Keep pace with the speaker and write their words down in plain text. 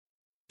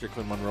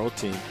Monroe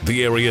team.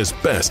 The area's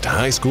best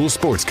high school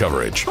sports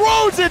coverage.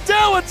 Throws it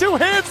down with two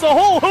hands. The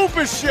whole hoop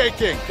is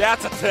shaking.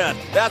 That's a 10.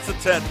 That's a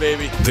 10,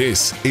 baby.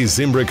 This is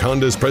Zimbrick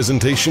Honda's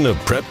presentation of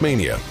Prep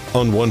Mania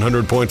on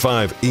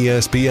 100.5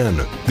 ESPN,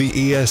 the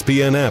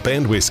ESPN app,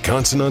 and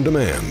Wisconsin On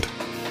Demand.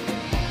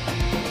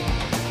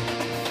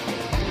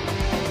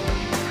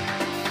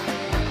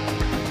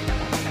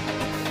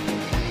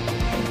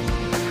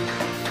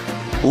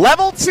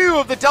 Level 2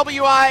 of the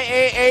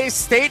WIAA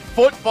State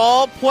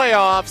Football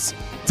Playoffs.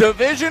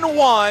 Division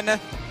I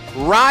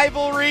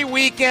rivalry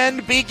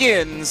weekend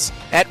begins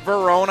at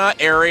Verona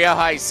Area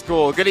High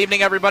School. Good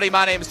evening, everybody.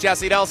 My name is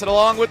Jesse Nelson,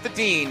 along with the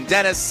Dean,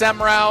 Dennis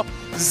Semrau.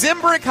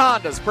 Zimbrick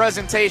Honda's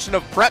presentation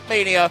of Prep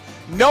Mania.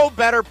 No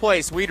better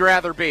place we'd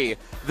rather be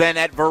than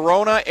at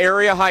Verona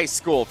Area High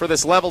School for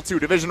this Level 2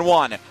 Division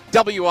I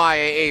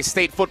WIAA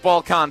State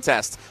Football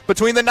Contest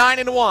between the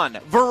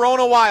 9-1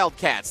 Verona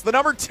Wildcats, the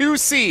number 2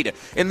 seed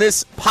in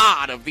this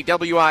pod of the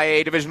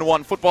WIAA Division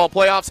I Football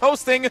Playoffs,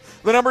 hosting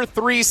the number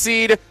 3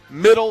 seed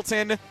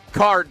Middleton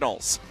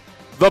Cardinals.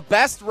 The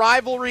best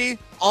rivalry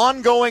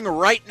ongoing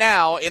right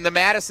now in the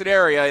Madison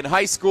area in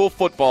high school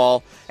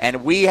football,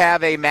 and we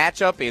have a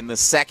matchup in the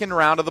second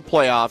round of the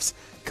playoffs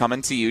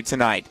coming to you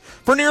tonight.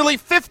 For nearly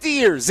 50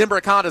 years,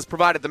 Zimbrick Honda has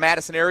provided the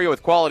Madison area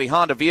with quality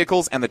Honda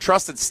vehicles, and the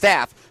trusted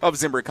staff of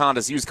Zimbrick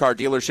Honda's used car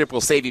dealership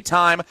will save you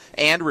time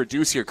and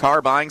reduce your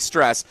car buying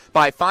stress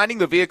by finding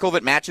the vehicle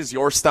that matches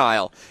your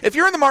style. If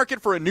you're in the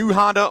market for a new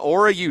Honda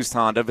or a used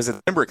Honda, visit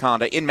Zimbrick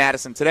Honda in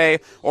Madison today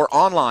or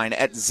online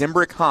at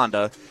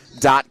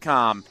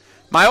ZimbrickHonda.com.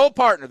 My old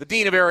partner, the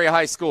Dean of Area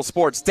High School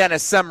Sports,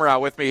 Dennis Semrau,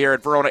 with me here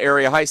at Verona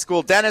Area High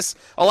School. Dennis,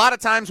 a lot of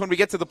times when we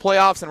get to the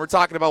playoffs and we're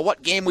talking about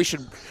what game we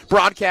should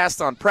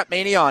broadcast on Prep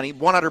Mania on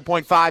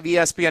 100.5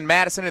 ESPN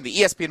Madison and the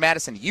ESPN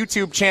Madison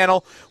YouTube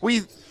channel,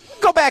 we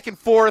go back and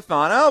forth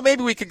on,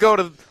 maybe we could go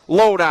to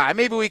Lodi,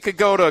 maybe we could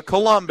go to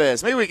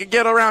Columbus, maybe we could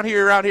get around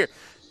here.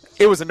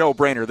 It was a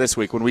no-brainer this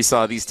week when we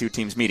saw these two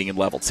teams meeting in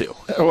Level 2.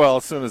 Well,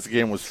 as soon as the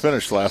game was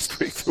finished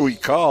last week, we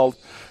called.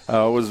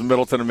 Was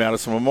Middleton and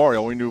Madison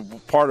Memorial. We knew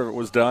part of it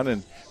was done,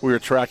 and we were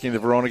tracking the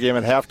Verona game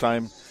at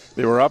halftime.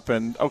 They were up,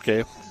 and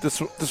okay,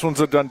 this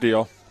one's a done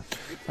deal.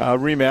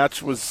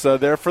 Rematch was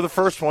there for the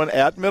first one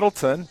at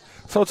Middleton,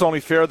 so it's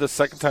only fair the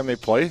second time they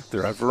play,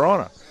 they're at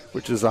Verona,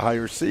 which is a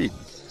higher seed.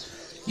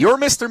 You're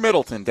Mr.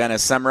 Middleton,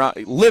 Dennis Semrau,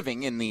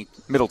 living in the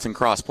Middleton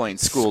Cross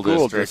Plains School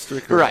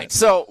District. Right.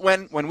 So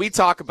when we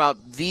talk about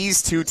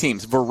these two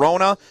teams,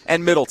 Verona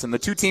and Middleton, the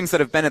two teams that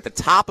have been at the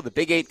top of the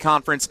Big 8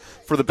 Conference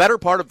for the better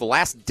part of the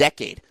last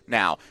decade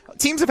now,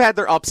 teams have had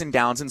their ups and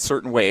downs in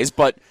certain ways,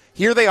 but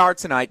here they are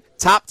tonight,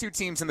 top two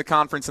teams in the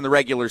conference in the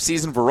regular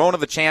season. Verona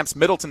the champs,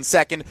 Middleton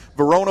second.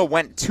 Verona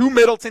went to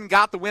Middleton,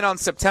 got the win on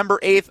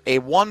September 8th, a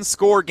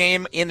one-score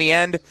game in the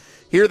end.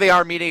 Here they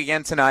are meeting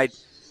again tonight.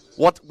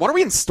 What are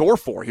we in store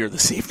for here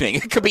this evening?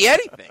 It could be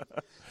anything.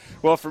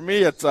 Well, for me,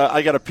 it's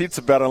I got a pizza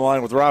bet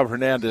online with Rob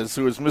Hernandez,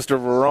 who is Mr.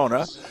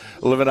 Verona,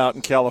 living out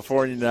in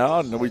California now.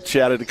 And we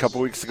chatted a couple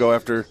weeks ago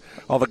after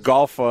all the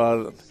golf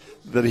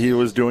that he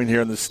was doing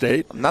here in the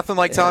state. Nothing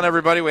like telling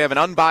everybody we have an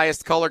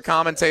unbiased color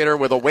commentator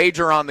with a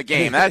wager on the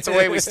game. That's the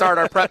way we start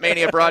our Prep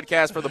Mania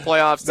broadcast for the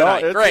playoffs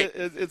tonight. No, Great.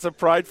 It's a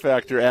pride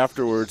factor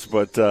afterwards.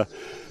 But,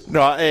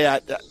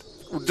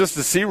 just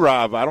to see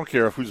Rob, I don't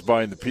care who's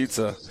buying the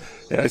pizza.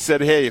 And I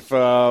said, hey, if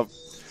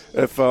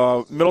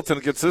Middleton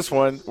gets this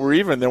one, we're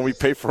even, then we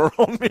pay for our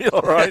own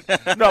meal, right?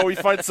 No, we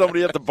find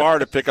somebody at the bar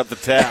to pick up the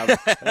tab.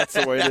 That's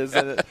the way it is.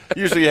 And it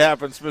usually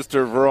happens,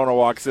 Mr. Verona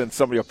walks in,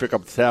 somebody will pick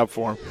up the tab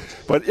for him.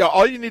 But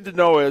all you need to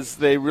know is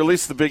they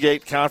released the Big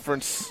 8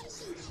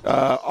 Conference,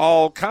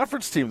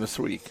 all-conference team this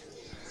week.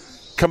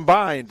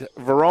 Combined,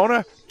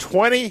 Verona,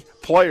 20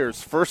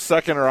 players, first,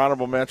 second, or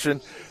honorable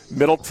mention.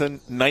 Middleton,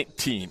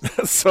 19.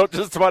 So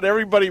just about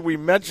everybody we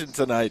mentioned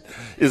tonight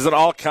is an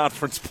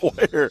all-conference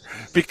player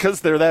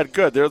because they're that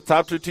good. They're the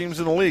top two teams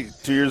in the league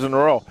 2 years in a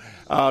row.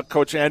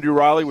 Coach Andrew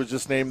Riley was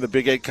just named the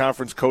Big 8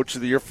 Conference Coach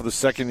of the Year for the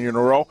second year in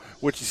a row,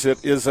 which he said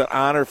is an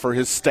honor for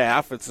his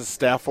staff. It's a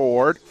staff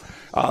award.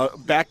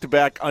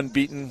 Back-to-back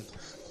unbeaten.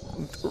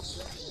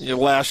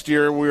 Last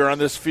year we were on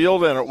this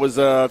field, and it was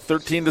a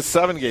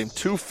 13-7 game.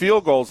 2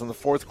 field goals in the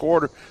fourth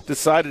quarter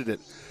decided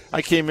it.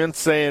 I came in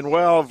saying,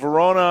 well,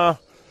 Verona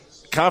 –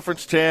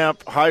 conference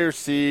champ, higher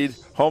seed,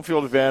 home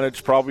field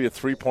advantage, probably a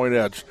 3-point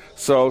edge.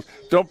 So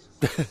don't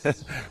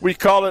we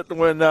call it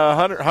when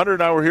Hunter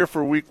and I were here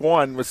for week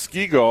 1,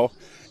 Muskego,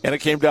 and it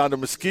came down to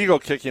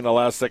Muskego kicking the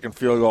last-second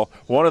field goal.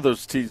 One of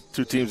those two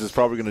teams is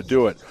probably going to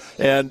do it.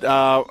 And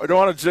I don't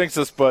want to jinx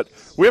us, but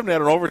we haven't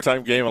had an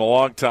overtime game in a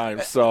long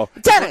time. So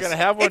Dennis, we're going to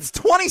have one. It's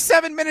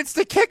 27 minutes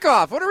to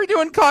kickoff. What are we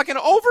doing talking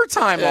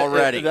overtime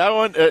already? That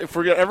one, if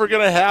we're ever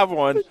going to have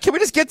one. Can we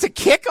just get to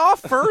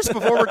kickoff first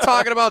before we're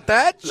talking about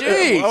that?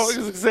 Jeez. Well, I was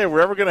going to say, if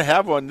we're ever going to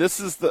have one, this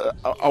is the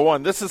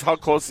one. This is how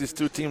close these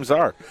two teams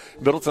are.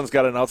 Middleton's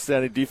got an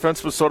outstanding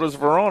defense, but so does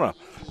Verona.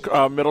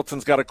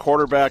 Middleton's got a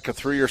quarterback, a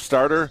 3-year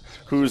starter,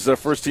 who's the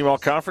first-team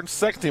all-conference.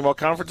 Second-team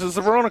all-conference is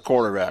the Verona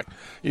quarterback.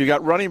 You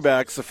got running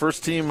backs. The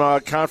first-team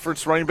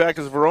conference running back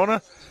is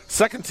Verona.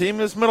 Second team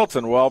is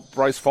Middleton. Well,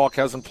 Bryce Falk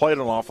hasn't played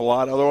an awful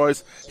lot.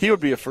 Otherwise, he would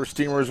be a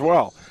first-teamer as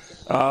well.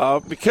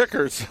 The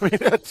kickers, I mean,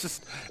 that's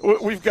just,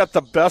 we've got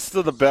the best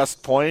of the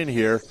best playing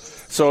here.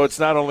 So it's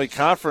not only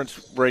conference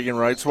bragging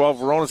rights. Well,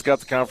 Verona's got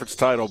the conference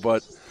title,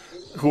 but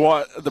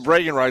the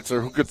bragging rights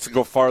are who gets to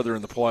go farther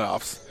in the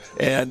playoffs.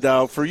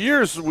 And for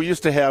years, we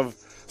used to have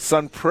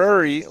Sun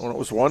Prairie, when it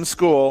was one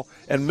school,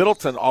 and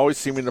Middleton always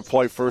seeming to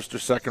play first or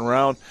second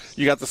round.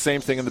 You got the same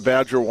thing in the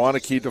Badger,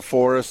 Wanakee to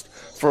Forest.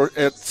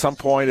 At some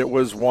point, it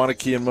was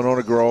Wanakee and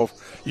Monona Grove.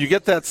 You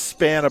get that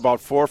span about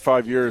 4 or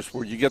 5 years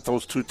where you get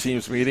those two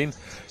teams meeting,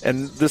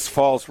 and this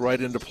falls right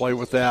into play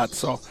with that.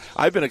 So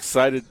I've been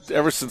excited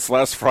ever since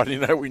last Friday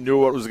night. We knew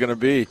what it was going to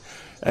be.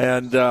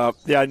 And,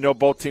 I know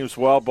both teams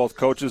well, both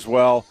coaches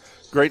well.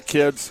 Great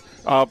kids.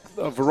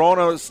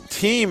 Verona's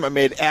team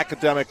made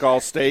academic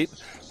All-State.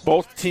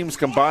 Both teams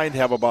combined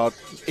have about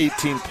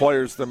 18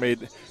 players that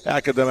made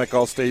academic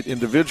All-State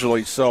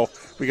individually. So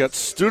we got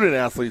student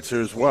athletes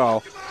here as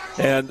well.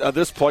 And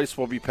this place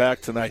will be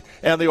packed tonight.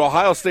 And the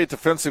Ohio State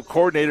defensive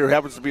coordinator, who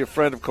happens to be a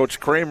friend of Coach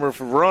Kramer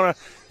for Verona,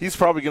 he's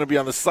probably going to be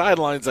on the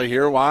sidelines, I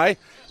hear. Why?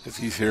 Because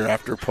he's here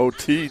after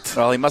Poteet.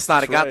 Well, he must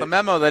not have got the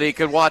memo that he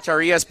could watch our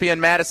ESPN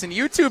Madison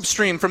YouTube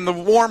stream from the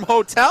warm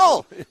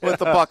hotel with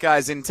the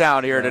Buckeyes in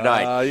town here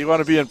tonight. You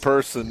want to be in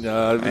person.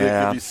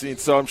 Can be seen.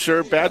 So I'm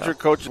sure Badger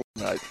coach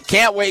tonight.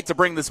 Can't wait to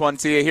bring this one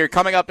to you here.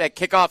 Coming up at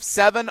kickoff,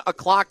 7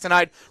 o'clock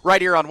tonight,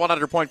 right here on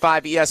 100.5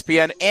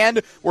 ESPN.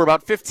 And we're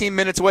about 15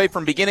 minutes away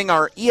from beginning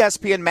our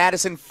ESPN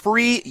Madison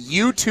free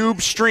YouTube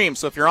stream.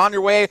 So if you're on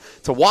your way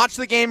to watch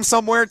the game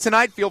somewhere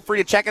tonight, feel free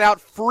to check it out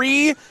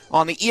free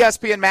on the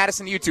ESPN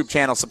Madison YouTube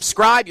channel.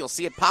 Subscribe. You'll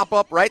see it pop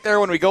up right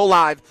there when we go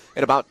live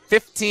in about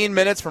 15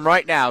 minutes from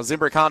right now.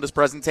 Zimbrick Honda's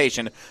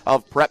presentation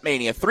of Prep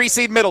Mania.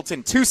 3-seed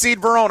Middleton,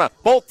 2-seed Verona.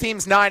 Both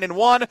teams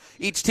 9-1.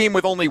 Each team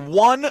with only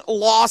one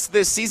loss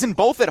this season,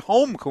 both at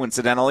home,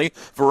 coincidentally.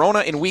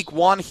 Verona in week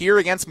 1 here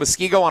against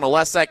Muskego on a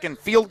last-second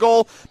field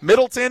goal.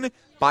 Middleton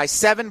by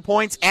 7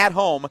 points at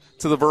home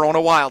to the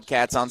Verona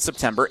Wildcats on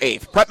September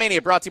 8th. Prep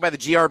Mania brought to you by the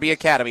GRB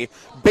Academy.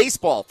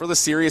 Baseball for the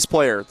serious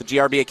player. The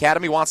GRB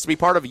Academy wants to be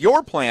part of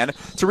your plan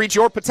to reach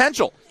your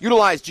potential.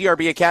 Utilize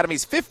GRB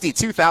Academy's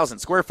 52,000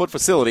 square foot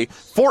facility,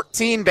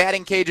 14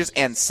 batting cages,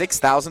 and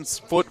 6,000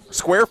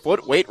 square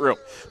foot weight room.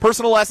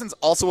 Personal lessons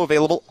also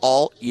available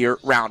all year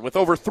round. With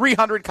over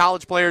 300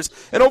 college players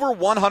and over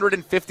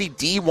 150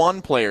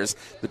 D1 players,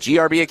 the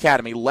GRB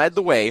Academy led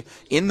the way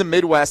in the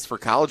Midwest for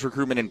college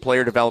recruitment and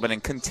player development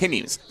and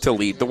continues to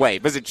lead the way.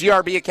 Visit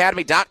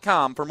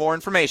grbacademy.com for more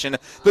information.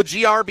 The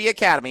GRB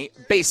Academy,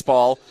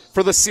 baseball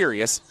for the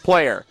serious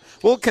player.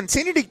 We'll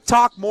continue to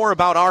talk more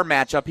about our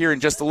matchup here in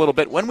just a little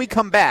bit. When we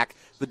come back,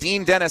 the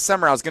Dean Dennis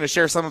Semrau is going to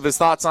share some of his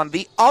thoughts on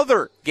the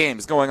other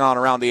games going on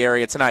around the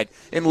area tonight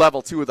in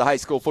Level 2 of the high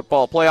school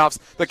football playoffs.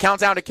 The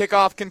countdown to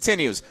kickoff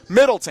continues.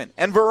 Middleton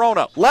and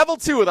Verona, Level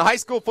 2 of the high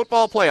school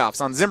football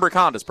playoffs on Zimbrick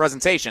Honda's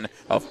presentation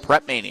of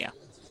Prep Mania.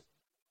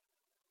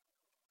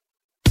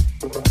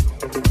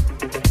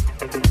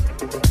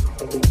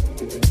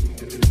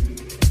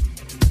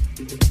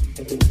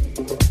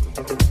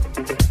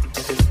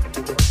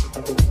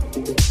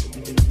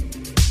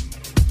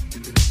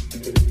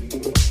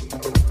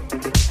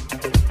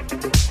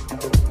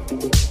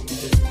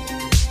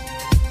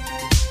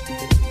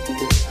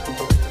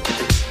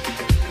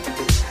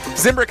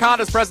 Zimbrick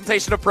Honda's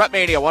presentation of Prep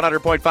Mania,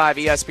 100.5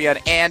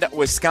 ESPN and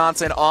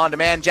Wisconsin On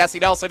Demand. Jesse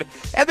Nelson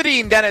and the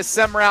Dean Dennis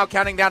Semrau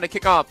counting down to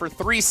kickoff for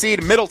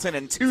 3-seed Middleton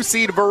and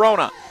 2-seed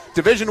Verona.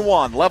 Division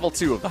 1, Level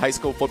 2 of the high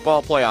school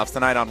football playoffs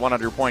tonight on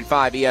 100.5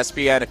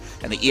 ESPN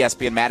and the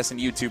ESPN Madison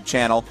YouTube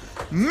channel.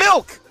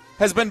 Milk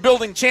has been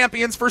building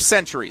champions for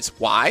centuries.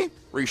 Why?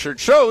 Research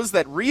shows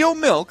that real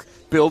milk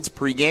builds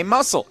pregame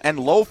muscle, and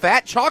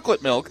low-fat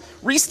chocolate milk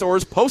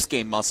restores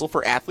postgame muscle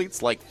for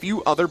athletes like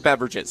few other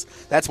beverages.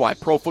 That's why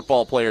pro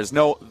football players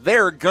know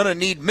they're gonna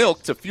need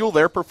milk to fuel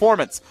their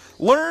performance.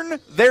 Learn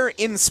their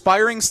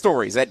inspiring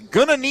stories at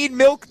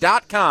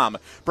GonnaNeedMilk.com.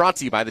 Brought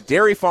to you by the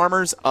Dairy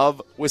Farmers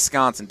of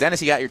Wisconsin.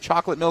 Dennis, you got your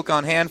chocolate milk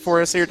on hand for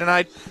us here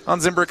tonight on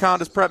Zimbrick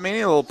Honda's Prep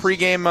Mania, a little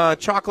pregame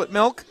chocolate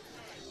milk.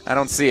 I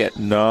don't see it.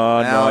 No.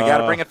 I got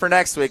to bring it for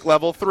next week.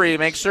 Level 3.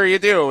 Make sure you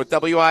do.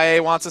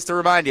 WIAA wants us to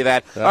remind you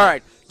that. Yeah. All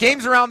right.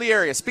 Games around the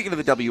area. Speaking of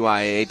the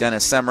WIAA,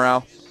 Dennis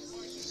Semrau,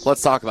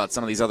 let's talk about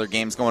some of these other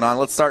games going on.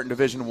 Let's start in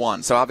Division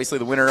 1. So, obviously,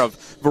 the winner of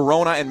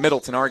Verona and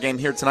Middleton, our game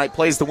here tonight,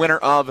 plays the winner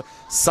of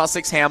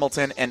Sussex,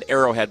 Hamilton, and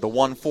Arrowhead, the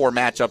 1-4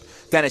 matchup.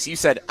 Dennis, you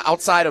said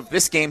outside of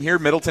this game here,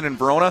 Middleton and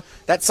Verona,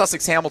 that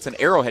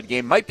Sussex-Hamilton-Arrowhead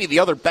game might be the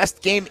other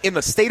best game in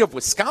the state of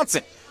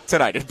Wisconsin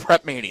tonight in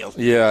Prep Mania.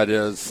 Yeah, it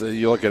is.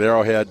 You look at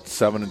Arrowhead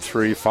 7-3,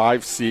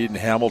 5-seed, and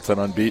Hamilton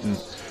unbeaten.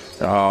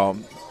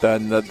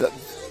 Then the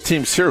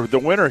teams here, the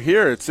winner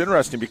here, it's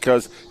interesting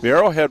because if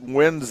Arrowhead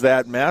wins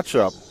that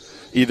matchup,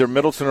 either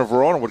Middleton or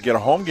Verona would get a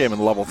home game in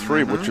Level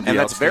 3, which would be and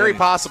that's very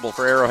possible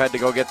for Arrowhead to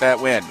go get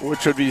that win.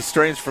 Which would be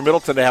strange for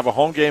Middleton to have a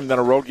home game, then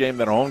a road game,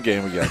 then a home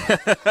game again.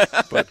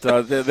 But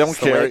they don't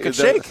care. The way it could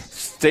shake.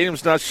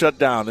 Stadium's not shut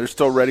down. They're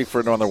still ready for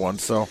another one.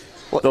 So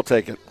they'll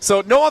take it.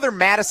 So no other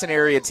Madison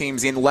area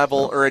teams in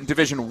level or in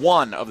Division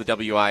 1 of the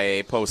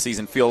WIAA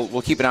postseason field.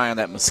 We'll keep an eye on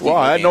that Muskegon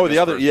Well, I game know the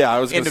just other. for Yeah, I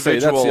was going to say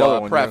that's the individual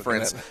other one.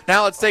 preference.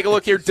 Now let's take a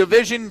look here.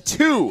 Division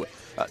 2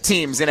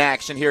 teams in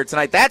action here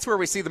tonight. That's where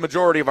we see the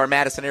majority of our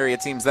Madison area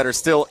teams that are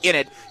still in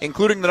it,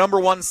 including the number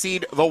 1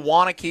 seed, the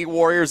Waunakee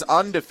Warriors,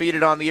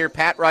 undefeated on the year.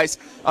 Pat Rice,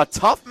 a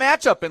tough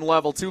matchup in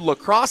level 2. La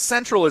Crosse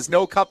Central is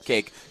no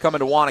cupcake coming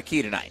to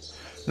Waunakee tonight.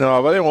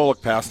 No, but they won't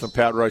look past them.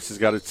 Pat Rice has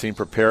got his team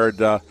prepared.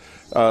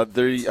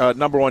 The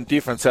number 1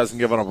 defense hasn't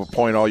given up a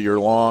point all year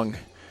long,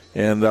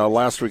 and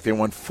last week they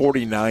won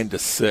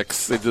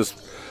 49-6. They just,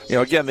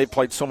 again, they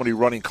played so many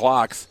running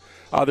clocks.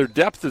 Their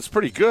depth is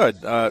pretty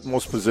good at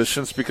most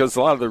positions because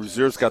a lot of the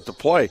reserves got to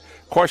play.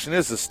 Question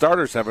is, the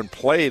starters haven't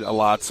played a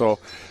lot, so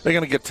they're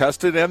going to get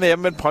tested, and they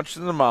haven't been punched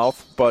in the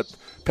mouth. But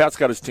Pat's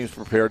got his teams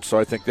prepared, so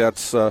I think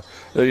that's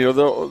you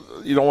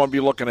don't want to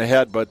be looking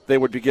ahead, but they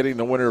would be getting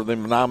the winner of the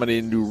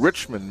nominated New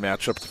Richmond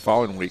matchup the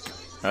following week.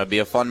 That'd be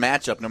a fun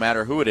matchup no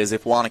matter who it is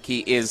if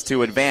Waunakee is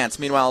to advance.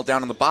 Meanwhile,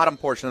 down in the bottom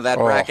portion of that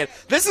bracket,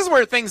 this is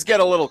where things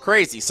get a little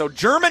crazy. So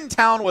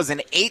Germantown was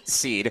an 8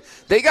 seed.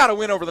 They got a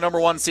win over the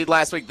number 1 seed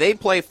last week. They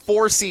play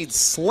 4 seed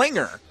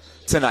Slinger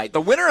tonight.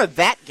 The winner of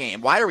that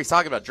game, why are we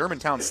talking about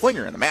Germantown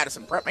Slinger in the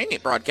Madison Prep Mania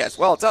broadcast?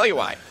 Well, I'll tell you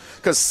why.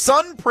 Because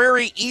Sun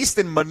Prairie East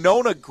and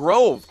Monona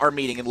Grove are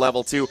meeting in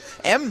level 2.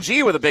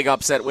 MG with a big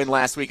upset win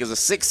last week as a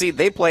 6 seed.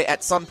 They play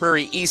at Sun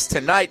Prairie East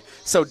tonight.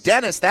 So,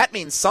 Dennis, that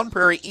means Sun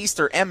Prairie East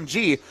or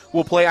MG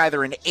will play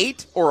either an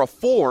 8 or a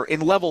 4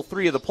 in level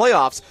 3 of the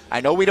playoffs.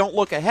 I know we don't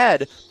look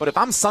ahead, but if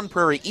I'm Sun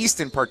Prairie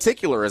East in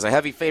particular as a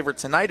heavy favorite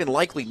tonight and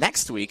likely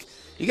next week,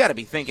 you got to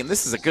be thinking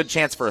this is a good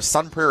chance for a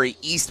Sun Prairie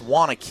East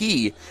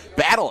Waunakee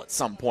battle at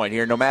some point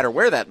here, no matter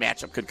where that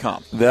matchup could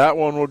come. That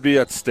one would be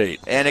at state.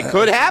 And it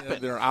could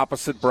happen. They're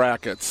opposite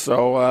brackets,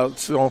 so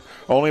it's the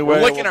only way.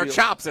 We're licking our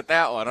chops at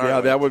that one, aren't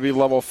we? That would be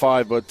level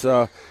 5, but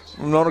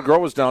Monona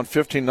Grove was down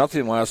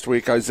 15-0 last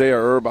week. Isaiah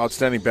Erb,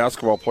 outstanding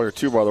basketball player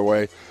too, by the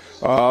way.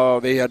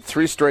 They had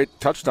 3 straight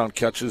touchdown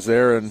catches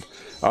there, and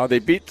they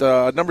beat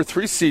number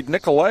 3 seed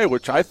Nicolay,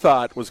 which I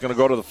thought was going to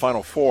go to the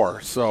Final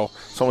Four. So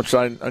much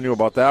I knew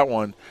about that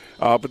one.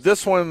 But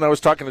this one, I was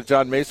talking to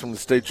John Mason from the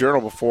State Journal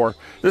before.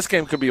 This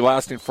game could be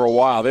lasting for a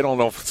while. They don't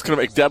know if it's going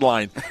to make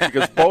deadline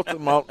because both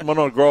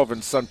Monona Grove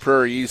and Sun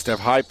Prairie East have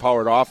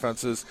high-powered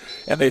offenses,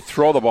 and they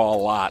throw the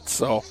ball a lot.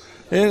 So,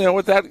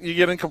 with that, you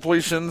get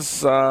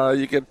incompletions,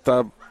 you get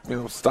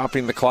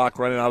stopping the clock,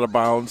 running out of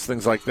bounds,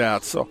 things like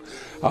that. So,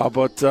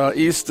 but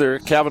East,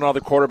 Kavanaugh,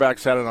 the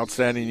quarterback's had an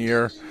outstanding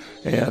year,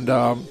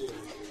 and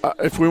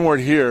if we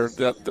weren't here,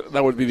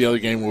 that would be the other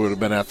game we would have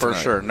been at tonight.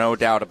 For sure, no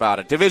doubt about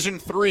it. Division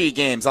 3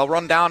 games. I'll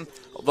run down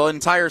the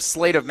entire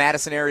slate of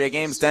Madison area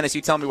games. Dennis,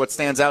 you tell me what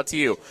stands out to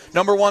you.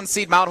 Number 1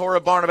 seed Mount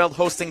Horeb Barneveld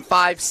hosting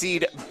 5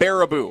 seed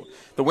Baraboo.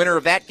 The winner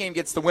of that game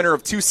gets the winner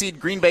of 2 seed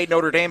Green Bay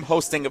Notre Dame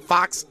hosting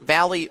Fox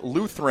Valley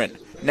Lutheran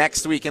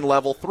next week in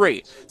level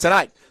 3.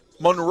 Tonight,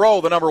 Monroe,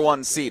 the number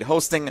 1 seed,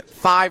 hosting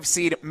 5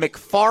 seed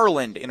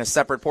McFarland in a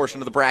separate portion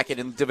of the bracket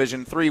in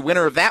Division 3.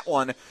 Winner of that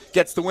one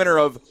gets the winner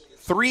of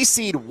 3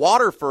 seed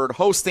Waterford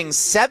hosting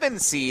 7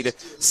 seed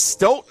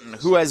Stoughton,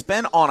 who has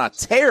been on a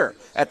tear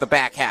at the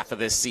back half of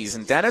this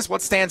season. Dennis,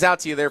 what stands out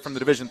to you there from the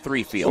Division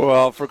 3 field?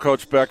 Well, for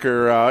Coach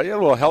Becker, he had a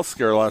little health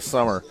scare last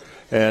summer,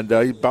 and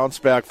he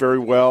bounced back very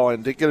well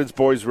and to get his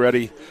boys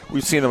ready.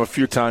 We've seen them a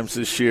few times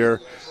this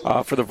year.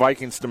 For the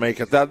Vikings to make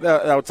it, that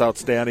was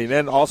outstanding.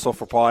 And also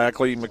for Paul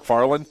Ackley,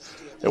 McFarland.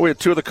 And we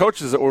had 2 of the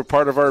coaches that were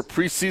part of our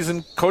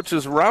preseason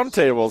coaches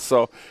roundtable.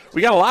 So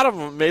we got a lot of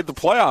them made the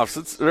playoffs.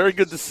 It's very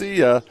good to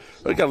see.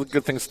 We got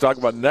good things to talk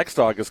about next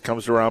August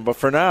comes around. But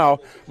for now,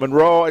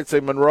 I'd say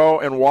Monroe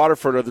and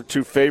Waterford are the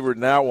 2 favored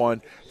in that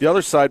one. The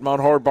other side,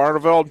 Mount Horeb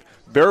Barneveld,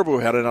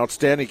 Baraboo had an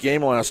outstanding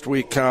game last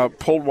week.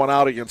 Pulled one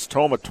out against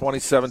Toma,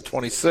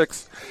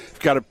 27-26.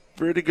 Got a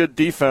pretty good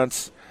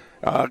defense.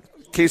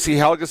 Casey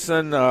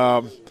Helgeson,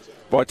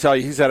 I tell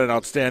you, he's had an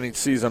outstanding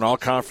season,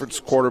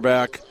 all-conference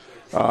quarterback.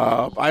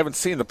 I haven't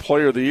seen the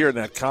player of the year in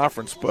that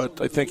conference, but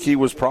I think he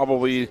was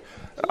probably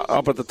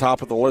up at the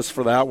top of the list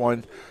for that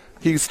one.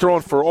 He's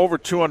thrown for over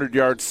 200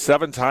 yards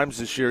 7 times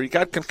this year. He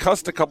got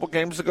concussed a couple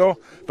games ago,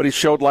 but he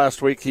showed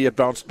last week he had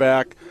bounced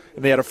back,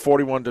 and they had a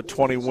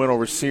 41-20 win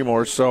over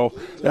Seymour. So,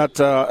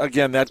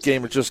 that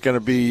game is just going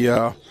to be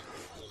a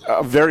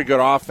very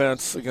good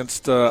offense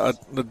against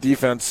the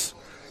defense.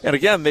 And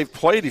again, they've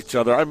played each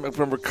other. I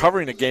remember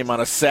covering a game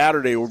on a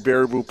Saturday where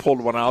Baraboo pulled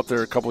one out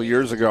there a couple of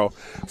years ago.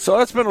 So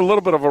that's been a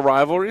little bit of a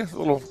rivalry.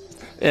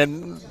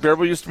 And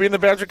Baraboo used to be in the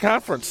Badger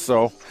Conference.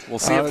 So we'll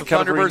see if the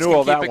Thunderbirds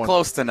can keep it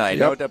close tonight.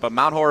 Yep. No doubt, but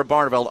Mount Horeb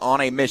Barneveld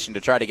on a mission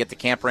to try to get to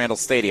Camp Randall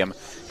Stadium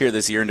here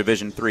this year in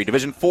Division 3.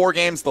 Division 4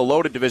 games, the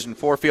loaded Division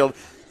 4 field.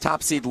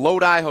 Top seed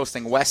Lodi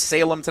hosting West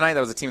Salem tonight.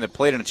 That was a team that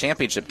played in a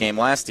championship game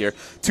last year.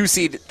 2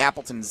 seed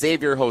Appleton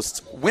Xavier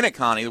hosts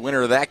Winneconne. The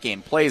winner of that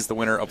game plays the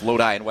winner of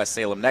Lodi and West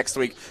Salem next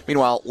week.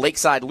 Meanwhile,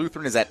 Lakeside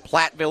Lutheran is at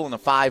Platteville in a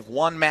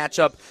 5-1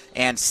 matchup.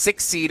 And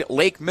 6 seed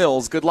Lake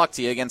Mills, good luck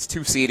to you, against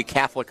 2 seed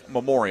Catholic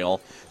Memorial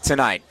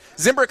tonight.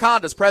 Zimbrick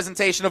Honda's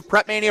presentation of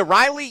Prep Mania.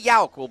 Riley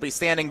Yauk will be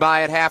standing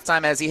by at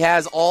halftime, as he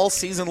has all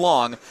season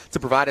long, to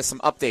provide us some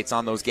updates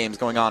on those games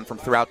going on from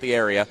throughout the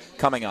area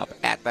coming up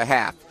at the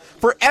half.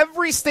 For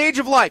every stage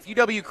of life,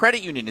 UW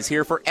Credit Union is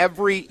here for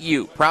every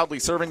you. Proudly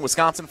serving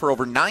Wisconsin for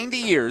over 90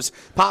 years.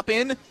 Pop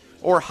in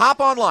or hop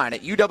online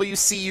at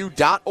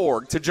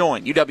uwcu.org to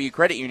join. UW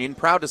Credit Union,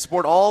 proud to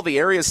support all the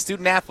area's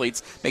student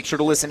athletes. Make sure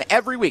to listen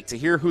every week to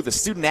hear who the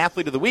Student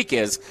Athlete of the Week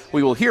is.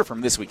 We will hear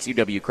from this week's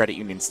UW Credit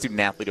Union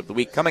Student Athlete of the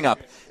Week coming up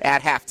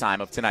at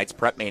halftime of tonight's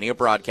Prep Mania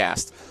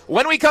broadcast.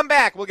 When we come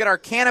back, we'll get our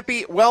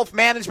Canopy Wealth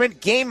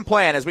Management game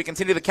plan as we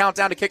continue the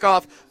countdown to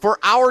kickoff for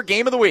our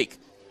game of the week.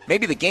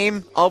 Maybe the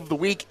game of the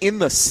week in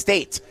the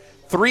state.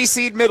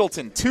 3-seed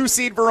Middleton,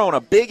 2-seed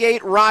Verona, Big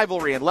 8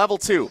 rivalry in Level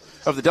 2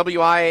 of the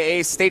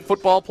WIAA State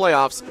Football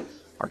Playoffs.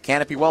 Our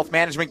Canopy Wealth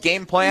Management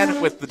game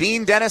plan with the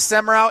Dean Dennis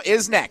Semrau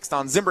is next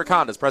on Zimbrick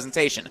Honda's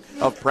presentation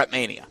of Prep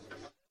Mania.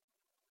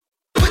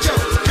 Put your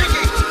pinky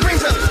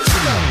rings up to the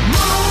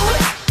moon.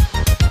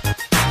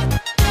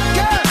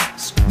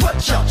 Girls,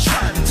 what y'all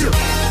trying to do?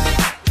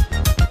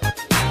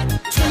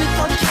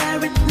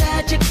 24-karat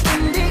magic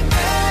in the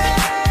air.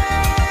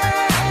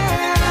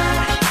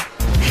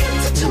 Head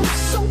to toe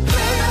so clear.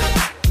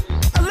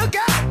 Look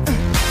out.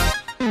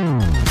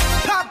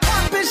 Pop,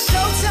 pop, it's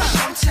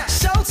showtime.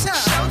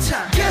 Showtime.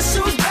 Showtime. Guess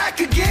who's back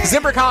again?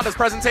 Zimbrick Honda's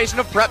presentation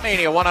of Prep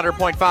Mania,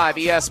 100.5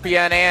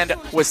 ESPN and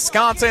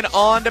Wisconsin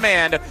On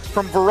Demand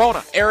from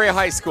Verona Area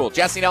High School.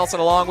 Jesse Nelson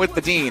along with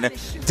the Dean,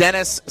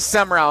 Dennis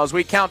Semrau, as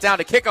we count down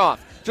to kickoff.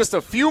 Just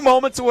a few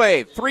moments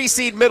away.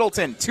 3-seed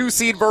Middleton,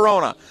 2-seed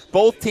Verona.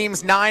 Both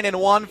teams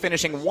 9-1,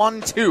 finishing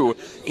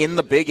 1-2 in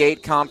the Big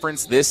 8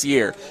 Conference this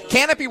year.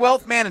 Canopy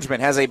Wealth Management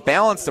has a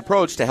balanced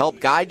approach to help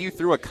guide you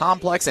through a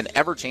complex and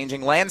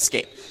ever-changing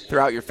landscape.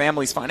 Throughout your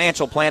family's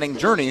financial planning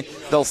journey,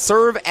 they'll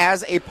serve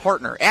as a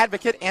partner,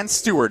 advocate, and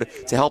steward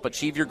to help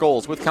achieve your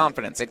goals with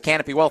confidence. At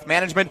Canopy Wealth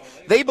Management,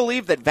 they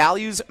believe that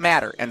values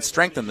matter and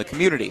strengthen the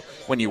community.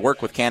 When you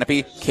work with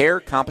Canopy, care,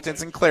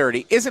 competence, and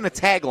clarity isn't a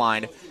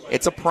tagline,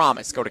 it's a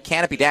promise. Go to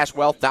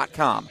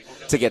canopy-wealth.com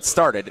to get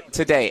started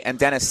today. And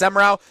Dennis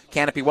Semrau,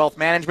 Canopy Wealth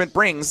Management,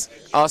 brings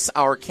us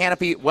our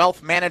Canopy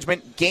Wealth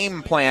Management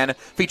game plan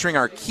featuring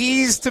our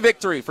keys to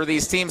victory for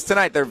these teams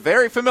tonight. They're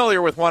very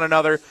familiar with one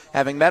another,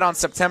 having met on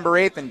September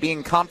 8th and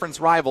being conference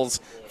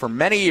rivals for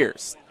many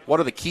years. What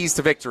are the keys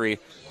to victory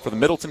for the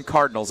Middleton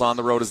Cardinals on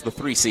the road as the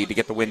 3-seed to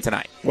get the win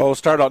tonight? Well, we'll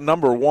start out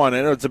number one,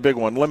 and it's a big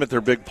one. Limit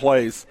their big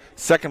plays.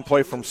 Second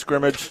play from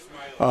scrimmage.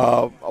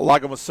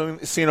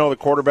 Lagomacino, the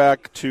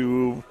quarterback,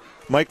 to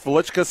Mike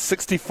Velichka's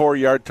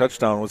 64-yard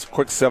touchdown. It was a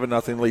quick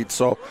 7-0 lead.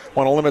 So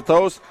want to limit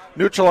those.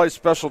 Neutralize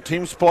special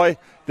teams play.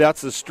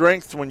 That's the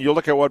strength. When you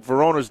look at what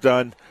Verona's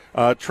done,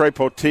 Trey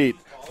Poteet,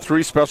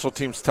 3 special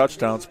teams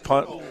touchdowns,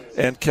 punt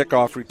and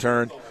kickoff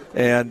return.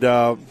 And,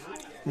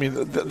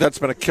 that's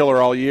been a killer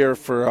all year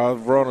for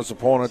Verona's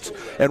opponents.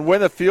 And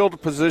win the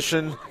field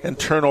position and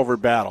turnover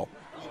battle,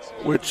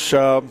 which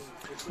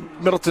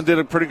Middleton did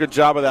a pretty good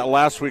job of that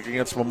last week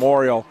against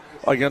Memorial.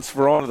 Against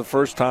Verona the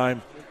first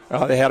time,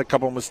 they had a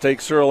couple of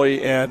mistakes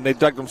early, and they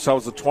dug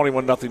themselves a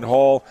 21-0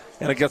 hole.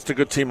 And against a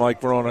good team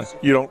like Verona,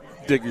 you don't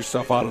dig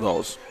yourself out of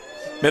those.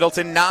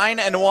 Middleton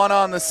 9-1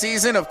 on the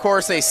season. Of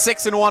course, a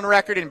 6-1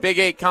 record in Big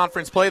 8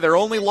 conference play. Their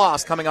only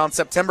loss coming on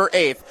September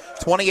 8th,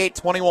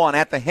 28-21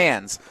 at the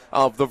hands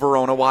of the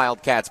Verona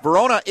Wildcats.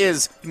 Verona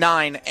is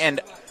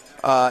 9-1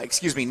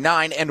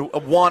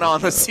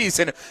 on the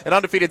season, an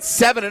undefeated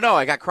 7-0.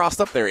 I got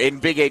crossed up there in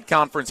Big 8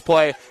 conference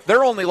play.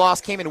 Their only loss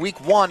came in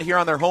week 1 here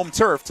on their home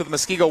turf to the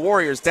Muskego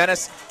Warriors.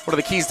 Dennis, what are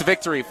the keys to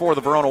victory for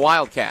the Verona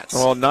Wildcats?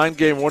 Well,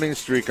 9-game winning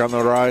streak on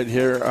the ride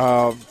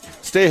here.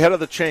 Stay ahead of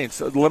the chains.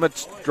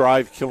 Limit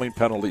drive killing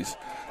penalties.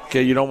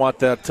 Okay, you don't want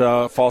that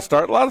false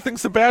start. A lot of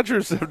things the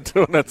Badgers are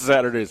doing on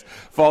Saturdays.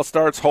 False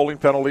starts, holding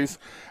penalties.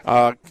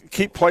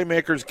 Keep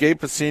playmakers Gabe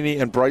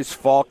Pacini and Bryce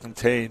Falk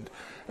contained.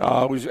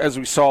 As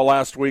we saw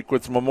last week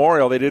with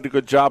Memorial, they did a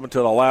good job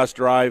until the last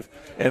drive,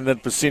 and then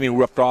Pacini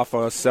whipped off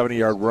a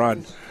 70-yard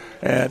run.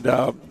 And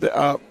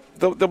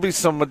there'll be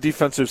some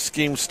defensive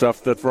scheme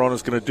stuff that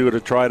Verona's going to do to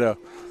try to,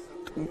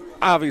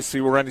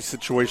 obviously, we're any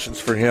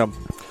situations for him.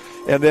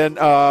 And then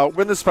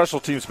win the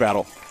special teams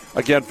battle.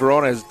 Again,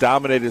 Verona has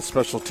dominated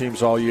special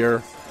teams all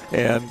year,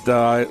 and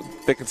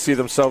they can see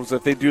themselves,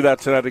 if they do that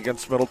tonight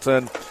against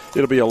Middleton,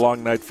 it'll be a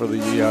long night for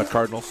the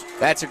Cardinals.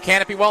 That's your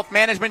Canopy Wealth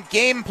Management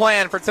game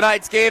plan for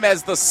tonight's game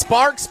as the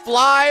sparks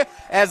fly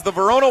as the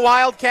Verona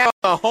Wildcats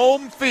on the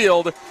home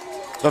field.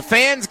 The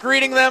fans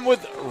greeting them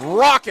with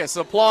raucous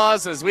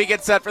applause as we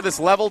get set for this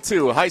Level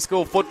 2 high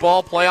school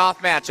football playoff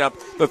matchup.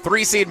 The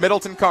 3-seed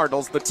Middleton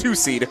Cardinals, the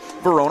 2-seed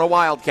Verona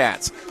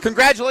Wildcats.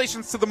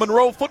 Congratulations to the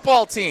Monroe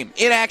football team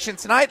in action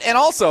tonight, and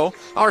also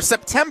our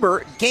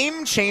September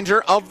Game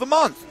Changer of the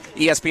Month.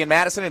 ESPN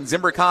Madison and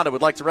Zimbrick Honda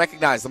would like to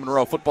recognize the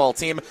Monroe football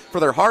team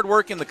for their hard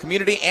work in the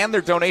community and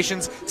their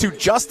donations to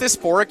Justice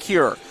for a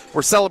Cure.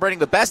 We're celebrating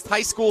the best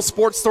high school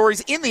sports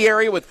stories in the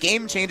area with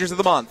Game Changers of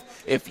the Month.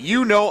 If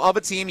you know of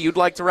a team you'd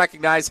like to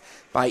recognize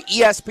by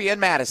ESPN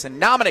Madison,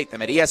 nominate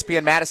them at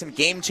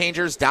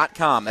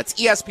ESPNMadisonGameChangers.com. That's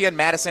ESPN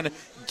Madison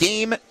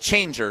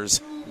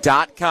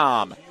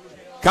GameChangers.com.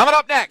 Coming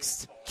up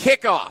next,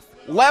 kickoff,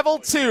 Level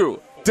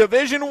 2,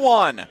 Division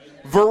 1,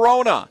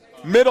 Verona,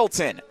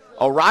 Middleton.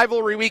 A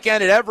rivalry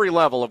weekend at every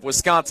level of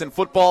Wisconsin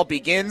football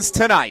begins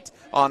tonight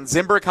on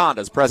Zimbrick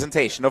Honda's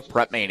presentation of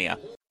Prep Mania.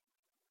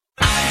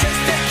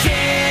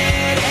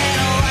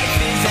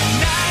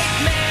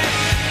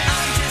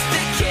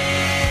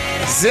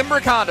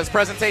 Zimbrick Honda's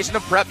presentation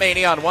of Prep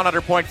Mania on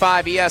 100.5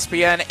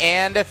 ESPN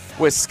and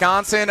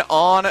Wisconsin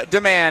On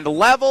Demand.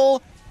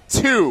 Level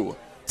 2,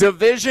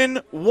 Division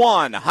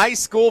 1 high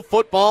school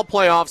football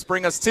playoffs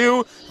bring us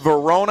to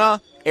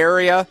Verona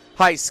Area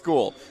High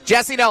School.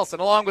 Jesse Nelson,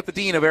 along with the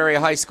Dean of Area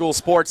High School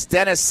Sports,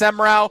 Dennis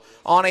Semrau,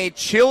 on a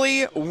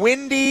chilly,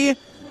 windy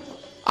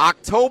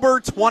October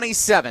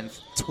 27th,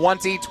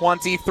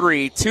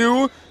 2023.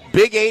 Two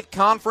Big 8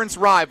 conference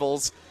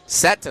rivals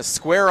set to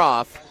square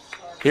off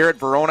here at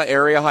Verona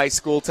Area High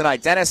School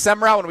tonight. Dennis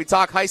Semrau, when we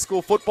talk high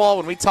school football,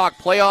 when we talk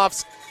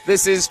playoffs,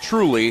 this is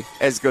truly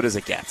as good as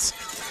it gets.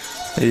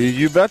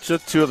 You betcha.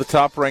 Two of the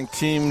top-ranked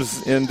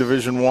teams in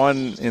Division I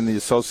in the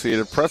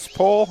Associated Press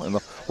poll, in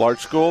the large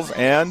schools,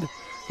 and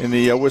in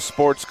the WIS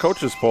Sports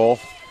Coaches poll.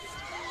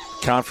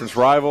 Conference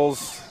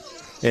rivals.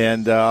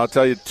 And I'll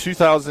tell you,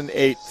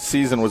 2008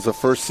 season was the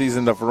first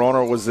season that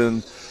Verona was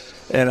in.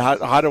 And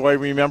how do I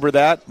remember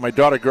that? My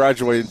daughter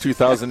graduated in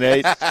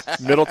 2008.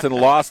 Middleton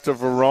lost to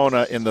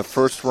Verona in the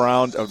first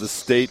round of the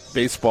state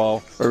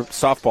baseball or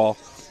softball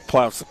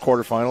playoffs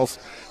quarterfinals.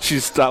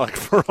 She's still like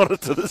Verona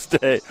to this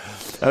day.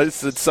 I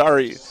said,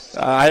 sorry,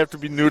 I have to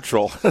be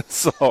neutral.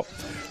 So,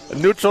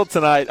 neutral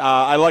tonight.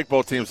 I like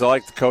both teams. I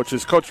like the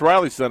coaches. Coach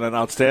Riley's done an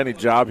outstanding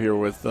job here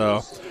with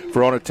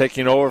Verona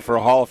taking over for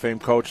Hall of Fame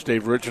coach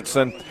Dave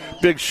Richardson.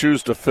 Big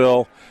shoes to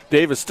fill.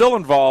 Dave is still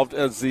involved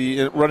as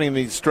running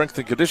the strength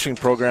and conditioning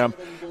program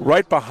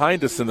right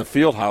behind us in the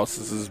field house.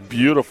 This is a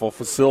beautiful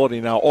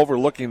facility now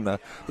overlooking the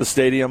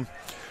stadium.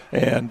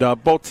 And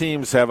both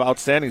teams have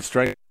outstanding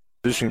strength and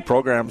conditioning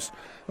programs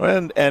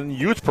and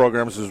youth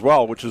programs as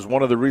well, which is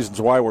one of the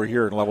reasons why we're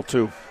here in Level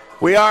 2.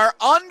 We are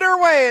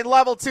underway in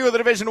Level 2 of the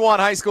Division I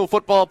high school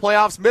football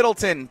playoffs.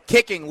 Middleton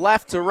kicking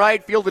left to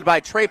right, fielded by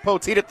Trey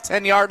Poteet at the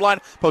 10-yard line.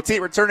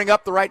 Poteet returning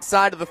up the right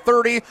side of the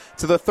 30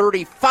 to the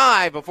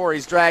 35 before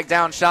he's dragged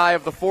down shy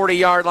of the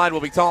 40-yard line.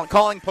 We'll be calling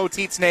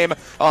Poteet's name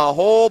a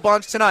whole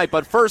bunch tonight.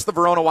 But first, the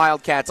Verona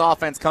Wildcats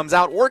offense comes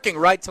out, working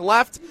right to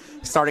left.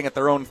 Starting at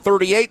their own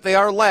 38, they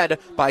are led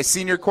by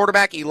senior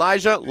quarterback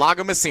Elijah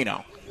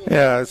Lagomacino.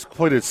 Yeah, he's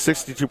completed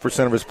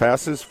 62% of his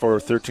passes for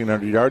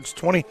 1,300 yards,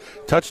 20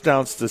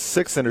 touchdowns to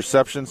 6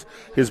 interceptions.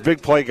 His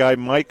big play guy,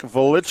 Mike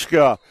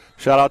Velichka.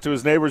 Shout out to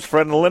his neighbors,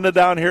 Fred and Linda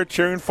down here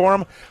cheering for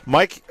him.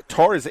 Mike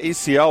tore his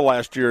ACL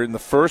last year in the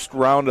first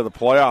round of the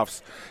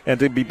playoffs, and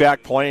to be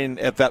back playing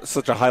at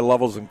such a high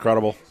level is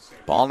incredible.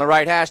 Ball on the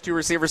right hash, two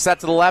receivers set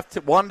to the left,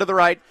 one to the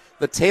right.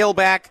 The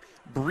tailback,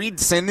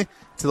 Breedson,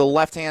 to the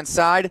left-hand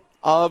side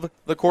of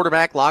the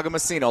quarterback,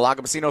 Lagomacino.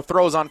 Lagomacino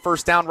throws on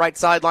first down, right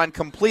sideline,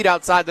 complete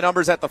outside the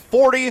numbers at the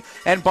 40,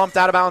 and bumped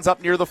out of bounds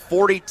up near the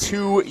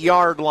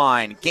 42-yard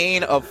line.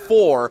 Gain of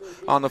 4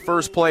 on the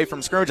first play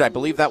from scrimmage. I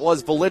believe that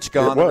was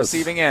Velichka on the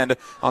receiving end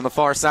on the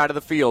far side of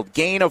the field.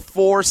 Gain of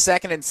 4,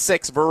 2nd and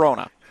 6,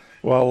 Verona.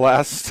 Well,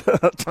 last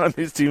time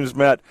these teams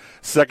met,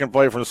 second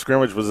play from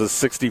scrimmage was a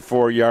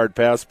 64-yard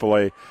pass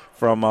play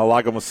from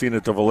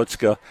Lagomacino to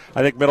Velichka.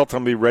 I think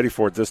Middleton will be ready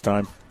for it this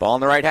time. Ball on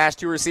the right hash,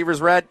 two receivers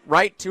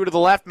right, two to the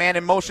left, man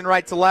in motion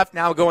right to left,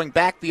 now going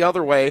back the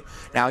other way.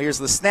 Now here's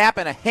the snap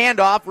and a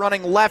handoff,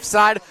 running left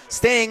side,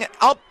 staying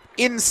up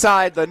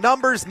inside the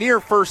numbers, near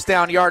first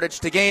down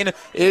yardage to gain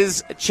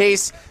is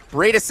Chase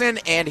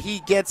Bradison, and he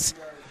gets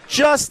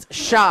just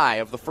shy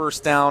of the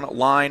first down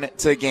line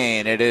to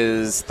gain. It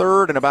is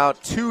third and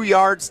about 2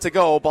 yards to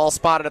go. Ball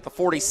spotted at the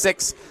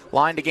 46.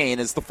 Line to gain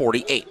is the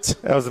 48.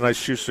 That was a nice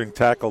shoestring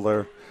tackle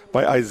there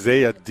by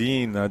Isaiah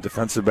Dean,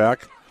 defensive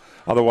back.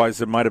 Otherwise,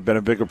 it might have been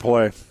a bigger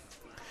play.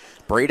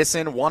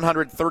 Bradison,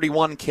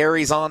 131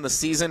 carries on the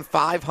season,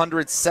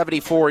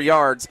 574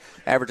 yards,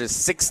 averages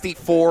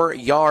 64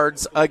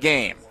 yards a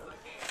game.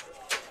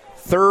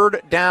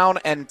 Third down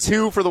and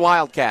 2 for the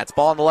Wildcats.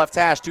 Ball on the left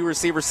hash. Two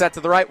receivers set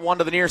to the right, one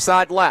to the near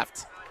side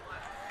left.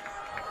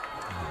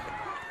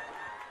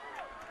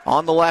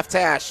 On the left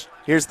hash.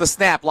 Here's the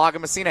snap.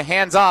 Lagomacino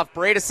hands off.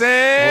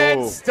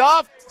 Bradison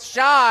stuffed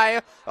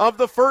shy of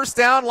the first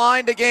down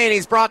line to gain.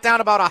 He's brought down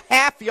about a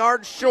half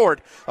yard short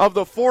of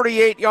the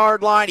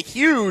 48-yard line.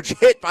 Huge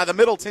hit by the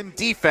Middleton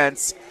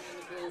defense.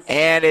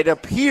 And it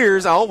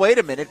appears, wait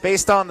a minute,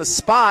 based on the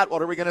spot,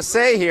 what are we going to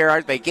say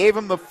here? They gave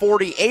him the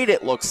 48,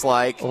 it looks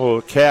like.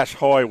 Oh, Cash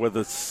Hoy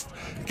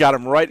got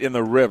him right in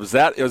the ribs.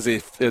 That is a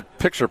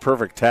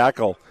picture-perfect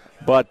tackle.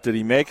 But did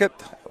he make it?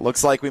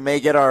 Looks like we may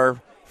get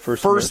our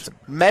first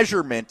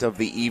measurement of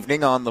the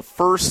evening on the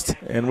first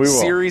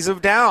series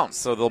of downs.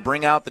 So they'll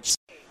bring out the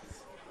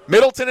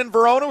Middleton and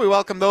Verona. We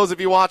welcome those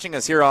of you watching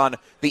us here on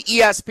the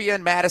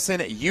ESPN Madison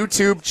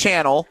YouTube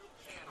channel.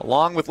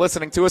 Along with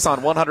listening to us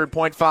on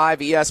 100.5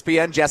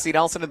 ESPN, Jesse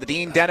Nelson and the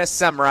Dean Dennis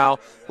Semrau,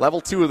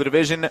 Level 2 of the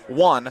Division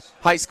I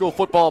high school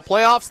football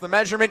playoffs. The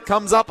measurement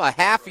comes up a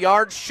half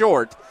yard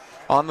short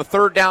on the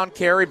third down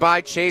carry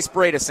by Chase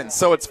Bradison.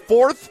 So it's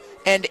 4th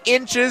and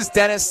inches.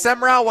 Dennis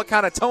Semrau, what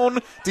kind of tone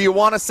do you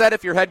want to set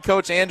if you're head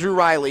coach Andrew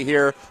Riley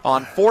here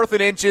on 4th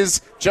and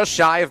inches, just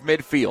shy of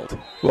midfield?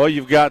 Well,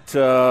 you've got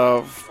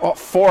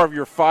 4 of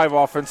your 5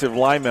 offensive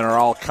linemen are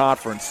all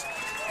conference.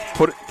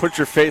 Put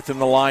your faith in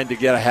the line to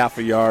get a half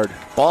a yard.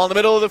 Ball in the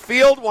middle of the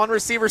field, 1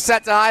 receiver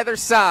set to either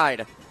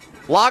side.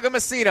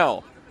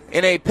 Lagomasino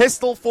in a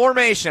pistol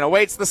formation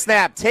awaits the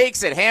snap,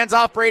 takes it, hands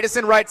off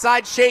Bradison, right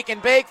side, shake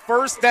and bake,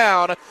 first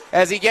down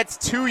as he gets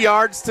 2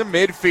 yards to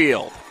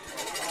midfield.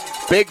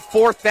 Big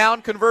 4th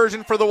down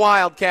conversion for the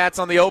Wildcats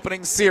on the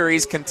opening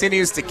series,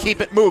 continues to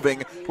keep it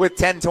moving with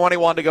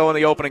 10:21 to go in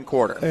the opening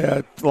quarter.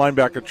 Yeah,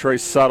 linebacker Trey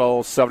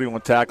Suttle,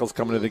 71 tackles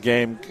coming to the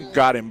game,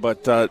 got him,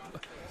 but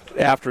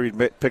after he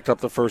picked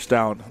up the first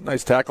down.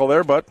 Nice tackle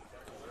there, but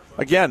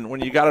again, when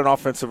you got an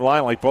offensive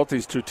line like both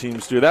these two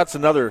teams do, that's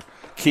another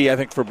key, I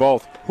think, for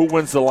both. Who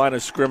wins the line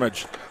of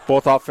scrimmage?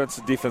 Both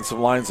offensive and defensive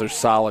lines are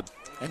solid.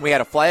 And we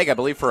had a flag, I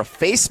believe, for a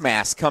face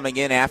mask coming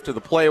in after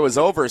the play was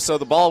over, so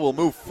the ball will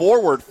move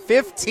forward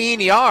 15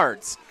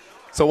 yards.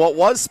 So what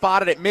was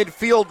spotted at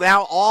midfield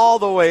now all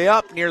the way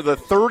up near the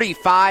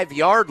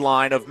 35-yard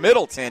line of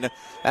Middleton.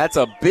 That's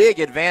a big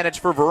advantage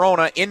for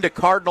Verona into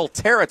Cardinal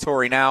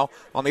territory now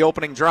on the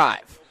opening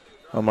drive.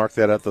 I'll mark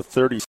that at the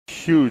 30.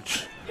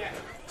 Huge.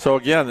 So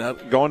again,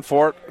 going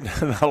for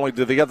it, not only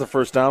did they get the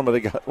first down, but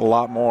they got a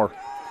lot more.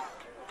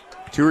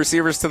 2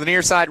 receivers to the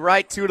near side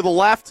right, 2 to the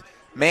left.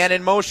 Man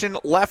in motion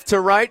left to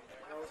right.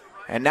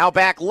 And now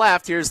back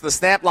left. Here's the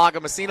snap.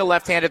 Lagomasino,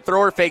 left-handed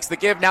thrower, fakes the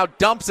give. Now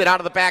dumps it out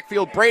of the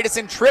backfield.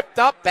 Bradison tripped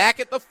up back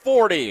at the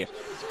 40.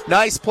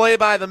 Nice play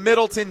by the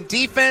Middleton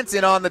defense.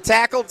 And on the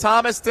tackle,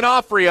 Thomas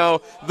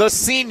D'Onofrio, the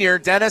senior.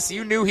 Dennis,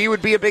 you knew he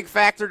would be a big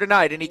factor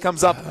tonight, and he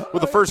comes up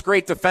with the first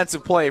great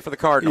defensive play for the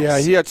Cardinals. Yeah,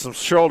 he had some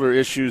shoulder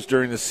issues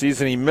during the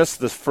season. He missed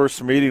the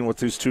first meeting with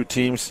these two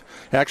teams.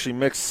 He actually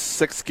missed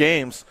 6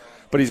 games,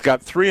 but he's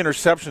got 3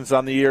 interceptions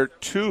on the year,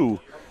 2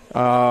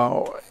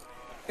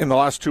 in the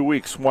last 2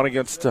 weeks, 1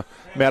 against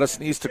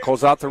Madison East to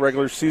close out the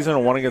regular season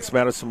and 1 against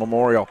Madison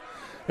Memorial.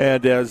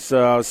 And as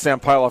Sam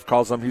Pyloff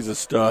calls him, he's a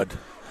stud.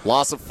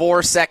 Loss of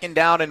 4, 2nd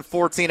down and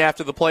 14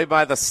 after the play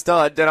by the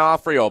stud,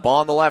 D'Onofrio. Ball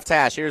on the left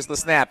hash. Here's the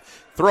snap.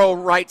 Throw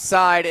right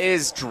side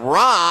is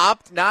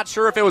dropped. Not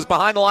sure if it was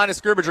behind the line of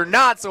scrimmage or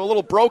not, so a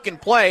little broken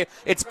play.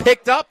 It's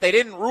picked up. They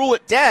didn't rule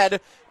it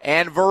dead,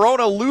 and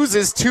Verona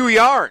loses 2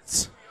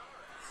 yards.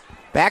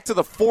 Back to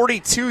the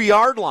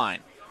 42-yard line.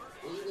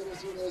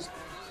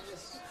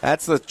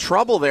 That's the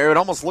trouble there. It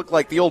almost looked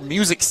like the old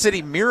Music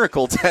City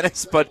Miracle,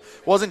 Dennis, but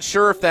wasn't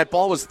sure if that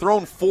ball was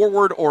thrown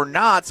forward or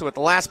not. So at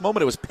the last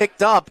moment, it was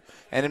picked up.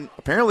 And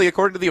apparently,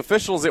 according to the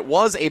officials, it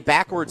was a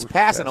backwards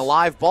pass and a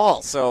live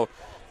ball. So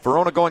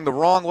Verona going the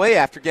wrong way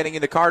after getting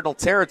into Cardinal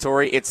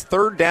territory. It's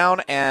 3rd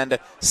down and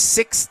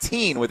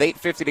 16 with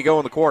 8:50 to go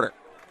in the quarter.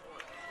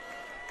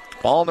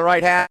 Ball in the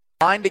right half.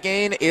 Line to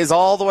gain is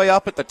all the way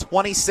up at the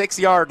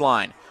 26-yard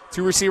line.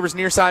 2 receivers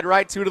near side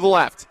right, 2 to the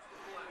left.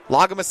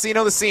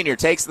 Lagomasino, the senior,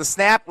 takes the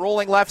snap,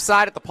 rolling left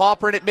side at the paw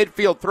print at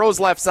midfield, throws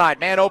left side,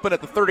 man open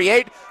at the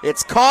 38.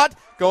 It's caught,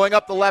 going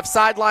up the left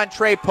sideline,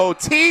 Trey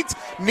Poteet,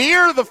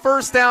 near the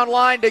first down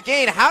line to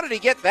gain. How did he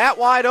get that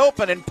wide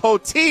open? And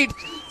Poteet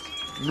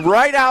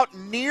right out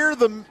near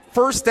the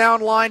first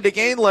down line to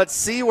gain. Let's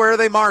see where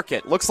they mark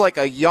it. Looks like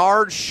a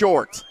yard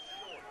short.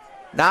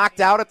 Knocked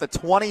out at the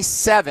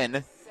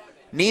 27,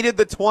 needed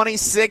the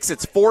 26.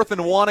 It's 4th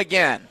and 1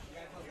 again.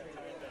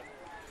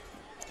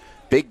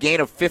 Big gain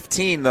of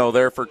 15, though,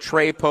 there for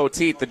Trey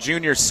Poteet, the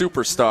junior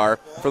superstar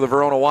for the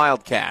Verona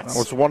Wildcats. That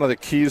was one of the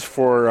keys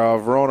for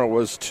Verona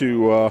was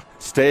to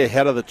stay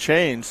ahead of the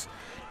chains,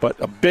 but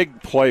a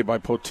big play by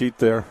Poteet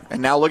there.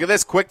 And now look at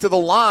this, quick to the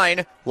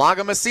line.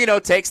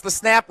 Lagomasino takes the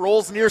snap,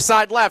 rolls near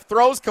side left,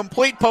 throws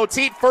complete.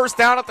 Poteet first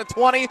down at the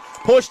 20,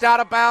 pushed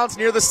out of bounds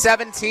near the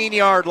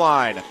 17-yard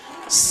line.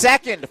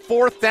 Second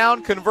 4th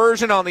down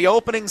conversion on the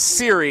opening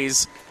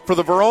series for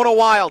the Verona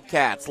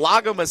Wildcats.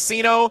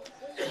 Lagomasino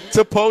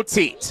to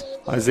Poteet.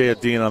 Isaiah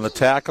Dean on the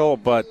tackle,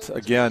 but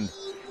again,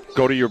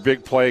 go to your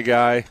big play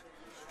guy.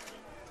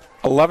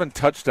 11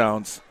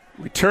 touchdowns,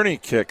 returning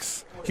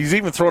kicks. He's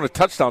even thrown a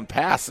touchdown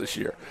pass this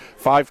year.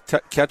 5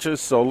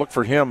 catches, so look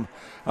for him.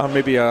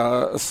 Maybe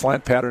a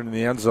slant pattern in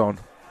the end zone.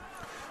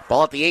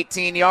 Ball at the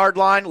 18-yard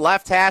line,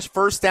 left hash,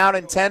 first down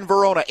and 10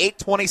 Verona.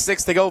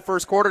 8:26 to go,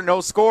 first quarter,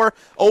 no score.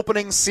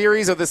 Opening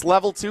series of this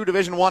Level 2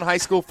 Division I high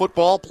school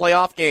football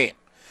playoff game.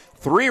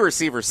 3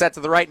 receivers set to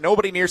the right,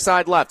 nobody near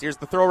side left. Here's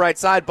the throw right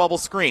side, bubble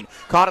screen.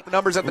 Caught at the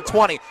numbers at the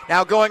 20.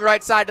 Now going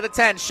right side to the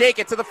 10. Shake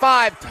it to the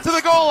 5, to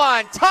the goal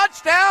line.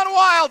 Touchdown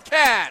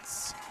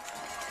Wildcats!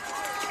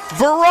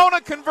 Verona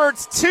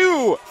converts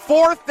 2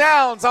 4th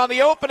downs on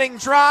the opening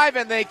drive,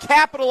 and they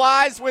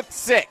capitalize with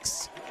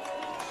 6.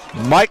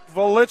 Mike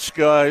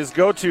Velichka, his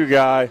go-to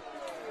guy.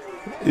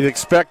 You'd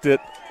expect it.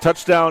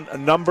 Touchdown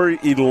number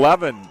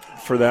 11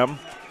 for them.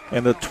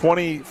 And the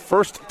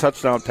 21st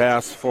touchdown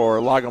pass for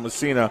Lago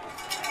Messina.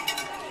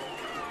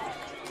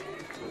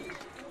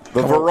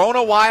 The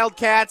Verona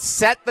Wildcats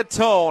set the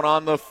tone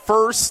on the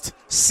first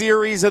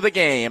series of the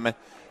game.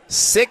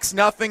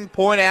 6-0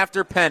 point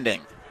after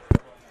pending.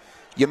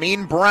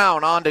 Yamin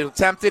Brown on to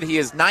attempt it. He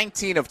is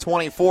 19 of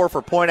 24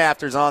 for point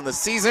afters on the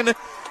season.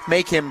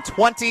 Make him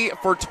 20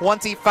 for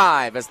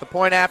 25 as the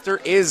point after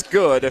is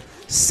good.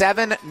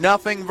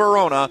 7-0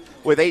 Verona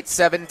with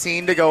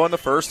 8:17 to go in the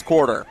first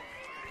quarter.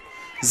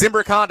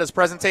 Zimbrick Honda's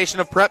presentation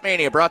of Prep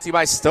Mania brought to you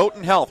by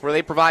Stoughton Health, where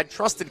they provide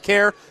trusted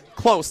care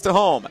close to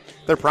home.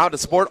 They're proud to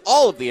support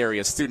all of the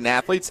area's student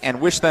athletes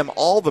and wish them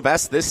all the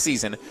best this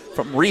season.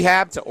 From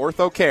rehab to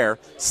ortho care,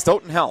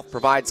 Stoughton Health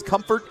provides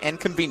comfort and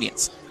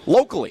convenience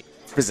locally.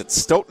 Visit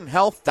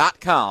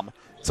stoughtonhealth.com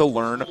to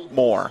learn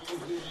more.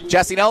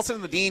 Jesse Nelson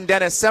and the Dean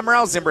Dennis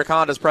Semrau, Zimbrick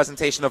Honda's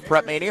presentation of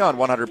Prep Mania on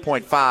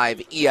 100.5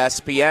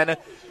 ESPN.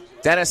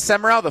 Dennis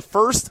Semrau, the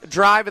first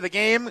drive of the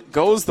game,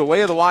 goes the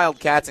way of the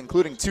Wildcats,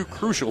 including 2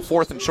 crucial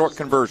 4th and short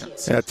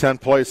conversions. Yeah, 10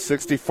 plays,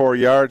 64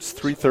 yards,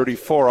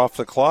 3:34 off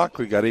the clock.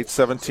 We got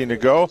 8:17 to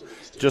go.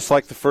 Just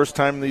like the first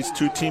time these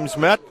two teams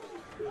met,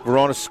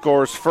 Verona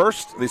scores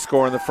first. They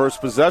score in the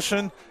first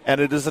possession, and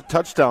it is a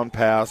touchdown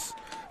pass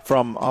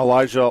from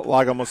Elijah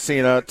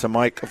Lagomosina to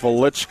Mike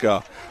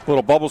Velichka.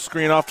 Little bubble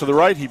screen off to the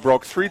right. He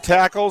broke 3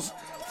 tackles,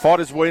 fought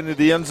his way into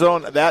the end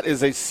zone. That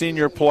is a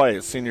senior play,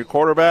 a senior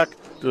quarterback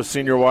to a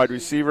senior wide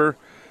receiver,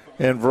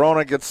 and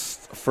Verona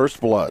gets first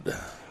blood.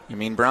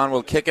 Yamin Brown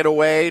will kick it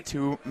away.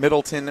 2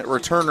 Middleton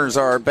returners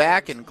are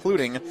back,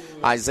 including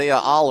Isaiah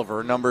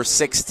Oliver, number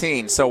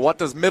 16. So what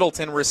does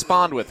Middleton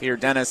respond with here,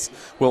 Dennis?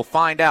 We'll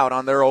find out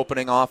on their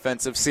opening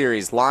offensive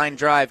series. Line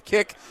drive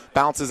kick,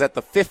 bounces at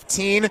the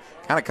 15,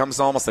 kind of comes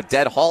to almost a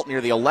dead halt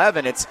near the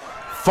 11. It's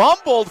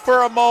fumbled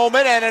for a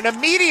moment, and an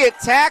immediate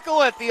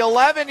tackle at the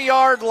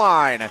 11-yard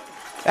line.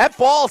 That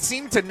ball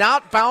seemed to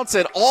not bounce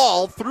at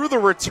all through the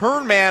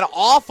return man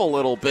off a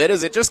little bit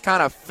as it just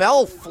kind of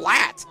fell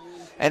flat.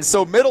 And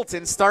so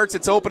Middleton starts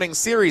its opening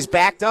series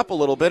backed up a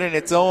little bit in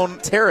its own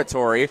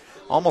territory,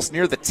 almost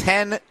near the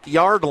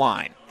 10-yard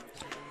line.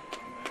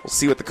 We'll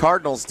see what the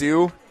Cardinals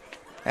do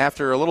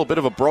after a little bit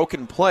of a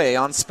broken play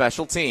on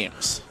special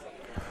teams.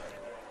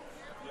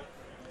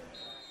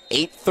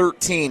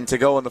 8:13 to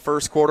go in the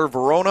first quarter.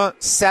 Verona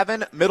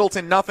 7,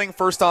 Middleton nothing.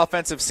 First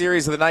offensive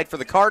series of the night for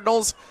the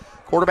Cardinals.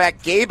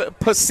 Quarterback Gabe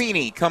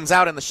Passini comes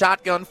out in the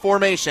shotgun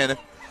formation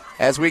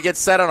as we get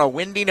set on a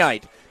windy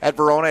night at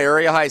Verona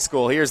Area High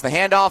School. Here's the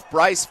handoff.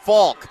 Bryce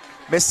Falk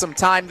missed some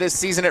time this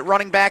season at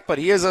running back, but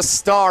he is a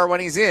star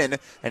when he's in,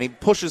 and he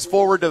pushes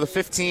forward to the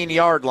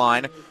 15-yard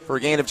line for a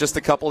gain of just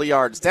a couple of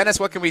yards. Dennis,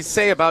 what can we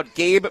say about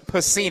Gabe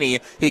Passini?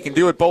 He can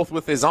do it both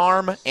with his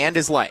arm and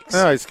his legs.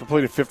 Yeah, he's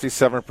completed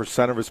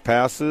 57% of his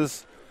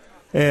passes,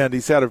 and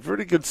he's had a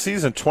pretty good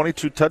season,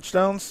 22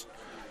 touchdowns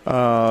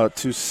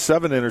to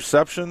 7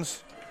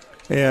 interceptions,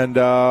 and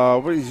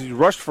he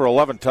rushed for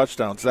 11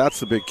 touchdowns. That's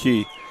the big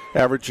key,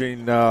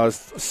 averaging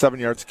 7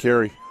 yards a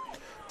carry.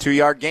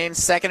 2-yard gain,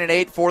 2nd and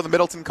 8 for the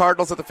Middleton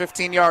Cardinals at the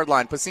 15-yard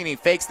line. Passini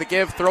fakes the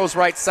give, throws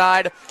right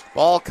side.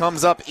 Ball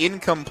comes up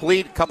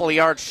incomplete, a couple of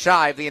yards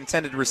shy of the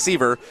intended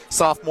receiver,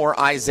 sophomore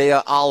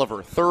Isaiah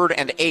Oliver. 3rd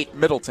and 8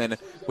 Middleton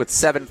with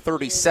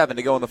 7:37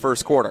 to go in the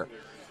first quarter.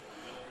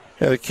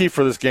 Yeah, the key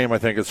for this game, I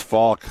think, is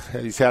Falk.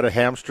 He's had a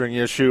hamstring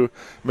issue,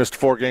 missed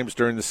 4 games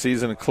during the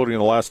season, including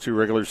the last 2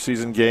 regular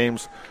season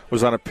games,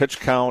 was on a pitch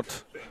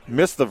count.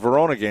 Missed the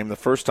Verona game the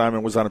first time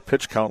and was on a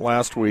pitch count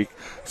last week.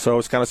 So I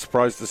was kind of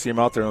surprised to see him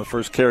out there in the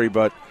first carry,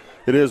 but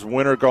it is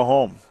win or go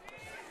home.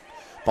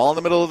 Ball in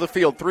the middle of the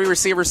field. 3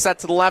 receivers set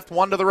to the left,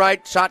 1 to the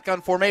right.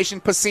 Shotgun formation.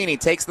 Passini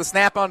takes the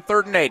snap on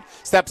 3rd and 8.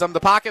 Steps on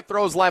the pocket,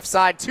 throws left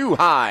side too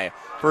high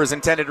for his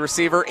intended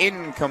receiver.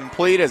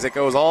 Incomplete as it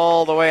goes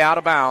all the way out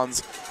of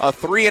bounds. A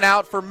 3 and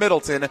out for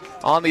Middleton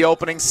on the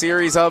opening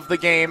series of the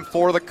game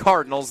for the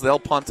Cardinals. They'll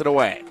punt it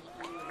away.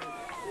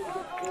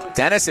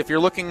 Dennis, if you're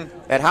looking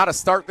at how to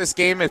start this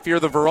game, if you're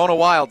the Verona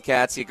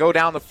Wildcats, you go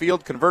down the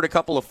field, convert a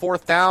couple of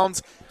 4th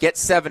downs, get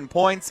 7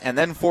 points, and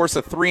then force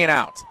a 3 and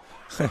out.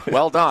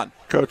 Well done.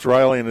 Coach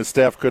Riley and his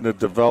staff couldn't have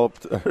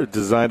developed or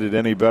designed it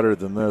any better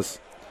than this.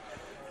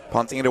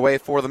 Punting it away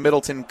for the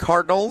Middleton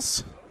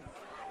Cardinals.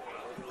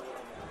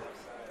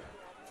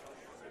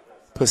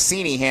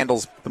 Passini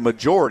handles the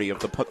majority of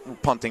the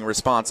punting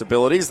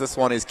responsibilities. This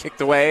one is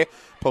kicked away.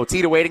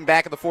 Potita waiting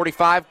back at the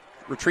 45.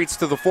 Retreats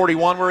to the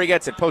 41 where he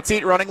gets it.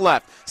 Poteet running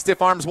left.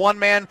 Stiff arms one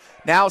man.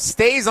 Now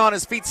stays on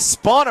his feet.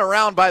 Spun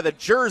around by the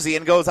jersey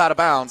and goes out of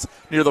bounds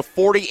near the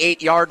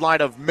 48-yard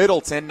line of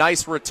Middleton.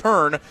 Nice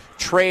return.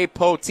 Trey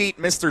Poteet,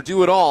 Mr.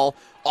 Do-It-All.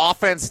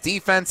 Offense,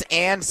 defense,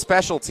 and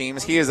special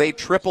teams. He is a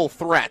triple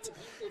threat.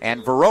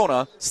 And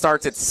Verona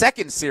starts its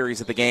 2nd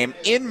series of the game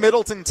in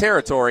Middleton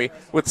territory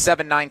with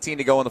 7:19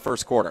 to go in the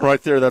first quarter.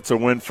 Right there, that's a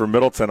win for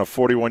Middleton, a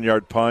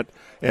 41-yard punt.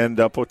 And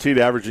Poteet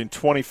averaging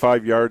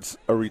 25 yards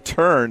a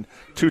return,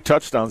 2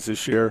 touchdowns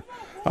this year.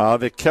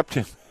 They kept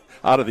him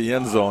out of the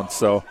end zone.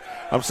 So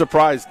I'm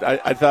surprised.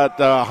 I thought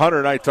Hunter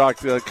and I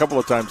talked a couple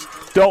of times,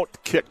 don't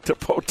kick to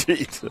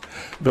Poteet.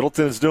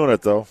 Middleton is doing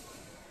it, though.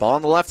 Ball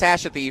on the left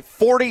hash at the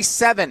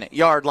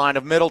 47-yard line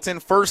of Middleton.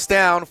 First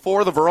down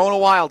for the Verona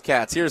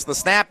Wildcats. Here's the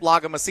snap.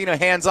 Lagomasino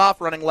hands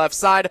off, running left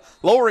side,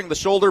 lowering the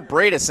shoulder.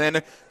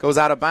 Bredesen goes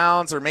out of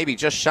bounds, or maybe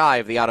just shy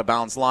of the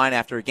out-of-bounds line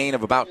after a gain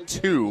of about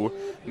 2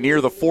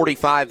 near the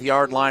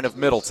 45-yard line of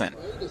Middleton.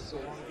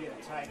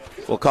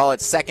 We'll call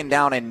it second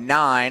down and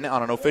 9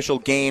 on an official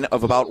gain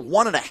of about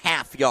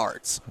 1.5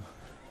 yards.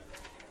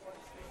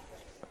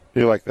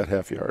 You like that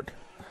half yard.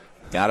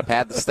 Got to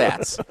pad the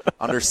stats.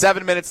 Under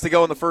 7 minutes to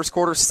go in the first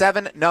quarter.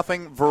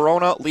 7-0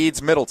 Verona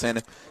leads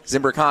Middleton.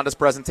 Zimbrick Honda's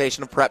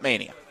presentation of Prep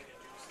Mania.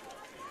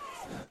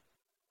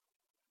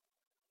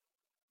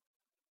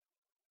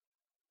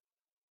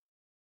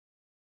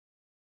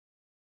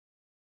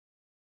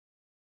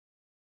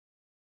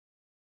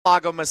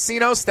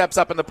 Lagomasino steps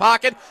up in the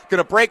pocket, going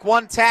to break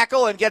one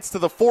tackle and gets to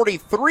the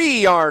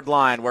 43-yard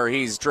line where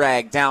he's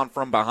dragged down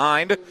from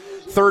behind.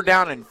 Third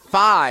down and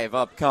 5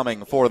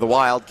 upcoming for the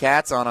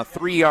Wildcats on a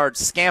 3-yard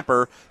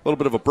scamper. A little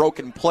bit of a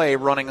broken play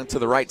running to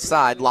the right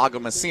side.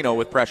 Lagomasino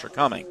with pressure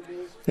coming.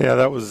 Yeah,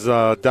 that was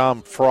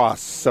Dom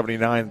Frost,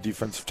 79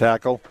 defensive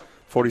tackle,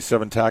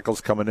 47 tackles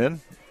coming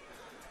in.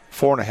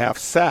 4.5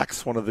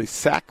 sacks, one of the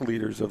sack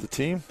leaders of the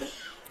team.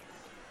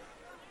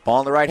 Ball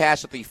on the right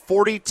hash at the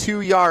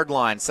 42-yard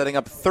line, setting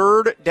up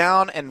third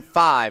down and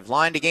 5.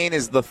 Line to gain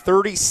is the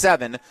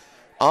 37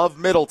 of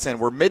Middleton.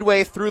 We're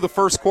midway through the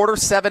first quarter.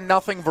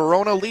 7-0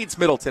 Verona leads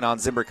Middleton on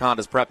Zimbrick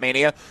Honda's Prep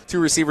Mania.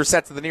 2 receivers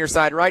set to the near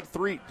side right,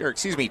 2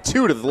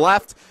 to the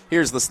left.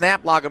 Here's the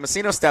snap.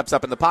 Lagomasino steps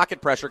up in the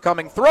pocket. Pressure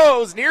coming.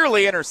 Throws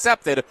nearly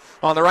intercepted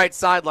on the right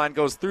sideline.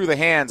 Goes through the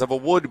hands of a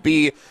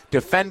would-be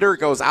defender.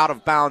 Goes out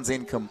of bounds,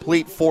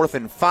 incomplete. 4th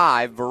and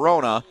 5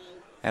 Verona.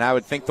 And I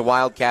would think the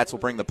Wildcats will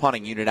bring the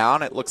punting unit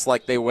on. It looks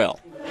like they will.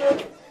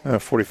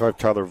 45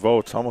 Tyler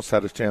Votes almost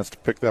had a chance to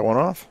pick that one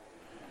off.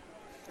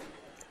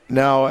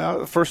 Now,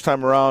 the first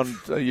time around,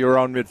 you're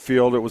around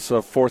midfield. It was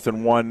 4th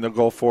and 1. They'll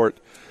go for it.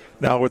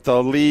 Now, with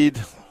the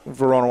lead,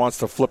 Verona wants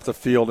to flip the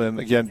field. And,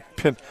 again,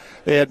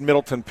 they had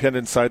Middleton pinned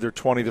inside their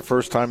 20 the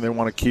first time. They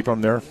want to keep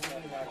them there.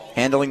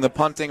 Handling the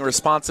punting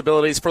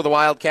responsibilities for the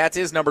Wildcats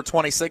is number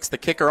 26, the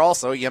kicker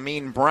also,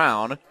 Yamin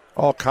Brown.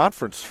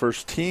 All-conference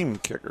first-team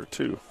kicker,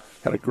 too.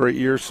 Had a great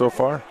year so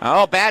far.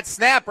 Oh, bad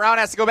snap. Brown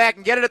has to go back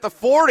and get it at the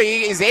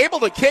 40. He's able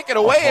to kick it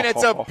away, and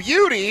it's a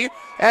beauty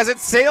as it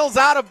sails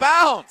out of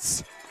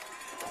bounds.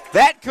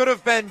 That could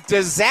have been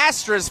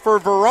disastrous for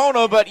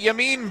Verona, but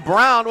Yamin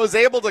Brown was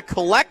able to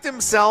collect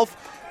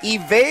himself,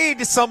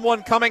 evade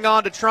someone coming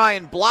on to try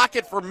and block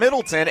it for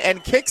Middleton,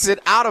 and kicks it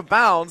out of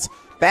bounds.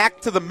 Back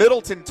to the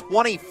Middleton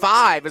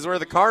 25 is where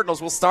the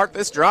Cardinals will start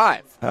this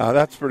drive.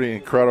 That's pretty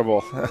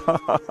incredible.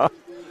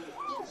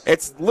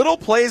 It's little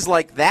plays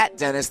like that,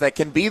 Dennis, that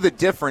can be the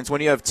difference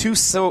when you have two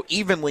so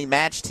evenly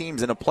matched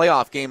teams in a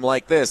playoff game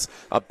like this.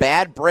 A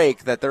bad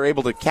break that they're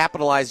able to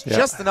capitalize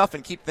just enough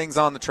and keep things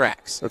on the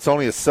tracks. That's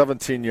only a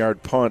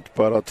 17-yard punt,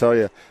 but I'll tell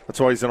you, that's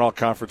why he's an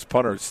all-conference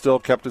punter. Still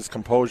kept his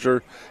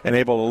composure and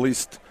able to at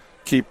least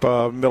keep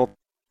Middleton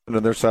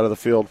on their side of the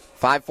field.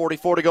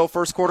 5:44 to go,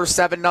 first quarter,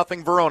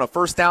 7-0 Verona.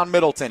 First down,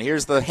 Middleton.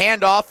 Here's the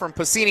handoff from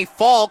Pacini.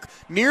 Falk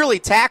nearly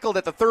tackled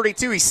at the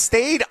 32. He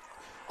stayed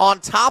on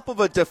top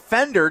of a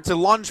defender to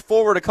lunge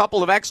forward a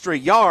couple of extra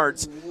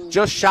yards,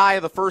 just shy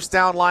of the first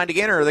down line to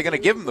gain. Or are they going to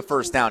give him the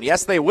first down?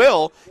 Yes, they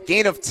will.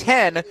 Gain of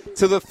 10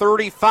 to the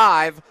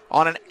 35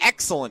 on an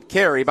excellent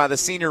carry by the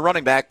senior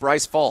running back,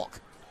 Bryce Falk.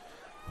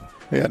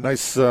 Yeah,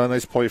 nice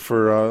play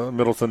for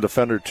Middleton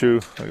defender, too.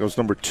 That goes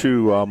number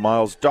 2,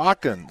 Miles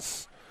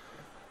Dawkins,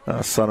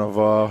 son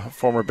of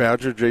former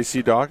Badger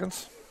J.C.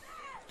 Dawkins.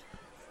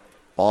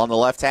 Ball on the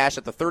left hash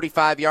at the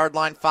 35-yard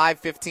line,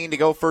 5:15 to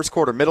go, first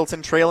quarter.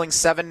 Middleton trailing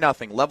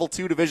 7-0. Level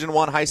 2 Division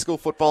I high school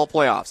football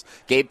playoffs.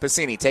 Gabe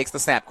Pacini takes the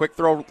snap. Quick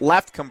throw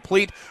left,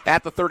 complete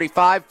at the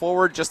 35.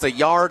 Forward just a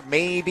yard,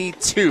 maybe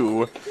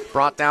 2.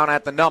 Brought down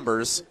at the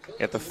numbers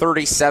at the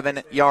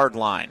 37-yard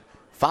line.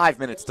 5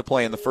 minutes to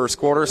play in the first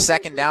quarter.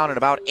 Second down and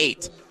about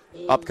 8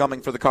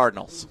 upcoming for the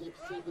Cardinals.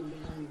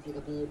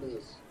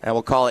 And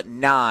we'll call it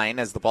 9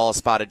 as the ball is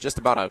spotted just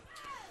about a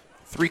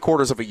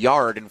 3/4 of a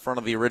yard in front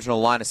of the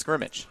original line of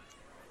scrimmage.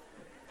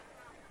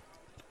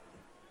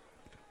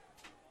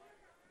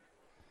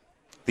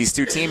 These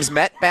two teams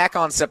met back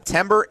on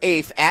September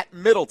 8th at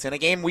Middleton, a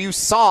game we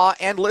saw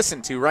and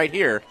listened to right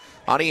here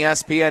on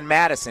ESPN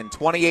Madison.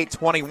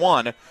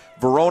 28-21.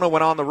 Verona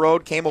went on the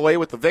road, came away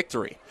with the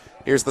victory.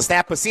 Here's the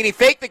snap. Pacini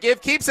fake the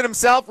give, keeps it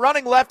himself,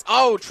 running left.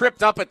 Oh,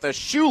 tripped up at the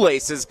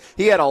shoelaces.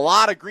 He had a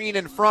lot of green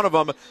in front of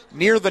him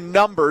near the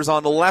numbers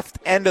on the left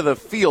end of the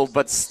field,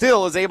 but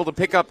still is able to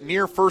pick up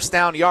near first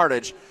down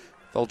yardage.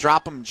 They'll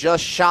drop him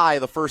just shy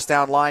of the first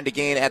down line to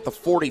gain at the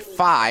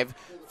 45.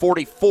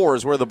 44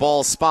 is where the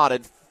ball is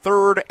spotted.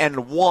 3rd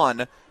and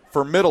 1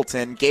 for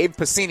Middleton. Gabe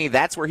Pacini,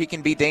 that's where he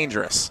can be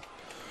dangerous.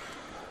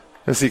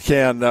 Yes, he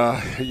can.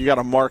 You got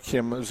to mark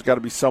him. There's got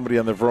to be somebody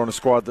on the Verona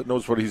squad that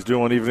knows what he's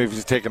doing, even if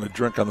he's taking a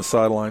drink on the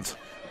sidelines.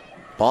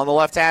 Ball on the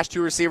left hash,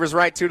 2 receivers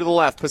right, 2 to the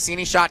left.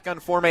 Passini shotgun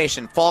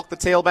formation. Falk, the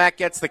tailback,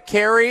 gets the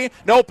carry.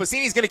 No,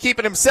 Passini's going to keep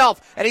it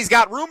himself, and he's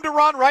got room to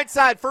run right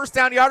side. First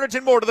down yardage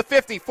and more to the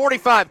 50,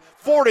 45,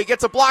 40.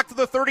 Gets a block to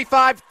the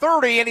 35,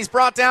 30, and he's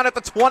brought down at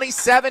the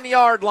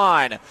 27-yard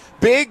line.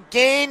 Big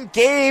gain,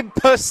 Gabe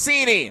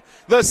Passini.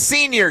 The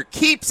senior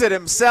keeps it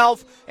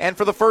himself, and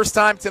for the first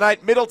time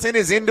tonight, Middleton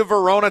is into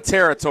Verona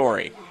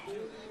territory.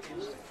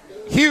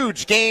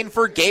 Huge gain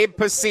for Gabe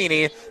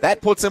Passini.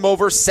 That puts him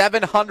over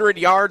 700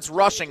 yards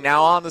rushing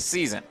now on the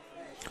season.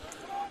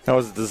 That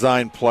was a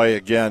design play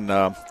again.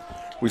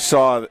 We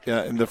saw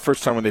in the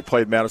first time when they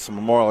played Madison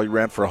Memorial, he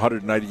ran for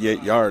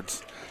 198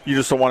 yards. You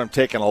just don't want him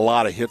taking a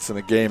lot of hits in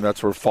the game.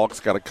 That's where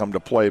Falk's got to come to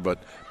play,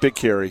 but big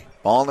carry.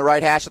 Ball on the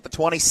right hash at the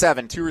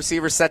 27. 2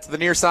 receivers set to the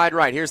near side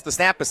right. Here's the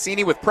snap.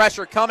 Passini with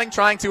pressure coming,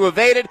 trying to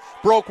evade it.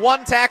 Broke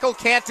 1 tackle,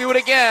 can't do it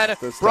again.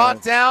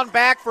 Brought down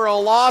back for a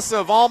loss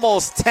of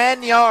almost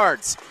 10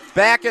 yards.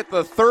 Back at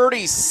the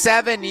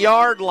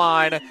 37-yard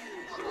line.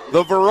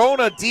 The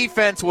Verona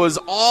defense was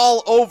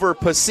all over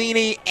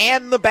Passini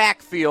and the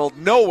backfield.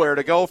 Nowhere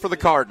to go for the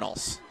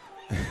Cardinals.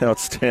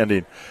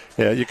 Outstanding.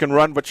 Yeah, you can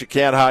run, but you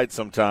can't hide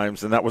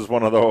sometimes, and that was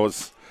one of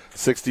those.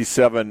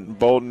 67,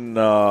 Bowden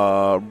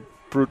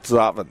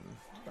Brutzavin,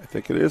 I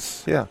think it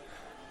is. Yeah.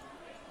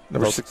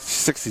 Number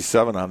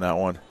 67 on that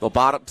one. The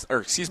bottom,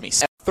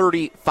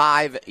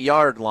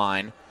 35-yard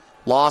line.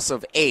 Loss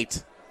of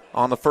 8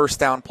 on the first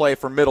down play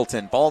for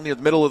Middleton. Ball near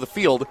the middle of the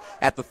field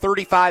at the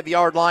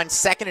 35-yard line.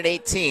 2nd and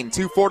 18.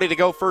 2:40 to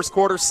go first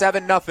quarter.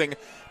 7-0.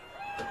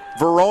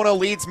 Verona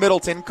leads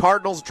Middleton.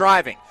 Cardinals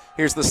driving.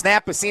 Here's the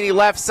snap. Passini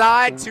left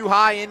side. Too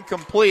high,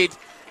 incomplete.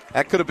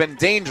 That could have been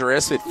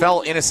dangerous. It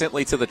fell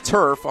innocently to the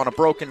turf on a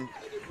broken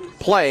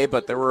play,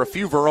 but there were a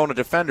few Verona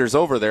defenders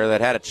over there that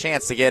had a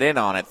chance to get in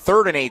on it.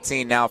 3rd and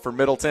 18 now for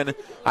Middleton.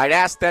 I'd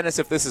ask Dennis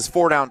if this is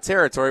 4-down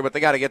territory, but they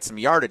got to get some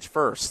yardage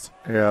first.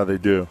 Yeah, they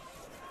do.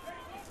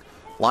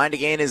 Line to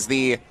gain is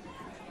the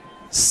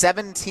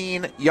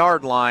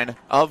 17-yard line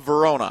of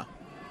Verona.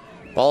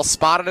 Ball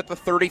spotted at the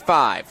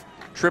 35.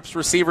 Trips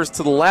receivers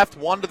to the left,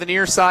 1 to the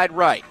near side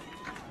right.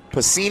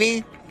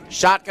 Passini,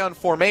 shotgun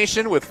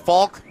formation with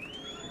Falk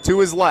to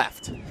his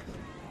left.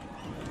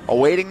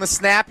 Awaiting the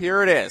snap,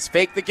 here it is.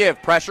 Fake the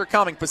give, pressure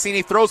coming.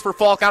 Passini throws for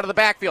Falk out of the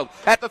backfield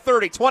at the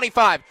 30,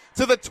 25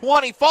 to the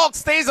 20. Falk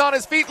stays on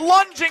his feet,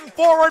 lunging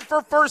forward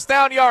for first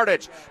down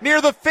yardage. Near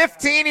the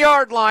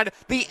 15-yard line,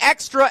 the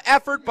extra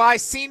effort by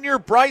senior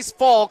Bryce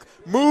Falk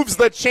moves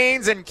the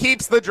chains and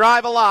keeps the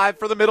drive alive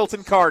for the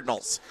Middleton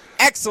Cardinals.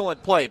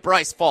 Excellent play,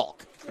 Bryce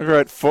Falk.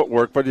 Great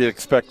footwork, but you'd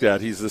expect that.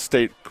 He's a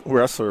state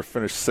wrestler,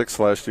 finished 6th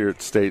last year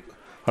at state,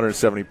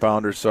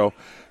 170-pounder, so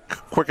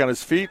quick on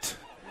his feet.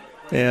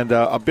 And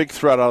a big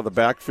threat out of the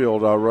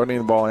backfield, running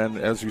the ball, and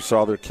as you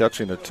saw, they're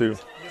catching it too.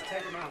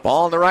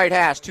 Ball on the right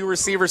hash. 2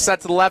 receivers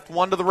set to the left,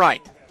 1 to the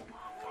right.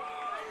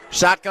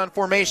 Shotgun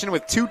formation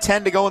with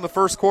 2:10 to go in the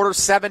first quarter,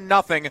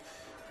 7-0.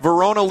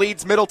 Verona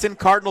leads Middleton.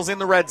 Cardinals in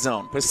the red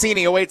zone.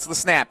 Passini awaits the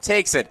snap,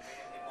 takes it.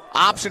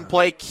 Option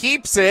play,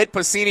 keeps it.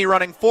 Passini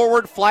running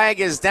forward.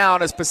 Flag is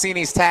down as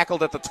Passini's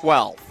tackled at the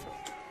 12.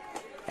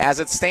 As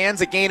it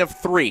stands, a gain of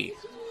 3.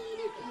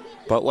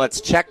 But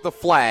let's check the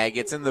flag.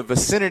 It's in the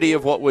vicinity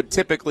of what would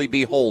typically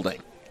be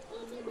holding.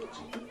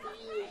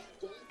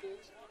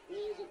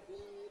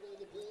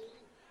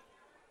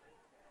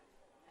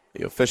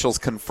 The officials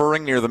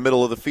conferring near the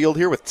middle of the field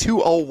here with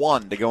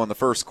 2:01 to go in the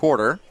first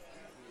quarter.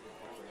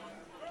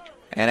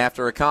 And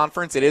after a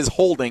conference, it is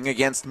holding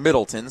against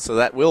Middleton, so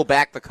that will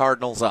back the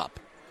Cardinals up.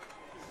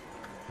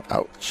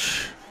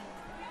 Ouch.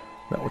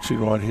 Not what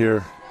you'd want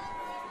here.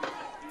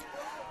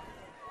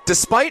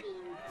 Despite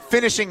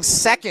finishing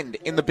second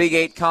in the Big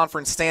 8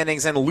 conference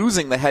standings and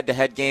losing the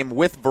head-to-head game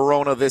with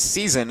Verona this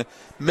season,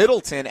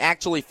 Middleton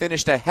actually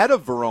finished ahead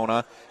of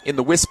Verona in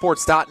the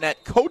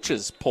WISports.net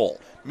coaches poll.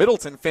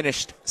 Middleton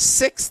finished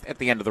 6th at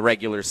the end of the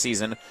regular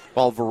season,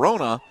 while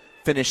Verona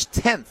finished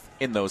 10th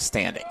in those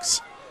standings.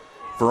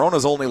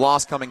 Verona's only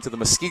loss coming to the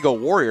Muskego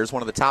Warriors,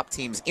 one of the top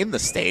teams in the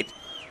state.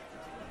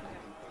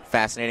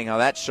 Fascinating how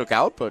that shook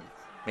out, but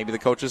maybe the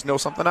coaches know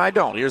something I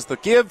don't. Here's the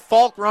give.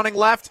 Falk running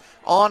left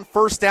on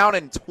first down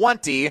and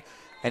 20,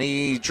 and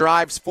he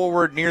drives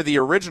forward near the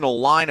original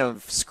line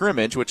of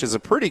scrimmage, which is a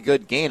pretty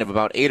good gain of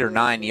about 8 or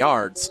 9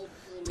 yards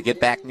to get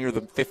back near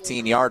the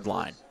 15-yard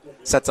line.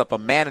 Sets up a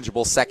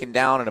manageable second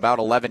down and about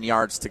 11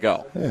 yards to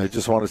go. Yeah, I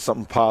just wanted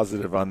something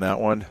positive on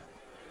that one,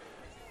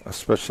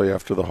 especially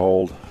after the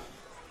hold.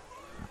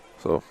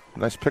 So,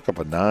 nice pickup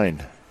of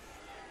 9.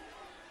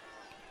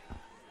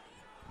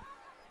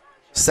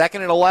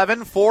 2nd and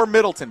 11 for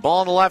Middleton.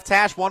 Ball on the left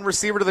hash, 1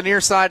 receiver to the near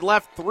side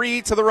left,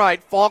 3 to the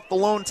right. Falk, the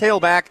lone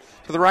tailback,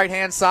 to the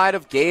right-hand side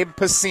of Gabe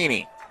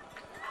Passini.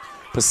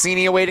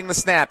 Passini awaiting the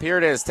snap. Here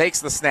it is.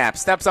 Takes the snap.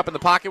 Steps up in the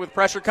pocket with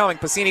pressure coming.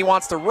 Passini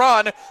wants to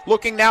run.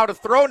 Looking now to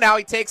throw. Now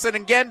he takes it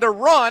again to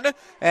run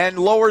and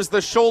lowers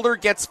the shoulder.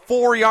 Gets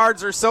 4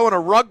 yards or so, and a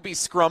rugby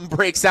scrum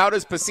breaks out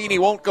as Passini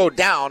won't go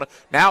down.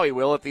 Now he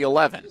will at the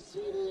 11.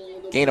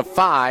 Gain of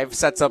 5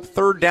 sets up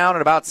 3rd down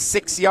and about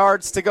 6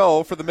 yards to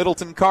go for the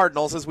Middleton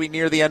Cardinals as we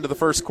near the end of the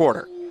first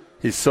quarter.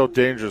 he's so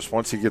dangerous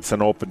once he gets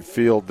an open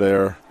field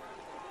there.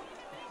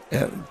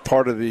 And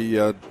part of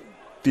the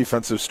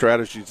defensive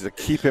strategy is to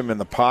keep him in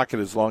the pocket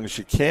as long as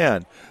you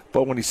can.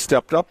 But when he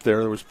stepped up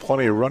there was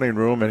plenty of running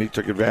room, and he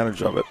took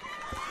advantage of it.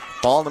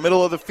 Ball in the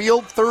middle of the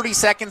field, 30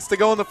 seconds to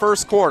go in the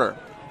first quarter.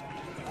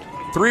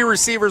 3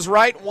 receivers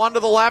right, 1 to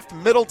the left.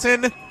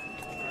 Middleton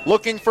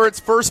looking for its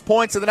first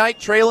points of the night,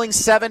 trailing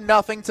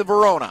 7-0 to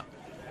Verona.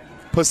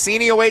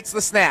 Passini awaits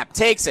the snap,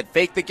 takes it,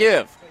 fake the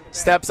give.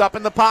 Steps up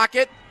in the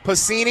pocket.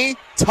 Passini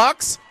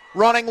tucks,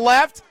 running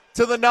left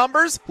to the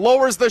numbers,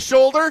 lowers the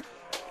shoulder,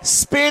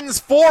 spins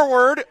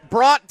forward,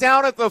 brought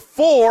down at the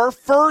 4,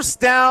 first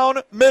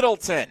down,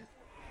 Middleton.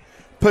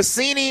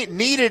 Passini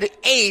needed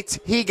 8,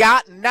 he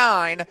got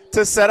 9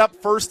 to set up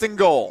first and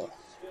goal.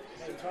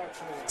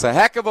 It's a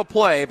heck of a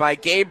play by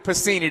Gabe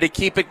Passini to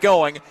keep it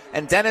going.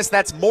 And Dennis,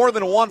 that's more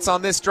than once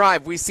on this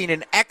drive we've seen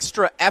an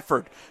extra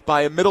effort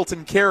by a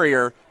Middleton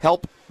carrier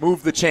help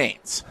move the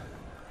chains.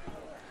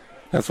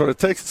 That's what it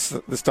takes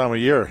this time of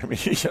year. I mean,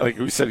 like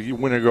we said, you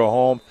win or go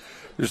home.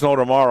 There's no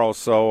tomorrow,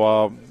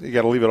 so you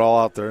got to leave it all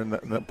out there.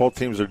 And both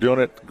teams are doing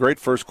it. Great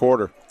first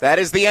quarter. That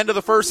is the end of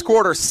the first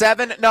quarter.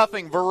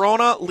 7-0.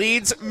 Verona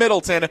leads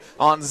Middleton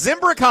on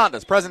Zimbrick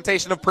Honda's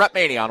presentation of Prep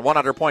Mania on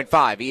 100.5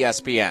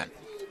 ESPN.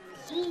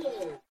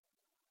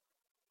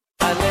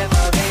 I live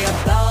for the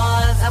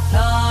applause,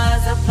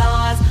 applause,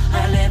 applause.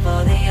 I live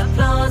for the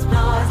applause,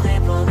 applause.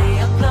 Live for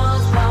the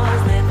applause,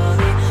 applause. Live for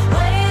the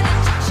way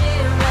that you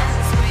cheer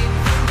and scream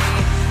for me.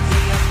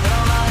 The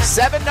applause.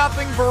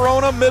 7-0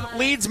 Verona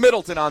leads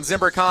Middleton on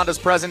Zimbrick Honda's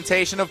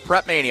presentation of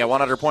Prep Mania,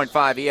 100.5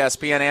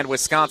 ESPN and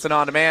Wisconsin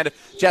On Demand.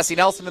 Jesse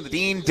Nelson and the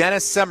Dean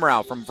Dennis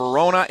Semrau from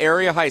Verona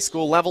Area High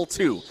School, Level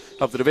 2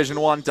 of the Division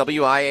I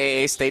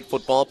WIAA State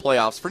Football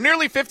Playoffs. For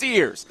nearly 50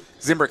 years,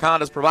 Zimbrick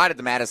Honda has provided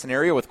the Madison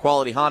area with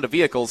quality Honda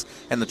vehicles,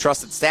 and the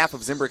trusted staff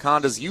of Zimbrick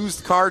Honda's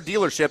used car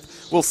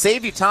dealership will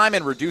save you time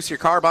and reduce your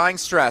car buying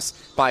stress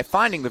by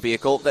finding the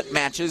vehicle that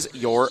matches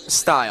your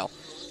style.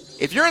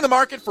 If you're in the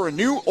market for a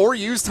new or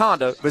used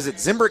Honda, visit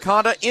Zimbrick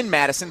Honda in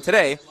Madison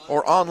today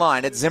or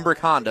online at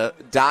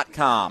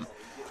ZimbrickHonda.com.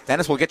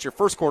 Dennis, we'll get your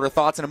first quarter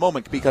thoughts in a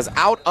moment, because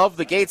out of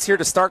the gates here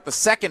to start the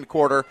second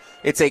quarter,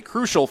 it's a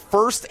crucial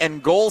first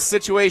and goal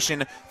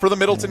situation for the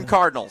Middleton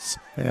Cardinals.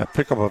 Yeah,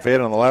 pickup of 8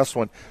 on the last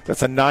one.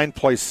 That's a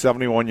 9-play,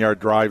 71-yard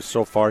drive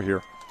so far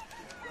here.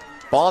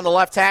 Ball on the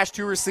left hash,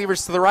 2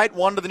 receivers to the right,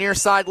 1 to the near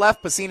side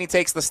left. Passini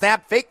takes the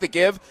snap, fake the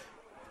give,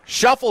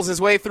 shuffles his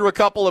way through a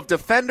couple of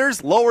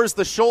defenders, lowers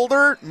the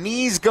shoulder,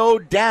 knees go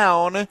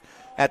down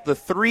at the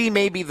 3,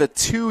 maybe the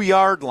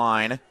 2-yard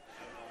line.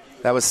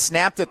 That was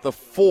snapped at the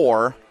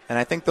 4, and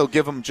I think they'll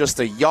give him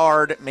just a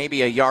yard,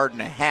 maybe a yard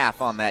and a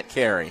half on that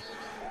carry.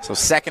 So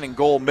second and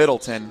goal,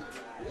 Middleton.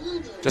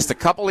 Just a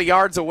couple of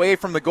yards away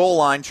from the goal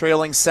line,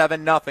 trailing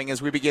 7-0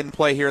 as we begin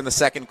play here in the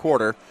second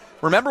quarter.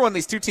 Remember when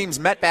these two teams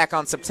met back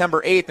on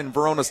September 8th in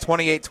Verona's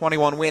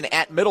 28-21 win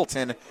at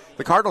Middleton,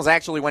 the Cardinals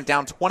actually went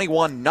down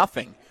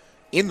 21-0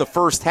 in the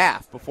first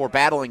half before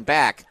battling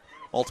back,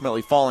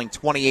 ultimately falling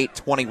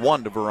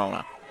 28-21 to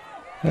Verona.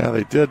 Yeah,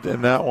 they did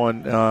in that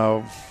one.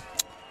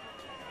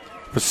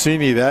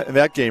 Passini,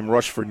 that game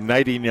rushed for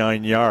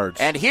 99 yards.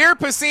 And here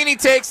Passini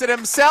takes it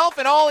himself,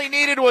 and all he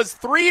needed was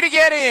 3 to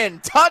get in.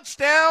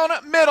 Touchdown,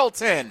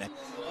 Middleton.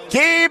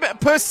 Gabe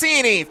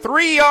Passini,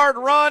 3-yard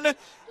run,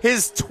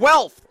 his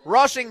 12th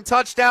rushing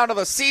touchdown of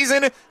the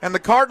season, and the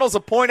Cardinals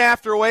a point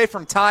after away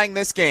from tying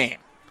this game.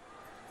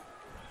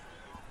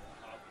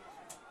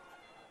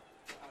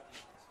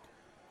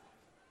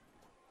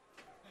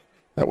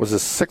 That was a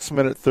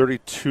 6-minute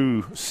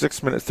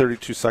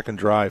 32-second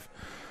drive.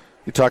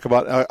 You talk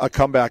about a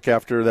comeback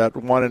after that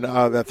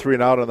that 3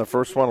 and out on the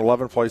first one,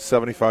 11 plays,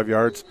 75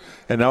 yards,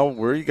 and now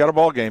you got a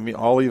ball game,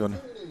 all even.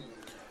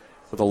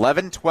 With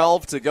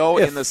 11-12 to go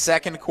in the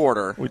second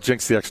quarter. We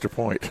jinxed the extra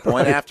point.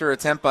 Point after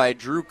attempt by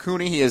Drew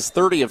Cooney. He is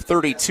 30 of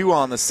 32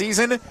 on the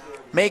season.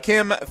 Make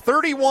him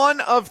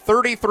 31 of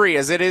 33,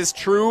 as it is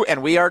true,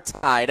 and we are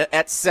tied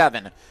at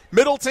 7.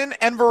 Middleton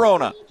and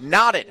Verona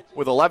knotted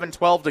with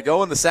 11-12 to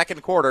go in the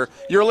second quarter.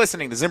 You're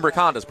listening to Zimbrick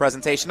Honda's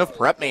presentation of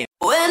Prep Mania.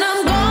 When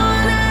I'm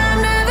gone,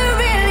 I'm never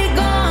really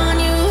gone.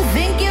 You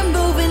think you're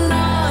moving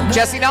on.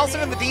 Jesse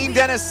Nelson and the Dean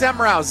Dennis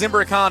Semrau,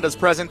 Zimbrick Honda's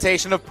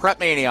presentation of Prep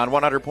Mania on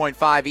 100.5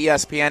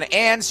 ESPN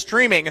and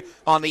streaming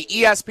on the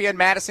ESPN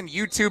Madison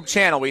YouTube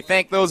channel. We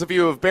thank those of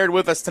you who have bared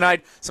with us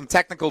tonight. Some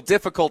technical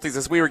difficulties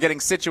as we were getting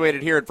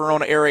situated here at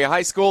Verona Area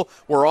High School.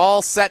 We're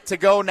all set to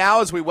go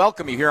now as we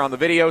welcome you here on the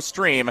video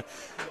stream.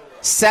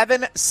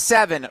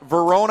 7-7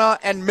 Verona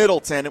and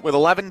Middleton with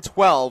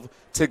 11-12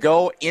 to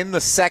go in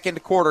the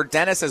second quarter.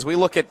 Dennis, as we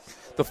look at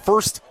the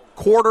first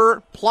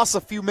quarter plus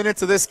a few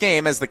minutes of this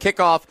game, as the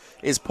kickoff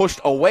is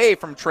pushed away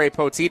from Trey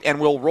Poteet and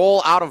will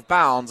roll out of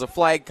bounds, a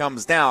flag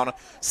comes down,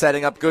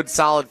 setting up good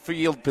solid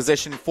field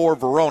position for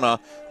Verona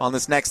on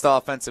this next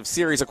offensive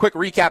series. A quick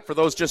recap for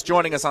those just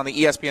joining us on the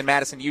ESPN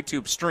Madison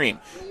YouTube stream.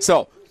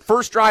 So,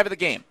 first drive of the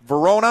game,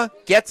 Verona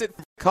gets it,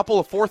 a couple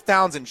of fourth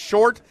downs and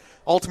short.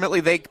 Ultimately,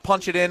 they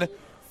punch it in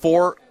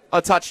for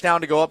a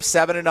touchdown to go up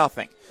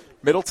 7-0.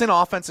 Middleton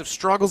offensive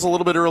struggles a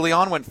little bit early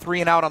on, went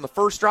 3 and out on the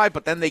first drive,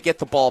 but then they get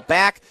the ball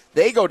back.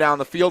 They go down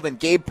the field, and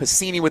Gabe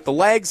Passini with the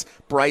legs.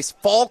 Bryce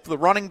Falk, the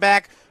running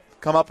back,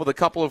 come up with a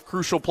couple of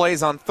crucial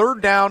plays on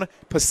third down.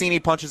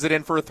 Passini punches it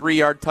in for a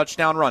 3-yard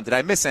touchdown run. Did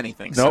I miss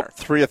anything, Nope,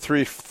 sir? 3 of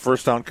 3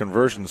 first down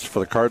conversions for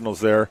the Cardinals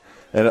there.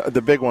 And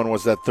the big one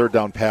was that third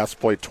down pass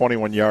play,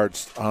 21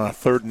 yards on a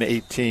 3rd and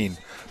 18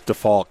 to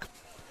Falk.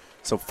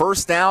 So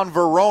first down,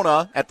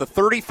 Verona at the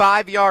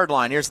 35-yard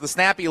line. Here's the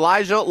snap,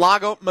 Elijah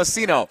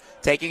Lago-Massino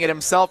taking it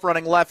himself,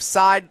 running left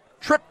side,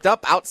 tripped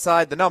up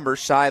outside the numbers,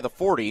 shy of the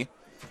 40.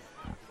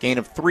 Gain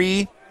of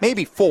 3,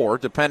 maybe 4,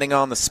 depending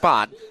on the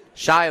spot.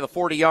 Shy of the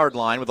 40-yard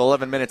line with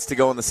 11 minutes to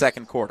go in the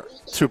second quarter.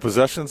 2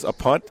 possessions, a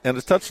punt, and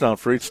a touchdown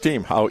for each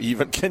team. How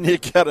even can you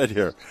get it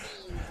here?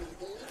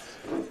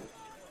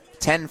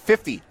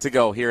 10:50 to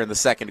go here in the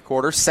second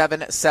quarter.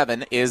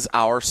 7-7 is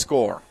our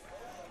score.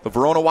 The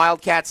Verona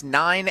Wildcats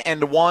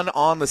 9-1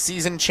 on the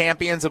season,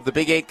 champions of the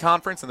Big 8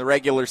 Conference in the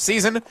regular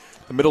season.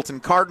 The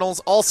Middleton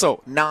Cardinals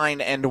also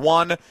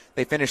 9-1.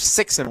 They finished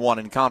 6-1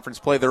 in conference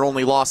play. Their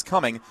only loss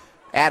coming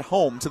at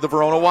home to the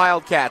Verona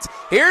Wildcats.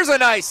 Here's a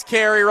nice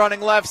carry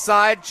running left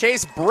side.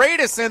 Chase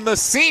Bradison, the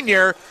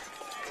senior,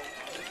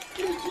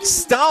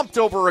 stomped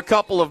over a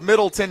couple of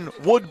Middleton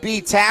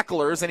would-be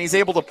tacklers, and he's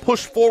able to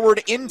push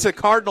forward into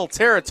Cardinal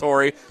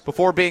territory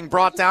before being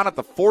brought down at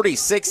the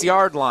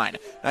 46-yard line.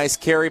 Nice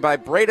carry by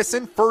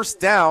Bradison. First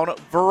down,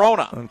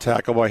 Verona. And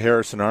tackle by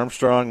Harrison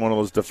Armstrong, one of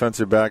those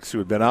defensive backs who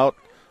had been out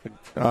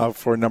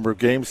for a number of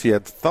games. He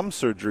had thumb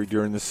surgery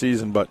during the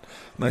season, but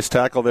nice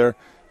tackle there.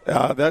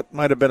 That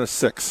might have been a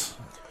 6.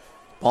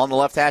 On the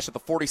left hash at the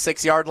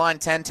 46-yard line,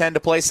 10-10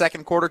 to play,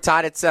 second quarter,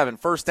 tied at 7.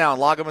 First down,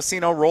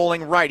 Lagomassino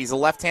rolling right. He's a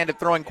left-handed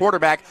throwing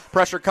quarterback.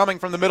 Pressure coming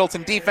from the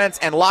Middleton defense,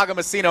 and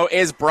Lagomassino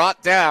is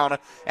brought down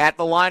at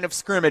the line of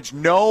scrimmage.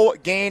 No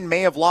gain, may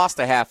have lost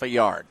a half a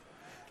yard.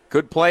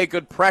 Good play,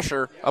 good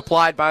pressure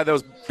applied by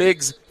those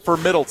bigs for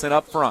Middleton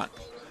up front.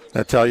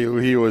 I tell you,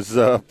 he was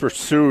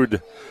pursued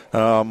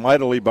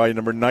mightily by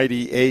number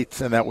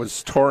 98, and that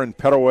was Torin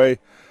Petaway.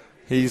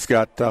 He's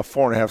got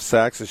 4.5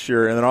 sacks this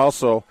year. And then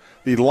also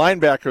the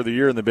linebacker of the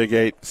year in the Big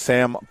 8,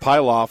 Sam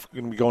Pyloff,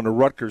 going to be going to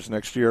Rutgers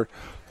next year.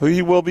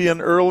 He will be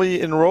an early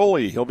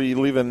enrollee. He'll be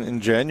leaving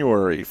in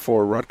January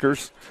for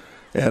Rutgers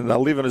and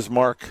leaving his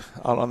mark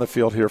out on the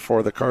field here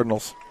for the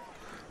Cardinals.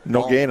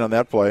 No gain on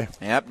that play.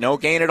 Yep, no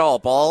gain at all.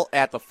 Ball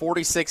at the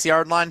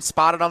 46-yard line,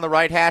 spotted on the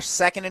right hash,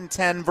 2nd and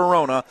 10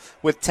 Verona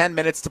with 10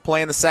 minutes to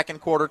play in the second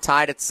quarter,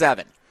 tied at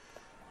 7.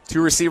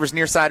 2 receivers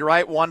near side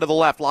right, 1 to the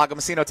left.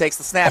 Lagomassino takes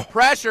the snap.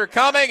 Pressure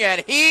coming,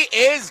 and he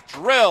is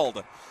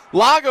drilled.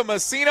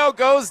 Lagomassino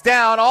goes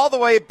down all the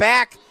way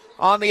back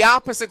on the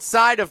opposite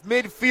side of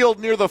midfield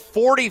near the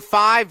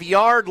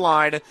 45-yard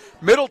line.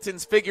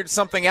 Middleton's figured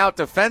something out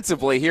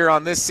defensively here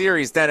on this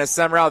series, Dennis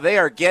Semrau. They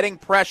are getting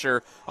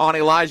pressure on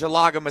Elijah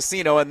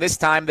Lagomassino, and this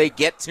time they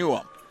get to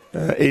him.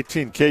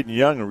 18, Caden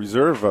Young, a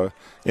reserve,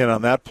 in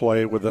on that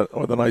play with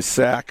a nice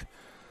sack.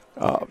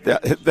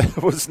 There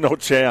was no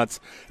chance.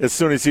 As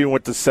soon as he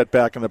went to set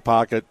back in the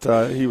pocket,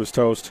 he was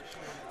toast.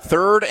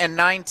 3rd and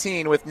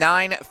 19 with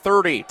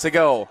 9:30 to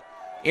go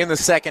in the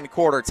second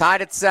quarter.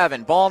 Tied at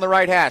 7. Ball on the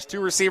right hash. 2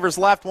 receivers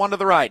left, 1 to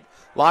the right.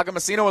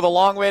 Lagomassino with a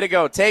long way to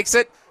go. Takes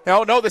it.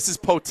 No, this is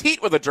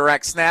Poteet with a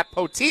direct snap.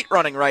 Poteet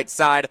running right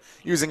side,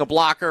 using a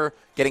blocker,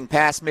 getting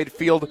past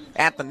midfield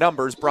at the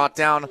numbers, brought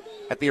down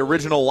at the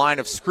original line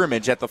of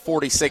scrimmage at the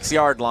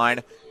 46-yard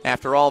line.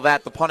 After all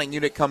that, the punting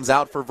unit comes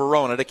out for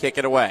Verona to kick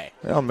it away.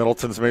 Well,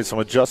 Middleton's made some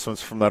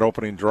adjustments from that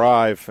opening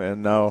drive,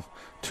 and now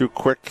 2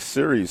 quick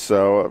series.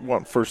 So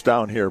one first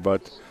down here,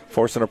 but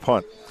forcing a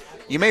punt.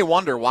 You may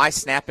wonder why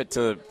snap it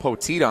to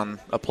Poteet on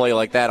a play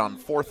like that on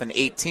 4th and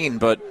 18,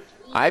 but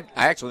I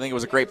actually think it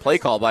was a great play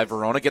call by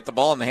Verona. Get the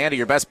ball in the hand of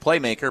your best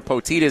playmaker.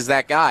 Poteet is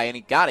that guy, and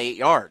he got 8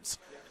 yards.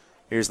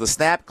 Here's the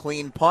snap.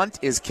 Clean punt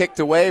is kicked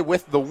away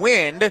with the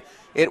wind.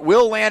 It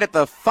will land at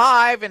the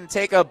 5 and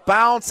take a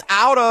bounce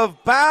out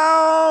of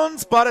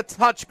bounds, but a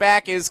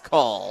touchback is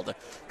called.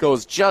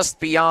 Goes just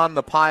beyond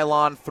the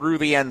pylon through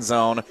the end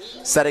zone,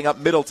 setting up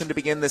Middleton to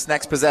begin this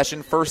next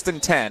possession, 1st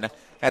and 10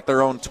 at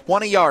their own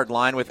 20-yard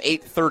line with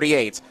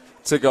 8:38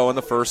 to go in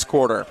the first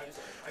quarter.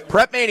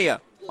 Prep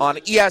Mania on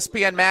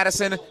ESPN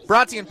Madison,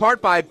 brought to you in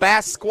part by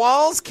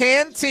Pasquale's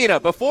Cantina.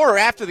 Before or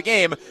after the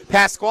game,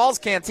 Pasquale's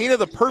Cantina,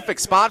 the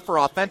perfect spot for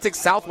authentic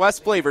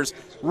Southwest flavors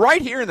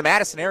right here in the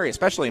Madison area,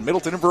 especially in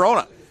Middleton and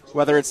Verona.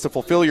 Whether it's to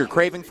fulfill your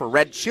craving for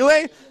red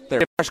chile,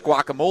 their fresh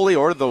guacamole,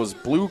 or those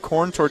blue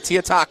corn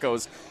tortilla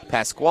tacos,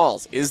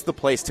 Pasquale's is the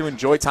place to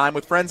enjoy time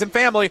with friends and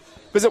family.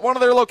 Visit one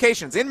of their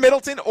locations in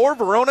Middleton or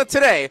Verona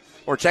today,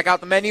 or check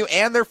out the menu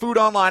and their food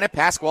online at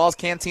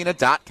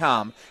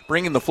Pasquale'sCantina.com.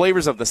 Bringing the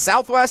flavors of the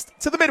Southwest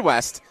to the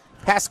Midwest,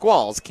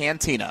 Pasquale's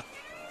Cantina.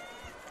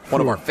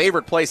 One of our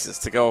favorite places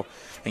to go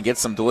and get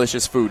some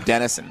delicious food,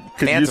 Dennis, and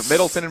fans of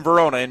Middleton and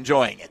Verona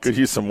enjoying it. Could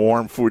use some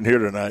warm food in here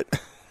tonight.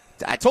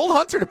 I told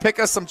Hunter to pick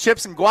us some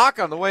chips and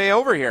guac on the way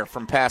over here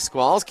from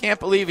Pasquale's. Can't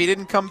believe he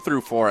didn't come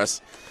through for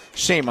us.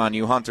 Shame on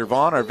you, Hunter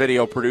Vaughn, our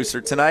video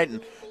producer tonight. And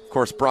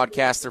course,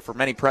 broadcaster for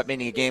many Prep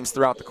Mania games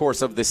throughout the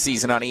course of this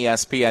season on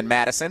ESPN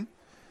Madison.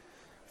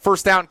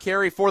 First down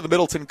carry for the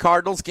Middleton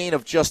Cardinals, gain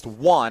of just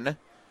 1.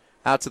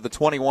 Out to the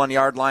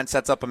 21-yard line,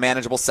 sets up a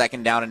manageable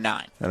 2nd down and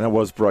 9. And that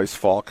was Bryce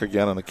Falk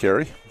again on the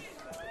carry.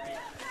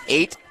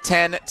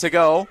 8:10 to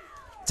go.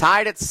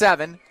 Tied at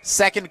 7,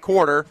 second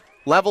quarter,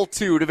 level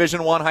 2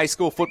 Division I high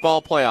school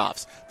football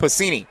playoffs.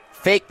 Pacini,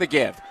 fake the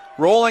give.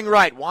 Rolling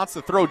right, wants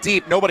to throw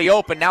deep, nobody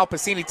open. Now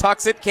Pacini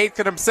tucks it,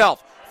 Caitkin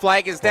himself.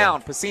 Flag is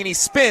down. Pacini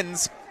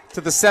spins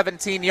to the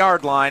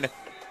 17-yard line.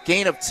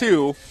 Gain of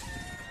 2.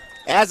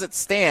 As it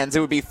stands, it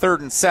would be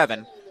 3rd and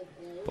 7.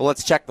 But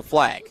let's check the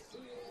flag.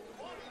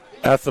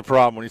 That's the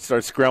problem. When you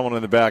start scrambling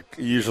in the back,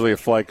 usually a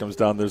flag comes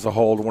down. There's a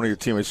hold. One of your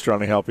teammates trying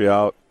to help you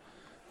out.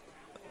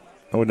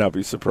 I would not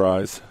be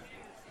surprised.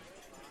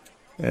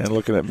 And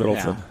looking at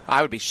Middleton. Yeah,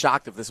 I would be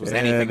shocked if this was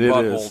And anything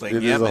but is. holding.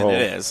 It Yep, is a and hold.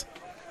 it is.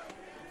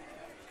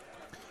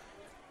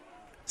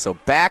 So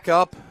back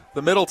up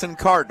the Middleton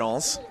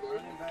Cardinals.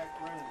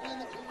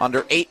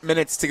 Under 8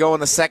 minutes to go in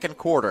the second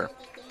quarter.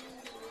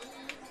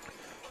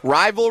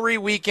 Rivalry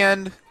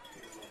weekend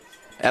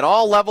at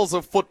all levels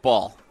of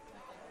football.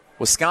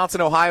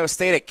 Wisconsin-Ohio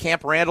State at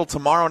Camp Randall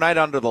tomorrow night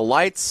under the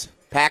lights.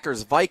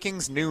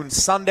 Packers-Vikings, noon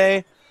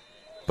Sunday.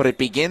 But it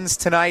begins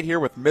tonight here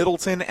with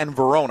Middleton and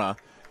Verona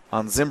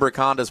on Zimbrick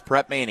Honda's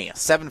Prep Mania.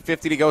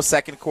 7:50 to go,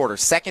 second quarter.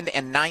 2nd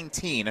and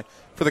 19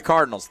 for the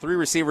Cardinals. 3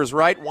 receivers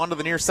right, 1 to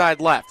the near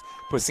side left.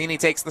 Pacini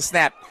takes the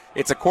snap.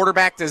 It's a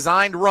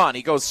quarterback-designed run.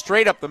 He goes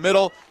straight up the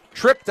middle,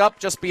 tripped up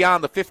just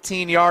beyond the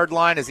 15-yard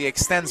line as he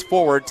extends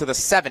forward to the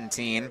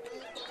 17.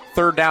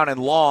 3rd down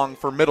and long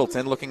for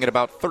Middleton, looking at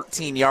about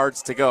 13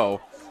 yards to go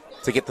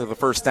to get to the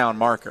first down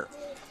marker.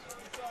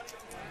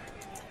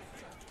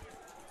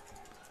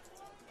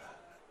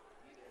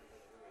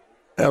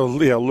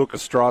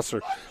 Lucas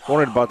Strasser.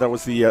 Wondering about that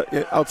was the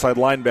outside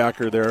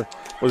linebacker there.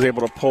 Was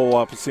able to pull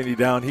Pacini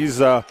down. He's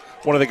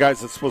one of the guys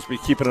that's supposed to be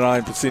keeping an eye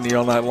on Pacini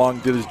all night long.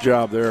 Did his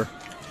job there.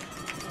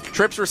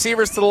 Trips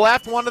receivers to the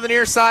left, 1 to the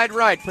near side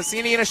right.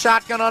 Pacini in a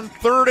shotgun on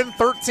 3rd and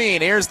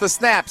 13. Here's the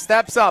snap.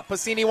 Steps up.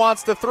 Pacini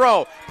wants to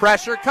throw.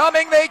 Pressure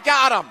coming. They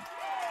got him.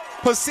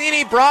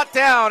 Pacini brought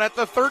down at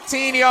the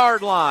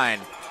 13-yard line.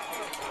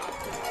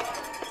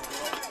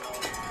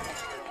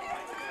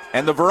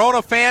 And the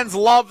Verona fans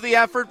love the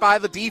effort by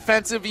the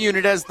defensive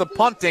unit as the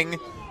punting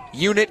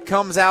unit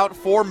comes out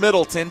for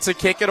Middleton to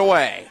kick it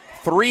away.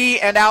 3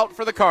 and out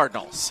for the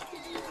Cardinals.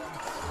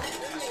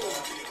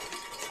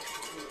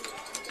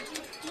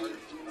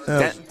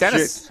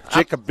 Dennis.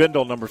 Jacob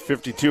Bindle, number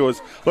 52,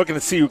 is looking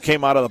to see who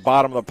came out of the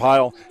bottom of the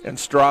pile, and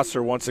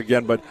Strasser once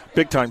again, but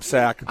big-time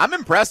sack. I'm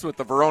impressed with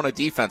the Verona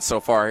defense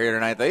so far here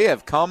tonight. They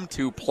have come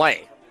to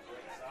play,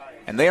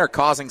 and they are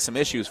causing some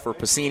issues for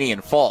Pacini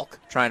and Falk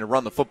trying to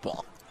run the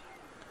football.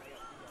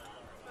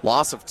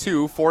 Loss of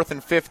 2, 4th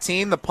and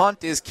 15. The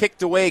punt is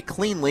kicked away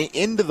cleanly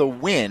into the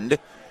wind.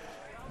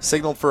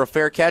 Signaled for a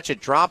fair catch.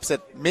 It drops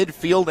at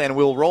midfield and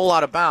will roll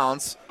out of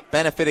bounds,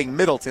 benefiting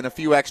Middleton a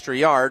few extra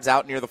yards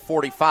out near the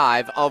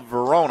 45 of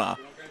Verona.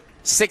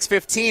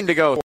 6:15 to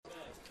go.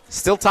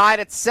 Still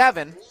tied at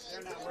 7.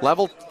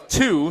 Level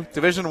 2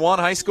 Division I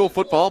high school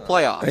football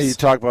playoffs. Hey, you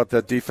talk about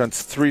that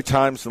defense 3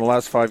 times in the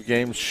last 5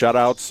 games.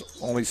 Shutouts,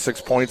 only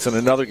 6 points in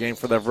another game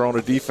for that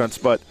Verona defense.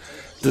 But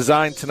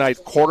designed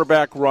tonight,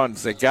 quarterback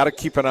runs. They got to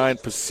keep an eye on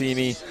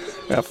Pacini.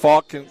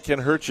 Falk can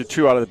hurt you,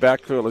 too, out of the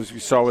backfield, as we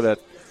saw with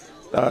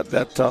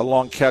that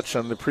long catch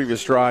on the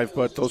previous drive.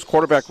 But those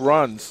quarterback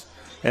runs,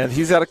 and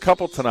he's had a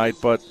couple tonight,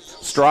 but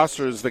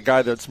Strasser is the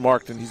guy that's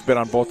marked, and he's been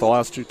on both the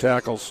last 2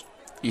 tackles.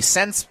 You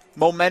sense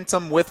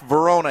momentum with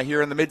Verona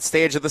here in the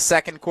mid-stage of the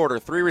second quarter.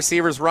 3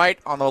 receivers right.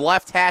 On the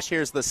left hash,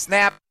 here's the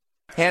snap.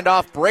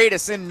 Handoff,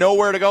 Bradison,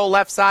 nowhere to go.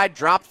 Left side,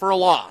 dropped for a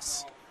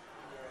loss.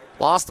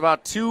 Lost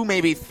about 2,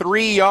 maybe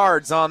 3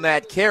 yards on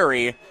that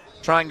carry.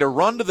 Trying to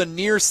run to the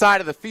near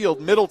side of the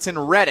field. Middleton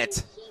read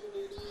it.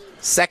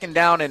 2nd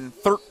down and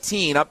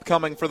 13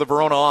 upcoming for the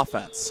Verona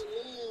offense.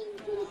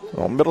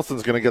 Well,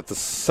 Middleton's going to get the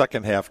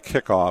second half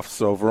kickoff,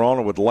 so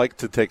Verona would like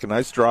to take a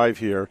nice drive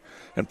here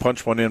and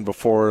punch one in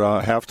before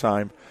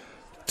halftime.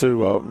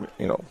 To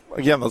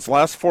again, those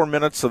last 4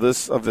 minutes of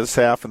this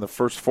half and the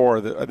first 4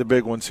 are the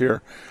big ones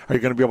here. Are you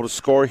going to be able to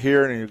score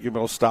here, and you're going to be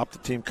able to stop the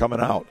team coming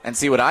out? And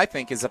see, what I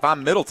think is if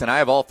I'm Middleton, I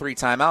have all 3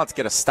 timeouts.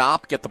 Get a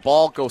stop, get the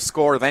ball, go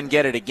score, then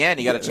get it again.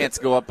 You got a chance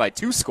to go up by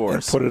 2 scores.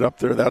 And put it up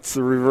there. That's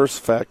the reverse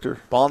factor.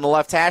 Ball on the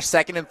left hash,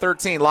 2nd and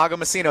 13. Lago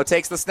Messino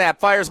takes the snap,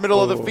 fires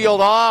middle of the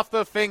field off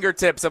the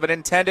fingertips of an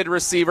intended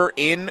receiver,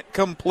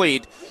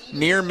 incomplete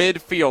near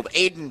midfield.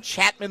 Aiden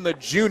Chapman, the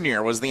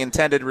junior, was the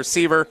intended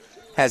receiver.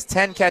 Has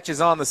 10 catches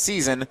on the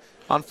season.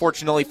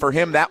 Unfortunately for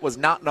him, that was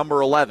not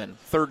number 11.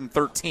 3rd and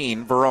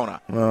 13,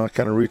 Verona.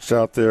 Kind of reached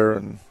out there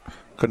and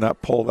could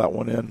not pull that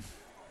one in.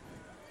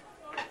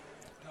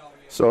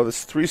 So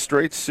this 3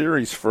 straight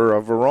series for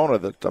Verona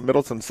that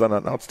Middleton's done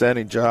an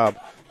outstanding job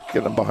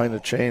getting them behind the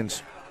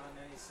chains.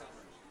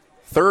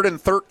 3rd and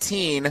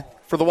 13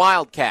 for the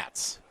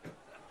Wildcats.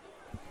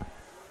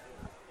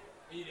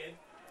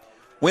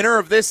 Winner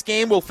of this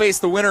game will face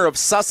the winner of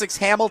Sussex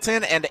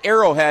Hamilton and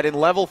Arrowhead in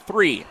Level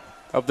 3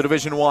 of the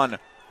Division I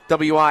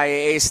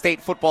WIAA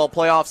State Football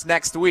Playoffs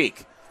next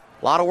week.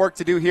 A lot of work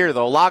to do here,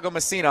 though. Lago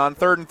Messina on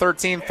 3rd and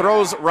 13,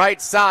 throws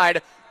right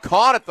side,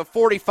 caught at the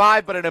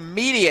 45, but an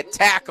immediate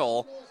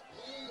tackle.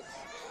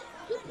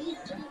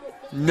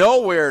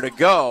 Nowhere to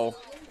go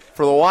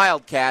for the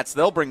Wildcats.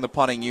 They'll bring the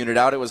punting unit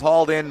out. It was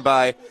hauled in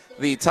by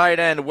the tight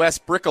end Wes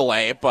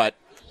Brickley, but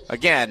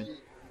again,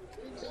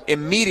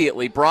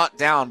 immediately brought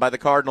down by the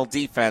Cardinal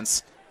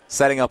defense,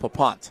 setting up a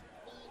punt.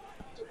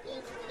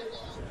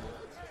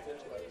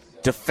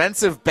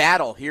 Defensive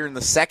battle here in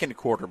the second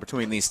quarter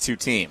between these two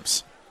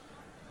teams.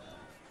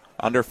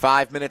 Under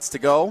 5 minutes to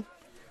go.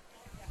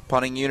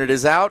 Punting unit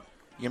is out.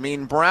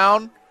 Yamin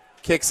Brown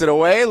kicks it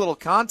away. A little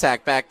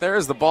contact back there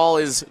as the ball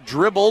is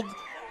dribbled,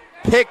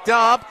 picked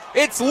up.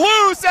 It's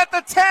loose at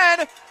the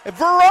 10.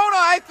 Verona,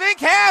 I think,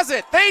 has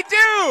it. They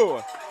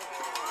do.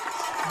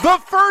 The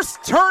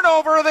first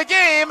turnover of the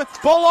game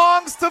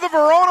belongs to the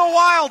Verona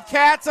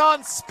Wildcats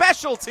on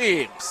special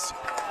teams.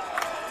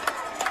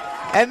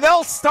 And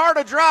they'll start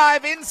a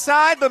drive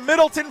inside the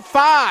Middleton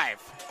 5.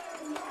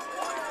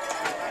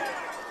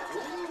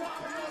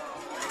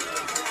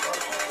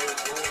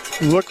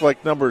 Looked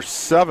like number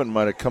 7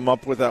 might have come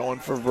up with that one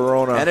for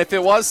Verona. And if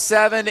it was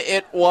 7,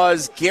 it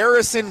was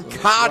Garrison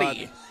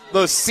Cotty,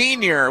 the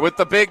senior, with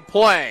the big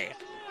play.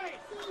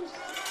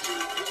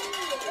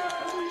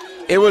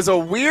 It was a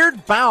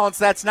weird bounce.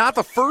 That's not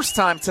the first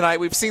time tonight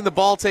we've seen the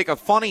ball take a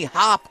funny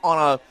hop on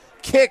a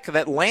kick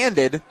that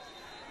landed.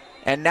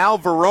 And now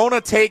Verona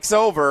takes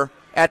over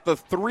at the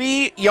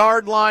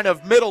 3-yard line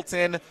of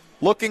Middleton,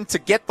 looking to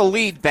get the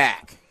lead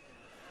back.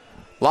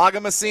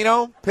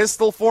 Lagomasino,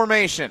 pistol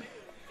formation.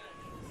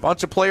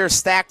 Bunch of players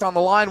stacked on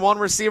the line, one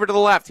receiver to the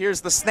left.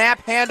 Here's the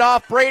snap,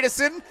 handoff,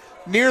 Bradison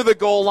near the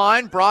goal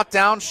line, brought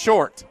down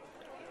short.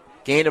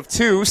 Gain of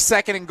 2,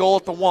 second and goal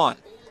at the 1.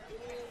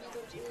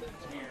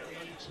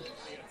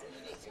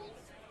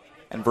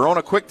 And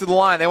Verona quick to the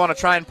line. They want to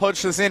try and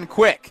push this in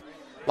quick.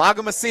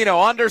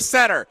 Lagomasino under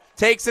center,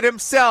 takes it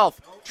himself,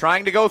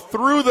 trying to go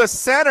through the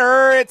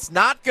center. It's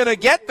not going to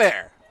get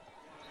there.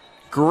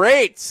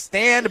 Great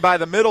stand by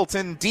the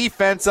Middleton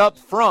defense up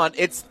front.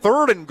 It's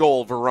 3rd and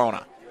goal,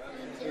 Verona.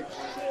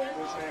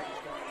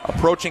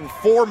 Approaching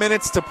 4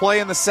 minutes to play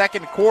in the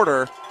second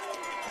quarter.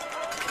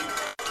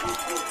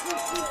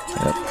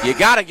 You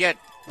got to get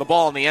the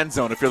ball in the end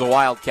zone if you're the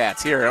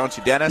Wildcats here, don't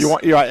you, Dennis? You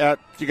got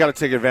to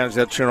take advantage of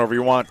that turnover.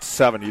 You want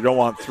 7. You don't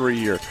want 3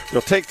 here.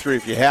 You'll take 3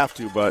 if you have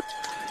to, but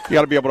you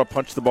got to be able to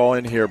punch the ball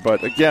in here.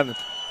 But again,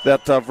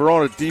 that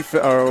Verona defense,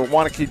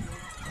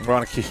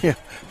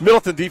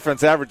 Middleton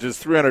defense averages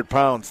 300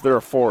 pounds. They're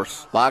a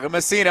force.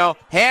 Lagomasino,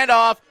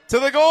 handoff to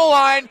the goal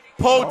line.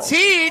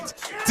 Poteet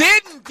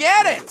didn't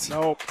get it.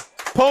 Nope.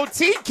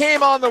 Poteet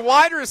came on the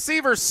wide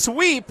receiver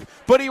sweep,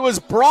 but he was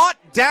brought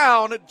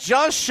down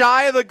just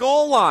shy of the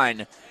goal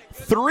line.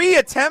 3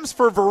 attempts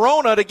for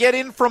Verona to get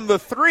in from the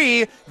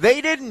 3.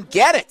 They didn't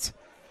get it.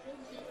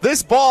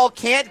 This ball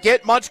can't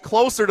get much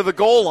closer to the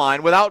goal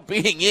line without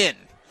being in.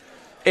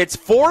 It's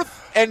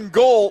 4th and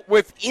goal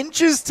with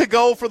inches to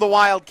go for the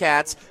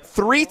Wildcats.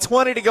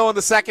 3:20 to go in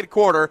the second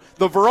quarter.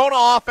 The Verona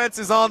offense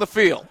is on the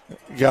field.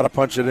 You got to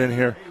punch it in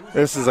here.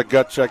 This is a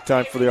gut check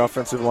time for the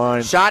offensive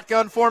line.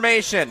 Shotgun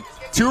formation.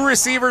 2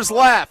 receivers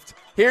left.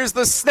 Here's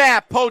the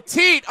snap.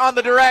 Poteet on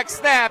the direct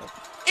snap.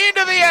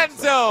 Into the end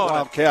zone.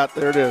 Wildcat,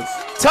 there it is.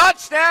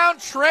 Touchdown,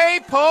 Trey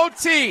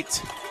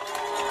Poteet.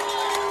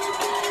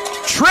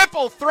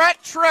 Triple threat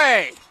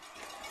Trey.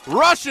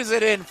 Rushes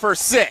it in for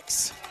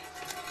 6.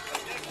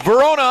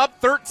 Verona up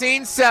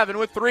 13-7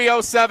 with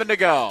 3:07 to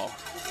go.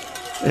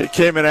 It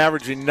came in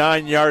averaging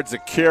 9 yards a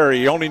carry.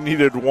 He only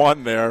needed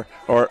 1 there,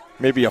 or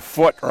maybe a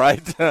foot,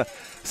 right?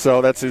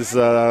 So that's his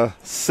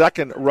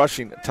second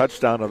rushing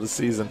touchdown of the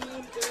season.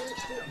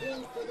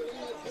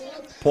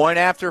 Point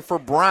after for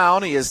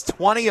Brown. He is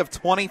 20 of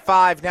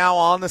 25 now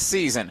on the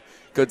season.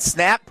 Good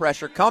snap,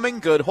 pressure coming,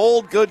 good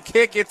hold, good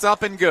kick. It's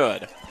up and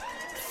good.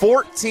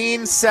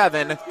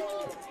 14-7.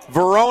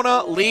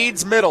 Verona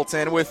leads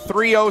Middleton with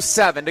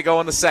 3:07 to go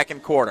in the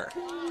second quarter.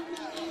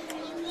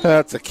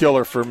 That's a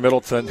killer for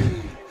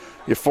Middleton.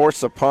 You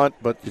force a punt,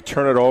 but you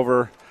turn it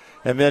over,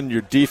 and then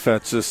your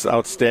defense is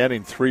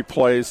outstanding. 3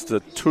 plays to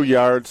 2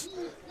 yards,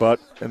 but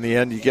in the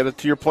end, you get it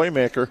to your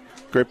playmaker.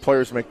 Great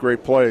players make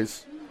great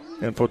plays,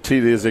 and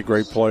Poteet is a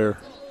great player.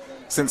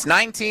 Since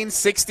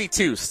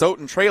 1962,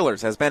 Stoughton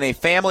Trailers has been a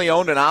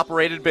family-owned and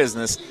operated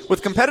business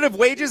with competitive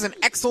wages and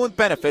excellent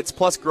benefits,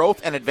 plus growth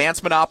and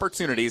advancement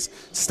opportunities.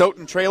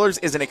 Stoughton Trailers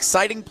is an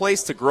exciting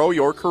place to grow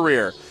your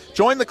career.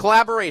 Join the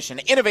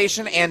collaboration,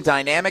 innovation, and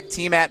dynamic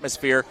team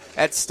atmosphere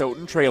at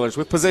Stoughton Trailers,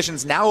 with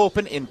positions now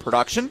open in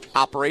production,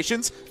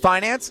 operations,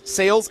 finance,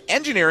 sales,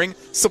 engineering,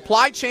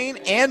 supply chain,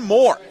 and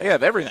more. They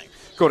have everything.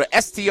 Go to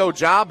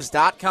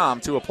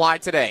stojobs.com to apply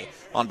today.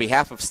 On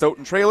behalf of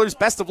Stoughton Trailers,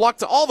 best of luck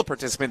to all the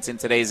participants in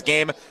today's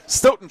game.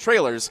 Stoughton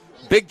Trailers,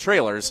 big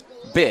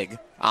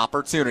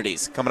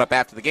opportunities. Coming up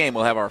after the game,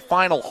 we'll have our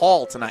final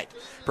haul tonight,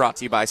 brought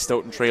to you by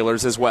Stoughton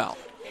Trailers as well.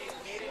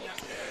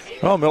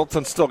 Well,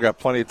 Middleton's still got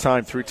plenty of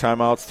time, 3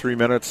 timeouts, 3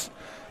 minutes.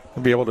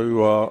 They'll be able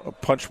to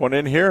punch one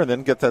in here and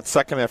then get that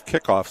second half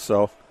kickoff.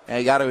 So And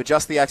you got to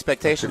adjust the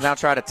expectations now,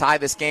 try to tie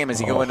this game as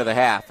you go into the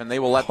half. And they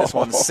will let this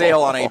one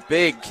sail on a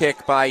big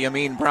kick by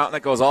Yamin Brown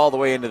that goes all the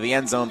way into the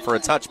end zone for a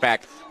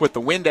touchback. With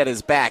the wind at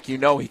his back, you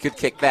know he could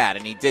kick that,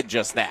 and he did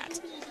just that.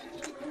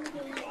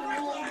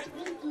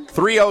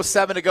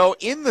 3:07 to go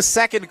in the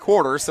second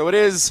quarter, so it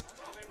is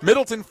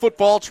Middleton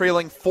football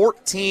trailing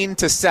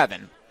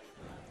 14-7.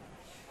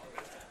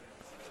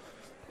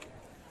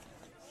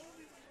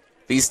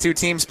 These two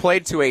teams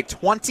played to a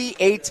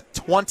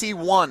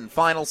 28-21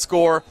 final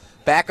score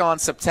back on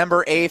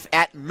September 8th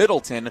at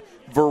Middleton.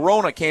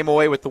 Verona came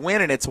away with the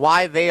win, and it's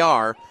why they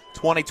are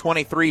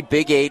 2023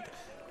 Big 8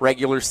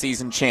 regular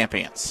season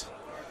champions.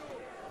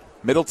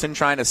 Middleton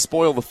trying to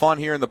spoil the fun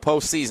here in the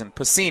postseason.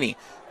 Pacini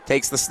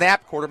takes the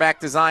snap, quarterback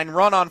design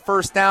run on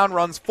first down,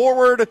 runs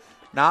forward,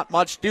 not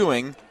much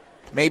doing,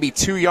 maybe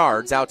 2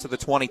 yards out to the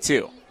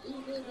 22.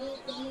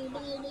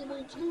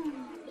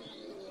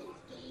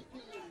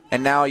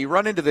 And now you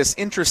run into this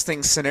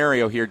interesting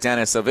scenario here,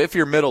 Dennis, of if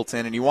you're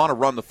Middleton and you want to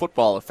run the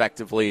football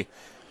effectively,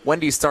 when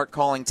do you start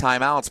calling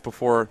timeouts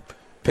before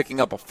picking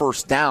up a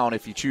first down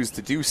if you choose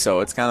to do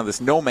so? It's kind of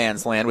this no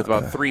man's land with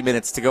about 3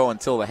 minutes to go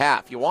until the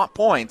half. You want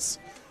points.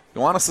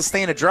 You want to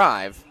sustain a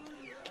drive.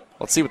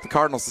 Let's see what the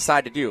Cardinals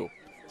decide to do.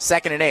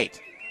 2nd and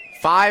 8.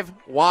 5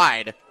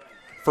 wide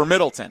for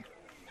Middleton.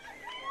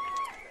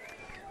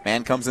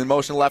 Man comes in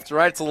motion left to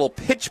right. It's a little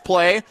pitch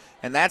play,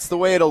 and that's the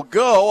way it'll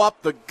go,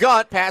 up the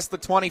gut past the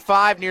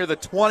 25 near the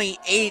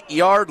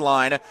 28-yard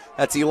line.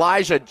 That's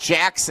Elijah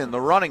Jackson, the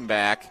running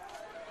back.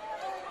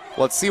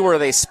 Let's see where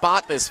they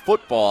spot this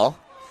football.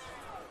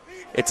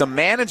 It's a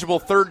manageable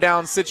third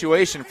down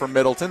situation for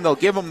Middleton. They'll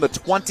give him the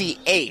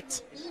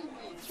 28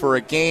 for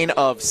a gain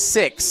of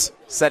 6,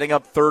 setting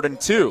up 3rd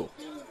and 2.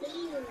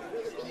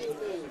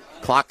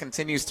 Clock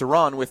continues to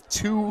run with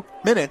 2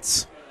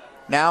 minutes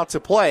now to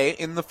play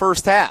in the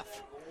first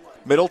half.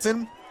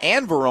 Middleton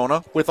and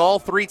Verona with all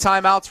 3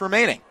 timeouts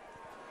remaining.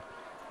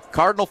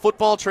 Cardinal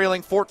football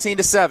trailing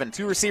 14-7.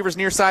 2 receivers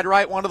near side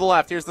right, 1 to the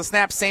left. Here's the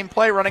snap, same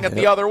play, running it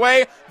the other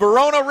way.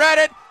 Verona read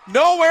it,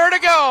 nowhere to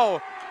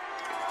go.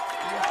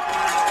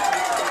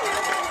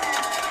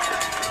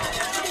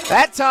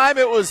 That time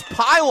it was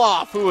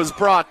Pyloff who was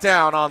brought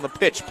down on the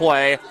pitch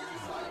play.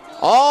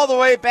 All the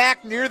way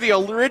back near the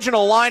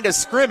original line of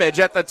scrimmage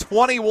at the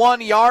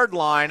 21-yard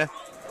line.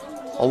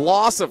 A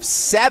loss of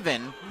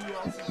 7.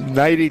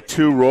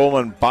 92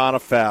 Roland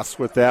Boniface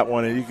with that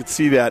one, and you can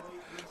see that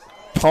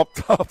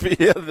pumped up.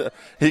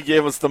 He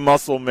gave us the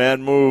muscle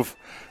man move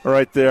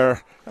right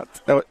there.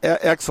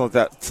 Excellent.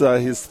 That's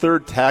his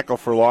 3rd tackle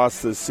for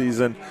loss this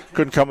season.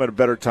 Couldn't come at a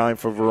better time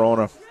for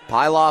Verona.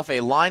 Pyloff,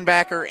 a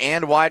linebacker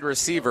and wide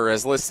receiver,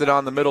 as listed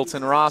on the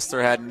Middleton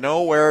roster, had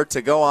nowhere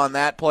to go on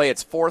that play.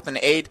 It's 4th and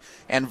 8,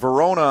 and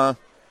Verona,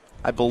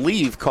 I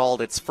believe,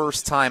 called its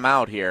first time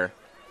out here.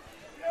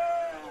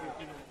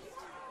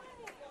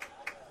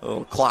 A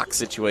little clock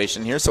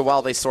situation here, so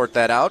while they sort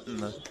that out,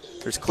 and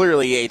there's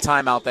clearly a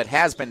timeout that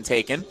has been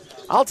taken,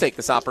 I'll take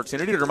this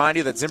opportunity to remind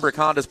you that Zimbrick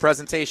Honda's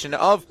presentation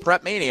of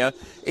Prep Mania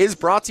is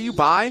brought to you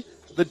by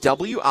the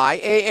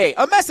WIAA.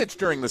 A message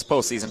during this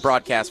postseason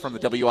broadcast from the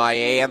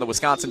WIAA and the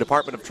Wisconsin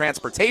Department of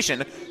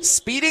Transportation.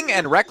 Speeding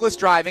and reckless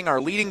driving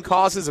are leading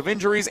causes of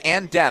injuries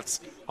and deaths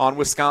on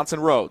Wisconsin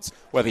roads.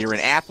 Whether you're an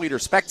athlete or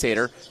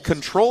spectator,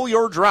 control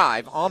your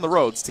drive on the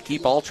roads to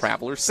keep all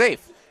travelers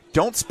safe.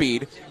 Don't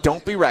speed,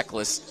 don't be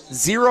reckless.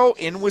 0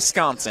 in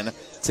Wisconsin.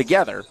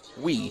 Together,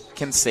 we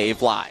can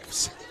save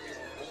lives.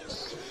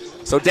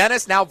 So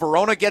Dennis, now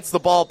Verona gets the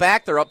ball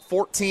back. They're up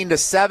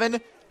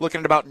 14-7. Looking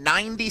at about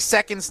 90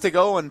 seconds to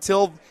go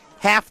until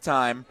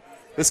halftime.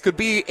 This could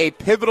be a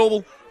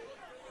pivotal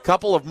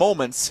couple of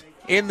moments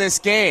in this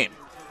game.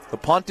 The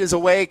punt is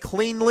away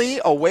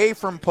cleanly, away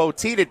from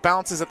Poteet. It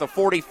bounces at the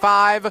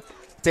 45.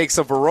 Takes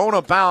a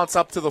Verona bounce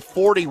up to the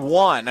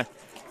 41.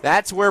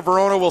 That's where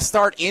Verona will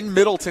start in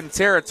Middleton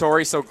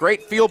territory, so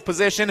great field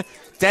position.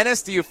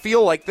 Dennis, do you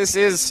feel like this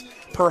is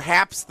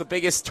perhaps the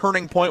biggest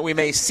turning point we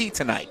may see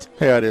tonight?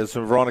 Yeah, it is.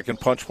 If Verona can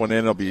punch one in,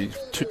 it'll be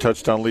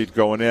 2-touchdown lead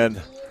going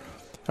in.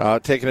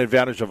 Taking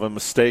advantage of a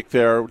mistake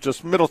there.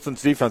 Just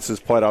Middleton's defense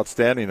has played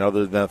outstanding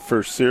other than that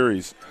first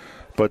series.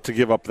 But to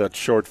give up that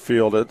short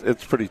field,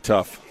 it's pretty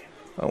tough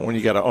when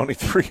you got only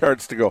 3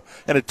 yards to go.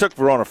 And it took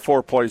Verona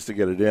 4 plays to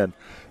get it in.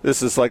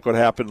 This is like what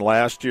happened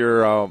last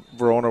year.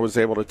 Verona was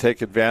able to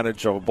take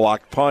advantage of a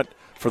blocked punt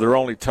for their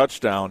only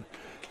touchdown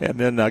and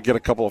then get a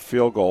couple of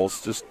field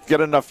goals. Just get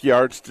enough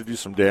yards to do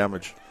some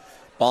damage.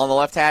 Ball on the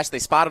left hash. They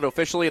spotted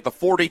officially at the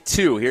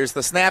 42. Here's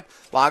the snap.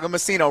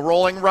 Lagomasino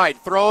rolling right.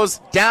 Throws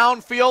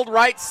downfield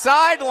right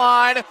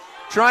sideline.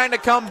 Trying to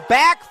come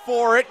back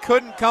for it.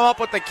 Couldn't come up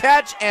with the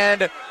catch.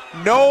 And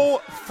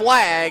no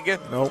flag.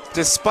 Nope.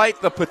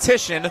 Despite the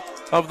petition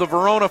of the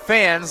Verona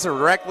fans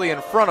directly in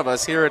front of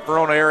us here at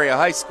Verona Area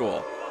High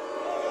School.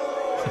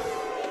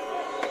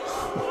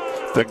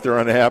 Think they're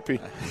unhappy?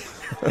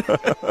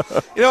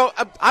 You know,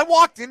 I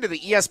walked into the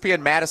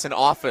ESPN Madison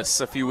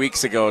office a few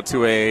weeks ago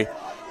to a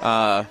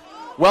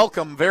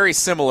welcome very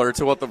similar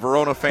to what the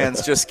Verona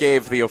fans just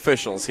gave the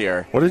officials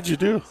here. What did you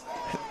do?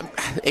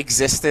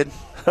 Existed.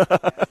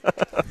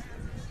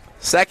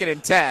 2nd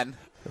and 10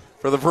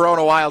 for the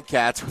Verona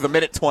Wildcats with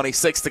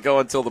 1:26 to go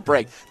until the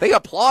break. They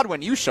applaud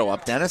when you show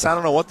up, Dennis. I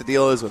don't know what the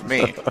deal is with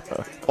me.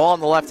 Ball on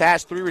the left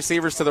hash, 3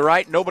 receivers to the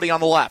right, nobody on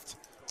the left.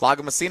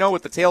 Lagomasino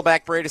with the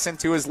tailback, Bredesen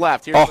to his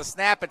left. Here's the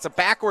snap. It's a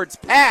backwards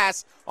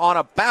pass on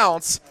a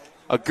bounce.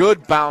 A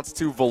good bounce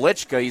to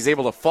Velichka. He's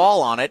able to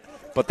fall on it,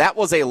 but that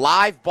was a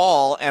live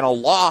ball and a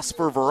loss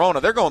for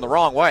Verona. They're going the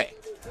wrong way.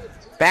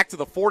 Back to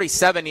the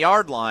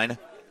 47-yard line.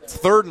 It's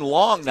 3rd and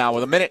long now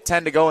with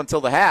 1:10 to go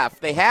until the half.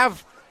 They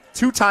have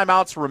 2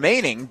 timeouts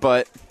remaining,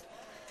 but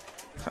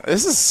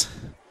this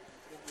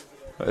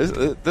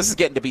is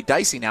getting to be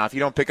dicey now if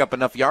you don't pick up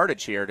enough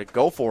yardage here to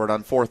go for it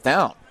on 4th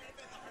down.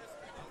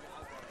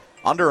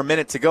 Under a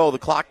minute to go. The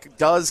clock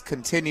does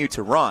continue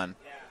to run.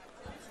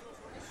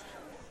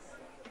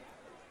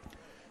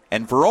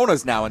 And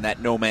Verona's now in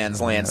that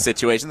no-man's land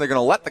situation. They're going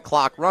to let the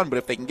clock run, but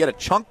if they can get a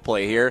chunk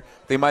play here,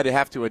 they might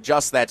have to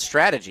adjust that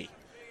strategy.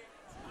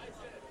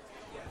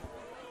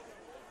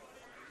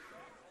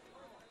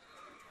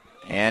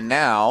 And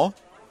now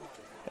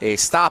a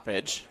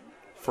stoppage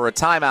for a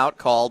timeout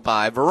called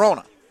by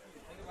Verona.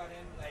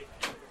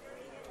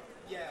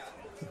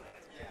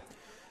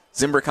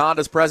 Zimbrick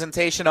Honda's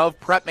presentation of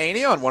Prep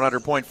Mania on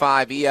 100.5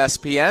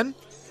 ESPN.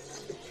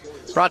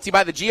 Brought to you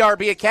by the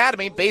GRB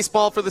Academy.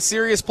 Baseball for the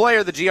serious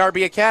player. The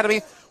GRB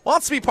Academy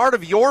wants to be part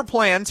of your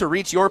plan to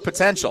reach your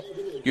potential.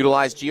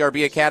 Utilize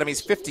GRB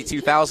Academy's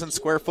 52,000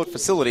 square foot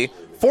facility,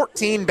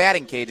 14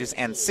 batting cages,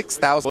 and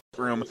 6,000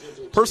 room.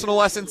 Personal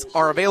lessons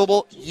are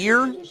available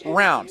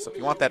year-round. So if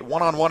you want that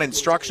one-on-one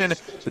instruction,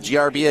 the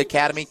GRB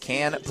Academy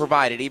can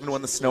provide it, even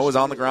when the snow is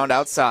on the ground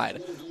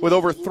outside. With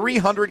over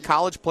 300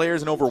 college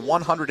players and over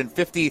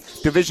 150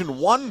 Division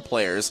I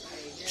players,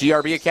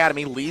 GRB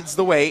Academy leads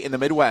the way in the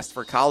Midwest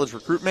for college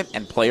recruitment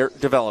and player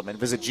development.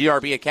 Visit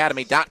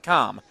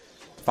grbacademy.com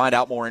to find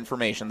out more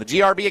information. The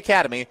GRB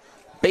Academy,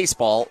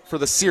 baseball for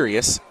the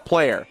serious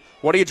player.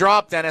 What do you draw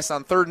up, Dennis,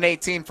 on 3rd and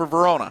 18 for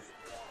Verona?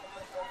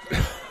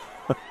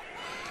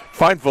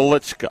 Find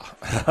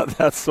Velichka.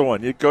 That's the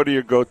one. You go to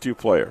your go-to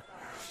player.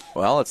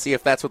 Well, let's see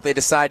if that's what they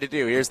decide to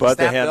do. Here's the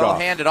snap. They'll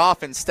hand it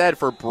off instead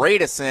for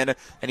Bredesen,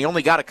 and he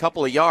only got a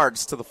couple of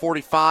yards to the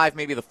 45,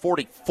 maybe the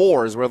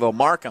 44 is where they'll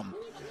mark him.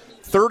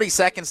 30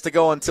 seconds to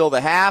go until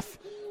the half,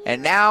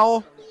 and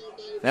now,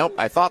 nope,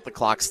 I thought the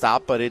clock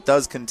stopped, but it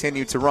does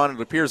continue to run.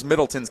 It appears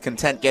Middleton's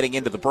content getting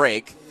into the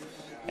break,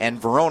 and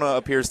Verona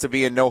appears to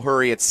be in no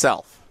hurry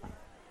itself.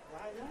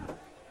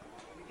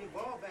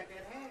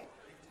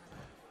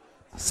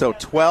 So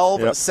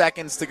 12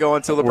 seconds to go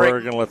until the break.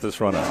 We're going to let this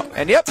run out.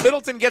 And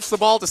Middleton gets the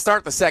ball to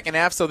start the second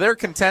half, so they're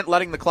content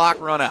letting the clock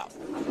run out.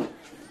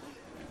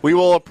 We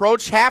will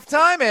approach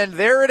halftime, and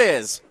there it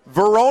is.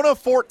 Verona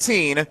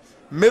 14,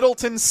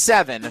 Middleton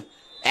 7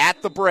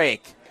 at the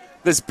break.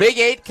 This Big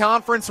 8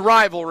 conference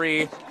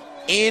rivalry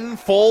in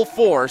full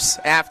force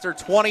after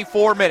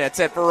 24 minutes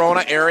at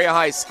Verona Area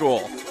High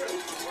School.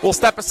 We'll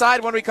step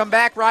aside when we come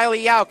back.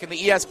 Riley Yauk in the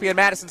ESPN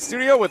Madison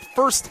studio with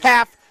first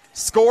half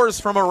scores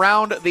from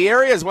around the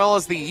area, as well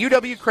as the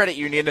UW Credit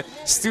Union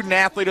Student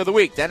Athlete of the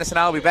Week. Dennis and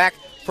I will be back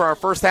for our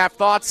first half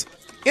thoughts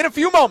in a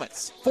few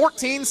moments.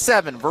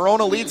 14-7,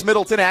 Verona leads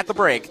Middleton at the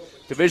break.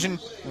 Division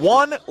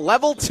I,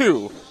 Level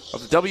 2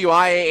 of the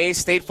WIAA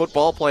State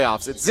Football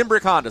Playoffs. It's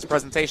Zimbrick Honda's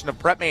presentation of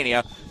Prep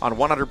Mania on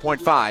 100.5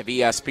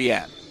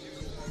 ESPN.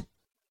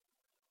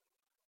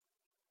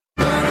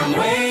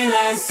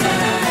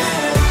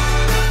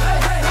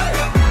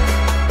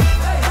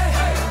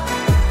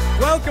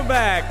 Welcome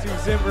back to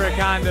Zimbrick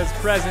Honda's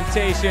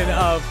presentation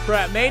of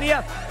Prep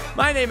Mania.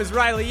 My name is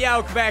Riley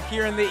Yauk, back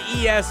here in the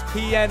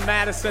ESPN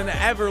Madison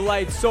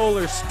Everlight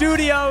Solar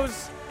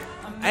Studios.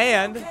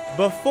 And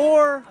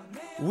before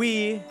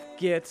we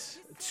get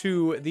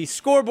to the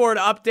scoreboard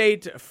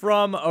update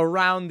from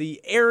around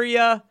the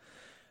area,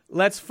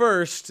 let's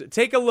first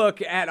take a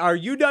look at our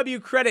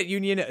UW Credit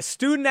Union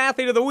Student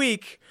Athlete of the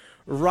Week,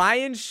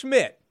 Ryan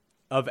Schmidt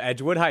of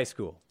Edgewood High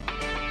School.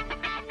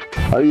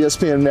 Our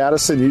ESPN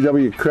Madison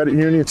UW Credit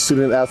Union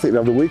Student Athlete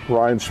of the Week,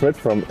 Ryan Schmidt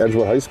from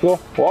Edgewood High School.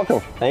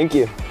 Welcome. Thank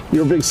you.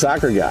 You're a big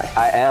soccer guy.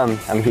 I am.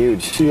 I'm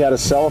huge. You had to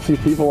sell a few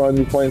people on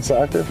you playing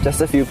soccer? Just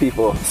a few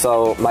people.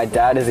 So my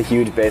dad is a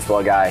huge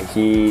baseball guy.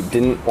 He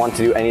didn't want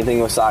to do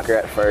anything with soccer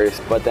at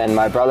first, but then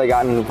my brother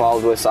got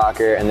involved with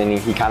soccer, and then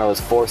he kind of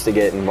was forced to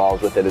get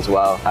involved with it as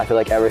well. I feel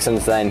like ever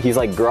since then, he's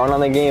like grown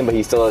on the game, but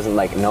he still doesn't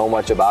like know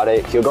much about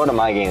it. He'll go to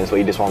my games, but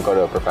he just won't go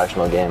to a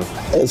professional game.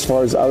 As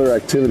far as other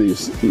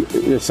activities,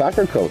 you're a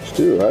soccer coach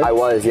too, right? I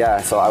was,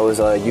 yeah. So I was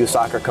a youth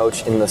soccer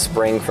coach in the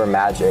spring for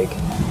Magic.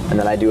 and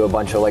then I do a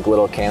bunch of like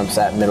little camps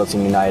at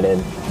Middleton United.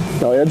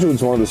 Now,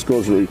 Edgewood's one of the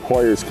schools that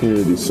requires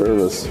community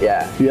service.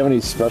 Yeah. Do you have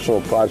any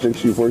special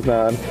projects you've worked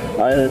on?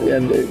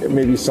 And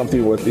maybe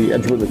something with the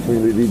Edgewood the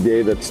Community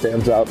Day that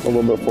stands out a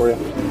little bit for you?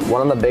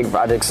 One of the big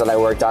projects that I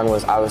worked on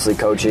was obviously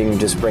coaching,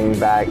 just bringing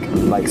back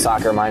like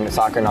soccer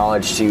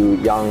knowledge to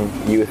young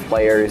youth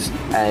players.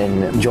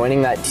 And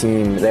joining that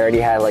team, they already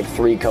had like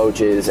 3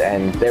 coaches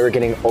and they were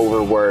getting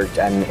overworked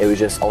and it was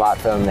just a lot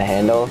for them to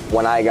handle.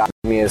 When I got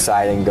me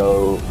aside and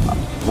go,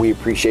 we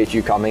appreciate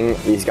you coming.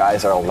 These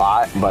guys are a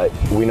lot, but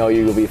we know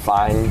you will be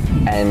fine.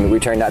 And we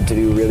turned out to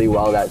do really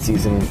well that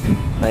season.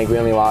 I think we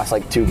only lost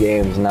like 2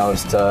 games, and that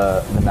was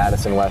to the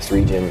Madison West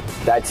region.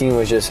 That team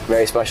was just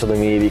very special to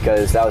me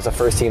because that was the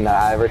first team that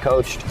I ever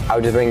coached. I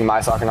would just bring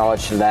my soccer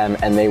knowledge to them,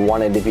 and they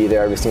wanted to be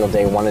there every single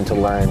day, wanted to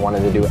learn,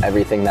 wanted to do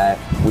everything that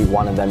we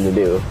wanted them to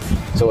do.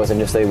 So it wasn't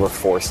just they were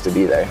forced to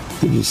be there.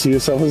 Did you see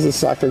yourself as a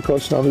soccer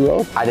coach down the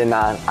road? I did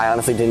not. I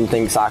honestly didn't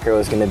think soccer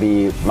was going to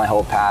be my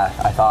whole path.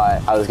 I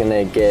thought I was going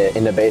to get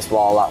into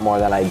baseball a lot more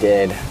than I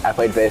did. I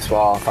played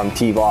baseball from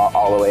T-ball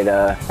all the way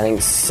to, I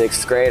think,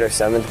 6th grade or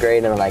 7th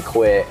grade, and then I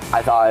quit.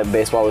 I thought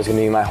baseball was going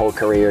to be my whole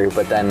career,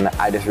 but then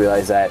I just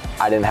realized that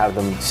I didn't have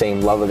the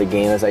same love of the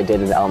game as I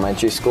did in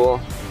elementary school.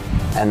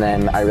 And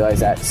then I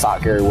realized that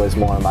soccer was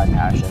more my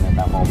passion at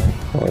that moment.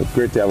 Well, it's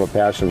great to have a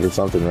passion for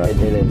something, right?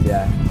 It is,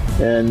 yeah.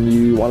 And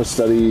you want to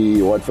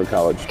study what for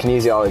college?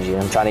 Kinesiology.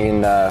 I'm trying to get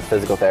into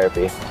physical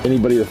therapy.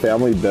 Anybody in the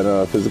family been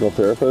a physical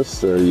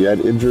therapist, or you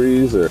had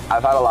injuries? Or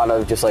I've had a lot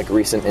of just like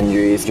recent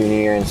injuries, junior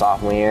year and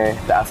sophomore year.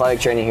 The athletic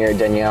trainer here,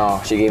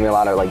 Danielle, she gave me a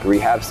lot of like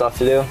rehab stuff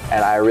to do,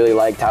 and I really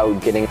liked how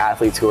getting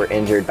athletes who are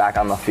injured back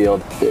on the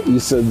field. You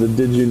said that,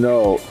 did you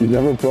know you've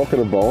never broken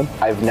a bone?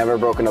 I've never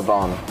broken a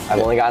bone. I've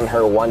only gotten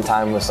hurt one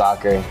time with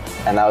soccer,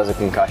 and that was a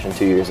concussion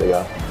 2 years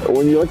ago.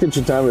 When you look at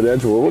your time at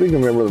Edgewood, what do you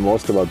remember the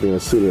most about being a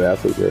student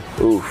athlete here?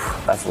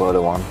 Oof, that's a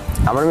loaded one.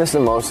 I'm gonna miss the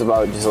most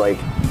about just like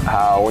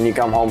how when you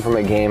come home from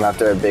a game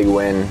after a big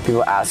win,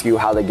 people ask you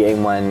how the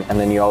game went, and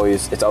then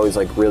it's always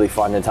like really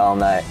fun to tell them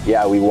that,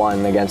 yeah, we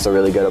won against a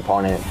really good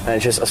opponent. And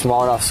it's just a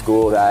small enough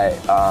school that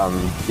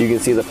you can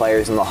see the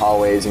players in the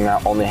hallways. You're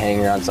not only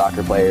hanging around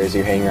soccer players,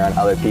 you're hanging around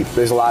other people.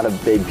 There's a lot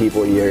of big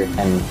people here,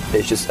 and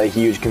it's just a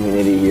huge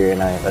community here, and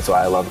that's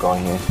why I love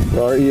going here.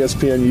 Our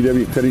ESPN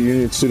UW Credit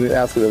Union Student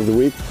Athlete of the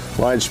Week,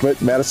 Ryan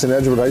Schmidt, Madison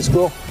Edgewood High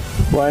School.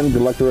 Ryan,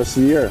 good luck the rest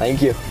of the year.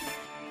 Thank you.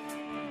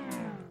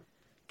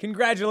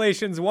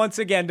 Congratulations once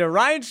again to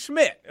Ryan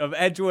Schmidt of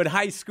Edgewood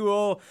High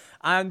School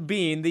on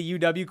being the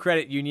UW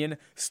Credit Union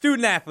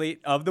Student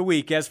Athlete of the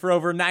Week. As for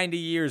over 90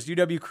 years,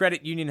 UW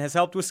Credit Union has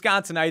helped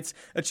Wisconsinites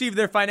achieve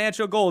their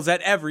financial goals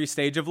at every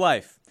stage of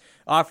life,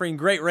 offering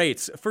great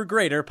rates for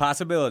greater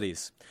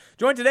possibilities.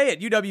 Join today at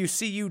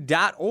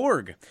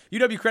uwcu.org.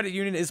 UW Credit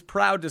Union is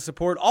proud to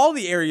support all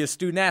the area's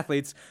student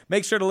athletes.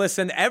 Make sure to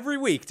listen every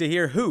week to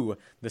hear who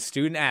the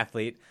Student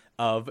Athlete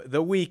of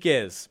the Week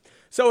is.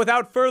 So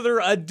without further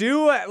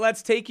ado,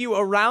 let's take you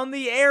around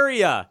the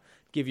area,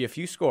 give you a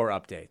few score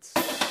updates.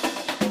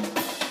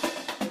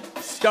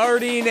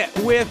 Starting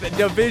with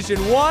Division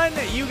I,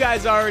 you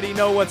guys already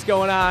know what's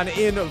going on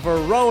in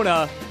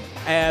Verona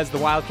as the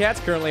Wildcats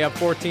currently up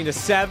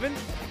 14-7.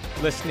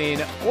 Listening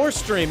or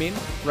streaming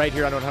right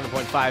here on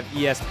 100.5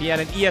 ESPN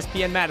and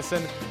ESPN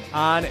Madison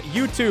on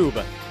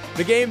YouTube.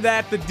 The game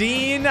that the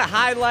Dean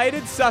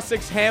highlighted,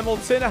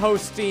 Sussex-Hamilton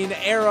hosting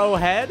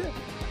Arrowhead.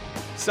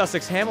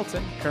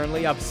 Sussex-Hamilton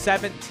currently up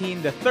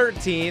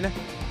 17-13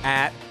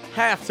 at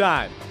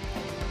halftime.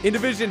 In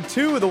Division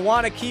II, the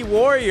Wanakee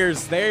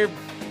Warriors, they're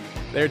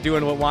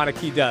doing what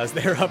Wanakee does.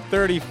 They're up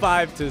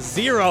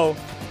 35-0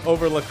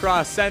 over La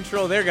Crosse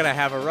Central. They're going to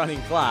have a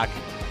running clock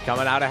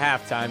coming out of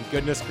halftime.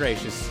 Goodness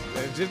gracious.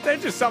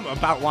 There's just something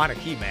about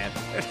Wanakee, man.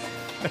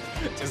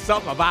 Just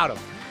something about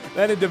them.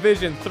 Then in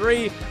Division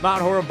III,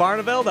 Mount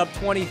Horeb-Barneveld up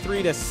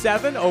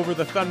 23-7 over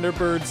the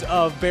Thunderbirds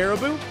of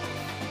Baraboo.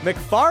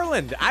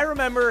 McFarland, I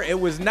remember it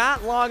was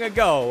not long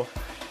ago,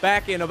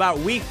 back in about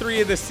week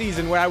 3 of the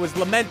season, where I was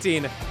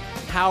lamenting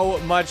how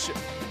much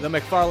the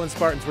McFarland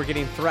Spartans were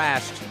getting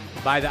thrashed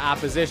by the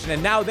opposition.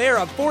 And now they're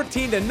up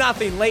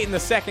 14-0 late in the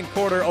second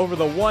quarter over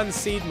the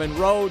 1-seed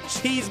Monroe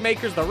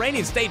Cheesemakers, the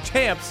reigning state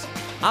champs,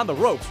 on the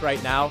ropes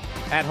right now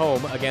at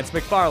home against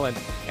McFarland.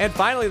 And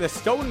finally, the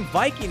Stoughton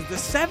Vikings, the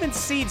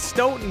 7th-seed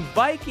Stoughton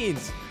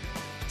Vikings,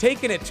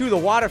 taking it to the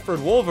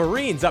Waterford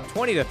Wolverines, up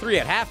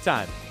 20-3 at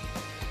halftime.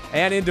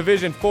 And in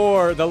Division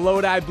IV, the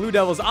Lodi Blue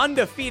Devils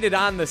undefeated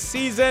on the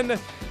season.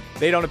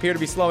 They don't appear to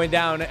be slowing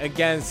down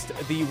against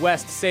the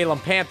West Salem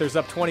Panthers,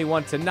 up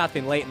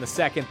 21-0 late in the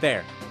second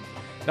there.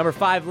 Number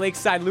 5,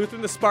 Lakeside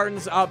Lutheran, the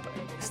Spartans up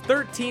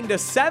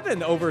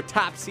 13-7 over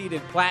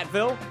top-seeded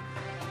Platteville.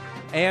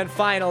 And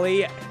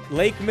finally,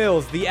 Lake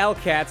Mills, the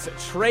L-Cats,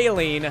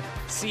 trailing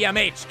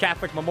CMH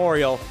Catholic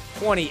Memorial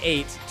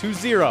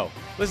 28-0.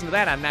 Listen to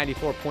that on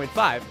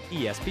 94.5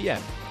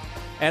 ESPN.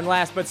 And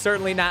last but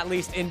certainly not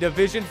least, in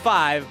Division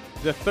V,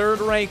 the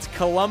third-ranked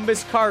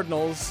Columbus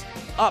Cardinals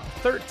up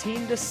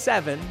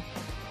 13-7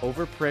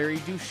 over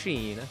Prairie du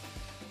Chien.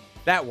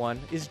 That one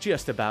is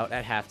just about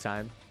at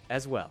halftime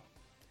as well.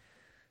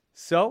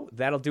 So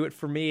that'll do it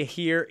for me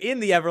here in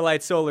the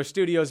Everlight Solar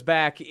Studios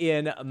back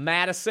in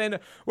Madison.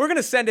 We're going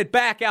to send it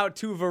back out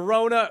to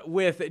Verona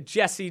with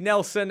Jesse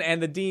Nelson and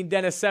the Dean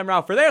Dennis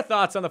Semrau for their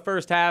thoughts on the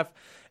first half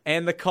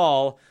and the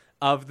call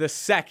of the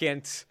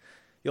second.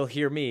 You'll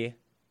hear me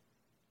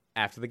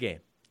after the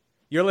game.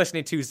 You're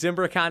listening to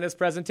Zimbrick Honda's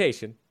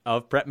presentation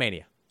of Prep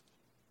Mania.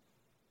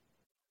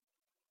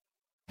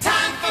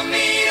 Time for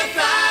me to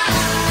fly.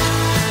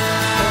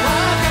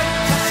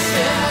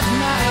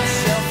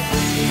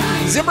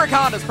 Zimbrick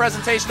Honda's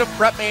presentation of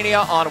Prep Mania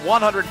on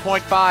 100.5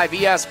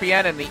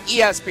 ESPN and the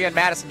ESPN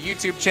Madison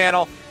YouTube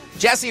channel.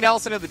 Jesse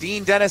Nelson and the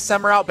Dean Dennis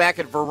Semrau back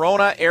at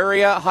Verona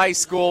Area High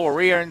School, where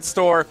we are in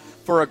store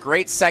for a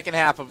great second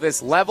half of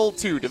this Level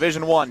 2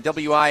 Division I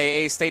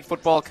WIAA state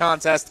football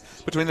contest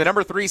between the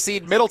number 3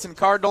 seed Middleton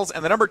Cardinals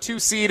and the number 2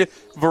 seed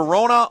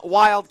Verona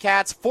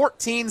Wildcats.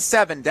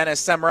 14-7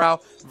 Dennis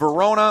Semrau.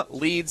 Verona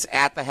leads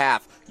at the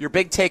half. Your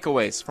big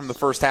takeaways from the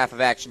first half of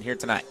action here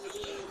tonight.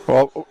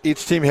 Well,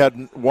 each team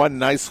had one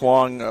nice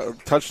long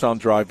touchdown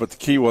drive, but the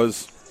key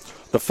was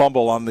the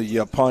fumble on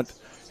the punt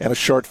and a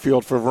short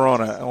field for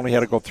Verona. Only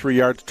had to go 3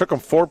 yards. It took them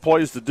 4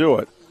 plays to do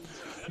it,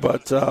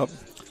 but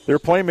their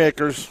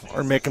playmakers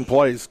are making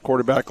plays.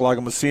 Quarterback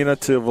Lagomacina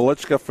to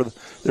Velichka for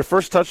their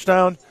first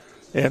touchdown,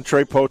 and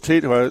Trey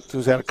Poteet,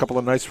 who's had a couple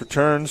of nice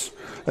returns,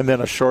 and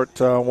then a short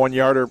 1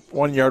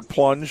 yard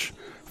plunge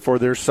for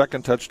their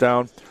second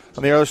touchdown.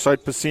 On the other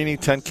side, Pacini,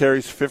 10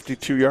 carries,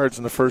 52 yards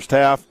in the first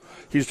half.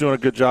 He's doing a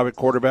good job at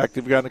quarterback.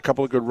 They've gotten a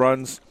couple of good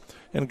runs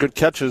and good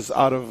catches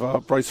out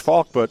of Bryce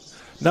Falk, but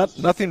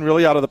nothing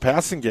really out of the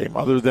passing game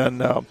other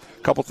than a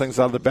couple things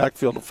out of the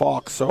backfield of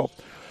Falk. So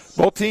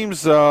both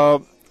teams,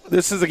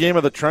 this is a game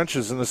of the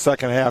trenches in the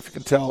second half. You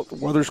can tell the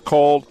weather's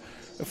cold,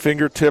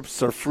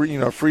 fingertips are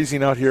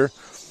freezing out here.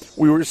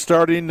 We were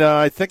starting,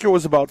 I think it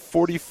was about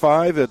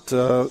 45 at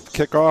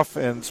kickoff,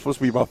 and it's supposed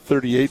to be about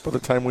 38 by the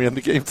time we end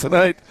the game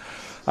tonight.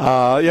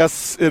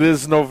 Yes, it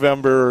is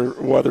November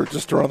weather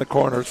just around the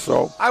corner.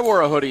 So I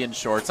wore a hoodie and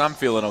shorts. I'm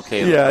feeling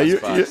okay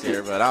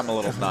here, but I'm a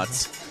little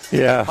nuts.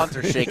 Yeah.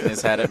 Hunter's shaking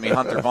his head at me.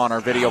 Hunter Vaughn,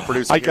 our video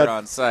producer here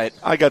on site.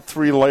 I got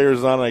 3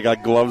 layers on. I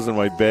got gloves in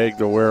my bag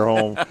to wear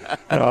home.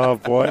 Oh,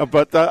 boy.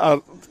 But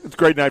it's a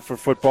great night for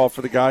football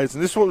for the guys,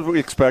 and this is what we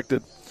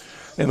expected.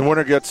 And the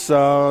winner gets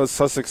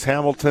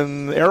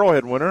Sussex-Hamilton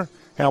Arrowhead winner.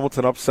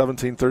 Hamilton up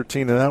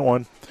 17-13 in that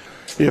one.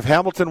 If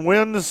Hamilton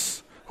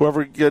wins,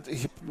 whoever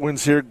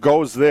wins here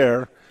goes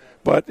there.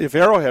 But if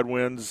Arrowhead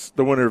wins,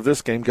 the winner of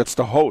this game gets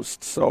to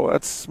host. So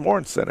that's more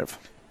incentive.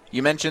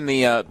 You mentioned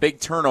the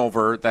big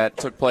turnover that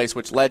took place,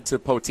 which led to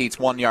Poteet's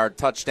 1 yard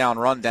touchdown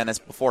run, Dennis,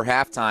 before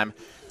halftime.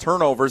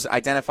 Turnovers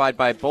identified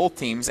by both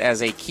teams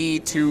as a key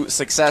to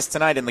success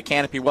tonight in the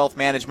Canopy Wealth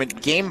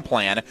Management game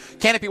plan.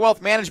 Canopy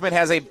Wealth Management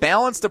has a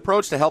balanced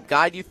approach to help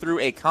guide you through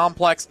a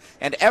complex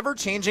and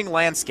ever-changing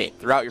landscape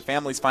throughout your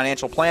family's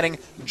financial planning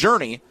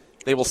journey.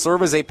 They will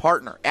serve as a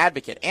partner,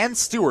 advocate, and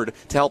steward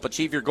to help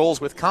achieve your goals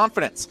with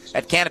confidence.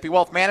 At Canopy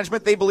Wealth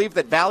Management, they believe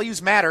that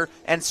values matter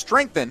and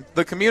strengthen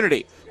the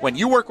community. When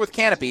you work with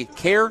Canopy,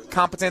 care,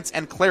 competence,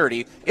 and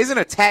clarity isn't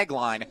a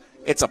tagline,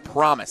 it's a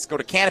promise. Go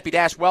to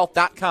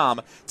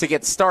canopy-wealth.com to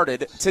get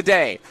started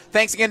today.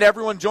 Thanks again to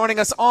everyone joining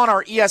us on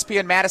our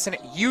ESPN Madison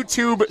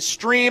YouTube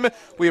stream.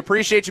 We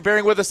appreciate you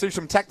bearing with us through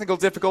some technical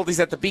difficulties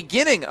at the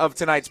beginning of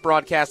tonight's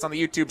broadcast on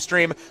the YouTube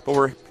stream, but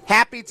we're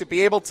happy to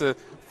be able to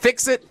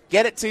fix it,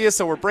 get it to you,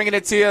 so we're bringing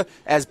it to you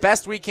as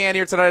best we can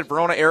here tonight at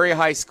Verona Area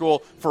High School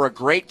for a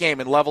great game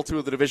in Level 2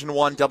 of the Division I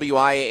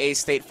WIAA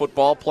State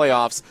Football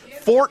Playoffs.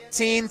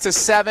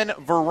 14-7,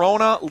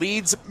 Verona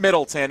leads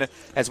Middleton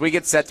as we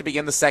get set to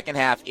begin the second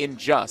half in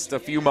just a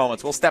few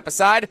moments. We'll step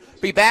aside,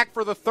 be back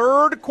for the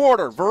third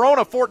quarter.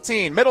 Verona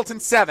 14, Middleton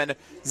 7.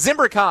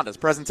 Zimbrick Honda's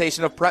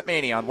presentation of Prep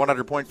Mania on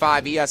 100.5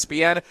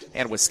 ESPN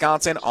and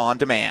Wisconsin On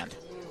Demand.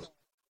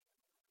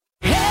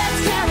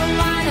 Heads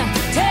Carolina,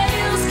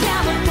 tails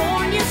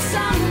California,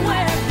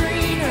 somewhere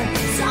greener.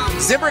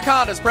 Zimbrick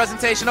Honda's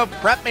presentation of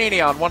Prep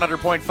Mania on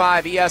 100.5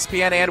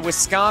 ESPN and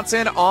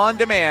Wisconsin On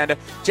Demand.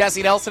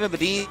 Jesse Nelson and the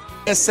Dean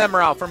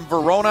Semrau from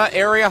Verona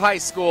Area High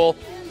School.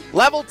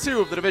 Level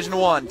 2 of the Division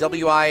I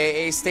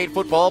WIAA State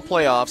Football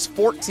Playoffs.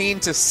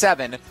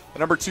 14-7. The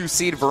number 2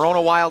 seed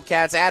Verona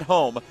Wildcats at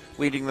home,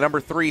 leading the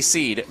number 3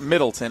 seed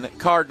Middleton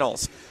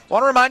Cardinals. I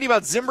want to remind you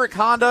about Zimbrick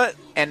Honda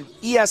and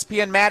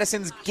ESPN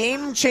Madison's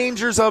Game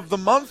Changers of the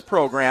Month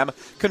program.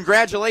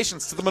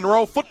 Congratulations to the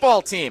Monroe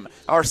football team,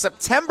 our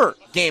September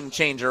Game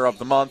Changer of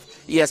the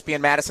Month.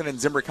 ESPN Madison and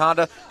Zimbrick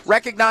Honda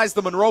recognize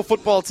the Monroe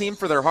football team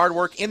for their hard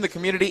work in the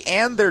community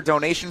and their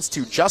donations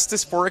to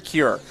Justice for a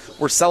Cure.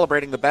 We're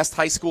celebrating the best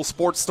high school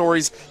sports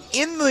stories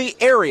in the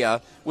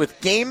area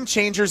with Game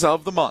Changers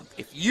of the Month.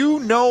 If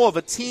you know of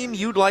a team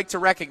you'd like to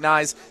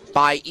recognize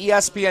by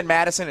ESPN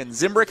Madison and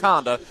Zimbrick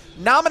Honda,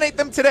 nominate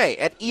them today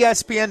at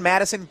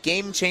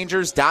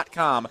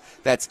ESPNMadisonGameChangers.com.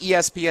 That's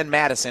ESPN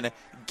Madison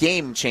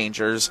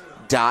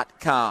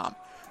GameChangers.com.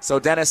 So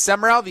Dennis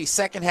Semrau, the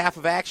second half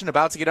of action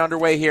about to get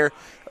underway here.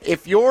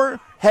 If you're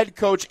head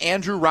coach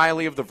Andrew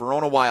Riley of the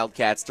Verona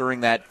Wildcats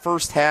during that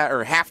first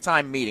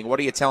halftime meeting, what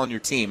are you telling your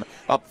team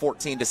up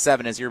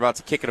 14-7 as you're about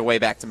to kick it away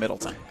back to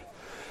Middleton?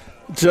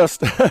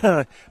 Just,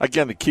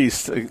 again, the key,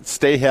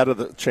 stay ahead of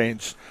the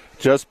change.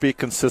 Just be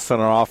consistent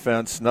on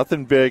offense.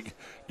 Nothing big.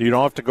 You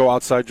don't have to go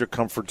outside your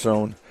comfort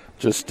zone.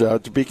 Just to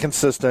be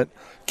consistent.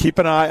 Keep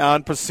an eye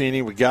on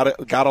Pacini. We got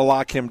to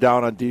lock him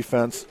down on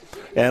defense.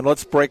 And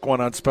let's break one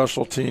on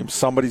special teams.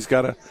 Somebody's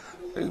got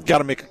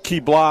to make a key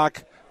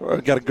block.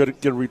 Got to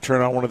get a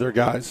return on one of their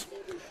guys.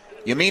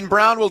 Yamin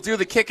Brown will do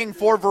the kicking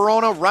for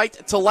Verona right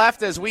to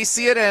left as we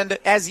see it and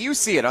as you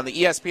see it on the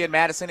ESPN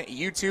Madison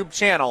YouTube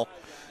channel.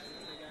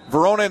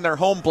 Verona in their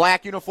home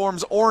black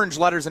uniforms, orange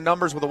letters and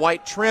numbers with a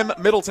white trim.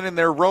 Middleton in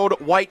their road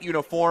white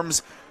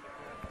uniforms,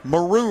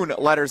 maroon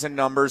letters and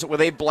numbers with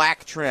a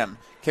black trim.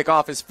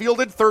 Kickoff is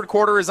fielded. Third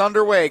quarter is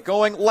underway.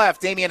 Going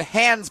left, Damian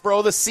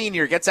Hansbrough, the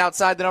senior, gets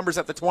outside the numbers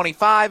at the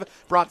 25,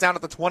 brought down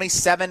at the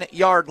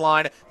 27-yard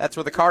line. That's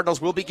where the Cardinals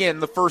will begin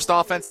the first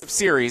offensive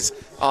series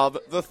of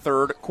the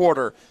third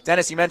quarter.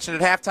 Dennis, you mentioned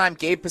at halftime,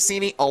 Gabe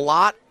Pacini a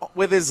lot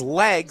with his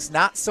legs,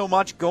 not so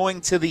much going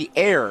to the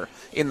air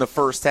in the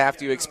first half.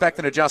 Do you expect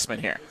an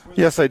adjustment here?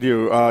 Yes, I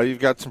do. You've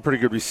got some pretty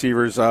good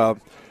receivers.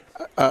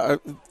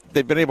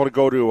 They've been able to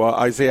go to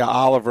Isaiah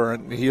Oliver,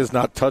 and he has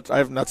not touched. I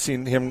have not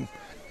seen him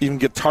even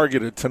get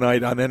targeted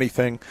tonight on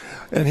anything,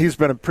 and he's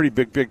been a pretty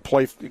big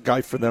play guy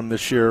for them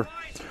this year.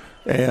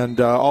 And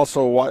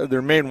also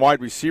their main wide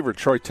receiver,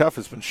 Troy Teff,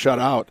 has been shut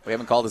out. We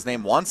haven't called his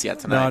name once yet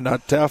tonight. No,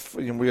 not Teff.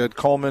 We had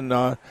Coleman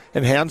and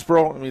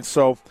Hansbrough. I mean,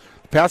 so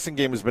the passing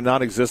game has been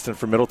non-existent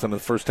for Middleton in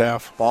the first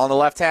half. Ball on the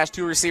left hash,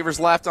 two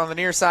receivers left on the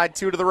near side,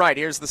 two to the right.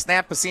 Here's the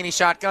snap, Pacini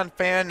shotgun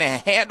fan,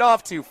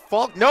 handoff to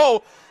Falk.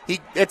 No!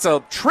 It's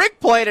a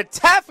trick play to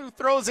Teff, who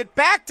throws it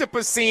back to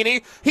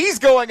Pacini. He's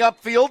going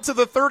upfield to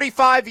the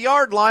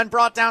 35-yard line,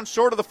 brought down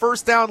short of the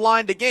first down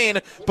line to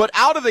gain. But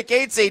out of the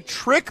gates, a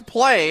trick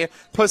play.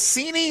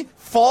 Pacini,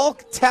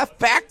 Falk, Teff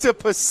back to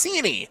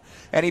Pacini.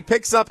 And he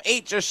picks up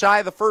 8 just shy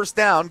of the first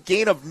down.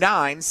 Gain of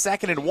 9,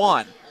 2nd and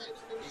 1.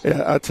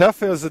 Yeah, Teff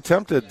has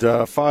attempted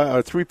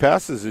 3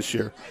 passes this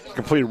year.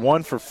 Completed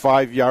 1 for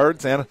 5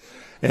 yards. And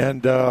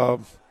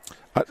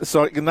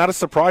so not a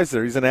surprise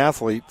there. He's an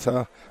athlete.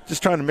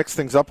 Just trying to mix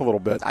things up a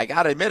little bit. I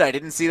got to admit, I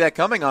didn't see that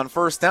coming on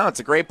first down. It's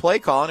a great play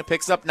call, and it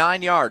picks up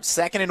 9 yards.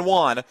 2nd and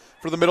 1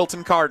 for the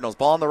Middleton Cardinals.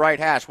 Ball on the right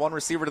hash. One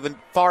receiver to the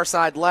far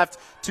side left,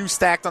 2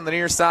 stacked on the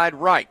near side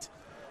right.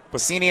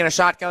 Pacini in a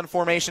shotgun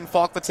formation.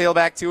 Falk the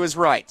tailback to his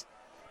right.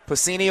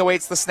 Pacini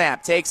awaits the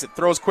snap, takes it,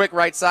 throws quick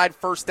right side.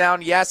 First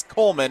down, yes,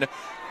 Coleman.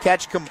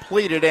 Catch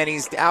completed, and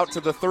he's out to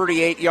the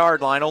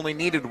 38-yard line. Only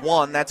needed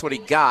 1. That's what he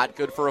got.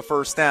 Good for a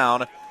first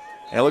down.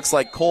 And it looks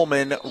like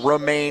Coleman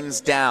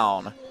remains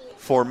down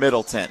for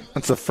Middleton.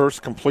 That's the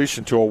first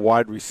completion to a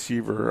wide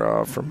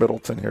receiver for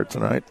Middleton here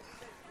tonight.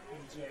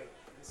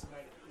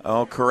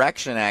 Oh,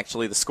 correction,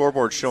 actually. The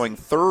scoreboard showing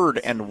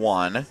 3rd and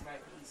 1.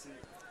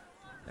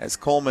 As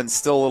Coleman's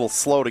still a little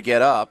slow to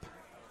get up.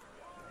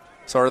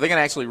 So are they going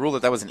to actually rule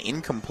that was an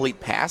incomplete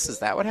pass? Is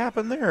that what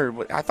happened there?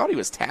 I thought he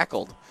was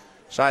tackled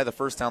shy of the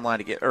first down line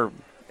to get, or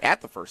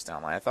at the first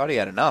down line. I thought he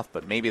had enough,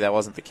 but maybe that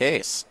wasn't the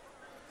case.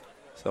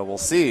 So we'll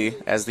see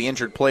as the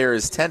injured player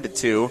is tended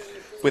to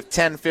with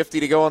 10:50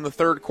 to go in the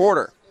third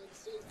quarter.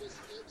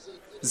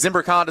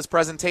 Zimbrick Honda's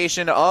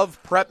presentation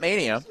of Prep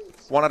Mania,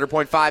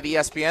 100.5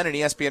 ESPN and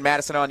ESPN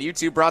Madison on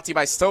YouTube, brought to you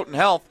by Stoughton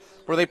Health,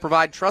 where they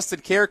provide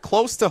trusted care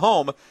close to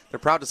home. They're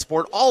proud to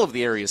support all of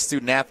the area's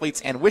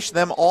student-athletes and wish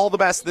them all the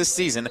best this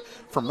season.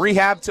 From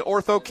rehab to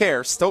ortho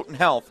care, Stoughton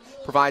Health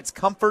provides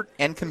comfort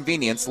and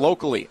convenience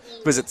locally.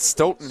 Visit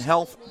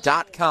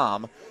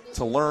stoughtonhealth.com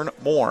to learn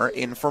more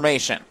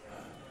information.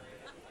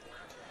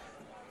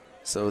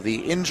 So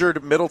the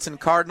injured Middleton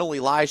Cardinal,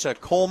 Elijah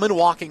Coleman,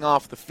 walking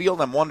off the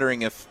field. I'm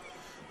wondering if,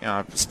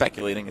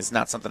 speculating is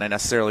not something I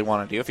necessarily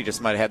want to do, if he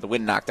just might have had the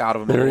wind knocked out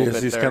of him there a he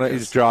little is. bit.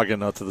 He's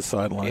jogging out to the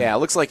sideline. Yeah, it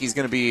looks like he's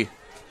going to be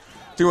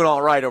doing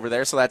all right over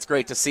there, so that's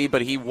great to see.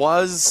 But he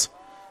was...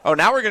 Oh,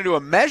 now we're going to do a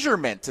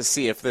measurement to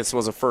see if this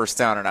was a first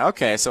down or not.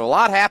 Okay, so a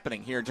lot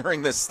happening here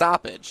during this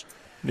stoppage.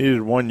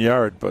 Needed 1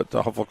 yard, but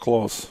awful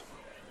close.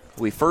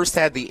 We first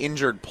had the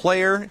injured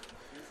player.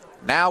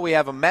 Now we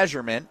have a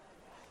measurement.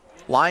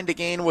 Line to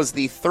gain was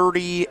the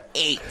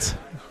 38.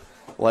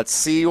 Let's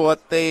see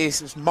what they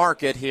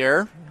mark it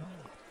here.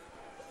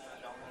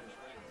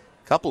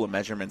 Couple of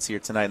measurements here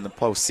tonight in the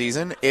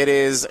postseason. It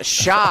is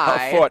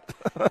shy a foot.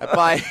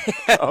 by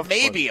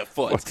maybe a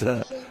foot. What's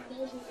that?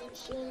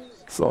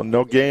 So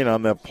no gain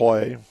on that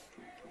play.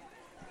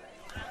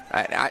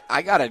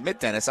 I got to admit,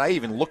 Dennis, I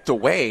even looked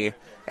away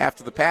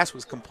after the pass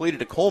was completed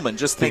to Coleman,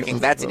 just thinking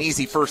that's an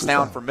easy first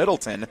down for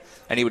Middleton,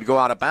 and he would go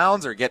out of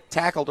bounds or get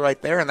tackled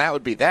right there, and that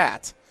would be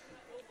that.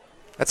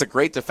 That's a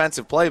great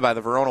defensive play by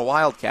the Verona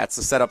Wildcats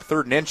to set up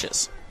 3rd and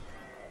inches.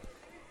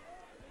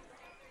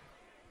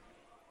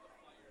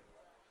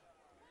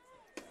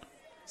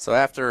 So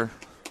after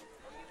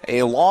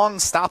a long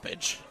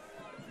stoppage,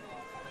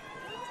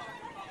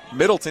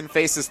 Middleton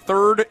faces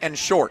 3rd and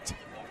short.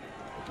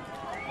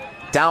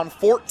 Down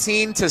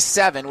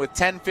 14-7 with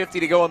 10:50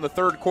 to go in the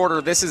third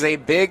quarter. This is a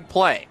big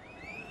play.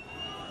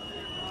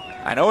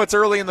 I know it's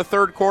early in the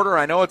third quarter.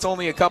 I know it's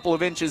only a couple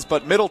of inches,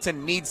 but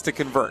Middleton needs to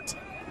convert.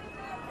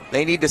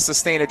 They need to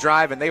sustain a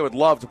drive, and they would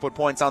love to put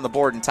points on the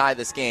board and tie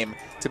this game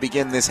to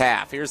begin this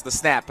half. Here's the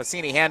snap.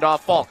 Passini, handoff,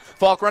 Falk.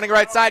 Falk running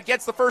right side,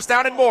 gets the first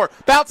down and more.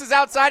 Bounces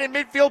outside in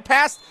midfield,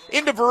 pass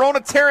into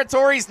Verona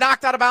territory. He's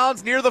knocked out of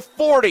bounds near the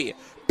 40.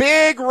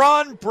 Big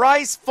run,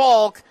 Bryce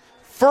Falk.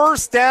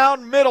 First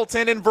down,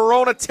 Middleton in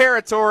Verona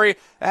territory.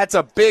 That's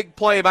a big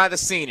play by the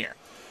senior.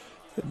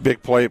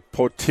 Big play.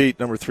 Poteet,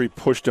 number 3,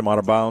 pushed him out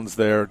of bounds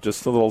there.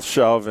 Just a little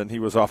shove, and he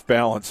was off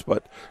balance,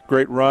 but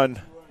great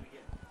run.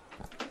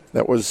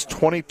 That was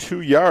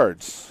 22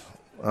 yards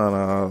on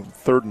a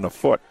 3rd and a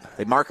foot.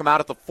 They mark him out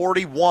at the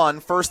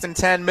 41. 1st and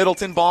 10,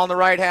 Middleton, ball on the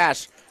right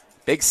hash.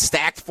 Big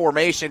stacked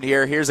formation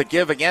here. Here's a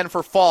give again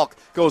for Falk.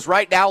 Goes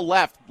right now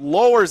left.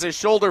 Lowers his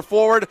shoulder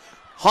forward.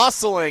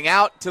 Hustling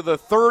out to the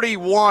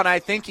 31. I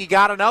think he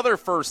got another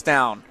first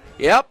down.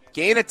 Yep,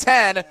 gain of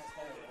 10.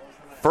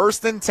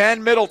 1st and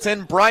 10,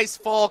 Middleton. Bryce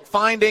Falk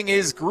finding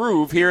his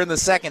groove here in the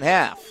second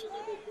half.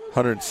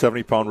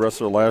 170-pound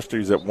wrestler last year.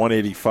 He's at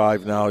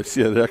 185 now. You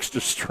see that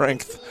extra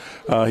strength.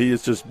 He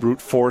is just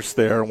brute force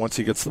there once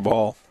he gets the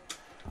ball.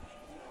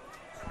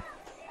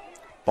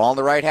 Ball on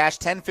the right hash,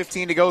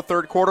 10:15 to go,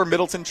 third quarter.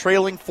 Middleton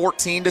trailing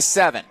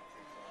 14-7.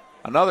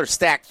 Another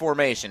stacked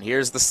formation.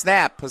 Here's the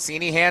snap.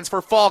 Passini hands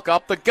for Falk.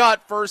 Up the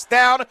gut. First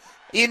down.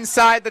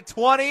 Inside the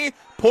 20.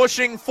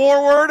 Pushing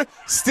forward.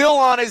 Still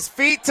on his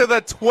feet to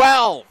the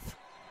 12.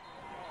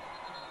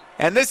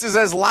 And this is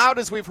as loud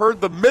as we've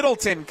heard the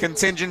Middleton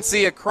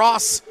contingency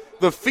across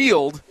the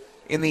field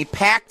in the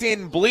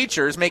packed-in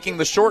bleachers, making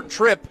the short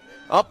trip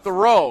up the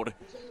road.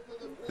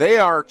 They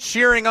are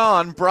cheering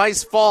on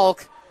Bryce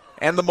Falk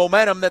and the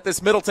momentum that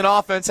this Middleton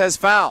offense has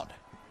found.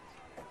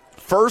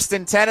 1st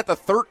and 10 at the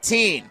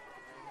 13.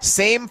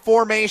 Same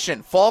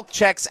formation. Falk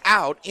checks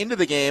out. Into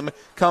the game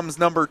comes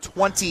number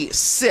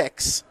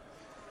 26.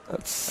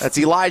 That's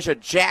Elijah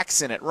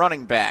Jackson at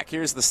running back.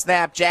 Here's the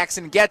snap.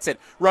 Jackson gets it.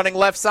 Running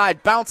left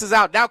side. Bounces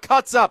out. Now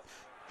cuts up.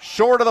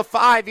 Short of the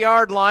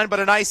 5-yard line, but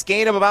a nice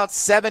gain of about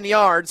 7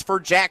 yards for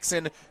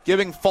Jackson,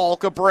 giving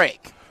Falk a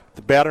break.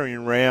 The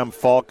battering ram,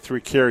 Falk,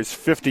 3 carries,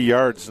 50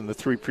 yards in the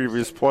 3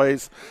 previous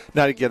plays.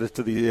 Now to get it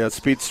to the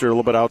speedster a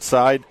little bit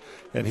outside,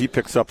 and he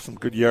picks up some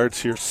good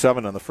yards here,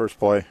 7 on the first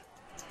play.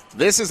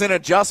 This is an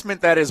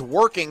adjustment that is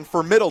working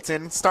for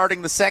Middleton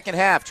starting the second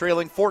half,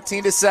 trailing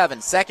 14-7.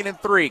 2nd and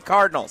 3,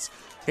 Cardinals.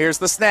 Here's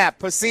the snap.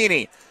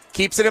 Passini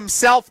keeps it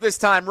himself this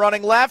time,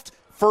 running left.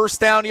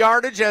 First down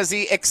yardage as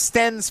he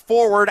extends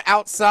forward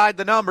outside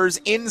the numbers,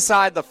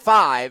 inside the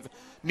 5,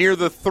 near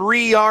the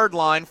 3-yard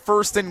line.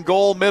 1st and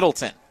goal,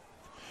 Middleton.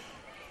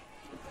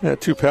 Yeah,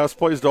 2 pass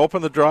plays to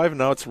open the drive, and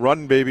now it's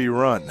run, baby,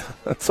 run.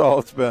 That's all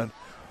it's been.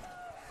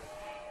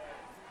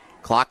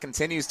 Clock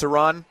continues to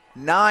run.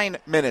 9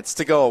 minutes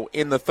to go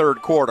in the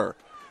third quarter.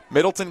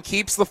 Middleton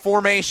keeps the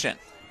formation.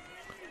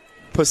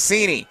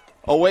 Passini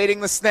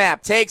awaiting the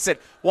snap. Takes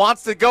it.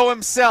 Wants to go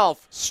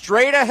himself.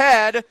 Straight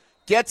ahead.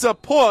 Gets a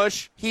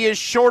push. He is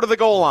short of the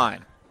goal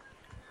line.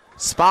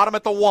 Spot him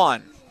at the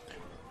 1.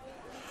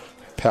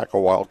 Pack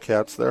of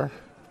Wildcats there.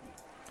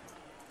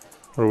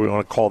 Or do we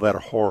want to call that a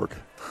horde?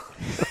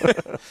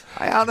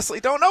 I honestly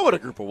don't know what a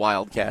group of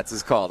Wildcats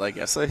is called. I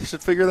guess I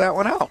should figure that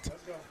one out.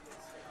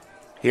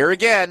 Here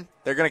again,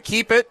 they're going to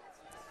keep it.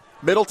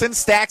 Middleton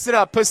stacks it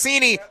up.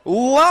 Passini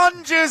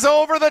lunges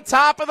over the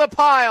top of the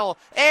pile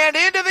and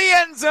into the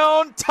end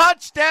zone.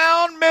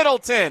 Touchdown,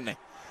 Middleton.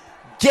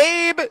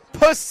 Gabe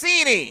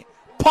Passini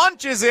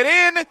punches it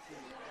in.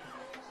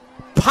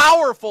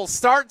 Powerful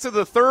start to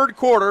the third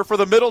quarter for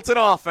the Middleton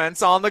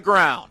offense on the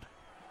ground.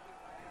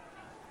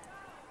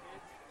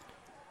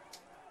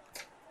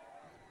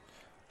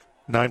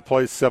 Nine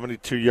plays,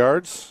 72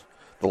 yards.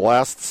 The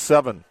last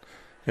 7.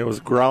 It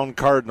was ground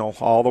cardinal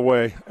all the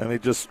way, and they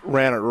just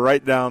ran it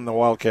right down the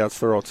Wildcats'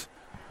 throats.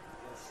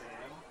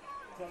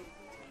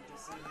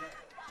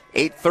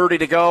 8:30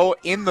 to go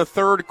in the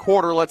third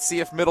quarter. Let's see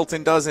if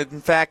Middleton does,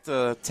 in fact,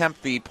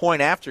 attempt the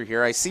point after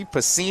here. I see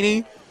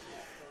Passini.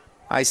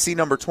 I see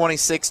number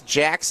 26,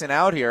 Jackson,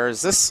 out here.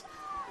 Is this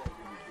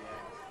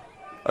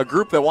a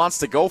group that wants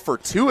to go for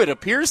 2? It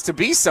appears to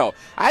be so.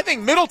 I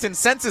think Middleton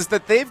senses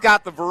that they've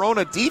got the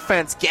Verona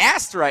defense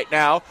gassed right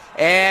now,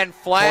 and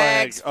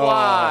flags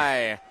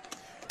fly.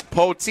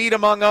 Poteet,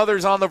 among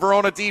others, on the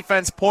Verona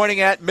defense,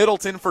 pointing at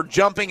Middleton for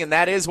jumping, and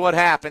that is what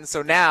happened.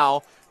 So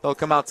now they'll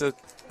come out to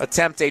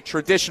attempt a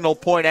traditional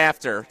point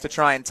after to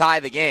try and tie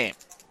the game.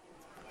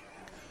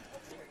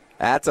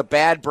 That's a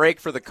bad break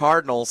for the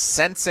Cardinals,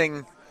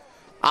 sensing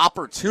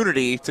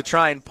opportunity to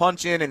try and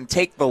punch in and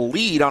take the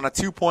lead on a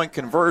 2-point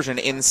conversion.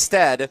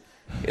 Instead,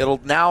 it'll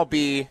now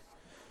be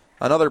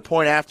another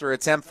point after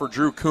attempt for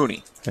Drew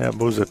Cooney. Yeah,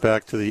 moves it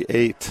back to the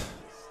 8.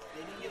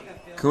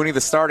 Cooney,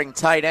 the starting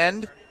tight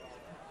end,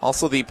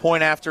 also the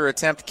point after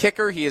attempt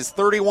kicker. He is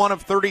 31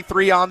 of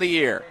 33 on the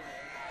year.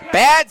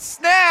 Bad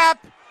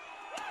snap,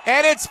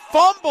 and it's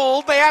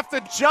fumbled. They have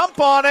to jump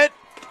on it.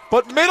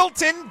 but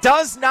Middleton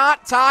does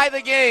not tie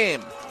the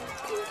game.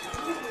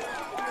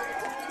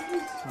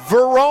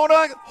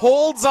 Verona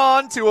holds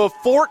on to a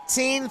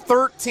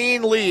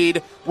 14-13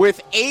 lead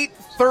with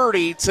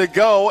 8:30 to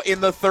go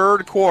in the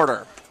third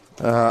quarter.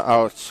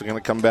 It's going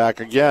to come back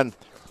again.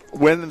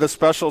 Win the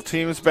special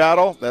teams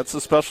battle. That's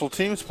the special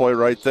teams play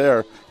right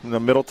there. And the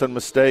Middleton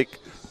mistake.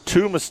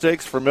 2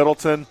 mistakes for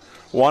Middleton.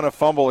 1 a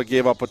fumble. It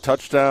gave up a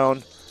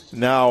touchdown.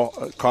 Now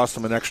it cost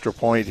them an extra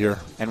point here.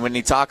 And when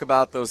you talk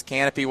about those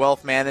Canopy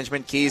Wealth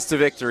Management keys to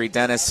victory,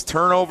 Dennis,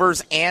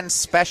 turnovers and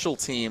special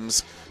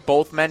teams,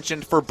 both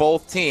mentioned for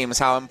both teams,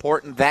 how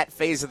important that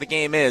phase of the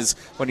game is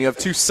when you have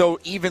 2 so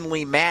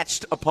evenly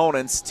matched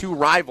opponents, 2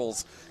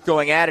 rivals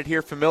going at it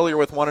here, familiar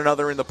with one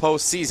another in the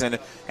postseason.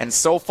 And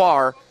so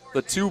far,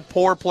 the 2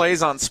 poor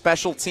plays on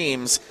special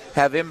teams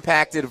have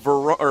impacted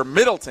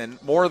Middleton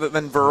more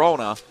than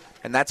Verona,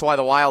 and that's why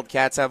the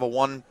Wildcats have a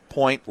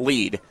 1-point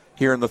lead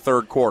here in the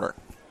third quarter.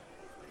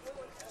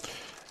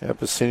 Yeah,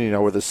 Piscini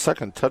now with his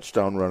second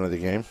touchdown run of the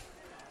game.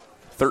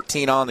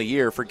 13 on the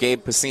year for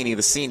Gabe Piscini,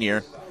 the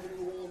senior.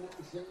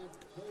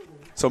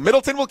 So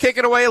Middleton will kick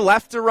it away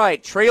left to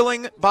right,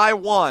 trailing by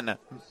 1.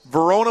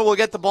 Verona will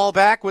get the ball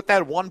back with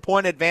that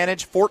 1-point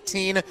advantage,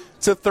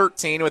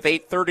 14-13 with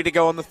 8:30 to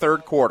go in the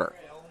third quarter.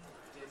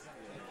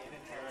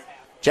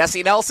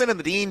 Jesse Nelson and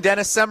the Dean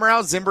Dennis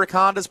Semrau, Zimbrick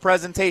Honda's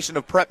presentation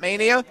of Prep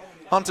Mania.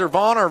 Hunter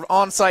Vaughn, our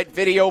on-site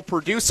video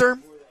producer.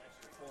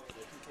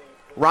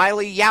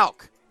 Riley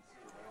Yauk,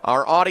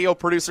 our audio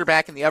producer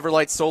back in the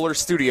Everlight Solar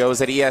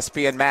Studios at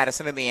ESPN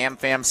Madison in the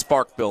AmFam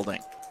Spark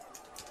Building.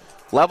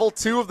 Level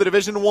 2 of the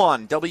Division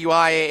I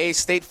WIAA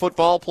State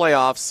Football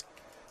Playoffs.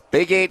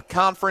 Big 8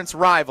 conference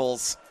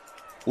rivals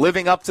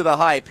living up to the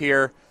hype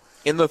here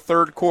in the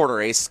third quarter.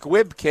 A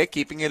squib kick,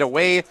 keeping it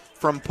away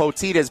from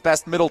Poteet as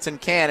best Middleton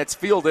can. It's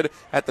fielded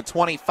at the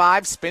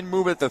 25, spin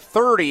move at the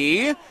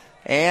 30,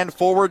 and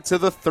forward to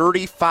the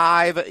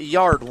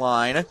 35-yard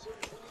line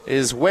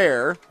is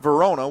where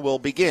Verona will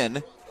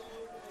begin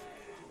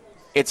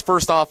its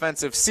first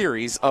offensive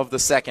series of the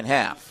second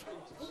half.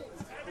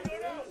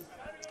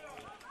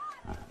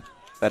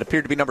 That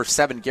appeared to be number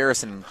 7,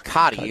 Garrison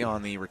Cotty,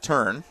 on the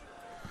return.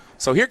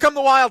 So here come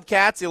the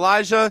Wildcats.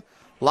 Elijah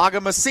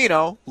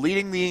Lagomasino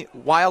leading the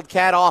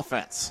Wildcat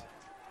offense.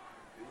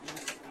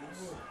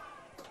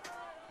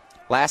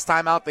 Last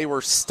time out, they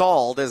were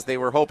stalled as they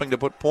were hoping to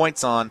put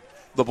points on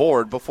the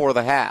board before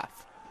the half.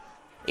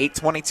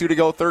 8:22 to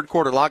go, third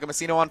quarter.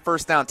 Lagomasino on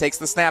first down, takes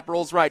the snap,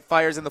 rolls right,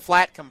 fires in the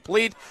flat,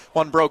 complete.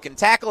 1 broken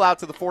tackle out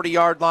to the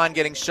 40-yard line,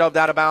 getting shoved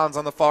out of bounds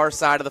on the far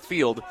side of the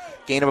field.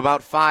 Gain of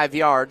about 5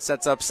 yards,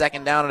 sets up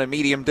second down at a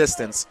medium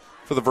distance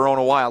for the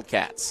Verona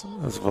Wildcats.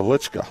 That's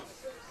Velichka.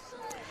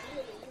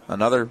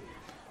 Another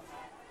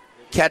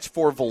catch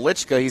for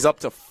Velichka. He's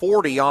up to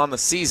 40 on the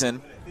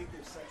season.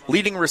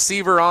 Leading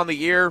receiver on the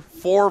year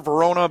for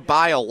Verona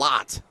by a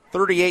lot.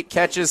 38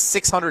 catches,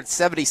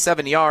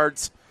 677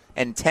 yards,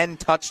 and 10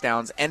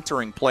 touchdowns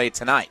entering play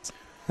tonight.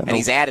 And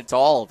he's added to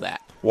all of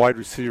that. Wide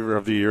receiver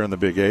of the year in the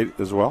Big 8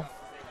 as well.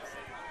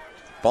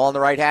 Ball on the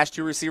right hash,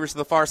 2 receivers to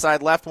the far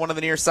side left, 1 on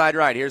the near side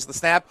right. Here's the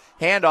snap,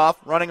 handoff,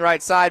 running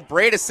right side.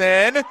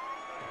 Bredesen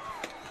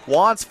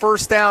wants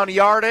first down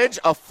yardage.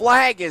 A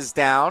flag is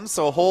down,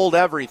 so hold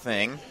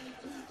everything.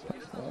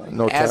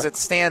 As it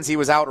stands, he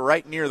was out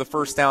right near the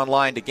first down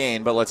line to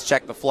gain, but let's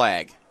check the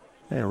flag.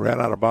 He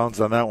ran out of bounds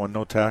on that one,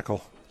 no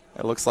tackle.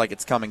 It looks like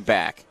it's coming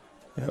back.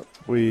 Yep,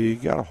 we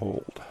got a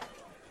hold.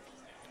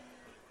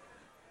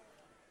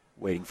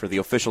 Waiting for the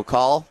official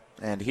call,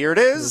 and here it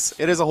is.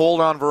 It is a hold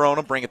on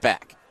Verona. Bring it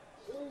back.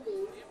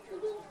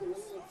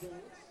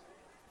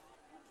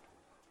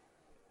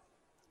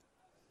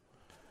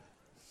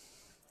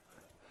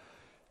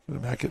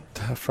 Back it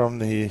from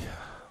the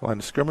line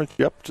of scrimmage.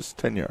 Yep, just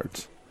 10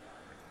 yards.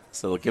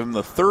 So they'll give him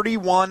the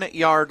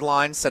 31-yard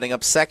line, setting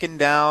up second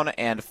down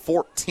and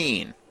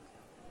 14.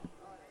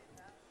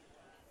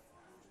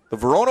 The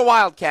Verona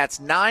Wildcats,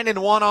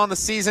 9-1 on the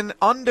season,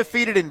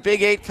 undefeated in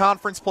Big 8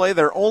 conference play.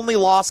 Their only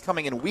loss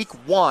coming in Week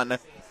 1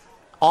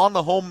 on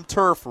the home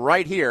turf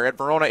right here at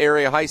Verona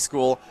Area High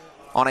School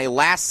on a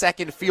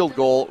last-second field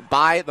goal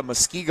by the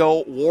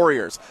Muskego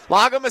Warriors.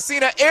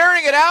 Lagomasino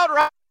airing it out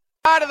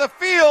right of the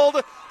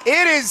field.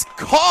 It is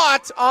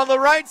caught on the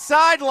right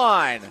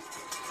sideline.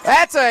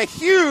 That's a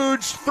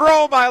huge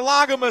throw by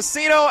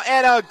Lagomasino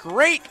and a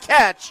great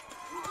catch.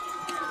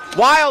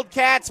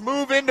 Wildcats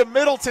move into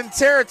Middleton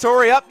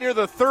territory up near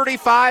the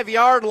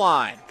 35-yard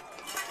line.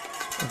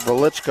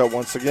 Velichka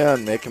once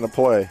again making the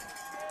play.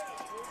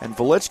 And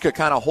Velichka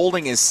kind of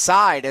holding his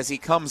side as he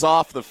comes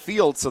off the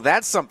field, so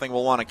that's something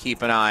we'll want to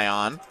keep an eye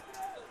on.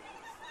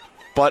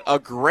 But a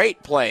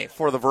great play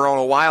for the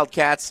Verona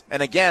Wildcats.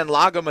 And again,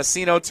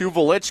 Lagomasino to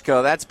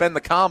Velichka. That's been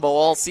the combo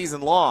all season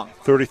long.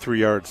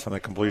 33 yards on the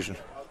completion.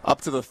 Up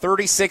to the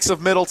 36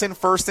 of Middleton,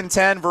 1st and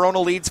 10.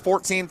 Verona leads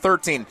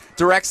 14-13.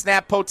 Direct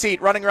snap,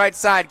 Poteet running right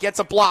side, gets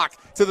a block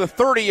to the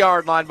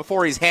 30-yard line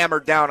before he's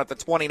hammered down at the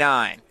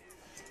 29.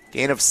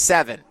 Gain of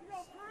 7.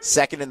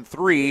 2nd and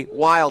 3,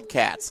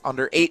 Wildcats.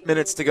 Under 8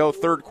 minutes to go,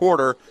 third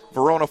quarter.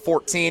 Verona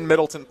 14,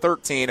 Middleton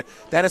 13.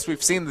 Dennis,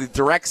 we've seen the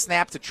direct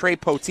snap to Trey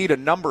Poteet a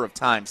number of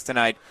times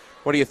tonight.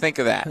 What do you think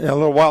of that? Yeah, a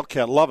little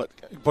Wildcat. Love it.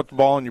 Put the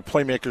ball in your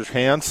playmaker's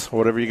hands,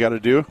 whatever you got to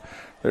do.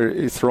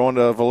 He's throwing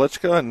to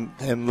Velichka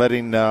and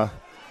letting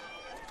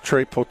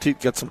Trey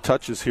Poteet get some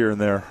touches here and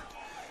there.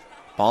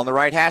 Ball in the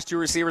right hash, 2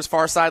 receivers,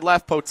 far side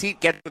left. Poteet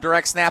gets the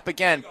direct snap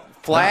again.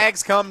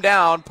 Flags come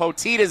down.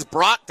 Poteet is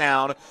brought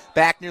down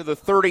back near the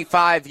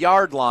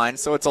 35-yard line,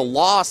 so it's a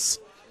loss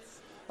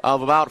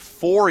of about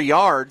 4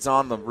 yards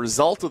on the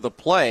result of the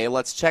play.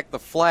 Let's check the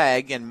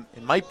flag, and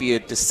it might be a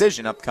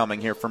decision upcoming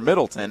here for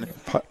Middleton.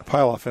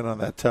 Pile off in on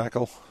that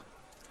tackle.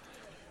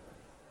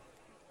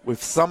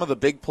 With some of the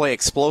big play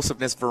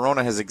explosiveness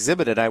Verona has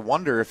exhibited, I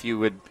wonder if you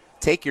would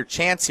take your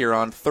chance here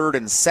on 3rd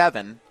and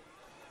 7.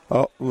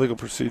 Oh, legal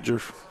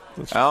procedure.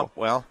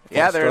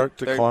 They're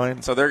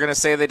decline. So they're going to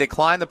say they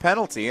decline the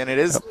penalty, and it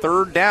is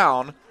 3rd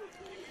down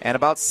and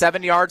about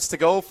 7 yards to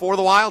go for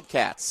the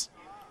Wildcats.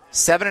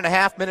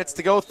 7.5 minutes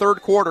to go,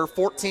 third quarter,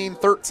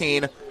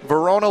 14-13.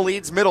 Verona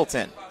leads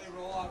Middleton.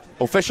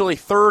 Officially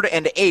 3rd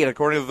and 8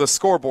 according to the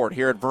scoreboard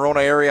here at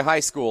Verona Area High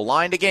School.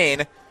 Line to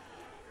gain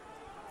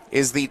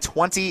is the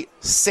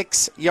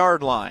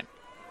 26-yard line.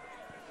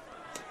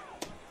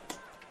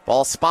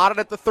 Ball spotted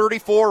at the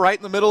 34, right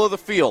in the middle of the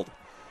field.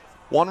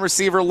 1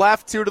 receiver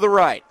left, 2 to the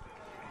right.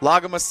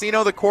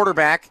 Lagomasino, the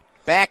quarterback,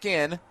 back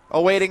in,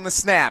 awaiting the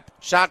snap.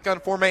 Shotgun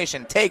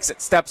formation, takes it,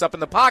 steps up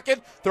in the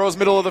pocket, throws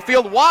middle of the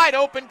field, wide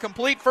open,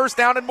 complete, first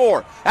down and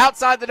more.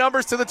 Outside the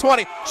numbers to the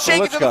 20,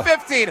 shake it to the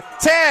 15,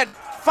 10,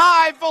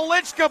 5,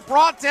 Velichka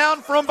brought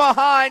down from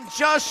behind,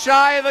 just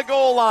shy of the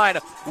goal line.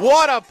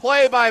 What a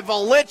play by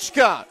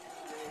Velichka.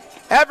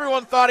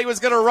 Everyone thought he was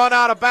going to run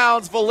out of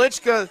bounds.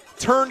 Velichka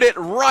turned it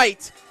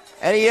right,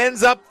 and he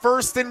ends up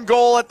first and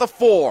goal at the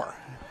 4.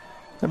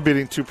 And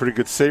beating 2 pretty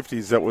good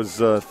safeties. That was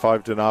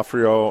 5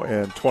 D'Onofrio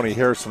and 20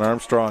 Harrison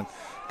Armstrong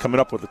coming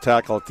up with the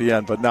tackle at the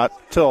end, but not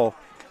till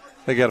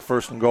they got a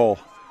first and goal.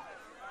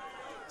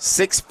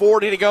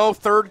 6:40 to go,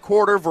 third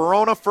quarter.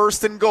 Verona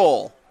first and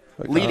goal,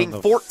 leading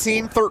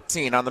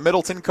 14-13 on the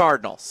Middleton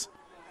Cardinals.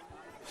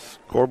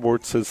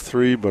 Scoreboard says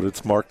 3, but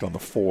it's marked on the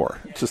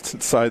 4, just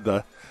inside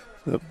the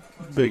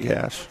big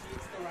hash.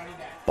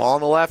 Ball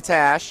on the left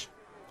hash.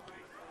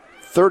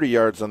 30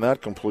 yards on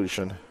that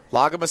completion.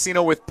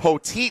 Lagomasino with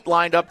Poteet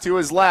lined up to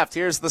his left.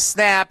 Here's the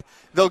snap.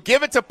 They'll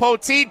give it to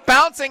Poteet,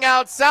 bouncing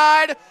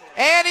outside,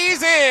 and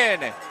he's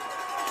in.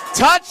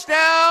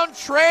 Touchdown,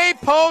 Trey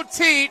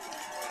Poteet,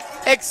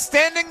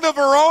 extending the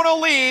Verona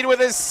lead with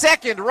his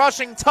 2nd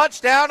rushing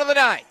touchdown of the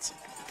night.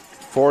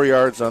 4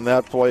 yards on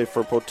that play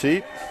for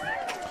Poteet.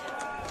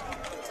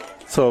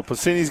 So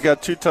Pacini's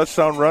got 2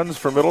 touchdown runs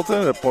for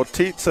Middleton, and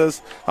Poteet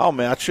says, I'll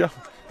match you.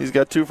 He's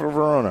got 2 for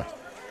Verona.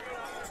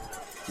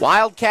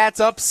 Wildcats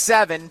up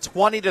 7,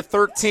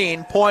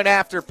 20-13, point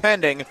after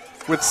pending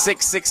with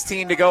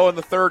 6:16 to go in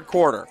the third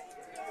quarter.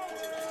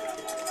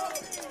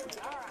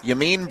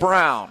 Yamin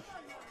Brown,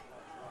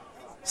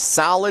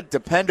 solid,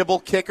 dependable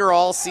kicker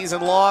all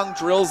season long,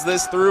 drills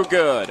this through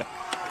good.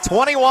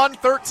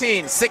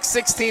 21-13,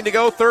 6:16 to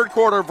go, third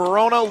quarter.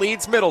 Verona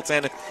leads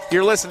Middleton.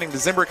 You're listening to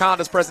Zimbrick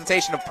Honda's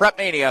presentation of Prep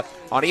Mania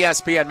on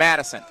ESPN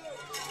Madison.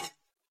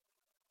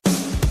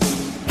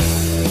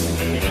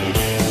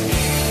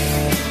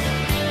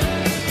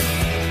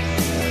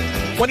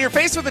 When you're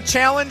faced with a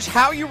challenge,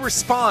 how you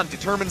respond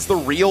determines the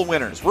real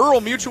winners.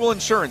 Rural Mutual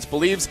Insurance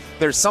believes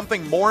there's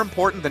something more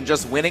important than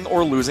just winning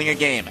or losing a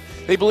game.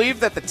 They believe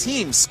that the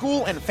team,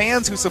 school, and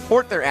fans who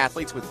support their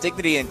athletes with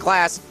dignity and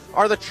class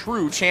are the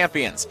true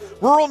champions.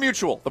 Rural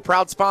Mutual, the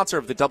proud sponsor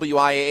of the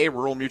WIAA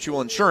Rural Mutual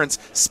Insurance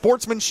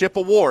Sportsmanship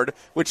Award,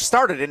 which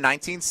started in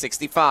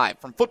 1965.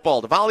 From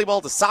football to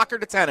volleyball to soccer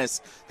to tennis,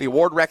 the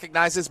award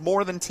recognizes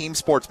more than team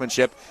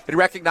sportsmanship. It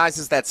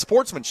recognizes that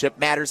sportsmanship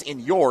matters in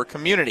your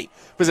community.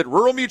 Visit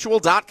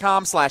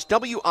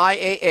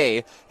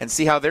ruralmutual.com/WIAA and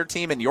see how their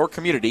team and your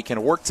community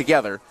can work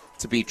together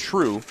to be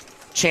true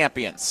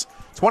champions.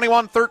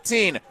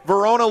 21-13,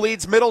 Verona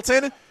leads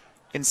Middleton.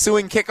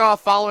 Ensuing kickoff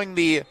following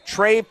the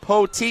Trey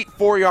Poteet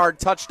 4-yard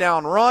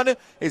touchdown run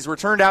is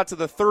returned out to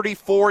the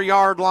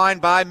 34-yard line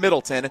by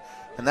Middleton,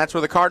 and that's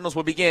where the Cardinals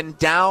will begin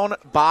down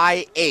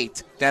by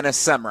 8. Dennis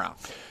Semrau.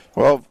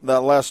 Well,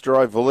 that last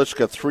drive,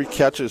 Velichka 3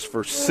 catches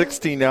for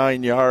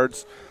 69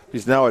 yards.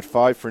 He's now at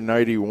 5 for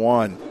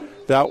 91.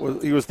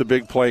 He was the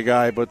big play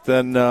guy, but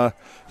then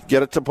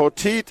get it to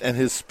Poteet, and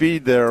his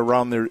speed there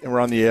around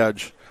the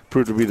edge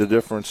proved to be the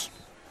difference.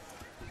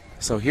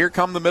 So here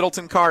come the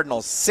Middleton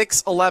Cardinals.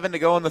 6:11 to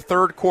go in the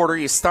third quarter.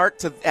 You start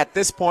to, at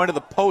this point of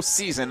the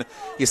postseason,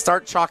 you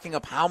start chalking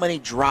up how many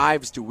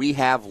drives do we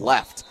have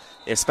left,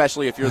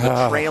 especially if you're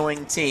the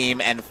trailing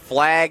team, and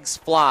flags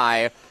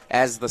fly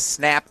as the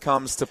snap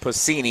comes to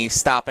Pacini,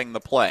 stopping the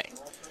play.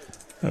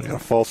 Got a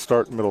false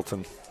start in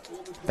Middleton.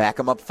 Back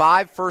them up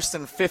 5, 1st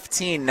and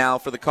 15 now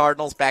for the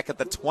Cardinals, back at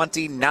the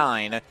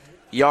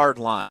 29-yard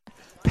line.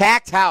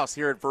 Packed house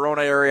here at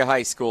Verona Area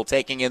High School,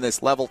 taking in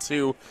this Level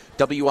 2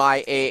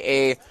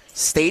 WIAA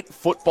State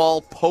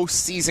Football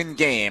postseason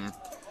game.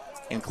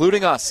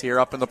 including us here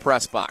up in the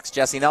press box.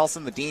 Jesse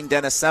Nelson, the Dean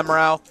Dennis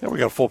Semrau. Yeah, we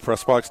got a full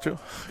press box, too.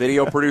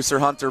 Video producer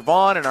Hunter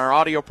Vaughn, and our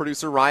audio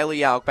producer Riley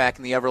Yauk back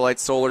in the Everlight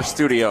Solar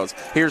Studios.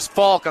 Here's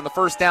Falk on the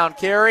first down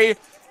carry.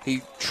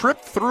 He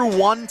tripped through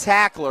one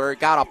tackler,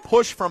 got a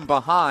push from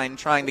behind,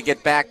 trying to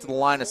get back to the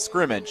line of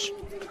scrimmage.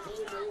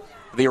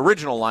 The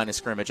original line of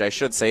scrimmage, I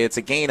should say. It's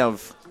a gain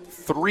of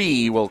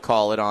 3, we'll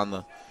call it, on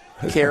the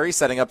carry,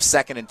 setting up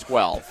 2nd and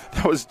 12.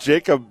 That was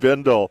Jacob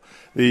Bindle,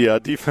 the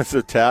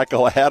defensive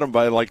tackle. Had him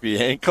by the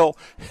ankle,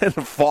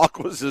 and Falk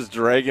was just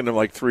dragging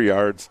him 3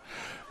 yards.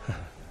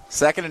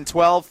 2nd and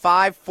 12,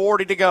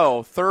 5:40 to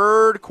go.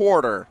 Third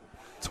quarter.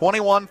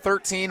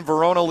 21-13,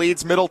 Verona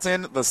leads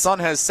Middleton. The sun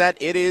has set.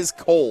 It is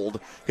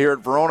cold here at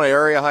Verona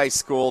Area High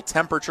School.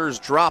 Temperatures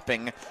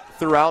dropping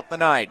throughout the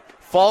night.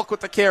 Falk with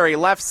the carry,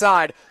 left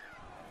side,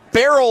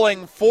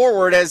 barreling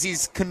forward as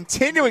he's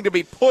continuing to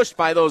be pushed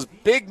by those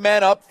big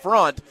men up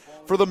front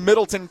for the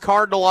Middleton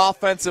Cardinal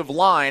offensive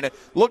line.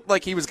 Looked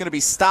like he was going to be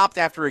stopped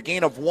after a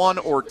gain of 1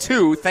 or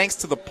 2 thanks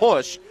to the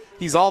push.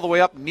 He's all the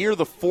way up near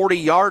the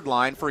 40-yard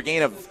line for a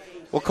gain of,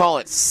 we'll call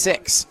it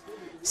 6.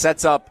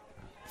 Sets up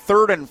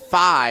 3rd and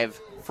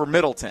 5 for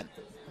Middleton.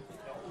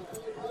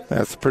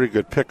 That's a pretty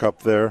good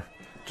pickup there,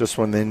 just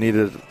when they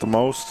needed it the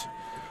most.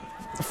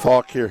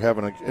 Falk here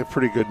having a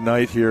pretty good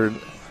night here,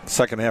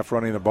 second half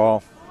running the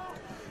ball.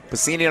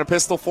 Bassini in a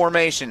pistol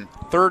formation.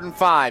 3rd and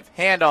 5.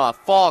 Handoff.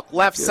 Falk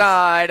left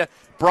side.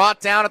 Brought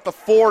down at the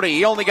 40.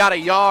 He only got a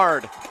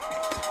yard.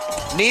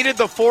 Needed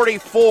the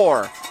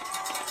 44.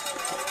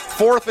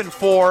 4th and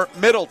 4,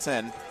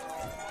 Middleton.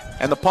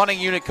 And the punting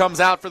unit comes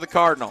out for the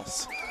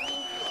Cardinals.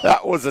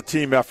 That was a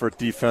team effort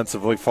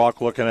defensively. Falk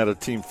looking at a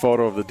team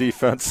photo of the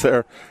defense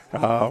there.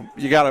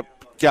 You got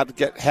to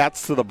get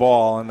hats to the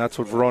ball, and that's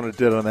what Verona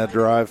did on that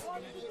drive.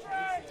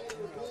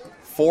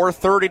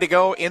 4:30 to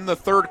go in the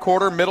third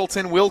quarter.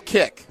 Middleton will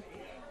kick.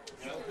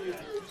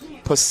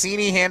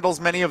 Passini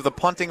handles many of the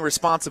punting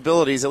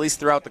responsibilities, at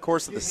least throughout the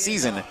course of the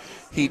season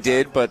he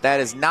did, but that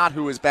is not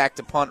who is back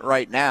to punt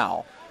right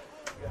now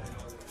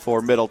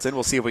for Middleton.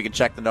 We'll see if we can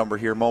check the number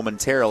here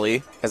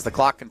momentarily as the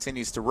clock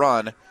continues to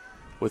run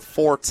with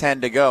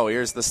 4:10 to go.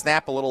 Here's the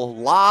snap, a little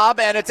lob,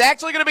 and it's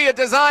actually going to be a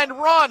designed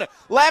run.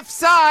 Left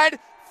side,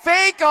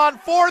 fake on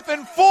 4th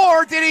and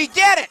 4. Did he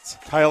get it?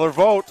 Tyler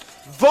Vogt.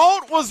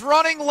 Vogt was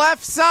running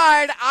left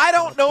side. I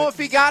don't know if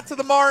he got to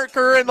the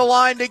marker in the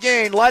line to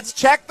gain. Let's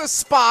check the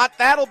spot.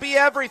 That'll be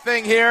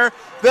everything here.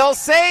 They'll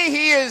say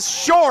he is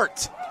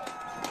short.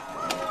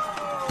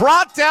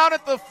 Brought down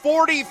at the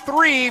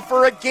 43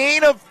 for a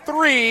gain of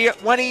 3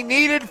 when he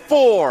needed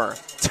 4.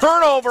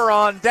 Turnover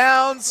on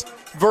downs.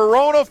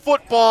 Verona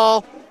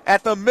football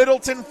at the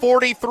Middleton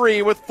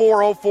 43 with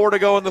 4:04 to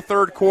go in the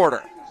third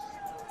quarter.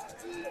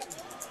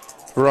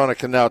 Verona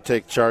can now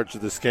take charge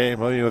of this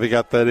game. Well, they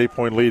got that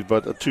 8-point lead,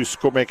 but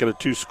make it a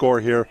 2-score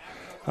here.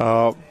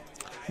 Now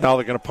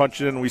they're going to punch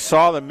it in. We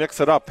saw them mix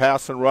it up,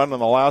 pass and run on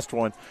the last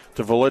one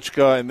to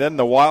Velichka, and then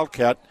the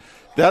Wildcat.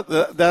 That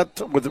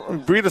with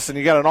Bredesen,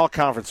 you got an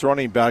all-conference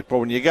running back, but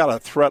when you got a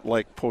threat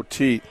like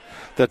Poteet,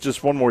 that's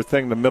just one more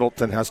thing the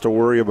Middleton has to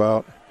worry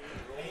about.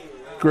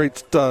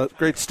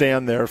 Great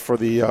stand there for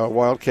the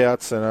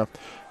Wildcats, and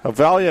a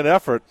valiant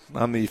effort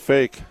on the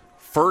fake.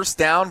 First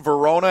down,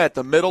 Verona at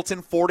the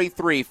Middleton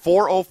 43.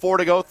 4:04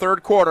 to go,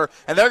 third quarter.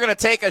 And they're going to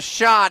take a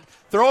shot,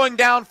 throwing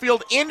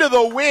downfield into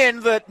the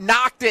wind that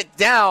knocked it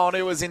down.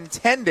 It was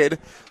intended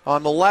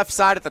on the left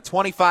side at the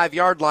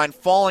 25-yard line,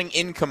 falling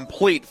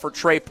incomplete for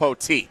Trey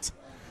Poteet.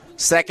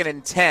 2nd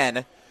and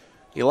 10.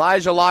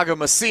 Elijah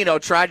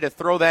Lagomasino tried to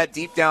throw that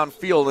deep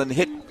downfield and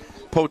hit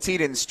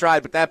Poteet in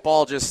stride, but that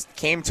ball just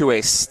came to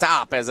a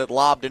stop as it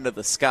lobbed into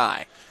the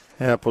sky.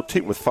 Yeah,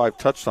 Poteet with 5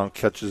 touchdown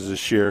catches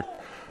this year.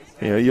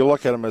 You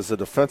look at him as a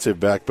defensive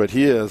back, but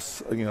he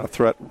is a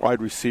threat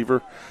wide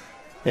receiver.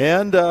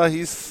 And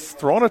he's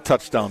thrown a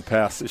touchdown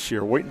pass this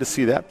year. Waiting to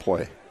see that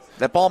play.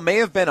 That ball may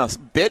have been a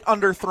bit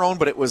underthrown,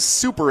 but it was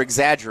super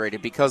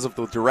exaggerated because of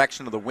the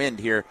direction of the wind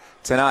here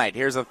tonight.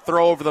 Here's a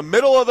throw over the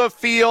middle of the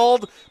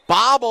field,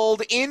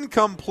 bobbled,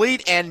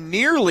 incomplete, and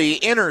nearly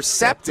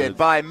intercepted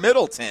by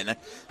Middleton.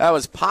 That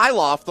was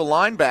Pyloff, the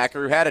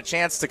linebacker, who had a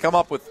chance to come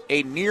up with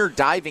a near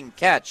diving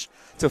catch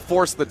to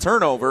force the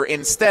turnover.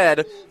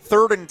 Instead,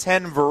 3rd and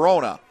 10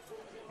 Verona.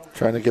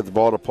 Trying to get the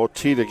ball to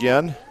Poteet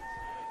again,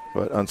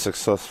 but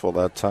unsuccessful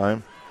that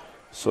time.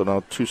 So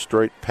now 2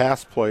 straight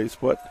pass plays,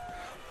 but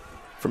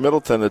for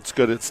Middleton, it's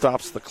good. It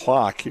stops the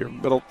clock here.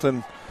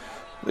 Middleton,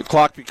 the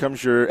clock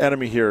becomes your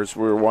enemy here as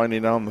we're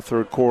winding down the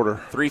third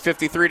quarter.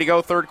 3:53 to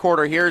go, third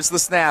quarter. Here's the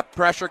snap.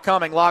 Pressure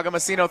coming.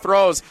 Lagomasino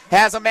throws.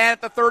 Has a man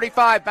at the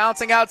 35.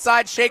 Bouncing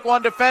outside. Shake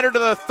one defender to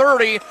the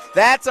 30.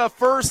 That's a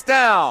first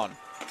down.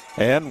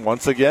 And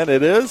once again,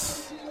 it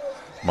is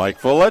Mike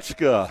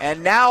Velichka.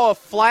 And now a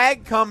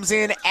flag comes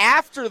in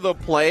after the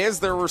play as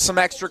there were some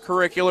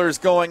extracurriculars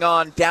going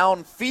on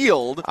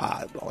downfield.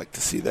 I'd like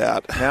to see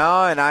that.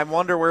 No, and I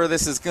wonder where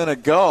this is going to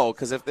go,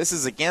 because if this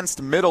is against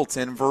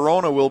Middleton,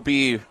 Verona will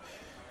be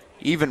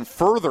even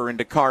further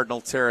into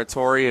Cardinal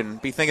territory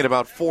and be thinking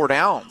about 4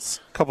 downs.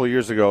 A couple of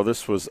years ago,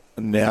 this was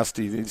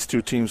nasty. These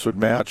two teams would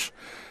match.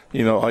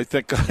 I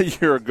think a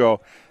year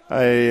ago,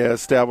 I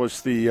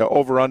established the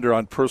over-under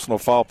on personal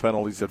foul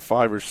penalties at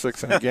 5 or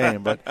 6 in a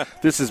game. But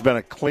this has been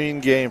a clean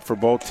game for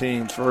both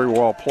teams, very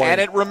well played. And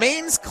it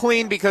remains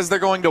clean because they're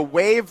going to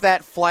wave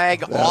that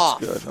flag off.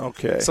 That's good.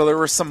 Okay. So there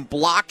was some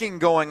blocking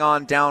going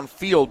on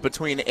downfield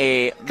between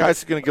a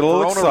guys are going to get a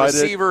little Verona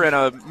excited. Receiver and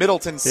a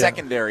Middleton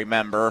secondary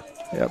member.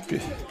 Yep.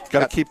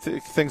 Got to keep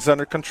things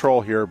under control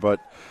here, but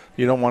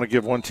you don't want to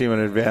give one team an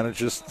advantage.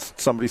 Just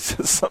somebody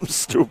says something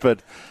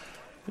stupid.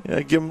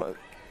 Give them.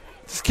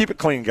 Just keep it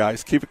clean,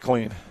 guys. Keep it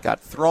clean.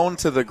 Got thrown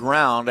to the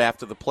ground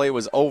after the play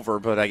was over,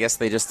 but I guess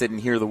they just didn't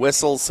hear the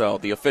whistle, so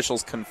the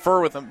officials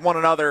confer with one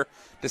another,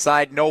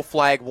 decide no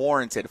flag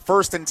warranted.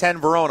 1st and 10,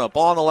 Verona.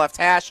 Ball on the left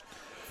hash.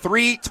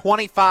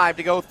 3:25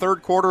 to go,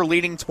 third quarter,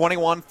 leading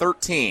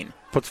 21-13.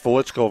 Puts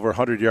Velichka over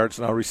 100 yards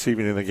now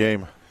receiving in the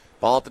game.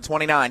 Ball at the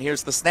 29.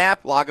 Here's the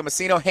snap.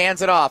 Lagomasino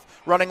hands it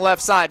off. Running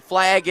left side.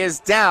 Flag is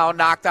down.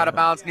 Knocked out of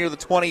bounds near the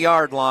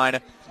 20-yard line.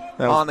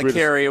 On the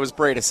carry, it was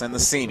Bradison, the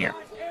senior.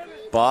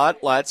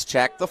 But let's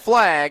check the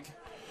flag.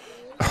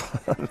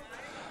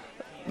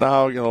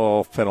 Now a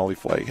little penalty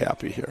flag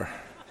happy here.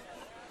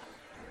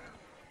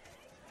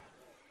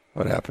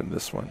 What happened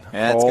this one?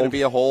 And it's going to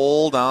be a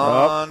hold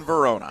on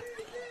Verona.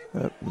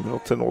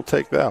 Middleton will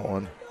take that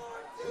one.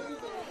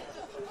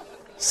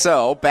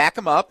 So back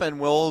them up, and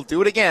we'll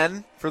do it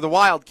again for the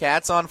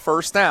Wildcats on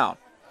 1st down.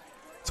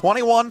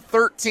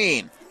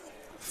 21-13.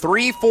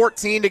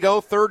 3:14 to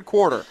go, third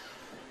quarter.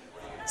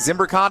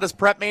 Zimbrick Honda's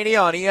Prep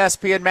Mania on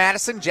ESPN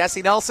Madison.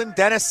 Jesse Nelson,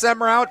 Dennis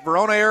Semrau at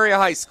Verona Area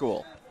High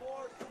School.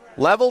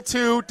 Level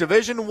 2,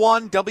 Division I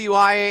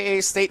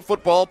WIAA State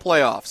Football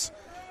Playoffs.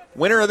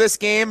 Winner of this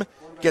game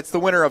gets the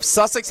winner of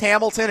Sussex,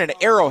 Hamilton, and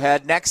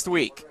Arrowhead next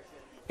week.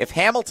 If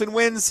Hamilton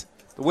wins,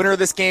 the winner of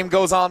this game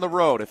goes on the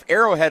road. If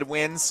Arrowhead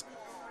wins,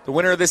 the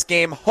winner of this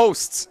game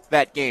hosts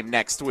that game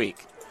next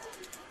week.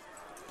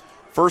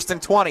 1st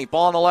and 20,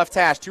 ball on the left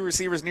hash. 2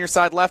 receivers near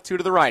side left, 2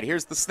 to the right.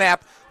 Here's the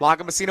snap.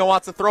 Lagomasino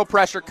wants to throw,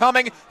 pressure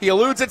coming. He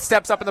eludes it,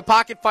 steps up in the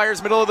pocket,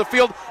 fires middle of the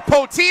field.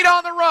 Poteet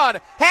on the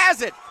run,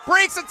 has it,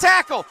 breaks a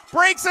tackle,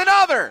 breaks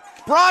another.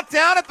 Brought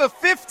down at the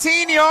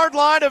 15-yard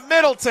line of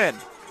Middleton.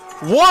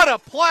 What a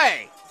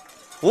play.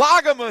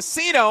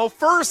 Lagomasino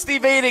first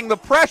evading the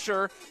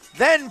pressure,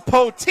 then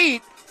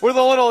Poteet with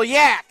a little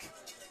yak.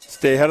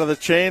 Stay ahead of the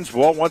chains.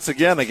 Well, once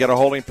again, they get a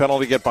holding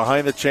penalty, get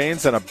behind the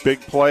chains, and a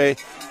big play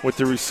with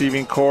the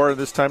receiving core,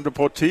 this time to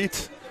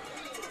Poteet.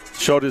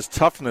 Showed his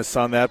toughness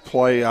on that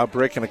play,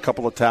 breaking a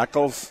couple of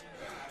tackles.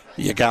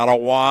 You got to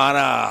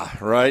wanna,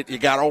 right? You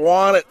got to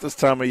want it this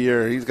time of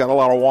year. He's got a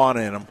lot of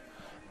wanna in him.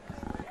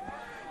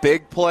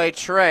 Big play,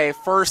 Trey.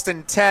 1st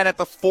and 10 at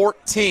the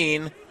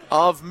 14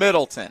 of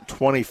Middleton.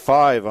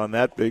 25 on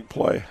that big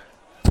play.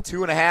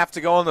 2.5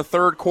 to go in the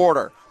third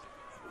quarter.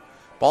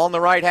 Ball in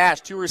the right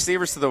hash. 2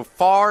 receivers to the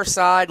far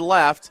side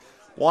left,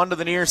 1 to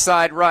the near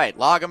side right.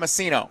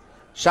 Lagomasino.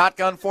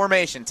 Shotgun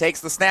formation. Takes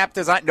the snap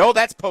design. No,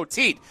 that's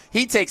Poteet.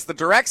 He takes the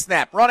direct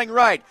snap. Running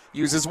right.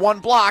 Uses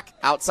 1 block.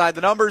 Outside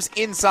the numbers.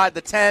 Inside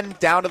the 10.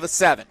 Down to the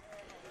 7.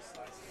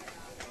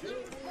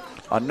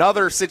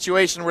 Another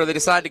situation where they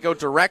decide to go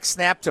direct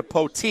snap to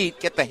Poteet.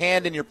 Get the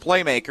hand in your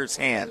playmaker's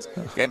hands.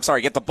 Okay, I'm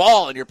sorry. Get the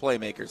ball in your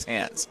playmaker's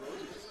hands.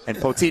 And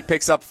Poteet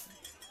picks up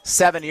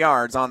 7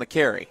 yards on the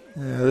carry.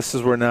 Yeah, this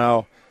is where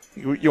now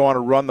you want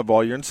to run the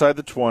ball. You're inside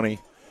the 20.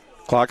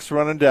 Clock's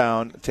running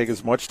down. Take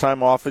as much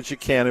time off as you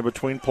can in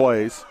between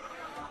plays.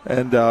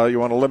 And you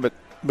want to limit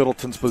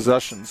Middleton's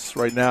possessions.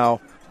 Right now,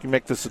 you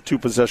make this a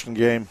 2-possession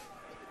game.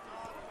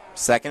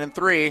 2nd and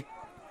 3.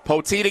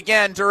 Poteet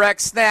again,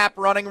 direct snap,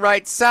 running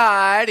right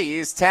side.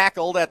 He's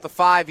tackled at the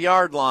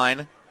 5-yard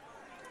line.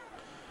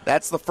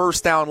 That's the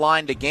first down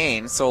line to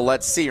gain. So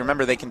let's see.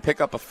 Remember, they can pick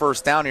up a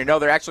first down here. No,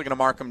 they're actually going to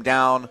mark him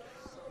down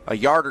a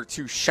yard or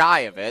 2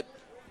 shy of it.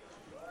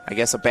 I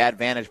guess a bad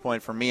vantage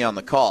point for me on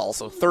the call.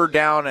 So 3rd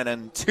down and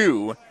then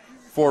 2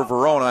 for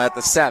Verona at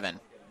the 7.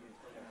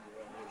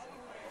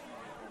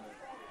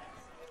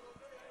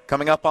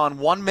 Coming up on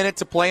 1 minute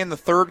to play in the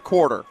third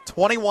quarter.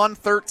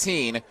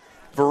 21-13.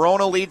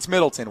 Verona leads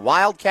Middleton.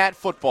 Wildcat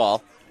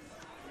football.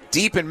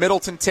 Deep in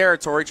Middleton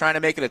territory, trying to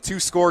make it a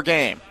 2-score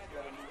game.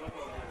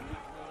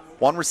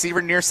 1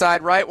 receiver near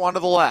side right, 1 to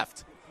the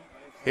left.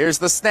 Here's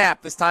the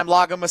snap. This time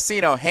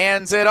Lagomasino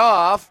hands it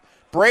off.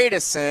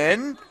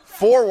 Bradison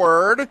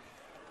forward.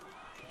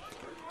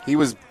 He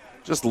was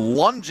just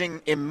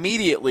lunging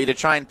immediately to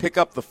try and pick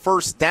up the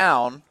first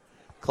down.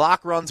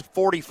 Clock runs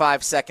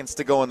 45 seconds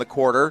to go in the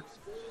quarter,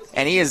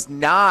 and he is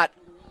not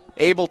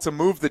able to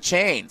move the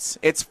chains.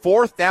 It's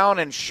 4th down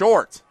and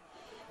short.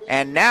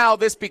 And now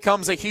this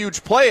becomes a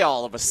huge play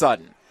all of a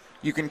sudden.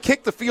 You can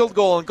kick the field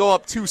goal and go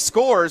up 2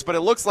 scores, but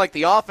it looks like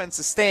the offense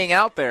is staying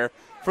out there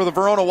for the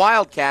Verona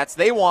Wildcats.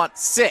 They want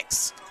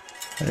 6.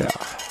 Yeah.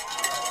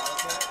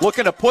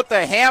 Looking to put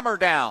the hammer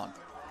down.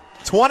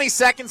 20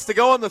 seconds to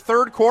go in the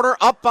third quarter,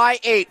 up by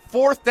 8.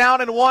 4th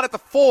down and 1 at the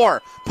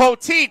 4.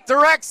 Poteet,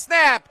 direct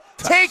snap,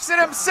 takes it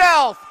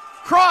himself.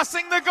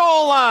 crossing the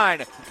goal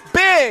line.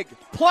 Big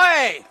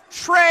play,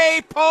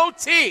 Trey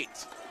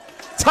Poteet.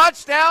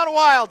 Touchdown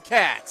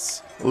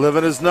Wildcats.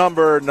 Living his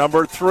number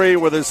 3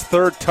 with his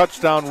third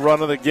touchdown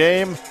run of the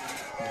game.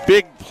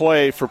 Big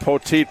play for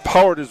Poteet.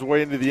 Powered his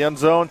way into the end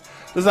zone.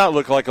 Does not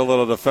look like a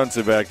little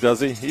defensive back, does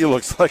he? He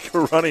looks like a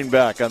running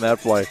back on that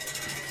play.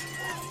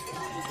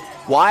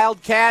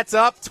 Wildcats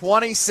up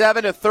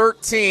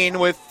 27-13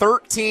 with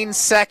 13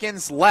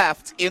 seconds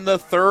left in the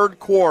third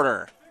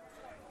quarter.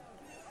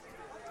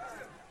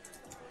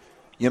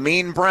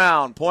 Yamin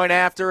Brown, point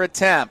after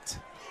attempt,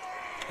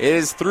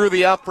 is through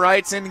the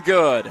uprights and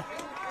good.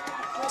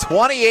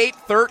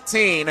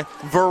 28-13,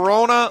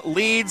 Verona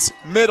leads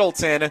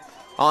Middleton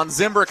on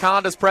Zimbrick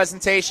Honda's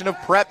presentation of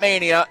Prep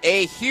Mania.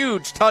 A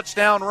huge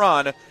touchdown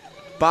run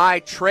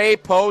by Trey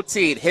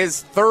Poteet,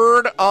 his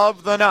third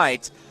of the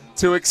night,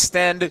 to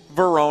extend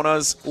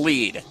Verona's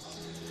lead.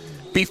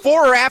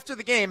 Before or after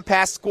the game,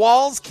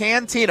 Pasquale's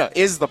Cantina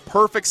is the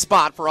perfect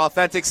spot for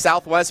authentic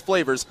Southwest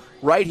flavors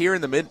right here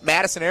in the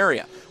Madison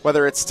area.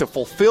 Whether it's to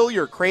fulfill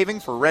your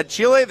craving for red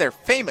chile, their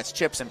famous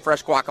chips and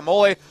fresh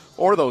guacamole,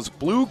 or those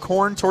blue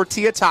corn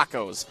tortilla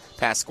tacos,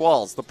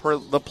 Pasquale's, the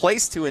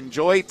place to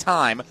enjoy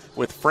time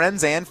with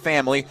friends and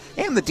family,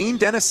 and the Dean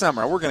Dennis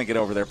Semrau. We're going to get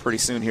over there pretty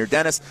soon here,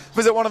 Dennis.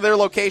 Visit one of their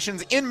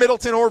locations in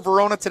Middleton or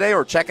Verona today,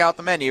 or check out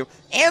the menu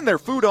and their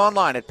food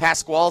online at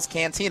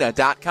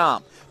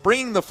PasqualesCantina.com.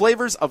 Bringing the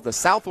flavors of the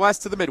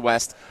Southwest to the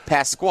Midwest,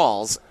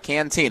 Pasquale's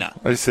Cantina.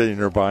 I say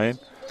you're buying.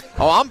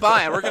 Oh, I'm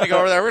buying. We're going to go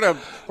over there.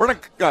 We're going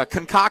to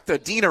concoct a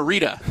Dina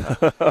Rita.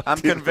 I'm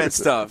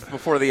convinced of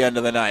before the end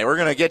of the night. We're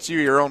going to get you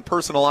your own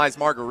personalized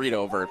margarita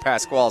over at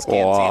Pasquale's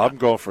Cantina. Oh, I'm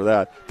going for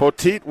that.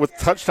 Poteet with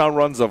touchdown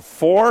runs of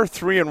 4,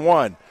 3, and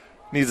 1.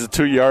 Needs a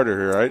 2-yarder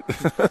here, right?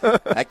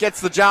 That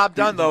gets the job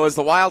done, though, as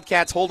the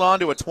Wildcats hold on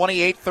to a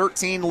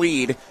 28-13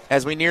 lead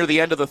as we near the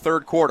end of the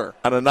third quarter.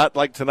 On a night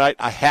like tonight,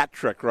 a hat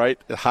trick, right?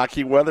 The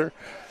hockey weather.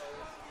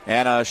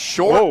 And a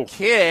short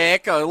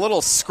kick, a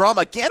little scrum.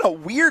 Again, a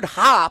weird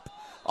hop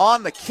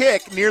on the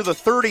kick near the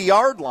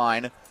 30-yard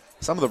line.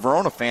 Some of the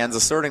Verona fans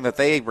asserting that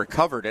they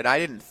recovered it. I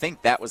didn't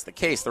think that was the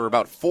case. There were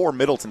about 4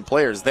 Middleton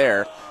players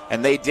there,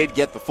 and they did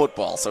get the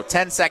football. So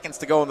 10 seconds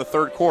to go in the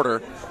third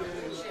quarter.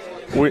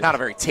 Not a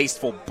very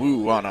tasteful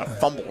boo on a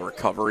fumble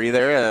recovery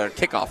there, a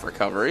kickoff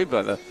recovery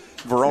by the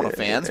Verona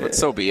fans, but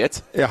so be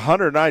it. Yeah,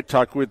 Hunter and I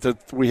talked with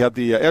we had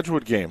the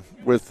Edgewood game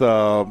with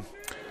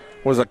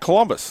was it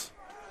Columbus?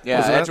 Yeah,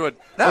 was Edgewood.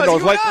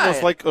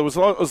 It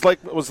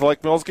was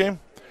like Mills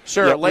game.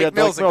 Sure, yeah, Lake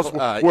Mills.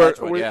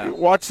 Edgewood.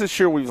 Watch this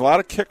year. We have a lot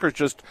of kickers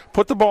just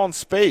put the ball in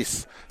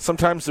space.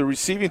 Sometimes the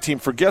receiving team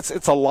forgets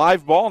it's a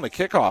live ball in the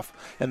kickoff,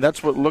 and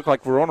that's what it looked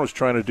like Verona was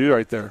trying to do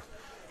right there.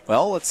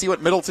 Well, let's see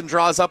what Middleton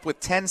draws up with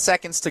 10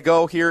 seconds to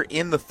go here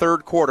in the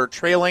third quarter,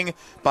 trailing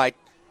by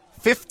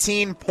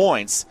 15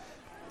 points.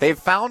 They've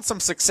found some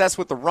success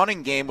with the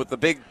running game with the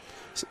big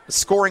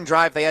scoring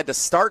drive they had to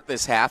start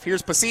this half.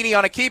 Here's Pacini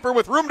on a keeper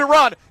with room to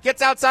run.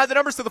 Gets outside the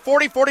numbers to the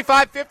 40,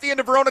 45, 50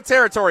 into Verona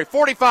territory.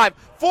 45,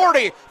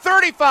 40,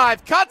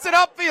 35, cuts it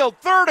upfield,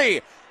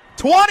 30,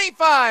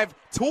 25,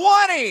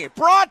 20,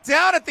 brought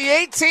down at the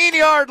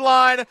 18-yard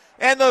line,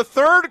 and the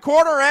third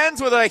quarter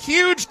ends with a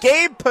huge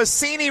Gabe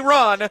Pacini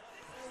run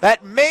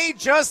that may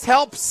just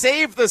help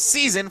save the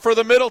season for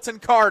the Middleton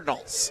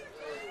Cardinals.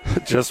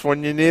 Just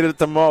when you need it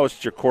the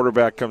most, your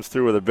quarterback comes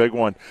through with a big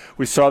one.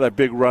 We saw that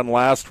big run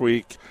last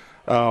week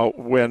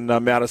when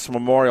Madison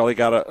Memorial, they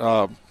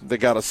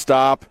got a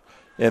stop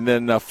and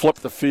then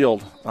flipped the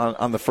field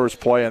on the first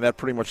play, and that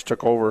pretty much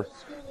took over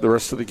the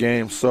rest of the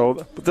game.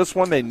 So, but this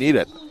one they need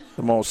it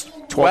the most.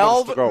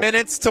 12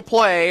 minutes to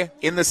play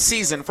in the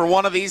season for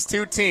one of these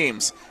two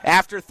teams.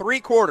 After 3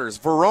 quarters,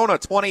 Verona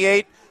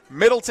 28,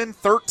 Middleton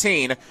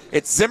 13.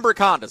 It's Zimbrick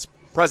Honda's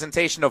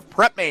presentation of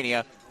Prep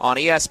Mania on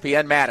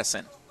ESPN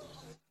Madison.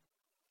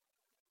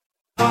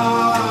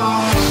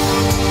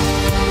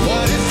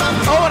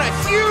 Oh, and a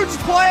huge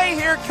play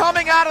here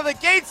coming out of the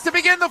gates to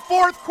begin the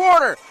fourth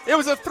quarter. It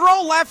was a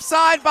throw left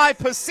side by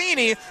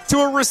Pacini to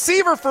a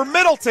receiver for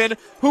Middleton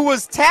who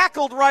was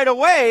tackled right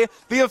away.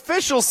 The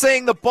officials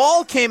saying the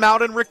ball came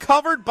out and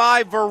recovered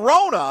by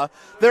Verona.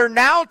 They're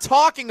now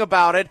talking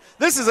about it.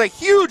 This is a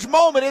huge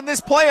moment in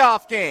this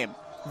playoff game.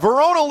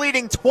 Verona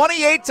leading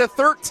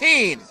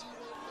 28-13.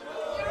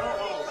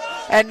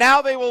 And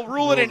now they will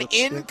rule it an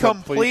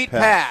incomplete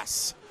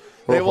pass.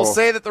 They will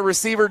say that the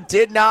receiver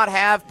did not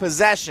have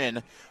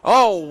possession.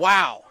 Oh,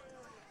 wow.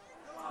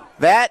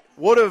 That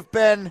would have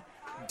been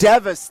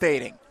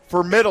devastating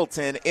for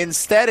Middleton.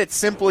 Instead, it's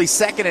simply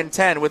 2nd and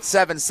 10 with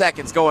 7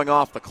 seconds going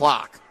off the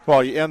clock.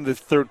 Well, you end the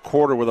third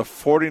quarter with a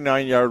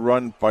 49-yard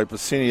run by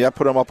Pacini. That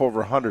put him up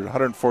over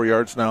 104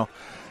 yards now.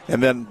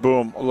 And then,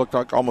 boom, it looked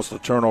like almost a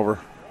turnover.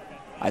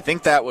 I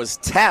think that was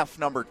Teff,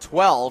 number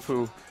 12,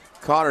 who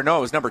caught her. No,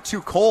 it was number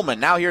 2, Coleman.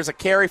 Now here's a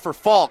carry for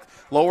Falk.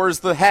 Lowers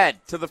the head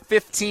to the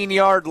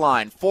 15-yard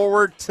line.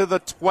 Forward to the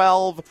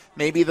 12,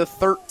 maybe the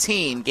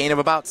 13. Gain of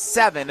about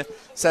 7.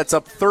 Sets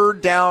up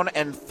 3rd down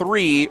and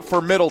 3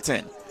 for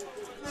Middleton.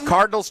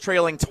 Cardinals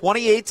trailing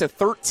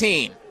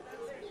 28-13.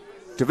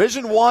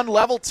 Division I,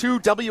 Level 2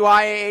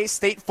 WIAA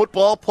State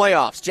Football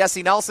Playoffs.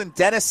 Jesse Nelson,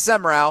 Dennis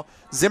Semrau,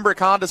 Zimbrick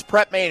Honda's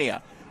Prep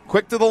Mania.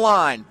 Quick to the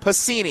line,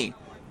 Pacini.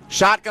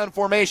 Shotgun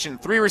formation,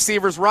 3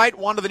 receivers right,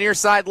 1 to the near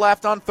side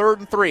left on 3rd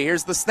and 3.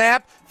 Here's the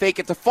snap, fake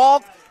it to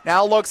Falk,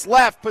 now looks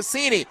left.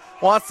 Pacini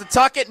wants to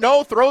tuck it,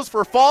 no, throws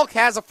for Falk,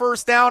 has a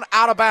first down,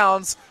 out of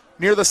bounds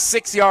near the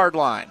 6-yard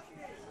line.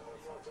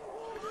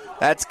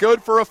 That's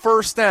good for a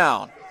first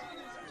down.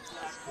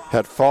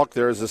 Had Falk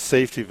there as a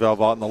safety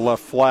valve out in the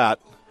left flat,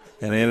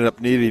 and they ended up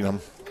needing him.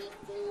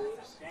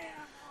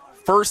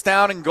 First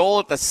down and goal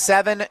at the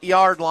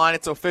 7-yard line.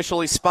 It's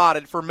officially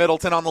spotted for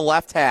Middleton on the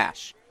left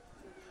hash.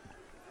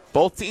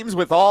 Both teams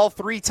with all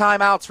 3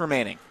 timeouts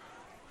remaining.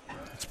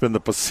 It's been the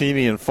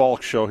Pacini and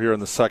Falk show here in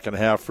the second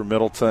half for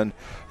Middleton.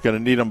 Going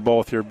to need them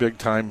both here big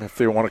time if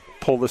they want to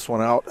pull this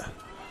one out.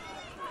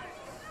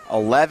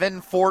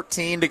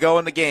 11-14 to go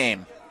in the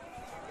game.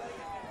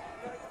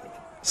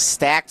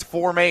 Stacked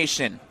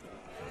formation.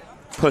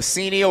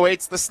 Pacini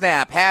awaits the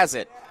snap, has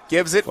it,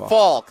 gives it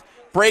Falk,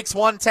 breaks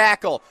 1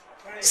 tackle,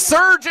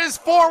 surges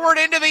forward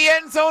into the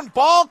end zone.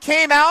 Ball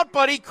came out,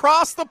 but he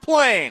crossed the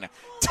plane.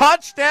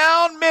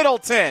 Touchdown,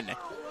 Middleton.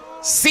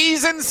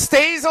 Season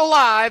stays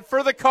alive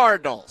for the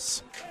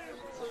Cardinals.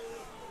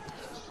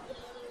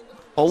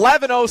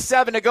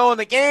 11:07 to go in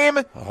the game,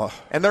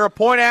 and they're a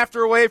point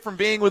after away from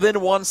being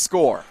within 1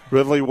 score.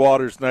 Ridley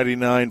Waters,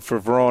 99 for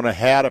Verona,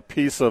 had a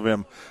piece of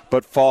him,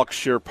 but Falk's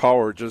sheer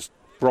power just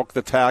broke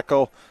the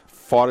tackle,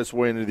 fought his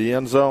way into the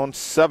end zone,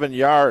 7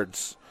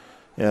 yards,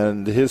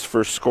 and his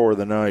first score of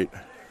the night.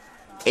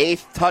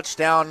 8th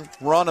touchdown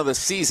run of the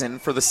season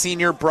for the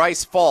senior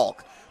Bryce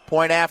Falk.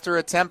 Point after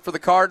attempt for the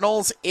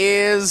Cardinals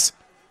is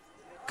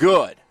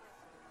good.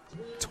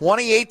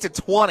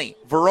 28-20.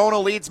 Verona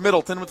leads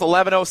Middleton with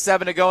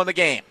 11:07 to go in the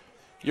game.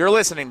 You're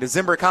listening to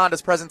Zimbrick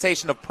Honda's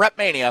presentation of Prep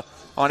Mania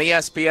on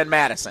ESPN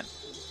Madison.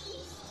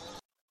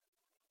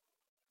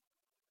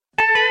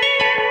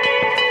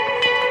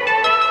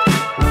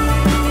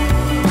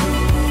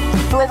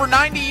 For over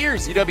 90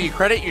 years, UW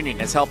Credit Union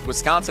has helped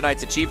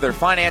Wisconsinites achieve their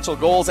financial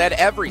goals at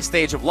every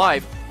stage of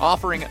life,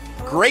 offering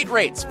great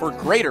rates for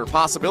greater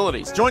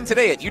possibilities. Join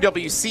today at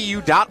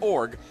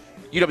uwcu.org.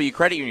 UW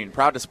Credit Union,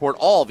 proud to support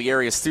all the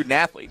area's student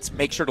athletes.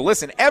 Make sure to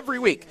listen every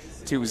week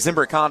to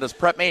Zimbrick Honda's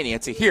Prep Mania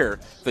to hear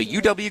the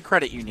UW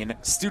Credit Union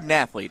Student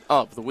Athlete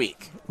of the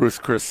Week.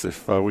 Ruth Chris,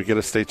 if we get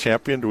a state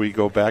champion, do we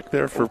go back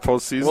there for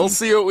postseason? We'll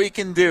see what we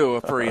can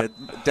do for you,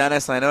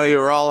 Dennis. I know you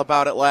were all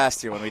about it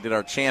last year when we did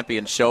our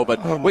champion show,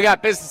 but we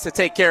got business to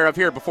take care of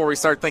here before we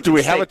start thinking. Do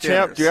we have a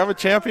champ? Do you have a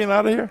champion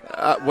out of here?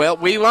 Well,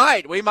 we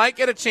might. We might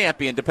get a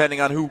champion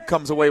depending on who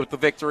comes away with the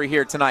victory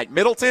here tonight.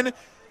 Middleton,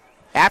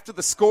 after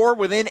the score,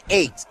 within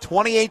 8,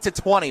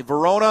 28-20.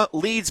 Verona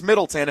leads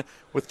Middleton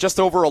with just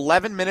over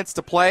 11 minutes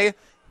to play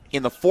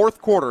in the 4th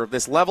quarter of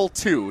this Level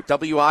 2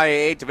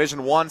 WIAA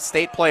Division I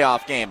state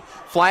playoff game.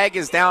 Flag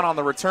is down on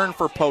the return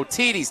for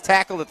Poteet. He's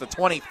tackled at the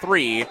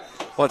 23.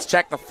 Let's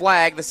check the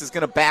flag. This is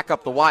going to back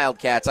up the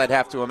Wildcats, I'd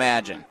have to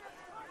imagine.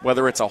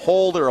 Whether it's a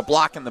hold or a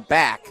block in the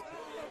back,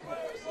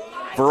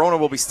 Verona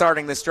will be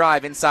starting this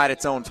drive inside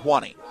its own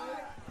 20.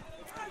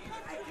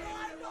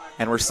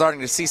 And we're starting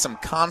to see some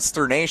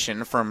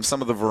consternation from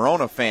some of the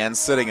Verona fans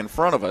sitting in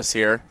front of us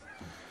here.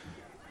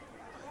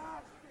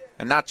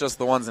 And not just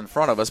the ones in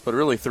front of us, but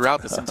really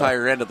throughout this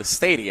entire end of the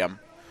stadium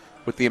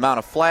with the amount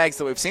of flags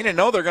that we've seen. And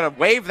no, they're going to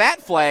wave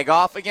that flag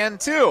off again,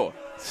 too.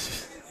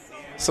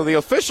 So the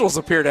officials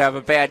appear to have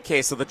a bad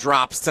case of the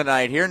drops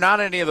tonight here,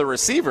 not any of the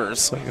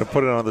receivers. I'm going to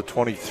put it on the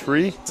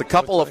 23. It's a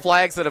couple of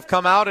flags that have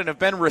come out and have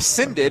been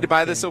rescinded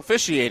by this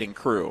officiating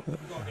crew.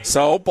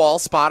 So ball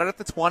spotted at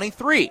the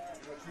 23.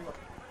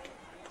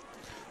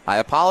 I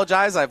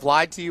apologize. I've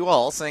lied to you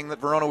all, saying that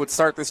Verona would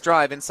start this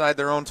drive inside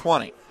their own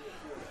 20.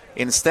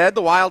 Instead,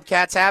 the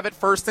Wildcats have it,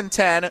 1st and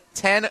 10,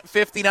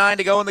 10:59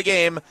 to go in the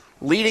game,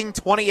 leading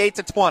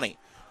 28-20.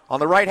 On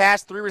the right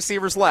hash, 3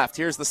 receivers left.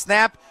 Here's the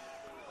snap.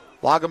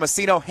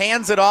 Lagomasino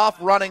hands it off,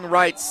 running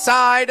right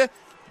side.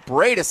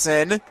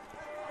 Bradison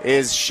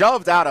is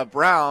shoved out of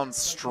bounds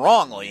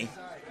strongly.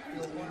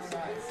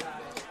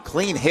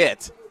 Clean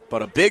hit,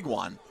 but a big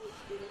one.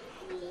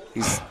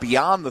 He's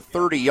beyond the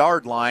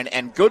 30-yard line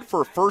and good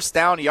for first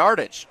down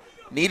yardage.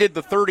 Needed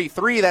the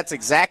 33. That's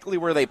exactly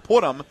where they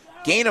put him.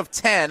 Gain of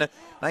 10.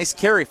 Nice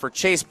carry for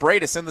Chase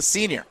Bradison, the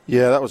senior.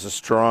 Yeah, that was a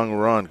strong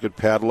run. Good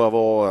pad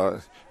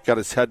level. Got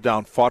his head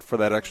down, fought for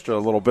that extra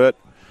little bit,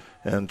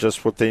 and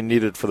just what they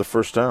needed for the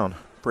first down.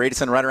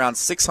 Bradison right around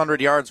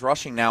 600 yards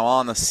rushing now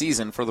on the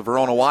season for the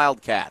Verona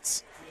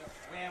Wildcats.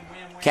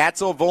 Cats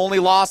have only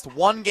lost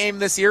 1 game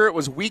this year. It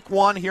was week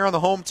 1 here on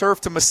the home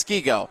turf to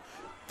Muskego.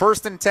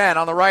 1st and 10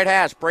 on the right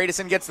hash.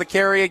 Bradison gets the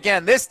carry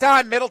again. This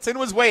time Middleton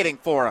was waiting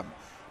for him.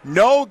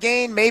 No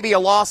gain, maybe a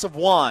loss of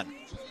 1.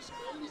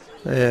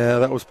 Yeah,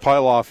 that was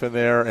Pyloff in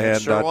there. And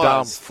sure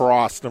Dom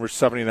Frost, number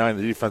 79,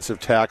 the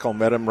defensive tackle,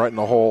 met him right in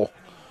the hole.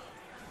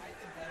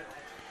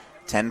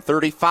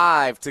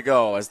 10:35 to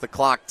go as the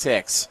clock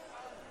ticks.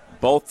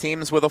 Both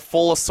teams with a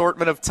full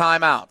assortment of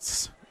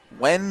timeouts.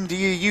 When do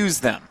you use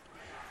them?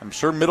 I'm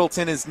sure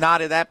Middleton is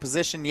not in that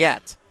position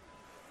yet.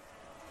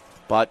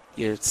 But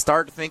you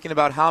start thinking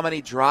about how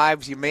many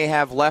drives you may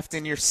have left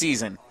in your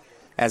season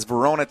as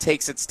Verona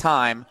takes its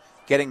time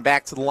getting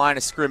back to the line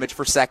of scrimmage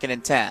for 2nd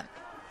and 10.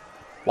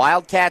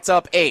 Wildcats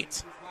up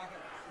 8.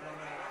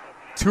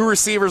 2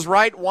 receivers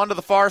right, 1 to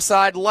the far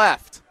side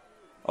left.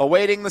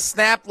 Awaiting the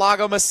snap,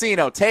 Lago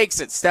Messino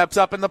takes it, steps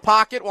up in the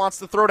pocket, wants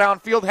to throw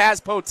downfield,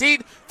 has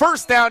Poteet.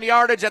 First down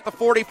yardage at the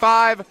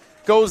 45,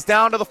 goes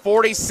down to the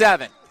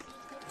 47.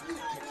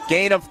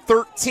 Gain of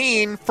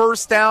 13,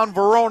 first down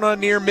Verona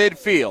near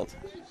midfield.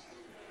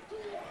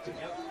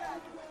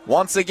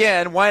 Once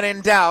again, when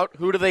in doubt,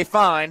 who do they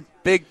find?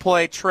 Big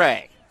play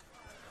Trey.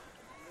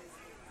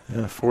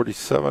 Yeah,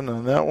 47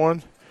 on that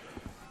one.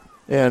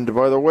 And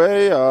by the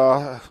way,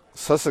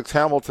 Sussex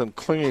Hamilton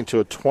clinging to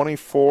a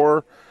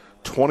 24-21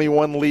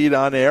 lead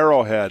on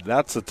Arrowhead.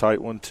 That's a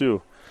tight one,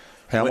 too.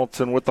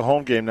 Hamilton with the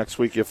home game next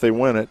week if they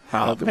win it.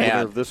 Oh, the man.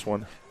 winner of this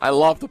one. I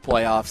love the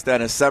playoffs,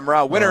 Dennis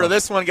Semrau. Winner of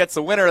this one gets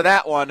the winner of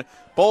that one.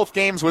 Both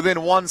games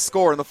within 1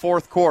 score in the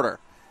fourth quarter.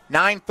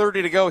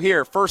 9:30 to go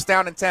here. First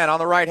down and 10 on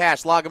the right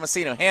hash. Lago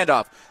Messino,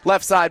 handoff.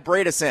 Left side,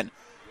 Bradison.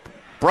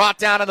 Brought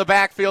down in the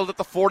backfield at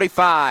the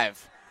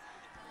 45.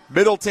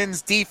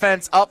 Middleton's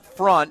defense up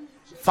front,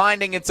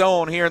 finding its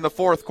own here in the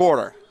fourth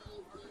quarter.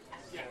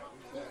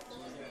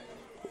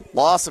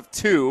 Loss of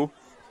 2.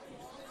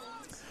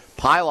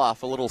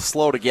 Pyloff a little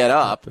slow to get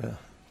up,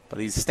 but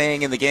he's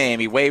staying in the game.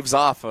 He waves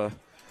off a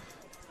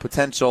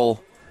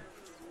potential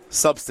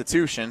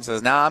substitution,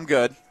 says, nah, I'm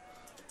good.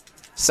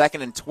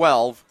 2nd and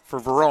 12 for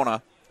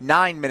Verona.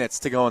 9 minutes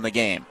to go in the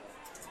game.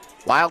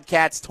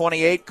 Wildcats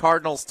 28,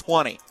 Cardinals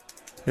 20.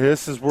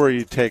 This is where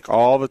you take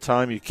all the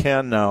time you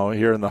can now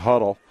here in the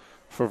huddle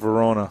for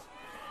Verona.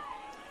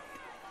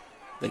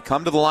 They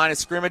come to the line of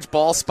scrimmage,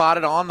 ball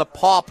spotted on the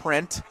paw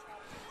print.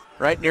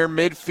 Right near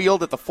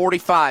midfield at the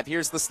 45.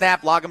 Here's the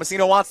snap. Lago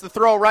Messino wants to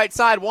throw right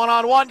side.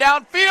 One-on-one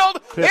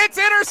downfield. It's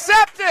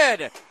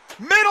intercepted.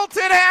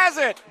 Middleton has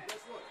it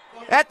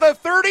at the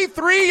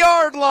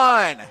 33-yard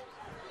line.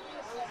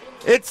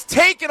 It's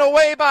taken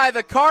away by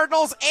the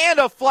Cardinals, and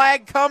a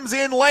flag comes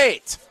in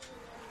late.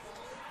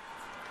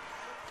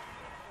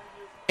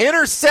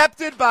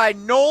 Intercepted by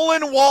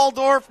Nolan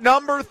Waldorf,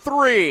 number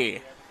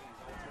 3.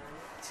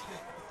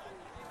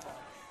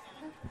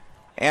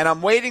 And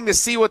I'm waiting to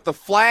see what the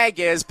flag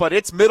is, but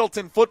it's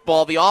Middleton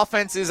football. The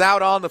offense is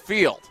out on the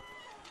field.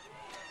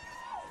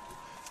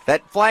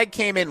 That flag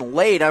came in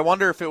late. I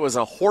wonder if it was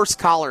a horse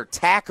collar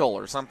tackle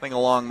or something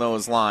along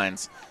those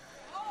lines.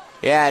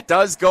 Yeah, it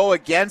does go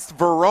against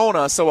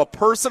Verona, so a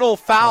personal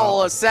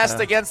foul assessed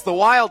against the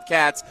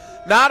Wildcats.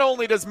 Not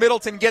only does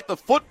Middleton get the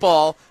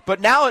football, but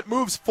now it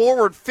moves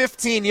forward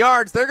 15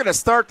 yards. They're going to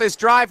start this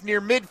drive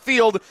near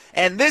midfield,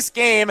 and this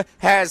game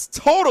has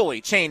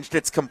totally changed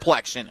its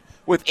complexion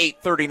with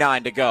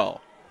 8:39 to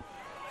go.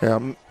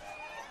 Yeah,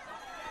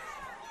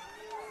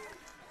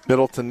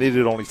 Middleton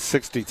needed only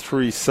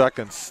 63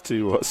 seconds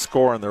to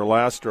score in their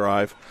last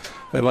drive.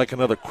 They'd like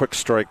another quick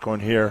strike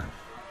one here.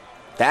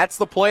 That's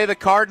the play the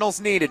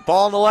Cardinals needed.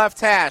 Ball in the left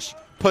hash.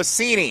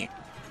 Pacini.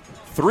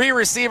 3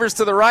 receivers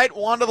to the right,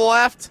 1 to the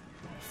left.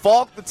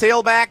 Falk, the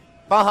tailback,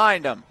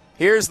 behind him.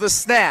 Here's the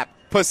snap.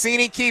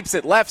 Pacini keeps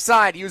it. Left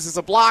side, uses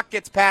a block,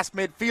 gets past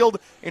midfield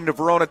into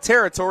Verona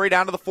territory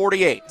down to the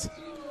 48.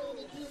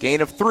 Gain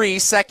of 3,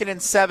 2nd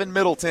and 7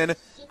 Middleton.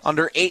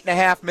 Under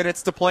 8.5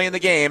 minutes to play in the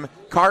game.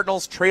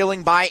 Cardinals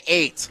trailing by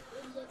 8.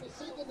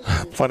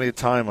 Plenty of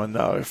time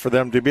for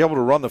them to be able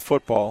to run the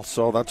football,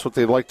 so that's what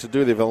they like to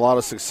do. They've had a lot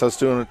of success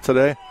doing it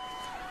today.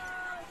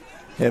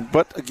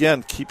 But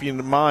again, keeping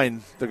in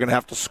mind, they're going to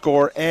have to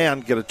score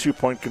and get a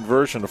 2-point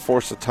conversion to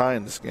force a tie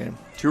in this game.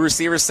 2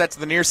 receivers set to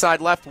the near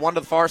side left, 1 to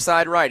the far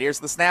side right. Here's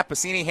the snap.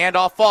 Pacini,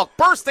 handoff. Falk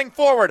bursting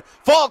forward.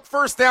 Falk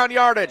first down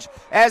yardage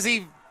as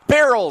he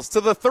barrels to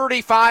the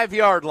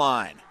 35-yard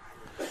line.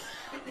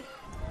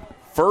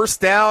 First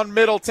down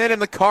Middleton,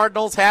 and the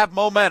Cardinals have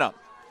momentum.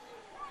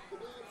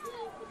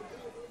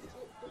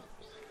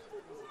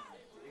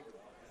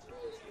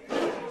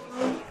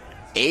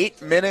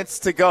 Eight minutes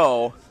to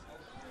go.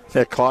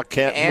 That clock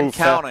can't and move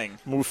counting.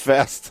 Move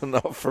fast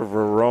enough for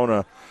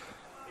Verona.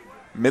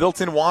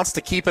 Middleton wants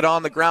to keep it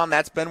on the ground.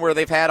 That's been where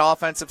they've had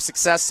offensive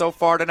success so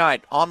far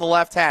tonight. On the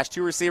left hash,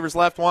 2 receivers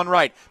left, 1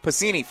 right.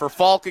 Pacini for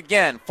Falk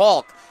again.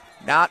 Falk,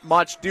 not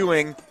much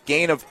doing.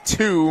 Gain of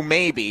 2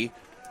 maybe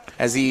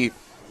as he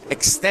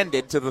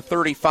extended to the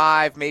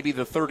 35, maybe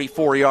the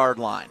 34-yard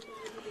line.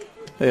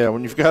 Yeah,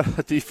 when you've got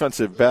a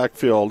defensive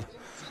backfield,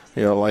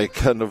 like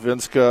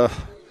Novinska,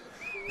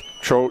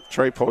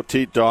 Trey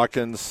Poteet,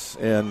 Dawkins,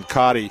 and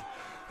Cotty,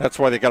 that's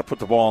why they got to put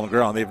the ball on the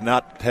ground. They've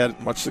not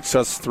had much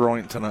success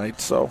throwing tonight,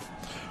 so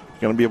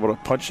going to be able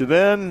to punch it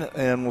in,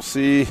 and we'll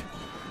see.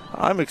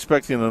 I'm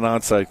expecting an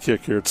onside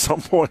kick here at some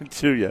point,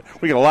 too, yet.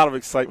 We got a lot of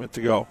excitement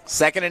to go.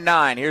 2nd and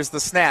 9. Here's the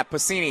snap.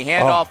 Pacini,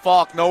 handoff,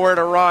 Falk, nowhere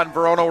to run.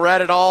 Verona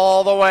read it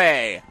all the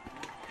way.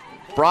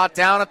 Brought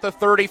down at the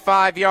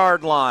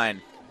 35-yard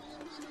line.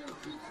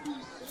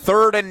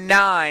 3rd and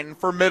 9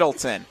 for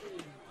Middleton.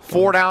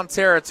 4-down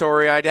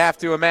territory, I'd have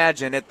to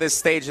imagine, at this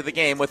stage of the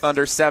game with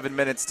under 7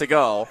 minutes to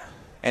go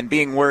and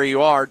being where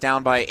you are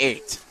down by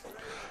 8.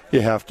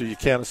 You have to. You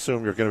can't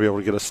assume you're going to be able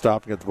to get a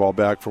stop and get the ball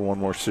back for one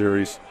more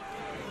series.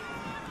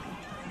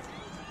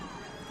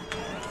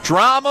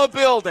 Drama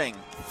building.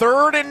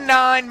 3rd and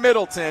 9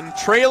 Middleton,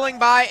 trailing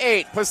by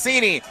 8.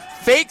 Pacini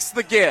fakes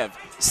the give.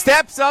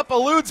 Steps up,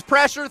 eludes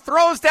pressure,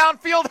 throws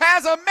downfield,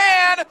 has a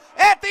man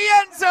at the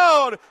end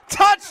zone.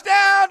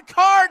 Touchdown,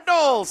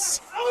 Cardinals.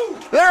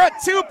 They're a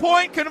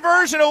 2-point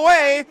conversion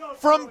away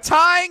from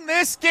tying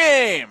this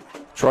game.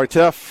 Troy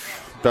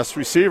Teff, best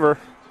receiver,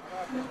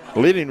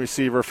 leading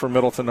receiver for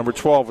Middleton, number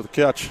 12 with a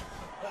catch.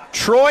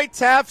 Troy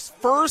Teff's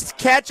first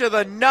catch of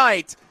the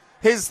night,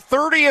 his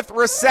 30th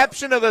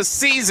reception of the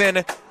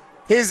season,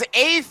 his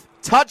 8th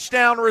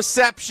touchdown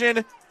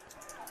reception.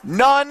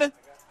 None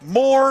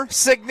more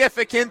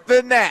significant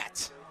than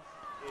that.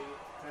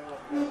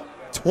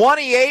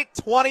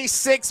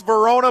 28-26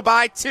 Verona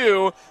by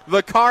 2.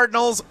 The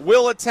Cardinals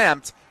will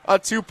attempt a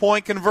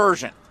 2-point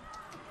conversion.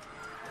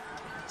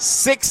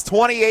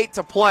 6:28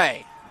 to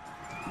play.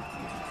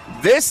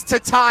 This to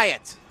tie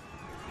it.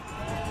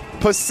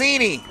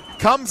 Pacini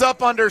comes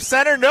up under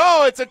center.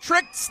 No, it's a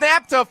trick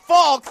snap to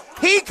Falk.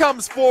 He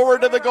comes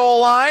forward to the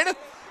goal line,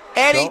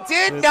 and he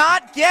did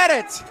not get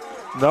it.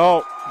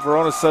 No,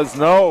 Verona says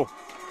no.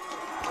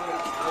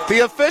 The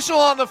official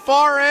on the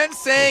far end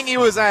saying he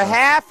was a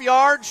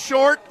half-yard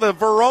short. The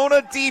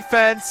Verona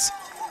defense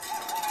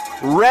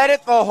read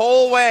it the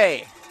whole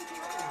way.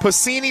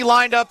 Pacini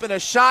lined up in a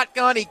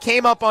shotgun. He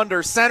came up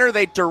under center.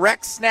 They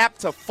direct snap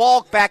to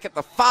Falk back at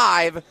the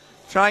 5,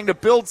 trying to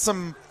build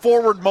some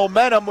forward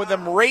momentum with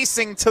him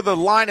racing to the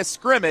line of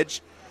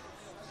scrimmage.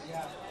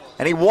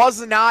 And he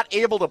was not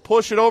able to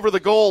push it over the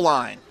goal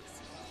line.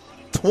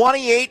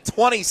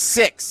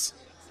 28-26.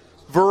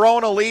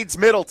 Verona leads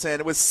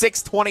Middleton with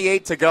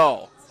 6:28 to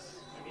go.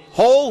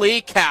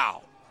 Holy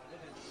cow.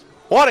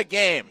 What a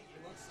game.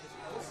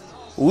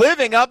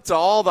 Living up to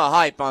all the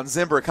hype on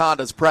Zimbrick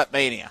Honda's Prep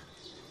Mania.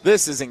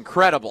 This is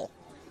incredible.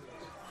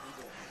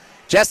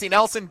 Jesse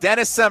Nelson,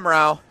 Dennis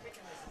Semrau.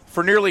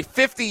 For nearly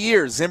 50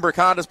 years, Zimbrick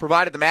Honda's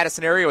provided the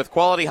Madison area with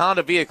quality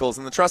Honda vehicles,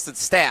 and the trusted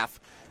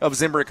staff of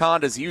Zimbrick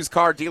Honda's used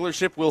car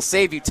dealership will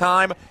save you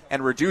time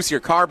and reduce your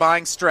car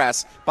buying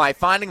stress by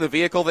finding the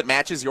vehicle that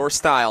matches your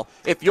style.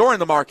 If you're in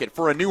the market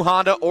for a new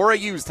Honda or a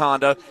used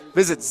Honda,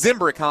 visit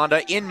Zimbrick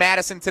Honda in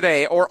Madison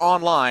today or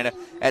online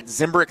at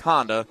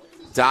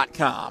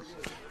ZimbrickHonda.com.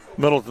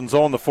 Middleton's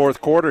on the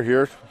fourth quarter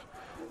here.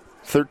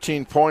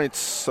 13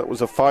 points. That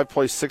was a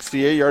 5-play,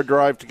 68-yard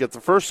drive to get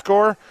the first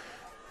score.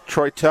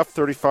 Troy Teff,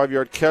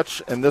 35-yard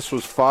catch, and this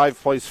was 5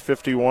 plays,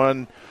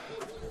 51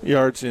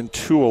 yards in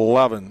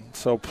 2:11.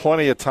 So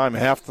plenty of time,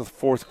 half the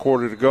fourth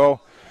quarter to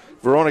go.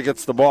 Verona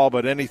gets the ball,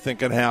 but anything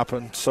can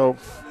happen. So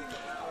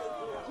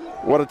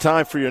what a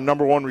time for your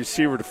number one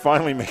receiver to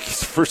finally make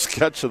his first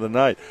catch of the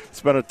night.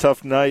 It's been a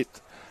tough night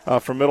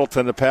for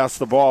Middleton to pass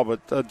the ball,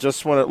 but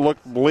just when it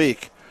looked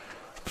bleak,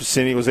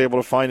 Pacini was able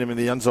to find him in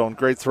the end zone.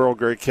 Great throw,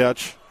 great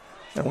catch,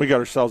 and we got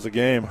ourselves a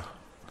game.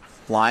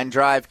 Line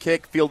drive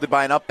kick fielded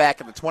by an up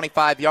back at the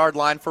 25-yard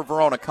line for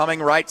Verona,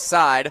 coming right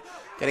side.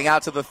 Getting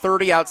out to the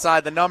 30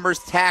 outside the numbers,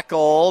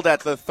 tackled at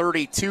the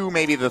 32,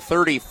 maybe the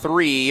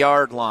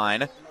 33-yard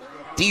line.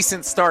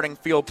 Decent starting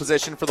field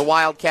position for the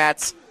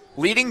Wildcats,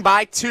 leading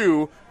by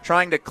 2,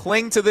 trying to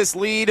cling to this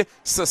lead,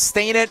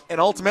 sustain it, and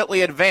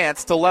ultimately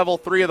advance to level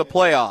 3 of the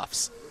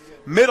playoffs.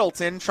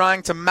 Middleton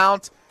trying to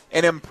mount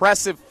an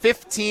impressive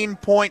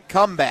 15-point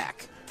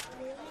comeback.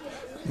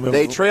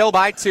 They trail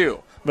by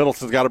 2.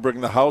 Middleton's got to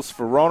bring the house.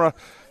 Verona,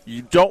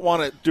 you don't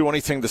want to do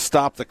anything to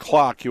stop the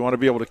clock. You want to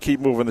be able to keep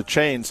moving the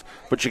chains,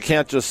 but you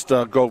can't just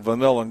go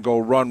vanilla and go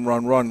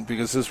run,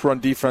 because this run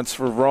defense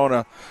for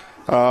Verona,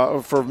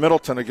 for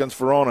Middleton against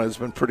Verona has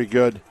been pretty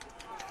good.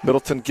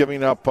 Middleton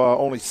giving up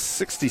only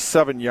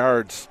 67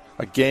 yards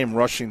a game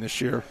rushing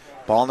this year.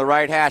 Ball on the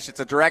right hash.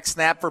 It's a direct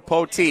snap for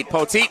Poteet.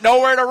 Poteet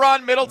nowhere to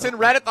run. Middleton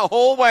read it the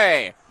whole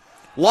way.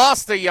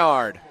 Lost a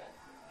yard.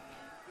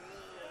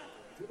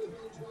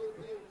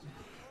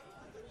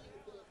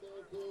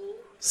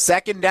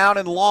 Second down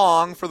and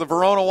long for the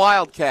Verona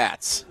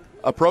Wildcats.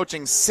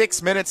 Approaching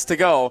 6 minutes to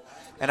go.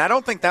 And I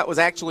don't think that was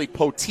actually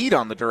Poteet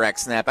on the direct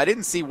snap. I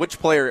didn't see which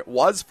player it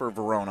was for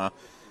Verona.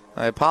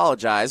 I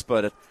apologize,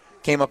 but it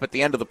came up at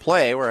the end of the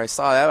play where I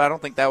saw that. I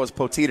don't think that was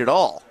Poteet at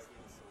all.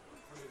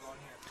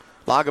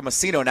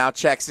 Lagomasino now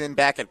checks in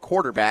back at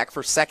quarterback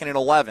for 2nd and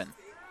 11.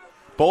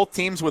 Both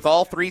teams with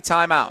all 3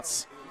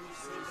 timeouts.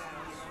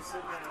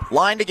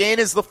 Line to gain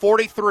is the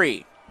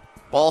 43.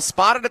 Ball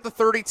spotted at the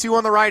 32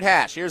 on the right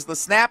hash. Here's the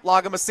snap.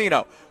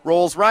 Lagomasino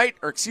rolls right,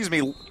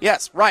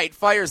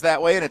 fires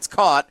that way, and it's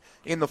caught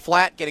in the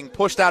flat, getting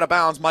pushed out of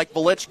bounds. Mike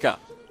Velichka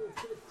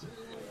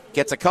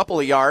gets a couple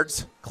of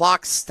yards.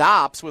 Clock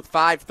stops with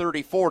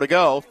 5:34 to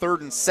go.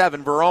 3rd and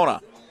 7,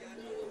 Verona.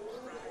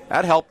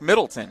 That helped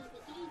Middleton.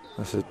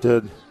 Yes, it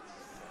did.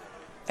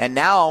 And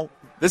now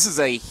this is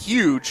a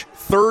huge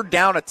 3rd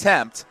down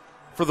attempt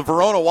for the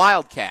Verona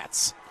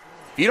Wildcats.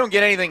 If you don't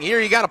get anything here,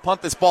 you got to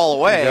punt this ball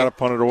away. You got to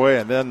punt it away,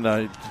 and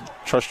then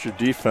trust your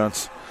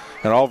defense.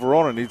 And all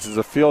Verona needs is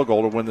a field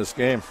goal to win this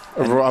game.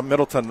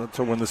 Middleton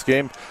to win this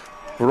game.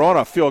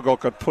 Verona field goal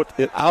could put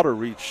it out of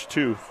reach,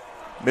 too.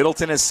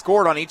 Middleton has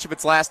scored on each of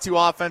its last 2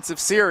 offensive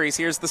series.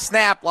 Here's the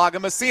snap.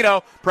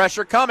 Lagomasino,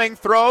 pressure coming,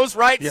 throws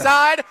right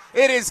side.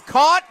 It is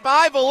caught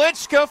by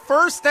Velichka.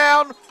 First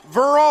down,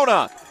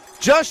 Verona.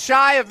 Just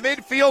shy of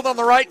midfield on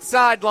the right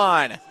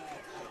sideline.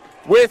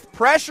 With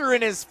pressure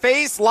in his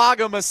face,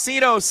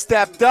 Lagomasino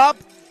stepped up,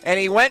 and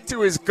he went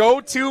to his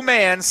go-to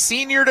man,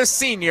 senior to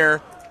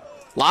senior.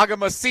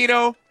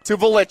 Lagomasino to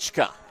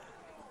Velichka.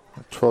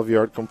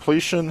 12-yard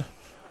completion.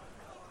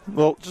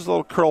 Just a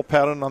little curl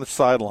pattern on the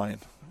sideline.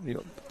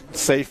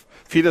 Safe.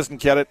 If he doesn't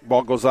get it,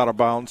 ball goes out of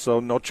bounds, so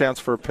no chance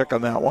for a pick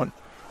on that one.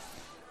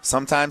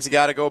 Sometimes you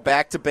got to go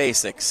back to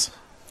basics.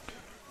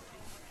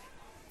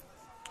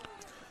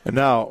 And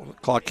now the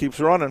clock keeps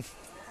running.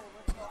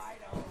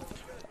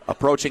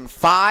 Approaching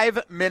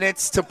 5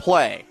 minutes to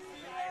play.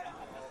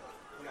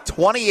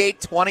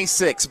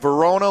 28-26.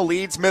 Verona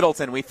leads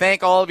Middleton. We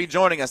thank all of you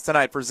joining us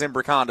tonight for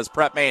Zimbrick Honda's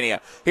Prep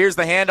Mania. Here's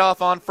the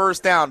handoff on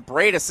first down.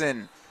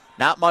 Bredesen,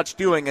 not much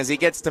doing as he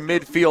gets to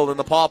midfield in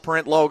the paw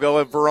print logo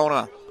of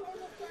Verona.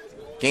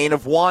 Gain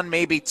of 1,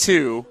 maybe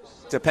 2,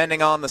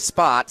 depending on the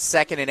spot.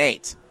 2nd and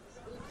 8.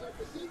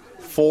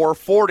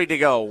 4:40 to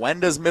go. When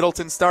does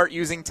Middleton start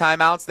using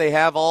timeouts? They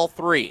have all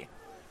 3.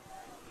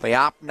 They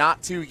opt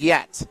not to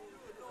yet.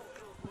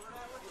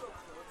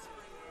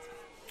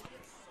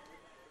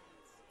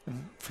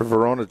 For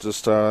Verona,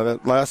 just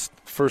that last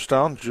first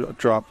down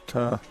dropped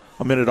a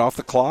minute off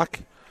the clock.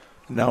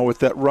 Now with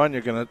that run,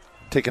 you're going to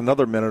take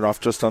another minute off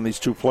just on these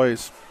 2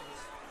 plays.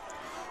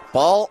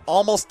 Ball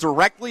almost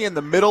directly in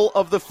the middle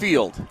of the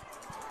field.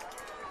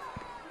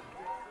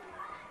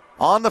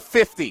 On the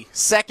 50,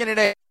 2nd and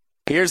 8.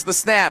 Here's the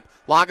snap.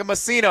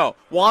 Lagomasino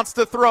wants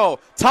to throw.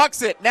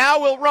 Tucks it. Now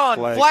will run.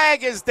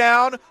 Flag is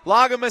down.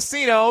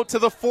 Lagomasino to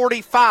the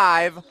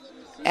 45.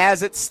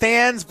 As it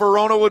stands,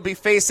 Verona would be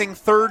facing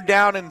 3rd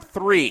down and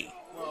 3.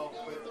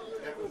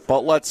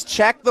 But let's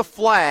check the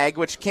flag,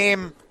 which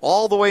came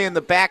all the way in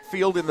the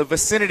backfield in the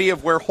vicinity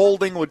of where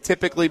holding would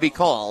typically be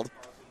called.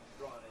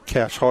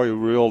 Cash Hoy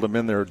reeled him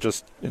in there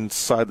just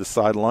inside the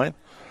sideline.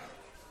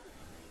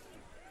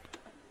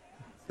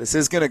 This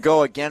is going to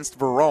go against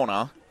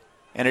Verona,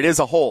 and it is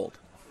a hold.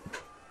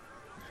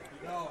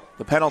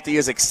 The penalty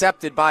is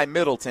accepted by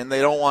Middleton.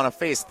 They don't want to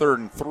face 3rd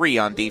and 3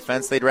 on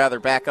defense. They'd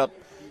rather back up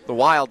the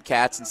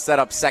Wildcats and set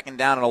up 2nd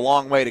down and a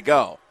long way to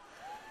go.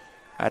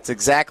 That's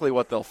exactly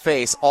what they'll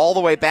face. All the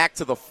way back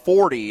to the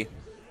 40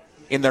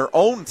 in their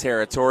own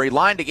territory.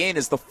 Line to gain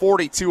is the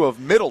 42 of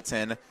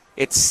Middleton.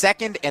 It's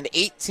 2nd and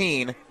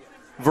 18,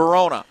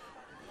 Verona.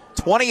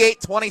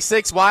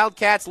 28-26,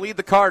 Wildcats lead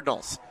the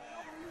Cardinals.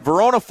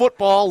 Verona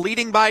football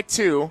leading by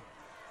 2.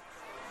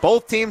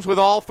 Both teams with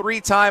all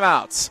 3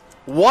 timeouts.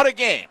 What a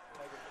game.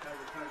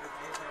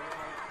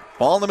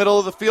 Ball in the middle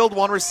of the field,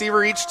 1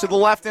 receiver each to the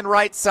left and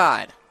right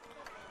side.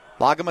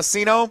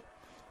 Lagomasino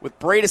with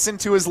Bredesen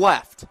to his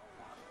left.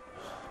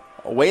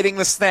 Awaiting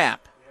the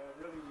snap.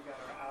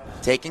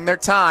 Taking their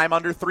time,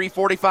 under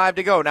 3:45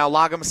 to go. Now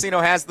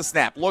Lagomasino has the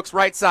snap. Looks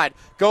right side.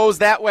 Goes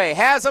that way.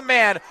 Has a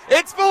man.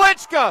 It's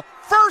Velichka.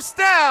 First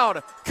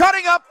down.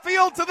 Cutting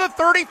upfield to the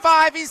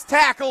 35. He's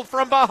tackled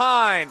from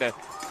behind.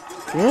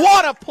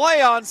 What a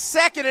play on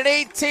 2nd and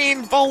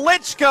 18.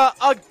 Velichka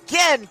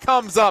again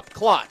comes up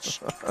clutch.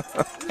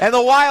 And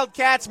the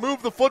Wildcats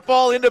move the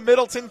football into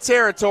Middleton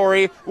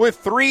territory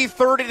with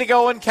 3:30 to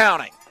go and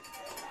counting.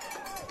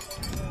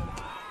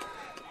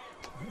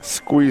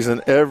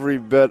 Squeezing every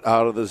bit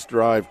out of this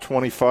drive.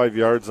 25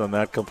 yards on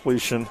that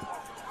completion.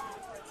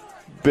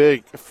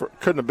 Big.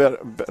 Couldn't have been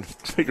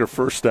a bigger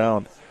first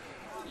down.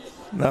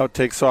 Now it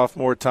takes off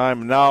more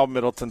time. Now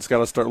Middleton's got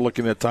to start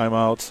looking at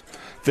timeouts.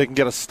 If they can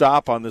get a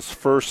stop on this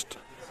first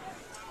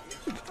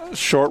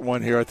short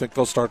one here, I think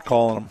they'll start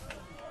calling them.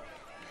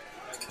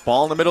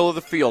 Ball in the middle of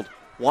the field.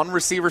 1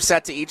 receiver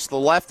set to each the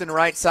left and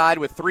right side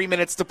with 3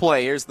 minutes to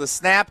play. Here's the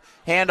snap.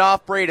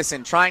 Handoff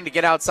Bredesen trying to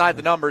get outside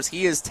the numbers.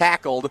 He is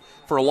tackled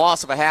for a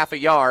loss of a half a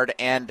yard.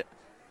 And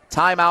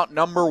timeout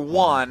number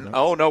 1.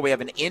 Oh, no, we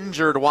have an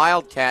injured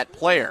Wildcat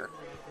player.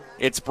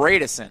 It's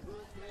Bredesen.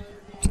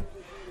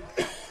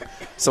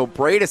 So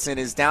Bredesen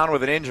is down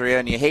with an injury,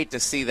 and you hate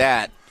to see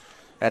that.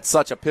 That's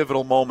such a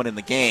pivotal moment in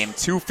the game.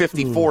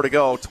 2:54 to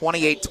go,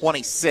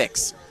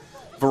 28-26.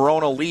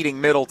 Verona leading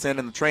Middleton,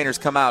 and the trainers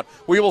come out.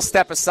 We will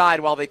step aside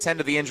while they tend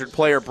to the injured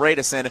player,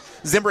 Bredesen.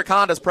 Zimbrick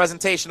Honda's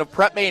presentation of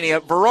Prep Mania.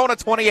 Verona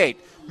 28,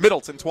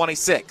 Middleton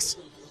 26.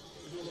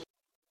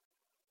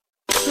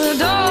 The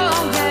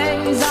dog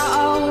days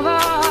are over.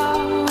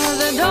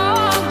 The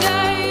dog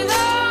days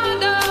are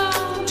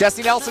done.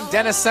 Jesse Nelson,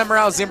 Dennis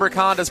Semrau, Zimbrick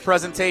Honda's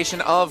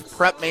presentation of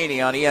Prep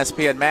Mania on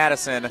ESPN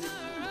Madison.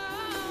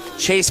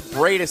 Chase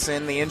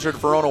Bredesen, the injured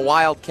Verona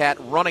Wildcat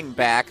running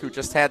back who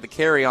just had the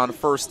carry on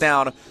first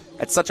down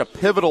at such a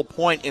pivotal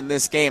point in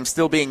this game,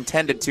 still being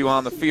tended to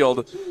on the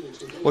field.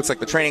 Looks like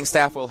the training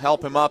staff will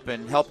help him up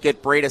and help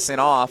get Bredesen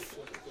off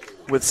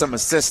with some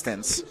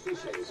assistance.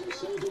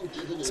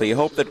 So you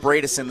hope that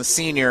Bredesen, the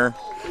senior,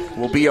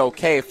 will be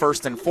okay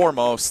first and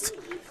foremost.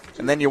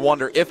 And then you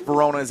wonder if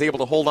Verona is able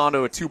to hold on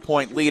to a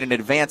 2-point lead and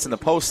advance in the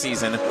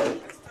postseason.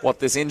 what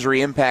this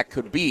injury impact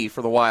could be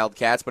for the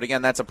Wildcats. But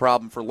again, that's a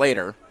problem for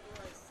later.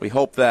 We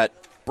hope that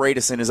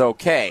Bradison is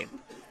okay.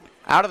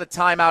 Out of the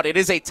timeout, it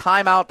is a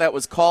timeout that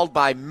was called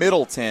by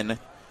Middleton.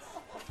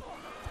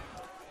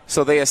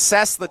 So they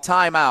assess the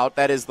timeout.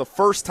 That is the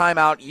first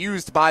timeout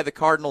used by the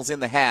Cardinals in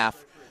the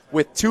half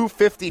with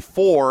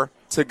 2:54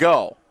 to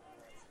go.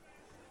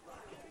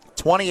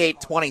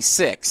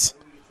 28-26.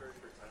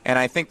 And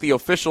I think the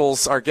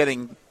officials are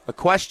getting a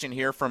question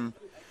here from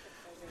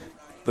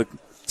the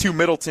two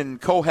Middleton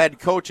co-head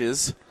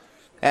coaches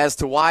as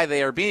to why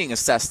they are being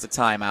assessed a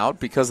timeout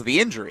because of the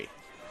injury.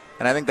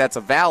 And I think that's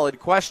a valid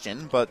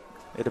question, but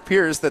it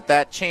appears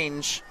that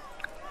change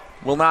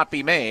will not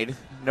be made.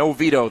 No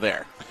veto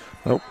there.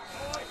 Nope.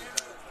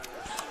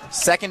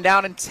 2nd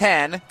down and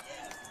 10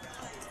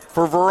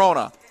 for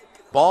Verona.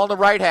 Ball in the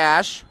right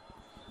hash.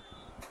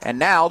 And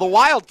now the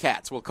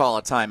Wildcats will call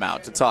a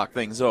timeout to talk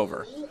things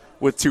over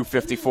with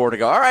 2:54 to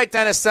go. All right,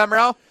 Dennis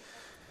Semrau.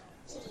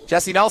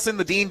 Jesse Nelson,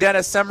 the Dean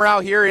Dennis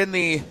Semrau here in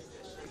the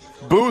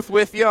booth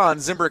with you on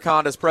Zimbrick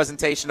Honda's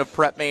presentation of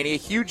Prep Mania.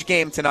 Huge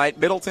game tonight,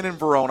 Middleton and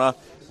Verona.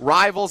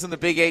 Rivals in the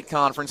Big 8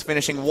 Conference,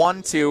 finishing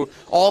 1-2.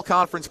 All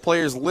conference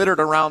players littered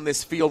around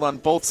this field on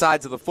both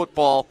sides of the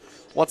football.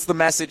 What's the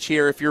message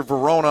here if you're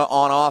Verona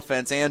on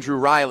offense? Andrew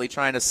Riley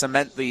trying to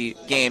cement the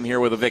game here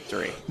with a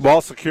victory.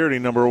 Ball security,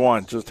 number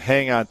one. Just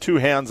hang on. 2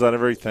 hands on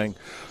everything.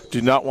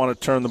 Do not want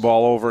to turn the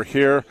ball over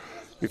here.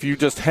 If you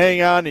just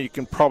hang on, you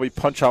can probably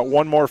punch out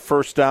one more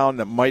first down.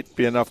 That might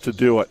be enough to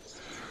do it.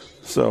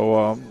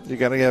 So you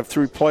got to have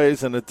 3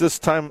 plays. And at this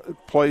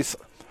place,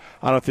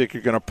 I don't think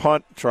you're going to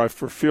punt, try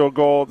for field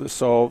goal.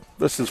 So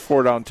this is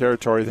 4-down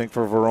territory, I think,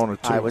 for Verona,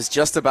 too. I was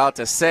just about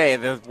to say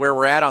that where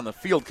we're at on the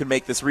field could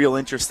make this real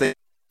interesting.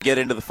 Get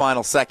into the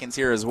final seconds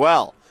here as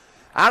well.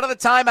 Out of the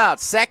timeout,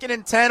 2nd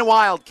and 10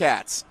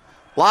 Wildcats.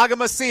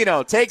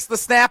 Lagomasino takes the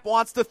snap,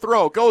 wants to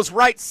throw, goes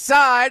right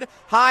side,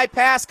 high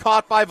pass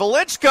caught by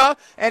Velichka,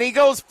 and he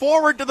goes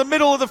forward to the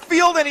middle of the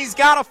field, and he's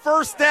got a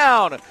first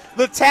down.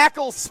 The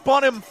tackle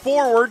spun him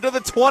forward to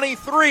the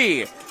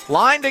 23.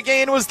 Line to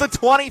gain was the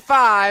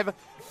 25.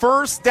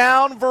 First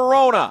down,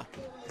 Verona.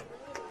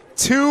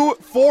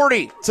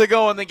 2:40 to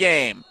go in the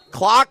game.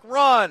 Clock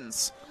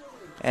runs,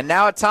 and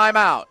now a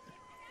timeout.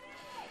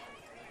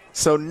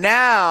 So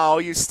now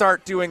you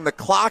start doing the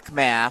clock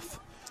math,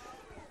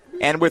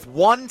 and with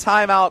 1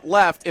 timeout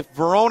left, if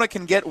Verona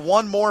can get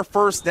 1 more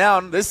first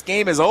down, this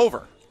game is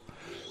over.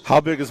 How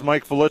big is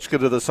Mike Velichka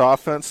to this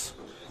offense?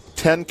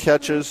 10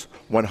 catches,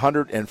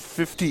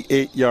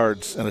 158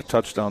 yards, and a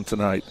touchdown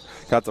tonight.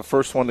 Got the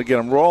first one to get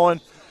him rolling.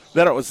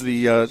 Then it was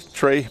the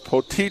Trey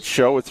Poteet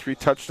show with 3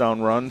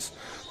 touchdown runs.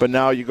 But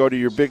now you go to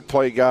your big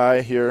play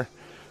guy here.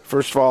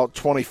 First of all,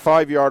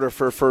 25-yarder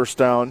for a first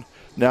down.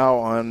 Now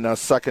on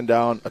 2nd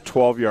down, a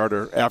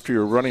 12-yarder after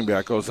your running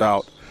back goes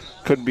out.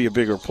 Couldn't be a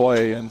bigger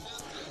play. And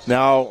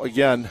now,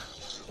 again,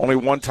 only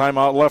 1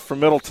 timeout left for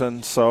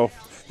Middleton, so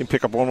you can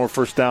pick up 1 more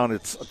first down.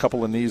 It's a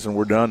couple of knees, and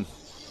we're done.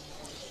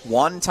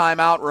 1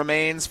 timeout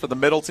remains for the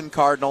Middleton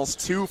Cardinals,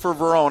 2 for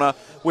Verona,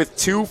 with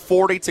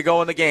 2:40 to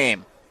go in the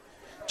game.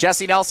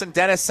 Jesse Nelson,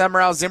 Dennis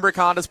Semrau, Zimbrick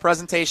Honda's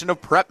presentation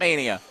of Prep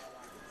Mania.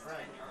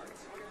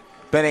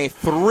 Been a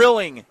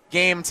thrilling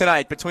game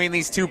tonight between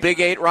these 2 Big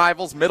 8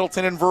 rivals,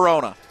 Middleton and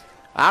Verona.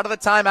 Out of the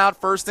timeout,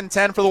 1st and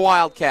 10 for the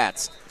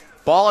Wildcats.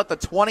 Ball at the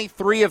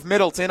 23 of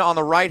Middleton on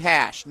the right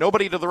hash.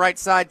 Nobody to the right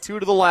side, 2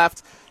 to the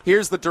left.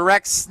 Here's the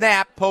direct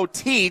snap.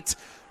 Poteet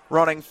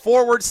running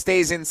forward,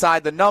 stays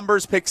inside the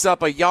numbers, picks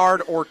up a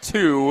yard or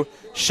 2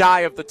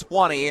 shy of the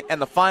 20,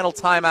 and the final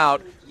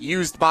timeout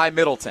used by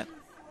Middleton.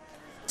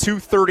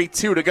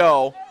 2:32 to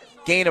go.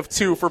 Gain of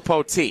 2 for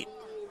Poteet.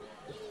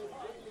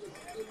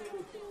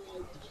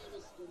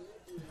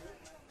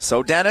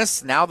 So,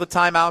 Dennis, now the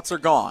timeouts are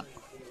gone.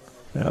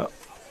 Yeah,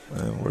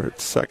 and we're at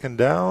 2nd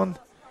down.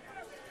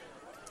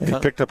 And he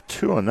picked up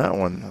 2 on that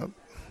one.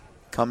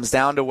 Comes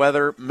down to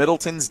whether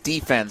Middleton's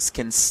defense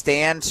can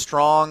stand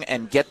strong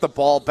and get the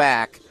ball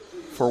back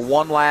for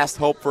one last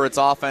hope for its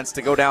offense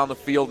to go down the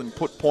field and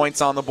put points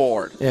on the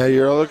board. Yeah,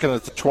 you're looking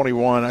at the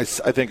 21. I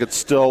think it's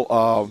still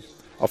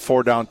a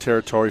 4-down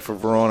territory for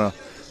Verona.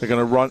 They're going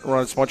to run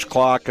as much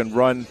clock and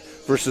run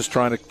versus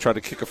try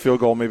to kick a field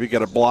goal, maybe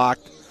get it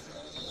blocked.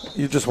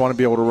 You just want to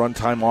be able to run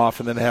time off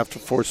and then have to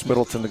force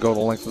Middleton to go the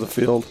length of the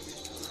field.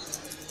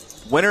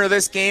 Winner of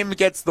this game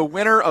gets the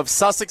winner of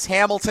Sussex,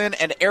 Hamilton,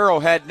 and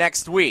Arrowhead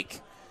next week.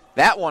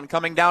 That one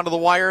coming down to the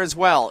wire as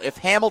well. If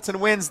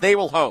Hamilton wins, they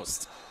will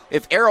host.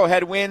 If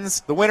Arrowhead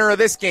wins, the winner of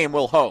this game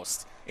will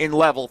host in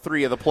level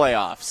 3 of the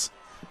playoffs.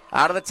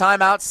 Out of the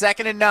timeout,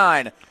 2nd and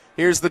 9.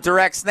 Here's the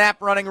direct snap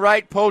running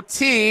right.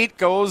 Poteet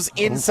goes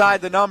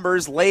inside the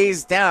numbers,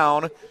 lays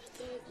down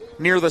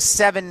near the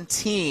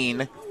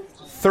 17.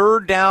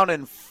 3rd down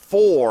and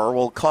 4,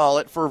 we'll call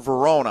it, for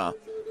Verona.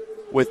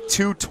 With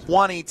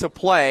 2:20 to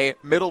play,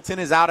 Middleton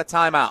is out of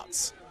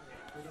timeouts.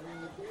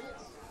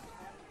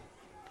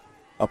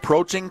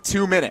 Approaching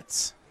 2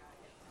 minutes.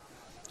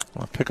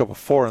 I'll pick up a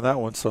 4 on that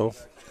one, so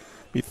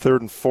be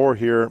 3rd and 4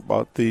 here,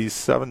 about the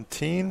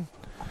 17.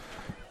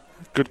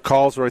 Good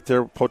calls right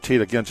there.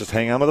 Poteet, again, just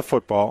hang on to the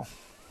football.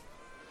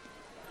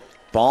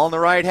 Ball in the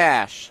right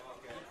hash.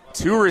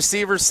 2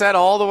 receivers set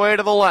all the way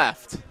to the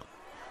left.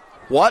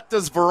 What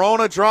does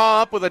Verona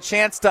draw up with a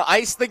chance to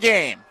ice the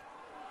game?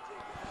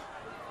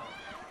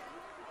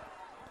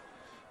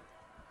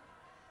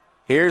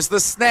 Here's the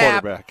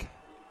snap. Quarterback.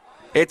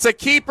 It's a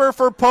keeper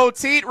for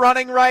Poteet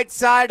running right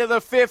side of the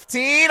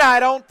 15.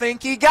 I don't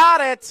think he got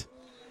it.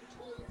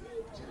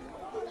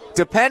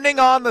 Depending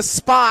on the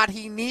spot,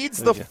 he needs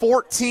the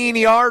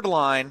 14-yard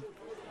line.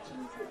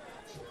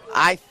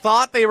 I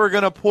thought they were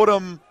going to put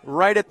him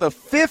right at the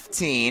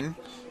 15.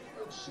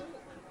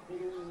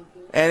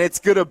 And it's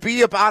going to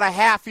be about a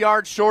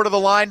half-yard short of the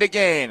line to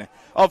gain.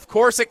 Of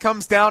course, it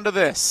comes down to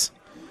this.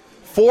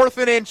 4th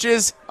and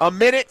inches,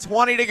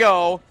 1:20 to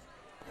go.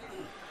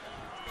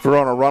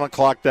 Verona run a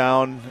clock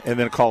down and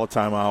then call a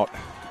timeout.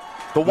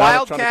 The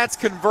Wildcats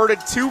converted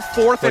 2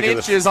 4th and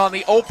inches on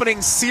the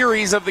opening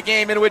series of the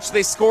game in which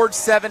they scored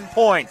 7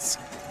 points.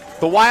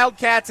 The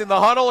Wildcats in the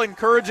huddle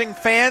encouraging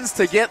fans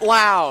to get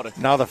loud.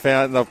 Now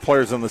the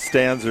players in the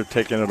stands are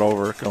taking it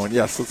over, going,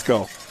 yes, let's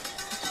go.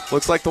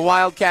 Looks like the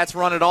Wildcats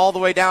run it all the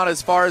way down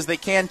as far as they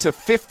can to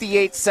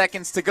 58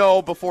 seconds to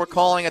go before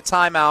calling a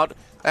timeout.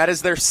 That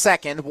is their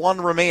second,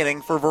 1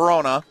 remaining for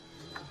Verona,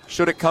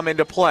 should it come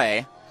into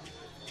play.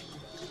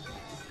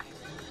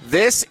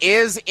 This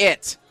is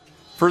it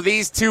for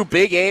these 2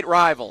 Big 8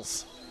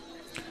 rivals.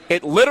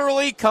 It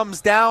literally comes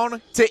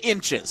down to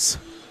inches.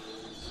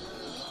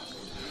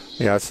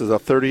 Yeah, this is a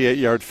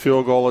 38-yard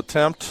field goal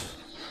attempt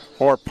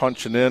or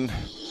punching in,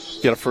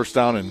 get a first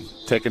down and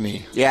take a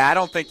knee. Yeah, I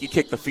don't think you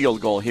kick the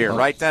field goal here,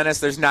 right, Dennis?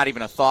 There's not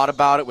even a thought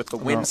about it with the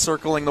wind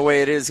circling the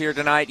way it is here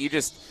tonight. You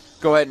just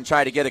go ahead and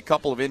try to get a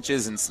couple of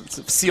inches and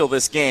seal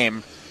this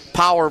game.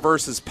 Power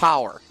versus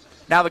power.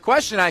 Now, the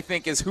question, I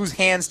think, is whose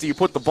hands do you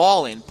put the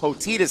ball in?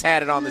 Poteet has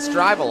had it on this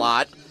drive a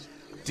lot.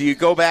 Do you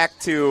go back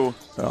to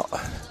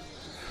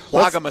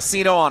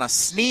Lagomasino on a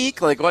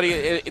sneak? Like, what do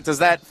you? Does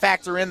that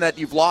factor in that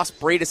you've lost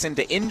Bradison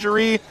to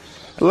injury?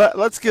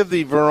 Let's give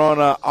the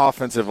Verona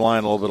offensive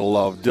line a little bit of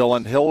love.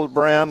 Dylan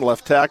Hildebrand,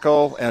 left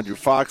tackle. Andrew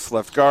Fox,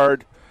 left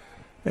guard.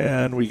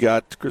 And we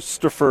got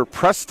Christopher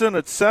Preston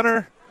at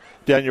center.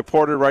 Daniel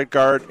Porter, right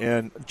guard.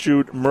 And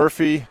Jude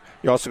Murphy.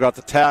 You also got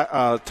the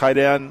tight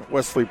end,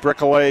 Wesley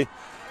Brickaway.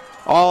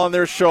 All on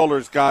their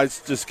shoulders,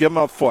 guys. Just give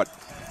them a foot.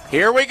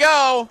 Here we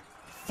go.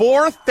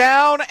 4th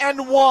down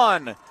and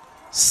 1.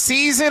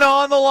 Season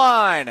on the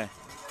line.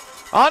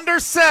 Under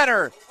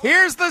center.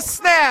 Here's the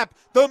snap.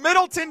 The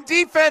Middleton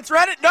defense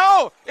read it.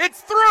 No,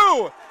 it's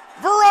through.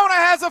 Verona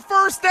has a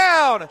first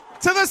down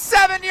to the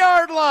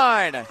 7-yard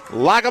line.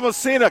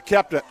 Lagomasino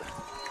kept it.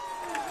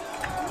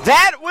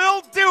 That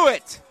will do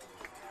it.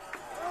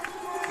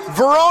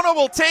 Verona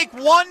will take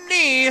 1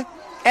 knee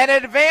and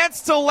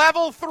advance to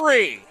level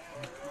 3.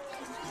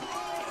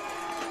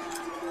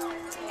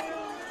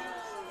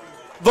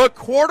 The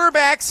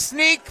quarterback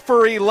sneak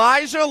for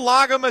Elijah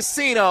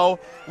Lagomasino.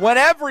 When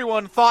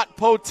everyone thought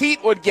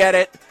Poteet would get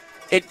it,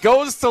 it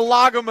goes to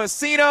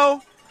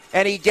Lagomasino,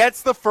 and he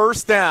gets the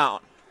first down.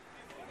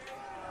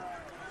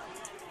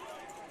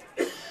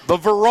 The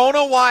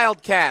Verona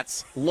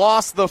Wildcats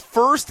lost the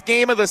first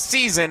game of the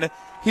season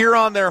here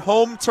on their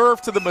home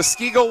turf to the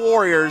Muskego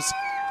Warriors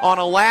on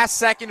a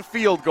last-second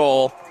field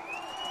goal.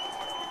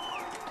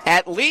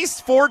 At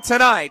least for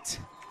tonight,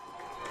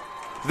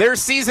 their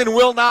season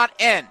will not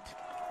end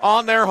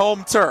on their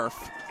home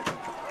turf.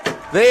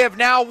 They have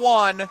now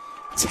won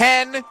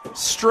 10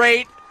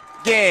 straight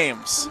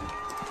games.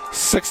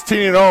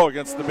 16-0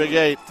 against the Big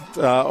 8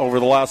 over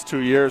the last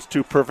 2 years.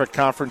 2 perfect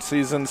conference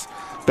seasons.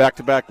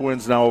 Back-to-back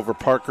wins now over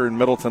Parker and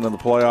Middleton in the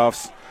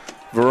playoffs.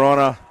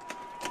 Verona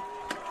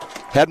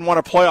hadn't won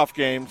a playoff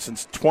game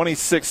since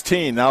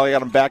 2016. Now they got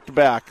them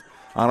back-to-back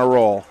on a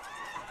roll.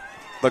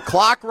 The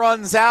clock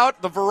runs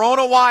out. The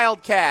Verona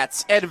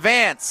Wildcats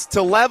advance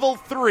to level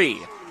 3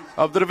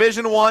 of the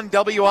Division I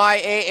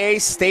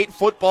WIAA State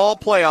Football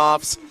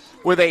Playoffs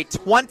with a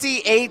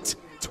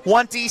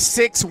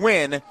 28-26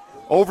 win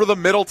over the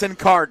Middleton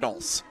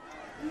Cardinals.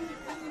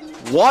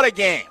 What a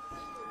game.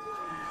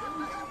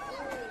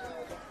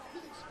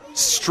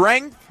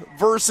 Strength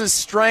versus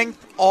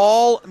strength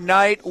all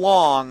night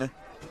long.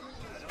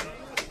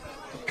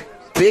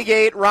 Big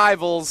 8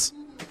 rivals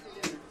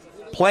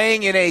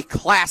playing in a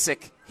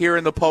classic here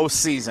in the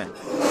postseason.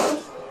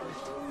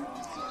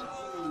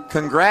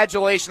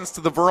 Congratulations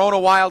to the Verona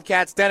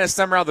Wildcats. Dennis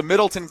Semrau, the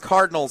Middleton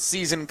Cardinals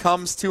season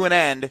comes to an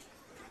end.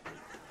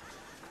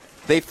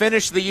 They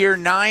finished the year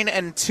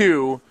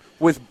 9-2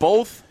 with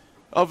both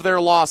of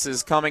their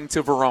losses coming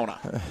to Verona.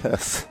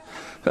 Yes.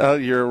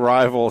 Your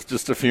rival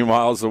just a few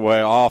miles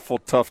away. Awful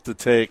tough to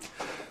take.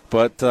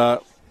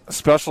 But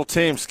special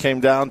teams came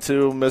down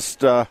to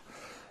missed. They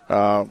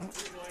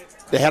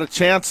had a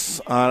chance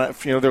on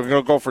it. You know, they were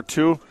going to go for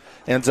 2.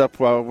 Ends up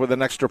with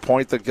an extra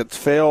point that gets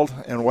failed.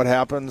 And what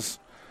happens?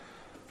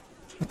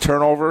 A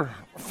turnover,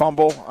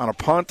 fumble on a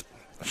punt,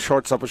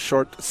 sets up a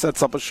short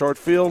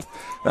field.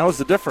 That was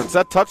the difference.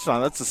 That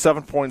touchdown, that's a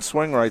 7-point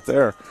swing right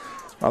there.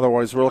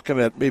 Otherwise, we're looking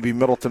at maybe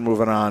Middleton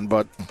moving on,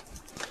 but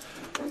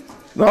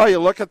No, you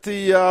look at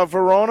the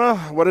Verona.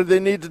 What did they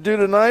need to do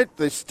tonight?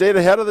 They stayed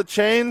ahead of the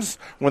chains.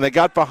 When they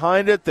got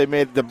behind it, they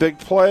made the big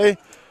play.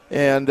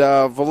 And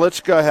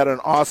Velichka had an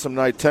awesome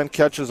night, 10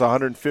 catches,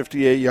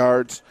 158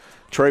 yards.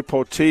 Trey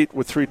Poteet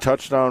with 3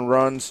 touchdown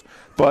runs.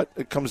 But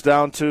it comes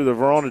down to the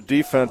Verona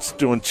defense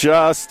doing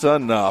just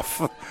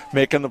enough,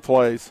 making the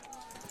plays.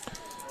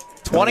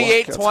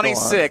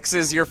 28-26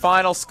 is your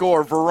final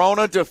score.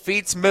 Verona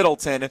defeats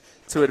Middleton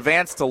to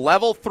advance to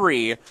level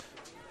 3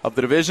 of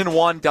the Division I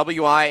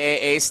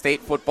WIAA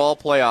State Football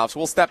Playoffs.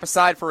 We'll step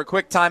aside for a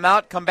quick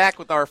timeout, come back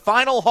with our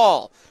final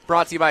haul,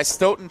 brought to you by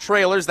Stoughton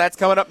Trailers. That's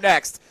coming up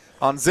next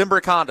on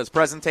Zimbrick Honda's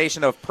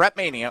presentation of Prep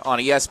Mania on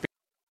ESPN.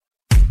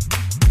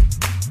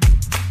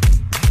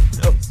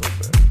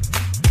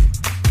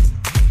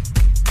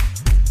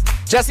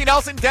 Jesse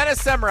Nelson,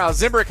 Dennis Semrau,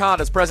 Zimbrick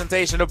Honda's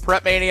presentation of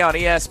Prep Mania on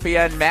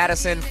ESPN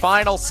Madison.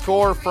 Final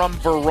score from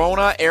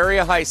Verona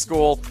Area High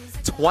School,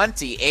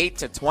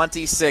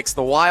 28-26.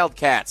 The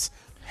Wildcats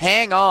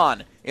hang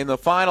on in the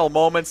final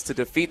moments to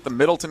defeat the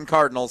Middleton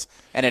Cardinals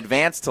and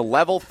advance to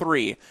level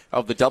 3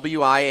 of the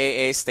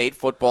WIAA State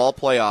Football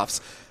Playoffs.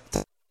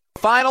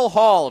 Final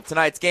haul of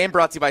tonight's game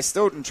brought to you by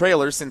Stoughton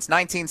Trailers. Since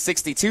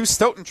 1962,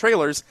 Stoughton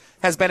Trailers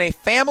has been a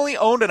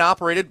family-owned and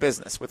operated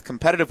business with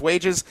competitive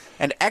wages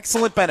and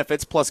excellent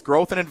benefits plus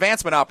growth and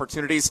advancement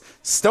opportunities.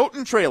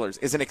 Stoughton Trailers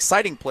is an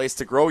exciting place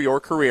to grow your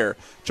career.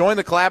 Join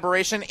the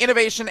collaboration,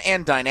 innovation,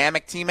 and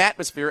dynamic team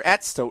atmosphere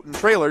at Stoughton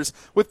Trailers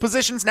with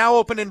positions now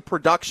open in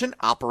production,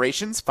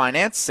 operations,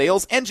 finance,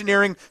 sales,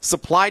 engineering,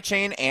 supply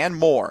chain, and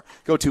more.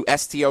 Go to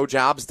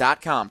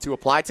stojobs.com to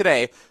apply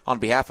today. On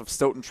behalf of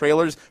Stoughton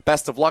Trailers,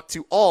 best of luck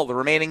to all the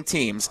remaining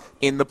teams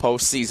in the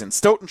postseason.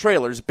 Stoughton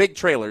Trailers,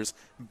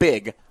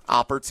 big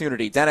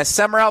opportunity. Dennis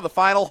Semrau, the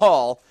final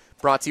haul,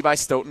 brought to you by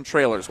Stoughton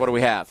Trailers. What do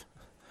we have?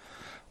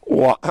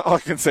 Wow. All I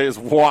can say is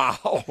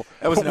wow.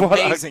 That was an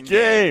amazing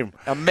game.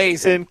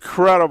 Amazing.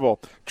 Incredible.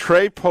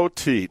 Trey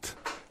Poteet.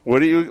 What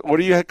do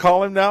you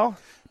call him now?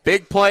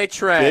 Big play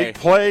Trey. Big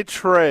play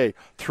Trey.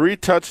 3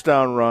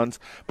 touchdown runs.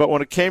 But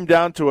when it came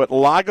down to it,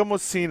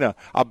 Lagamosina,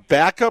 a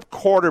backup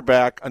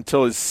quarterback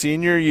until his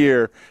senior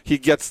year, he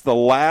gets the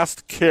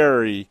last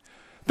carry,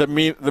 the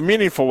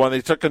meaningful one.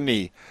 They took a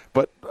knee.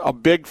 But a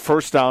big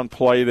first down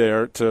play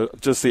there to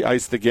just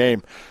ice the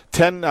game.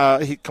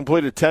 He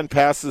completed 10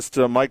 passes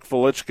to Mike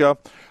Velichka.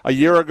 A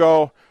year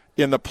ago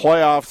in the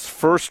playoffs,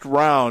 first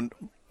round,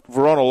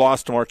 Verona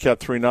lost to Marquette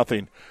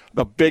 3-0.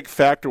 The big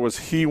factor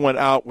was he went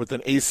out with an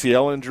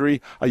ACL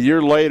injury. A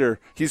year later,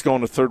 he's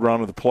going to third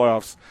round of the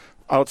playoffs.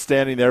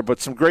 Outstanding there,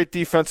 but some great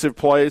defensive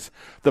plays.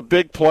 The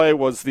big play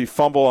was the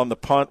fumble on the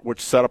punt,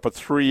 which set up a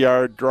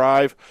 3-yard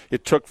drive.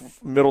 It took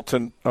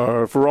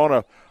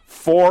Verona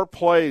 4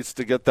 plays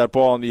to get that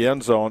ball in the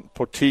end zone.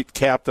 Poteet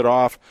capped it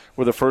off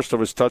with the first of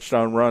his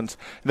touchdown runs.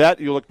 That,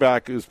 you look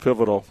back, is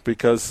pivotal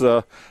because,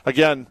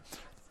 again,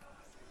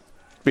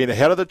 being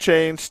ahead of the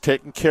chains,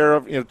 taking care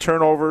of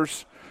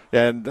turnovers.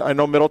 And I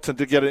know Middleton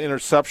did get an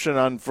interception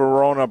on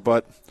Verona,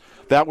 but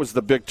that was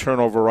the big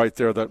turnover right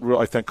there that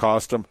really, I think,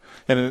 cost them.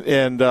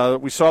 And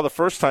we saw the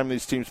first time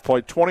these teams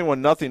played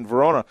 21-0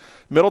 Verona.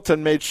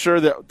 Middleton made sure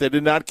that they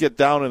did not get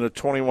down in a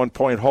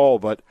 21-point hole,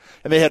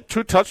 and they had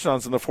 2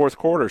 touchdowns in the fourth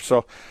quarter.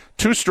 So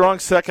 2 strong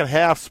second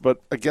halves, but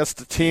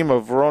against a team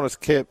of Verona's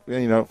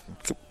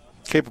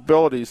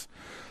capabilities,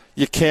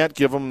 you can't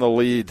give them the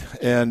lead.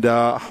 And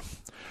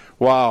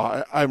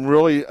wow, I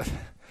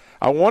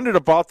wondered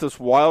about this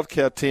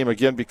Wildcat team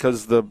again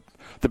because the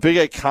Big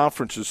 8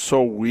 Conference is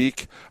so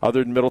weak,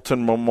 other than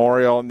Middleton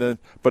Memorial.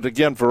 But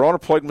again, Verona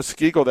played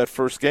Muskego that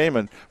first game,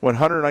 and when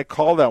Hunter and I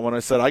called that one,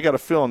 I said, I got a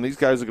feeling these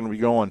guys are going to be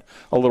going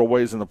a little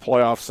ways in the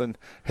playoffs and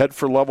head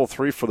for level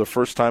 3 for the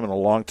first time in a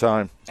long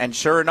time. And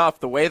sure enough,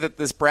 the way that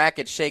this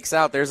bracket shakes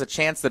out, there's a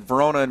chance that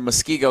Verona and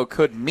Muskego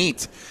could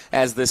meet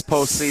as this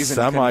postseason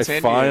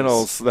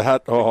semifinals.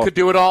 Continues. Could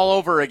do it all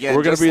over again.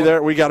 We're going to be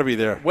there. We got to be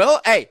there.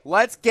 Well, hey,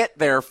 let's get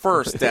there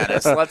first,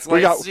 Dennis. Let's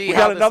see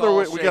how this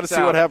all shakes We got to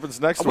see what happens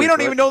next week. We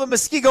don't even know that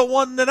Muskego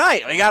won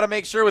tonight. We got to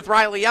make sure with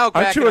Riley Yauk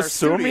back in our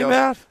studios. Aren't you assuming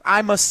that?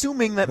 I'm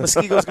assuming that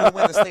Muskego's going to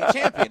win the state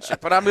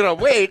championship, but I'm going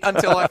to wait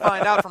until I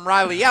find out from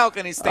Riley Yauk,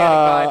 and he's standing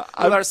by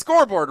with our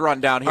scoreboard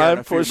rundown here in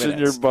a few minutes. I'm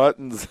pushing your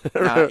buttons.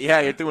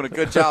 Yeah, you're doing a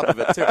good job of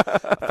it, too.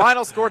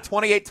 Final score,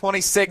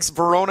 28-26.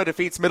 Verona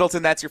defeats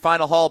Middleton. That's your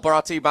final haul,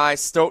 brought to you by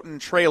Stoughton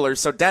Trailers.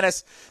 So,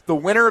 Dennis, the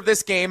winner of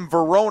this game,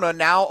 Verona,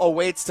 now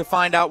awaits to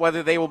find out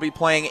whether they will be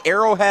playing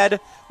Arrowhead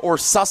or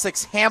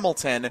Sussex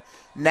Hamilton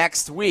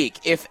next week.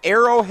 If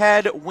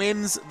Arrowhead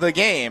wins the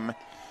game,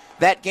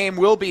 that game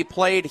will be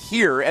played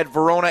here at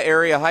Verona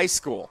Area High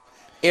School.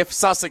 If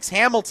Sussex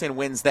Hamilton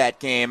wins that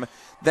game,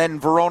 then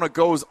Verona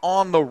goes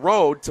on the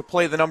road to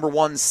play the number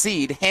 1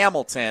 seed,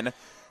 Hamilton.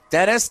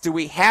 Dennis, do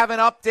we have an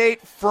update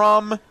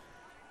from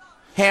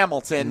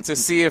Hamilton to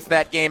see if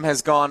that game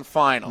has gone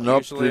final.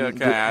 Nope. Usually,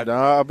 okay.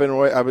 No,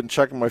 I've been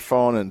checking my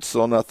phone and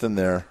still nothing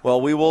there.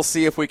 Well, we will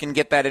see if we can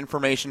get that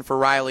information for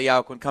Riley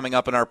Auk when coming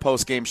up in our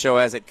post-game show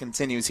as it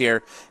continues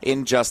here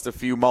in just a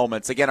few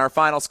moments. Again, our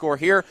final score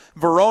here,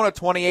 Verona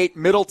 28,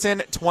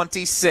 Middleton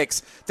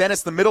 26.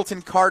 Dennis, the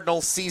Middleton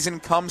Cardinals season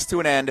comes to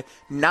an end,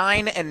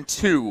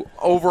 9-2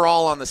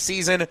 overall on the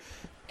season,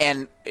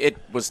 and it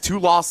was 2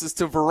 losses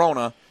to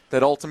Verona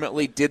that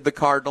ultimately did the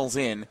Cardinals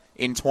in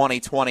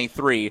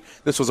 2023.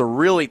 This was a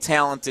really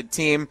talented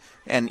team,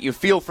 and you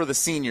feel for the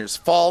seniors.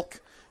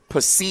 Falk,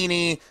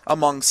 Pacini,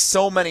 among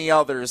so many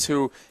others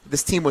who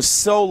this team was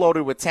so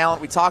loaded with talent.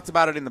 We talked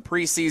about it in the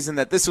preseason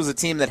that this was a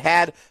team that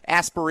had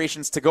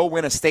aspirations to go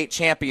win a state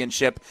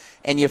championship,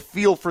 and you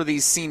feel for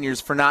these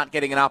seniors for not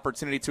getting an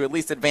opportunity to at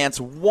least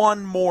advance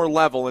one more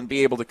level and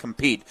be able to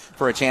compete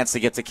for a chance to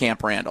get to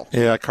Camp Randall.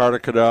 Yeah, Carter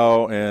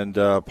Cadeau and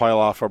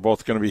Pyloff are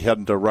both going to be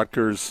heading to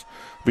Rutgers,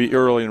 be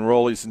early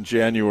enrollees in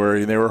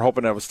January, and they were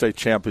hoping to have a state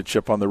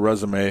championship on the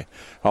resume.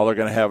 All they're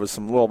going to have is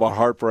some little bit of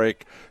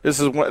heartbreak.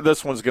 This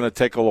one's going to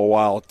take a little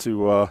while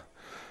to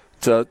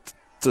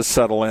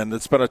settle in.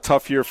 It's been a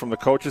tough year from the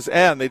coaches,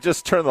 and they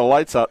just turned the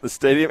lights out in the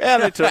stadium,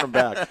 and they turned them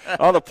back.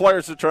 All the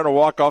players are trying to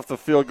walk off the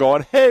field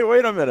going, hey,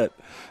 wait a minute.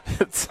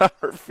 It's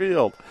our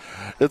field.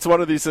 It's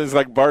one of these things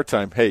like bar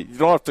time. Hey, you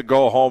don't have to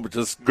go home, but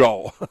just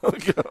go.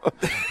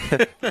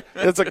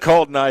 It's a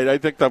cold night. I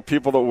think the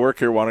people that work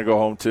here want to go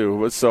home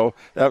too. So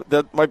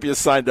that might be a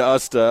sign to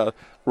us to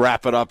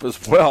wrap it up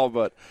as well.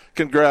 But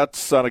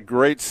congrats on a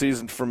great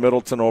season for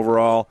Middleton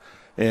overall.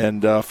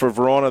 And for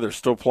Verona, they're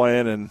still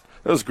playing, and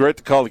it was great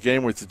to call the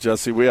game with you,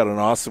 Jesse. We had an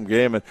awesome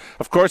game. And,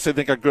 of course, I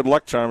think our good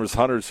luck charm is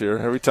Hunter's here.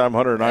 Every time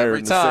Hunter and I are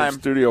in the same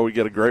studio, we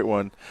get a great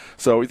one.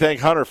 So we thank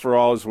Hunter for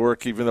all his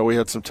work, even though we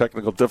had some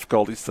technical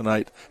difficulties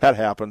tonight. That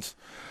happens.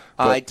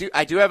 I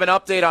do have an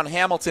update on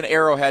Hamilton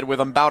Arrowhead with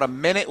about a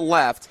minute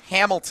left.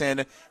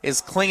 Hamilton is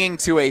clinging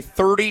to a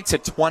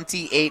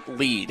 30-28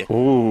 lead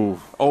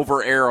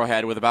over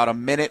Arrowhead with about a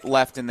minute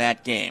left in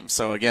that game.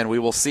 So, again, we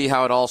will see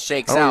how it all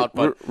shakes out.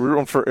 But we're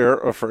rooting for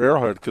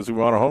Arrowhead because we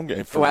want a home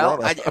game.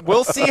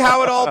 We'll see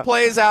how it all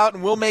plays out,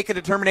 and we'll make a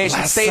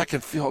determination.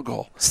 Second field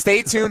goal.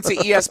 Stay tuned to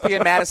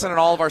ESPN Madison and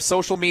all of our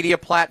social media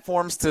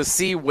platforms to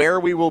see where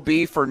we will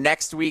be for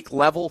next week,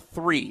 Level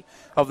 3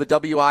 of the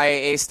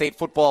WIAA State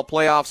Football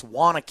Playoffs.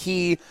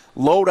 Wanakee,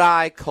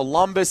 Lodi,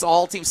 Columbus,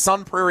 all teams,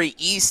 Sun Prairie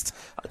East,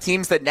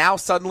 teams that now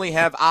suddenly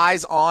have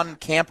eyes on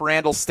Camp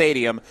Randall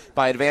Stadium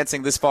by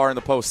advancing this far in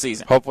the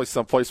postseason. Hopefully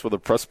someplace with a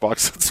press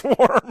box that's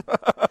warm.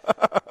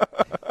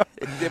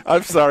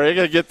 I'm sorry, I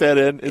got to get that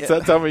in. It's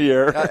that time of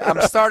year.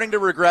 I'm starting to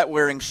regret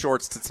wearing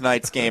shorts to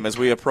tonight's game as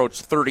we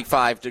approach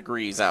 35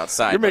 degrees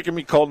outside. You're making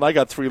me cold, and I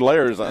got 3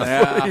 layers on.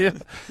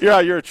 Yeah,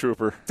 you're a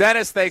trooper.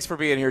 Dennis, thanks for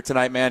being here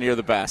tonight, man. You're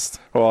the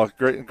best. Well,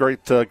 great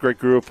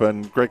group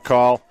and great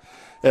call.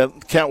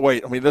 And can't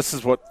wait. I mean, this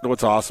is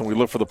what's awesome. We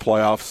look for the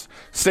playoffs.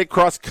 State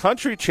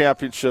cross-country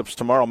championships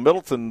tomorrow.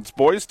 Middleton's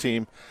boys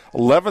team,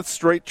 11th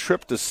straight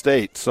trip to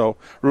state. So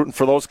rooting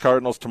for those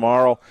Cardinals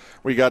tomorrow.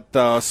 We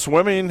got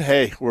swimming.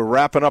 Hey, we're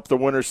wrapping up the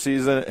winter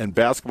season, and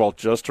basketball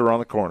just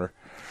around the corner.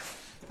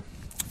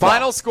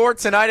 Final score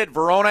tonight at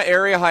Verona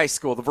Area High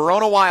School. The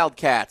Verona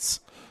Wildcats,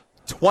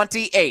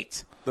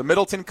 28. The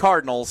Middleton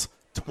Cardinals,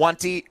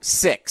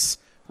 26.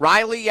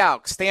 Riley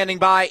Auk standing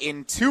by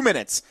in 2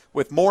 minutes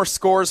with more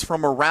scores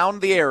from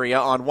around the area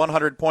on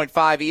 100.5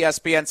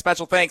 ESPN.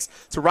 Special thanks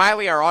to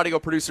Riley, our audio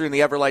producer in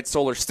the Everlight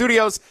Solar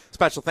Studios.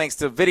 Special thanks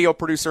to video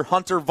producer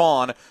Hunter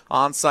Vaughn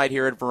on site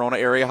here at Verona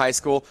Area High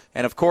School.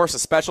 And, of course, a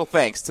special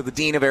thanks to the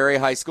Dean of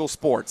Area High School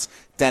Sports,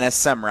 Dennis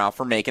Semrau,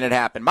 for making it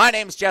happen. My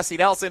name's Jesse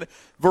Nelson.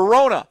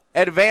 Verona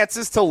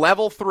advances to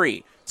Level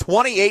 3,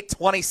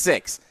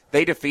 28-26.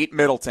 They defeat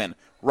Middleton.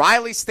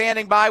 Riley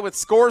standing by with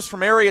scores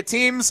from area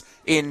teams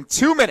in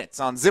 2 minutes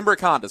on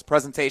Zimbrick Honda's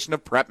presentation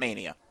of Prep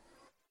Mania.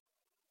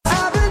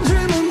 I've been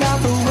dreaming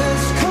about the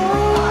West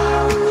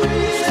Coast.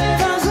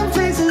 Found some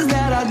places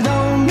that I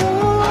don't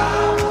know.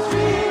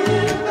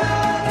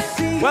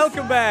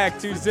 Welcome back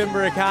to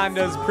Zimbrick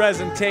Honda's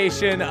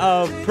presentation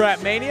of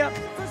Prep Mania.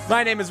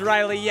 My name is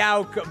Riley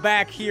Auk,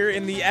 back here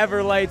in the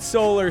Everlight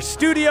Solar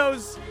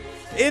Studios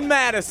in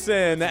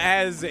Madison,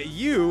 as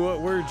you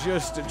were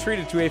just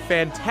treated to a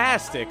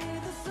fantastic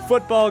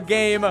football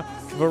game.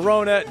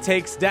 Verona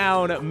takes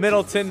down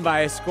Middleton by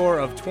a score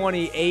of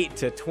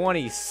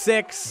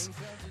 28-26.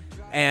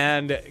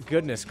 And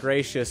goodness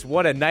gracious,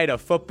 what a night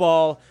of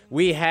football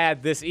we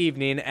had this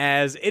evening,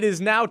 as it is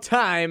now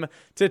time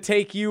to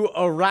take you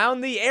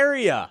around the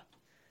area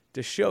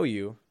to show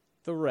you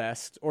the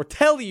rest, or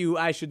tell you,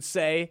 I should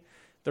say,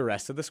 the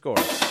rest of the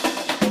scores.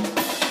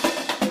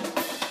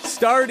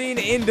 Starting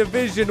in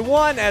Division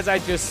 1, as I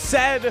just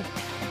said,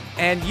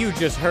 and you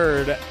just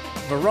heard,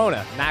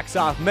 Verona knocks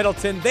off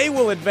Middleton. They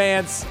will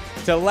advance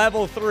to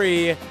Level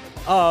 3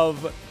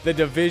 of the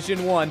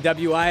Division 1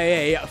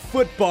 WIAA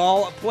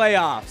Football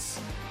Playoffs.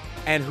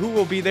 And who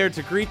will be there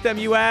to greet them,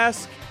 you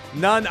ask?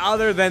 None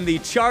other than the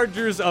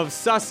Chargers of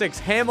Sussex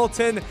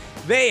Hamilton.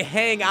 They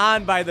hang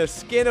on by the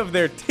skin of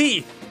their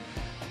teeth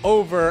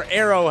over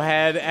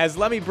Arrowhead. As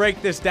let me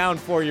break this down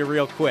for you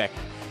real quick.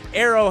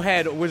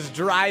 Arrowhead was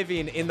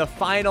driving in the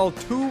final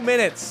 2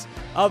 minutes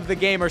of the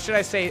game, or should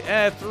I say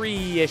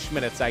 3-ish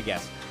minutes, I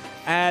guess.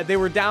 They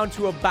were down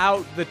to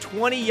about the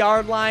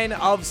 20-yard line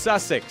of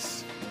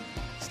Sussex.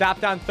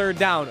 Stopped on third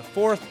down.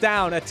 Fourth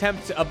down,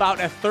 attempt about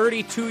a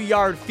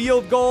 32-yard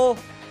field goal.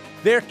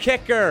 Their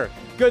kicker,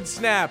 good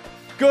snap,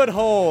 good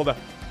hold,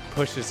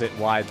 pushes it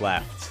wide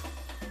left.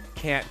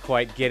 Can't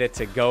quite get it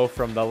to go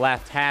from the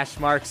left hash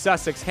mark.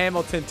 Sussex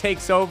Hamilton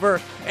takes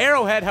over.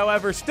 Arrowhead,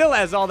 however, still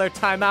has all their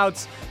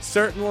timeouts.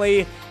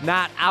 Certainly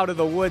not out of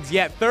the woods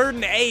yet. 3rd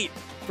and 8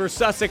 for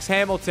Sussex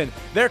Hamilton.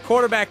 Their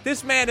quarterback,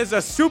 this man is a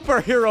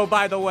superhero,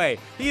 by the way.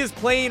 He is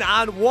playing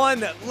on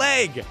one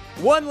leg.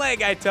 One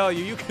leg, I tell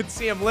you. You can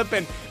see him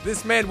limping.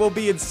 This man will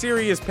be in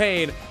serious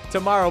pain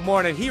tomorrow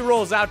morning. He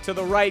rolls out to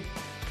the right.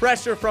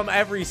 Pressure from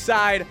every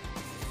side.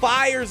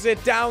 Fires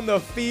it down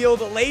the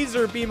field.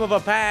 Laser beam of a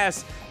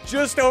pass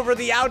just over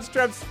the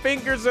outstretched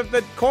fingers of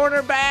the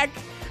cornerback,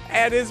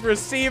 and his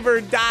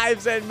receiver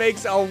dives and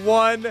makes a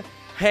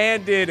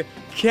one-handed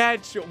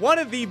catch. One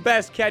of the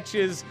best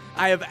catches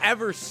I have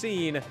ever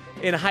seen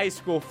in high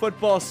school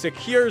football.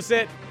 Secures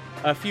it.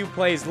 A few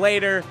plays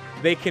later,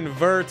 they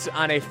convert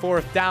on a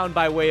 4th down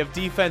by way of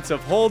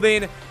defensive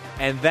holding,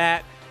 and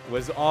that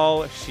was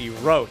all she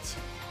wrote.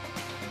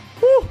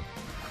 Whew.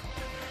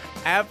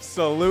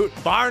 Absolute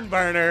barn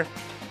burner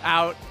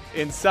out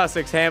in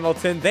Sussex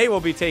Hamilton. They will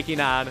be taking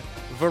on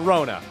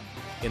Verona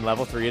in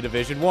Level 3 of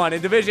Division 1.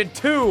 In Division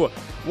 2,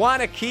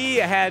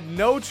 Wanakee had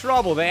no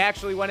trouble. They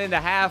actually went into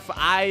half.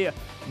 I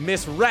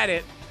misread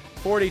it.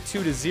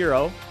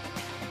 42-0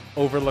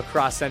 over La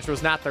Crosse Central.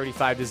 It's not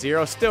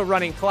 35-0. Still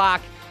running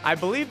clock. I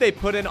believe they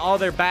put in all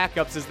their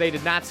backups as they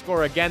did not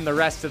score again the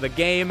rest of the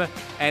game,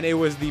 and it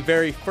was the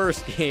very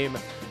first game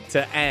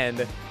to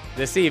end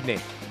this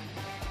evening.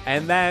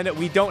 And then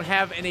we don't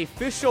have an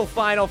official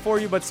final for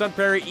you, but Sun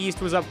Prairie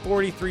East was up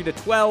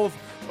 43-12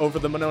 over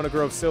the Monona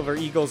Grove Silver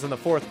Eagles in the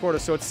 4th quarter,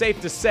 so it's safe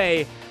to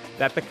say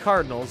that the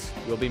Cardinals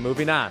will be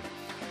moving on.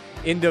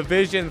 In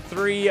Division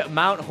 3,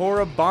 Mount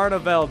Horeb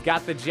Barneveld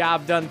got the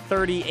job done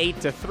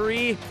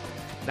 38-3.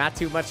 Not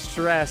too much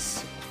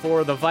stress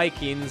for the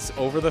Vikings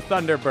over the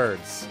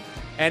Thunderbirds.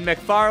 And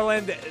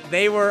McFarland,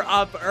 they were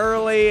up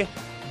early,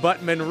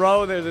 but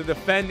Monroe, they're the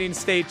defending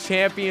state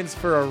champions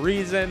for a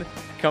reason,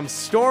 come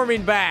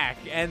storming back,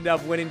 end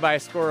up winning by a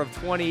score of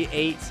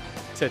 28-20.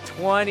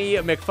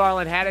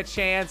 McFarland had a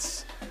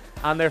chance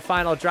on their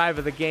final drive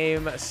of the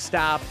game,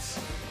 stopped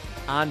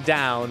on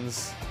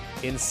downs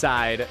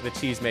inside the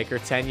Cheesemaker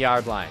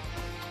 10-yard line.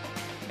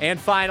 And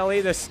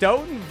finally, the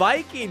Stoughton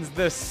Vikings,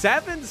 the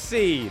 7th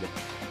seed,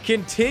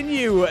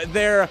 continue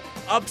their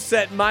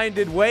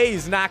upset-minded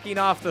ways, knocking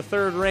off the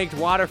 3rd-ranked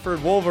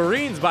Waterford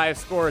Wolverines by a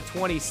score of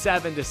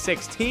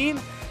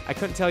 27-16. I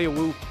couldn't tell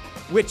you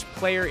which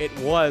player it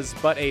was,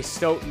 but a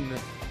Stoughton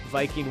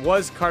Viking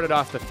was carted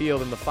off the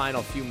field in the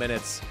final few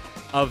minutes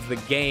of the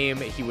game.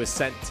 He was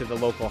sent to the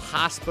local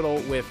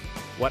hospital with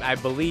what I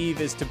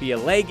believe is to be a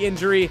leg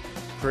injury.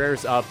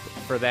 Prayers up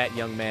for that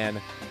young man,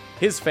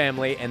 his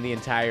family, and the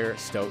entire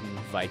Stoughton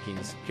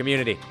Vikings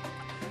community.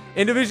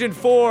 In Division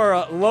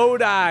 4,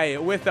 Lodi,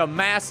 with a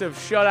massive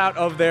shutout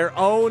of their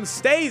own,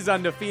 stays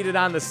undefeated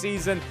on the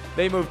season.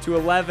 They move to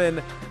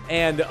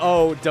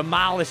 11-0,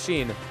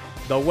 demolishing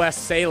the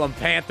West Salem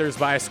Panthers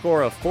by a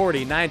score of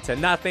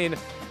 49-0.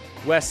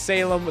 West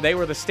Salem, they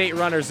were the state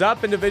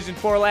runners-up in Division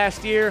 4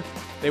 last year.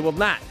 They will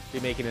not be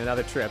making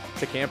another trip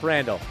to Camp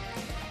Randall.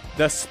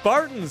 The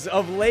Spartans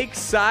of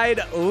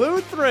Lakeside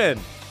Lutheran,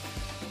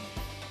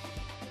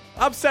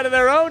 upset of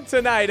their own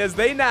tonight as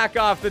they knock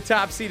off the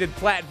top-seeded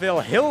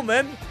Platteville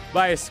Hillman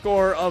by a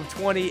score of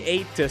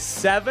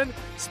 28-7.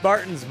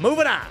 Spartans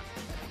moving on.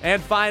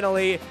 And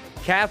finally,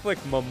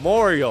 Catholic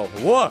Memorial,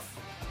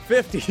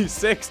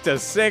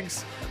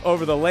 56-6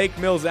 over the Lake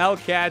Mills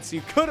L-Cats.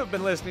 You could have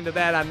been listening to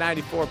that on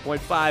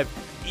 94.5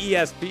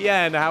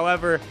 ESPN.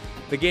 However,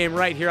 the game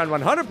right here on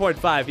 100.5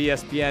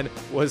 ESPN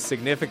was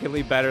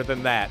significantly better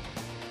than that.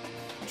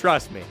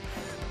 Trust me.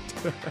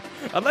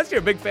 Unless you're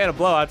a big fan of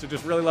blowouts or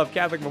just really love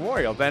Catholic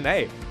Memorial, then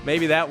hey,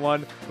 maybe that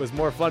one was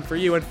more fun for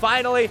you. And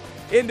finally,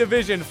 in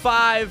Division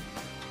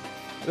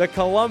 5, the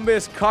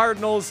Columbus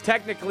Cardinals,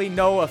 technically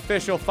no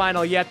official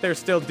final yet. They're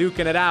still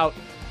duking it out.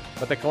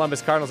 But the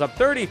Columbus Cardinals up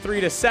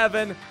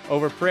 33-7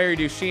 over Prairie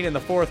du Chien in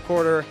the 4th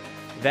quarter.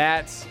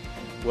 That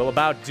will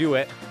about do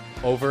it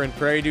over in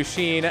Prairie du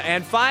Chien.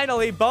 And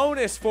finally,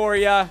 bonus for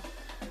you.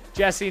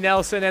 Jesse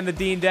Nelson and the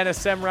Dean Dennis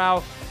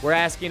Semrau were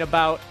asking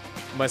about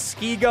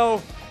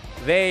Muskego.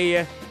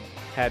 They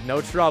had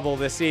no trouble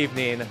this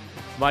evening,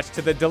 much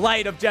to the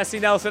delight of Jesse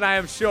Nelson, I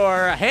am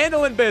sure.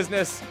 Handling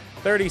business,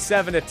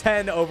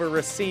 37-10 over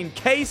Racine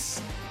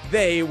Case.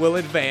 They will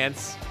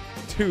advance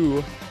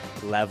to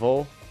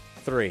Level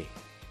 3.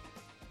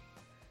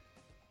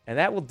 And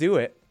that will do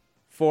it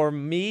for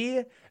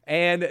me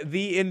and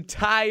the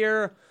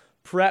entire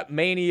Prep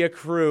Mania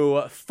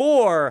crew.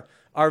 For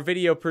our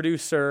video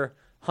producer,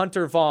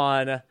 Hunter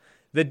Vaughn,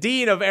 the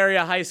Dean of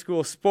Area High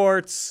School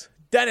Sports,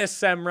 Dennis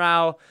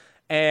Semrau,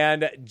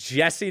 and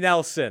Jesse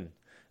Nelson,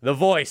 the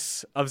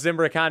voice of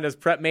Zimbrick Honda's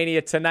Prep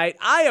Mania tonight.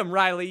 I am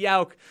Riley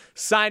Yauk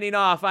signing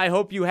off. I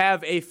hope you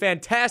have a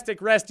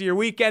fantastic rest of your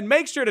weekend.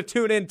 Make sure to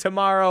tune in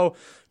tomorrow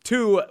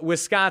to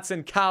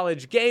Wisconsin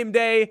College Game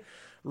Day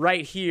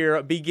right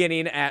here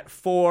beginning at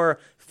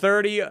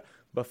 4:30.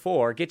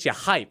 Get you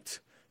hyped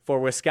for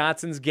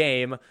Wisconsin's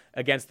game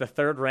against the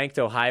third-ranked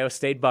Ohio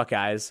State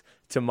Buckeyes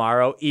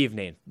tomorrow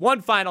evening.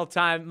 One final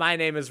time, my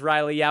name is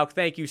Riley Yauk.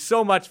 Thank you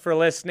so much for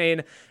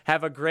listening.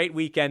 Have a great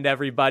weekend,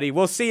 everybody.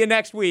 We'll see you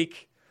next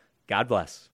week. God bless.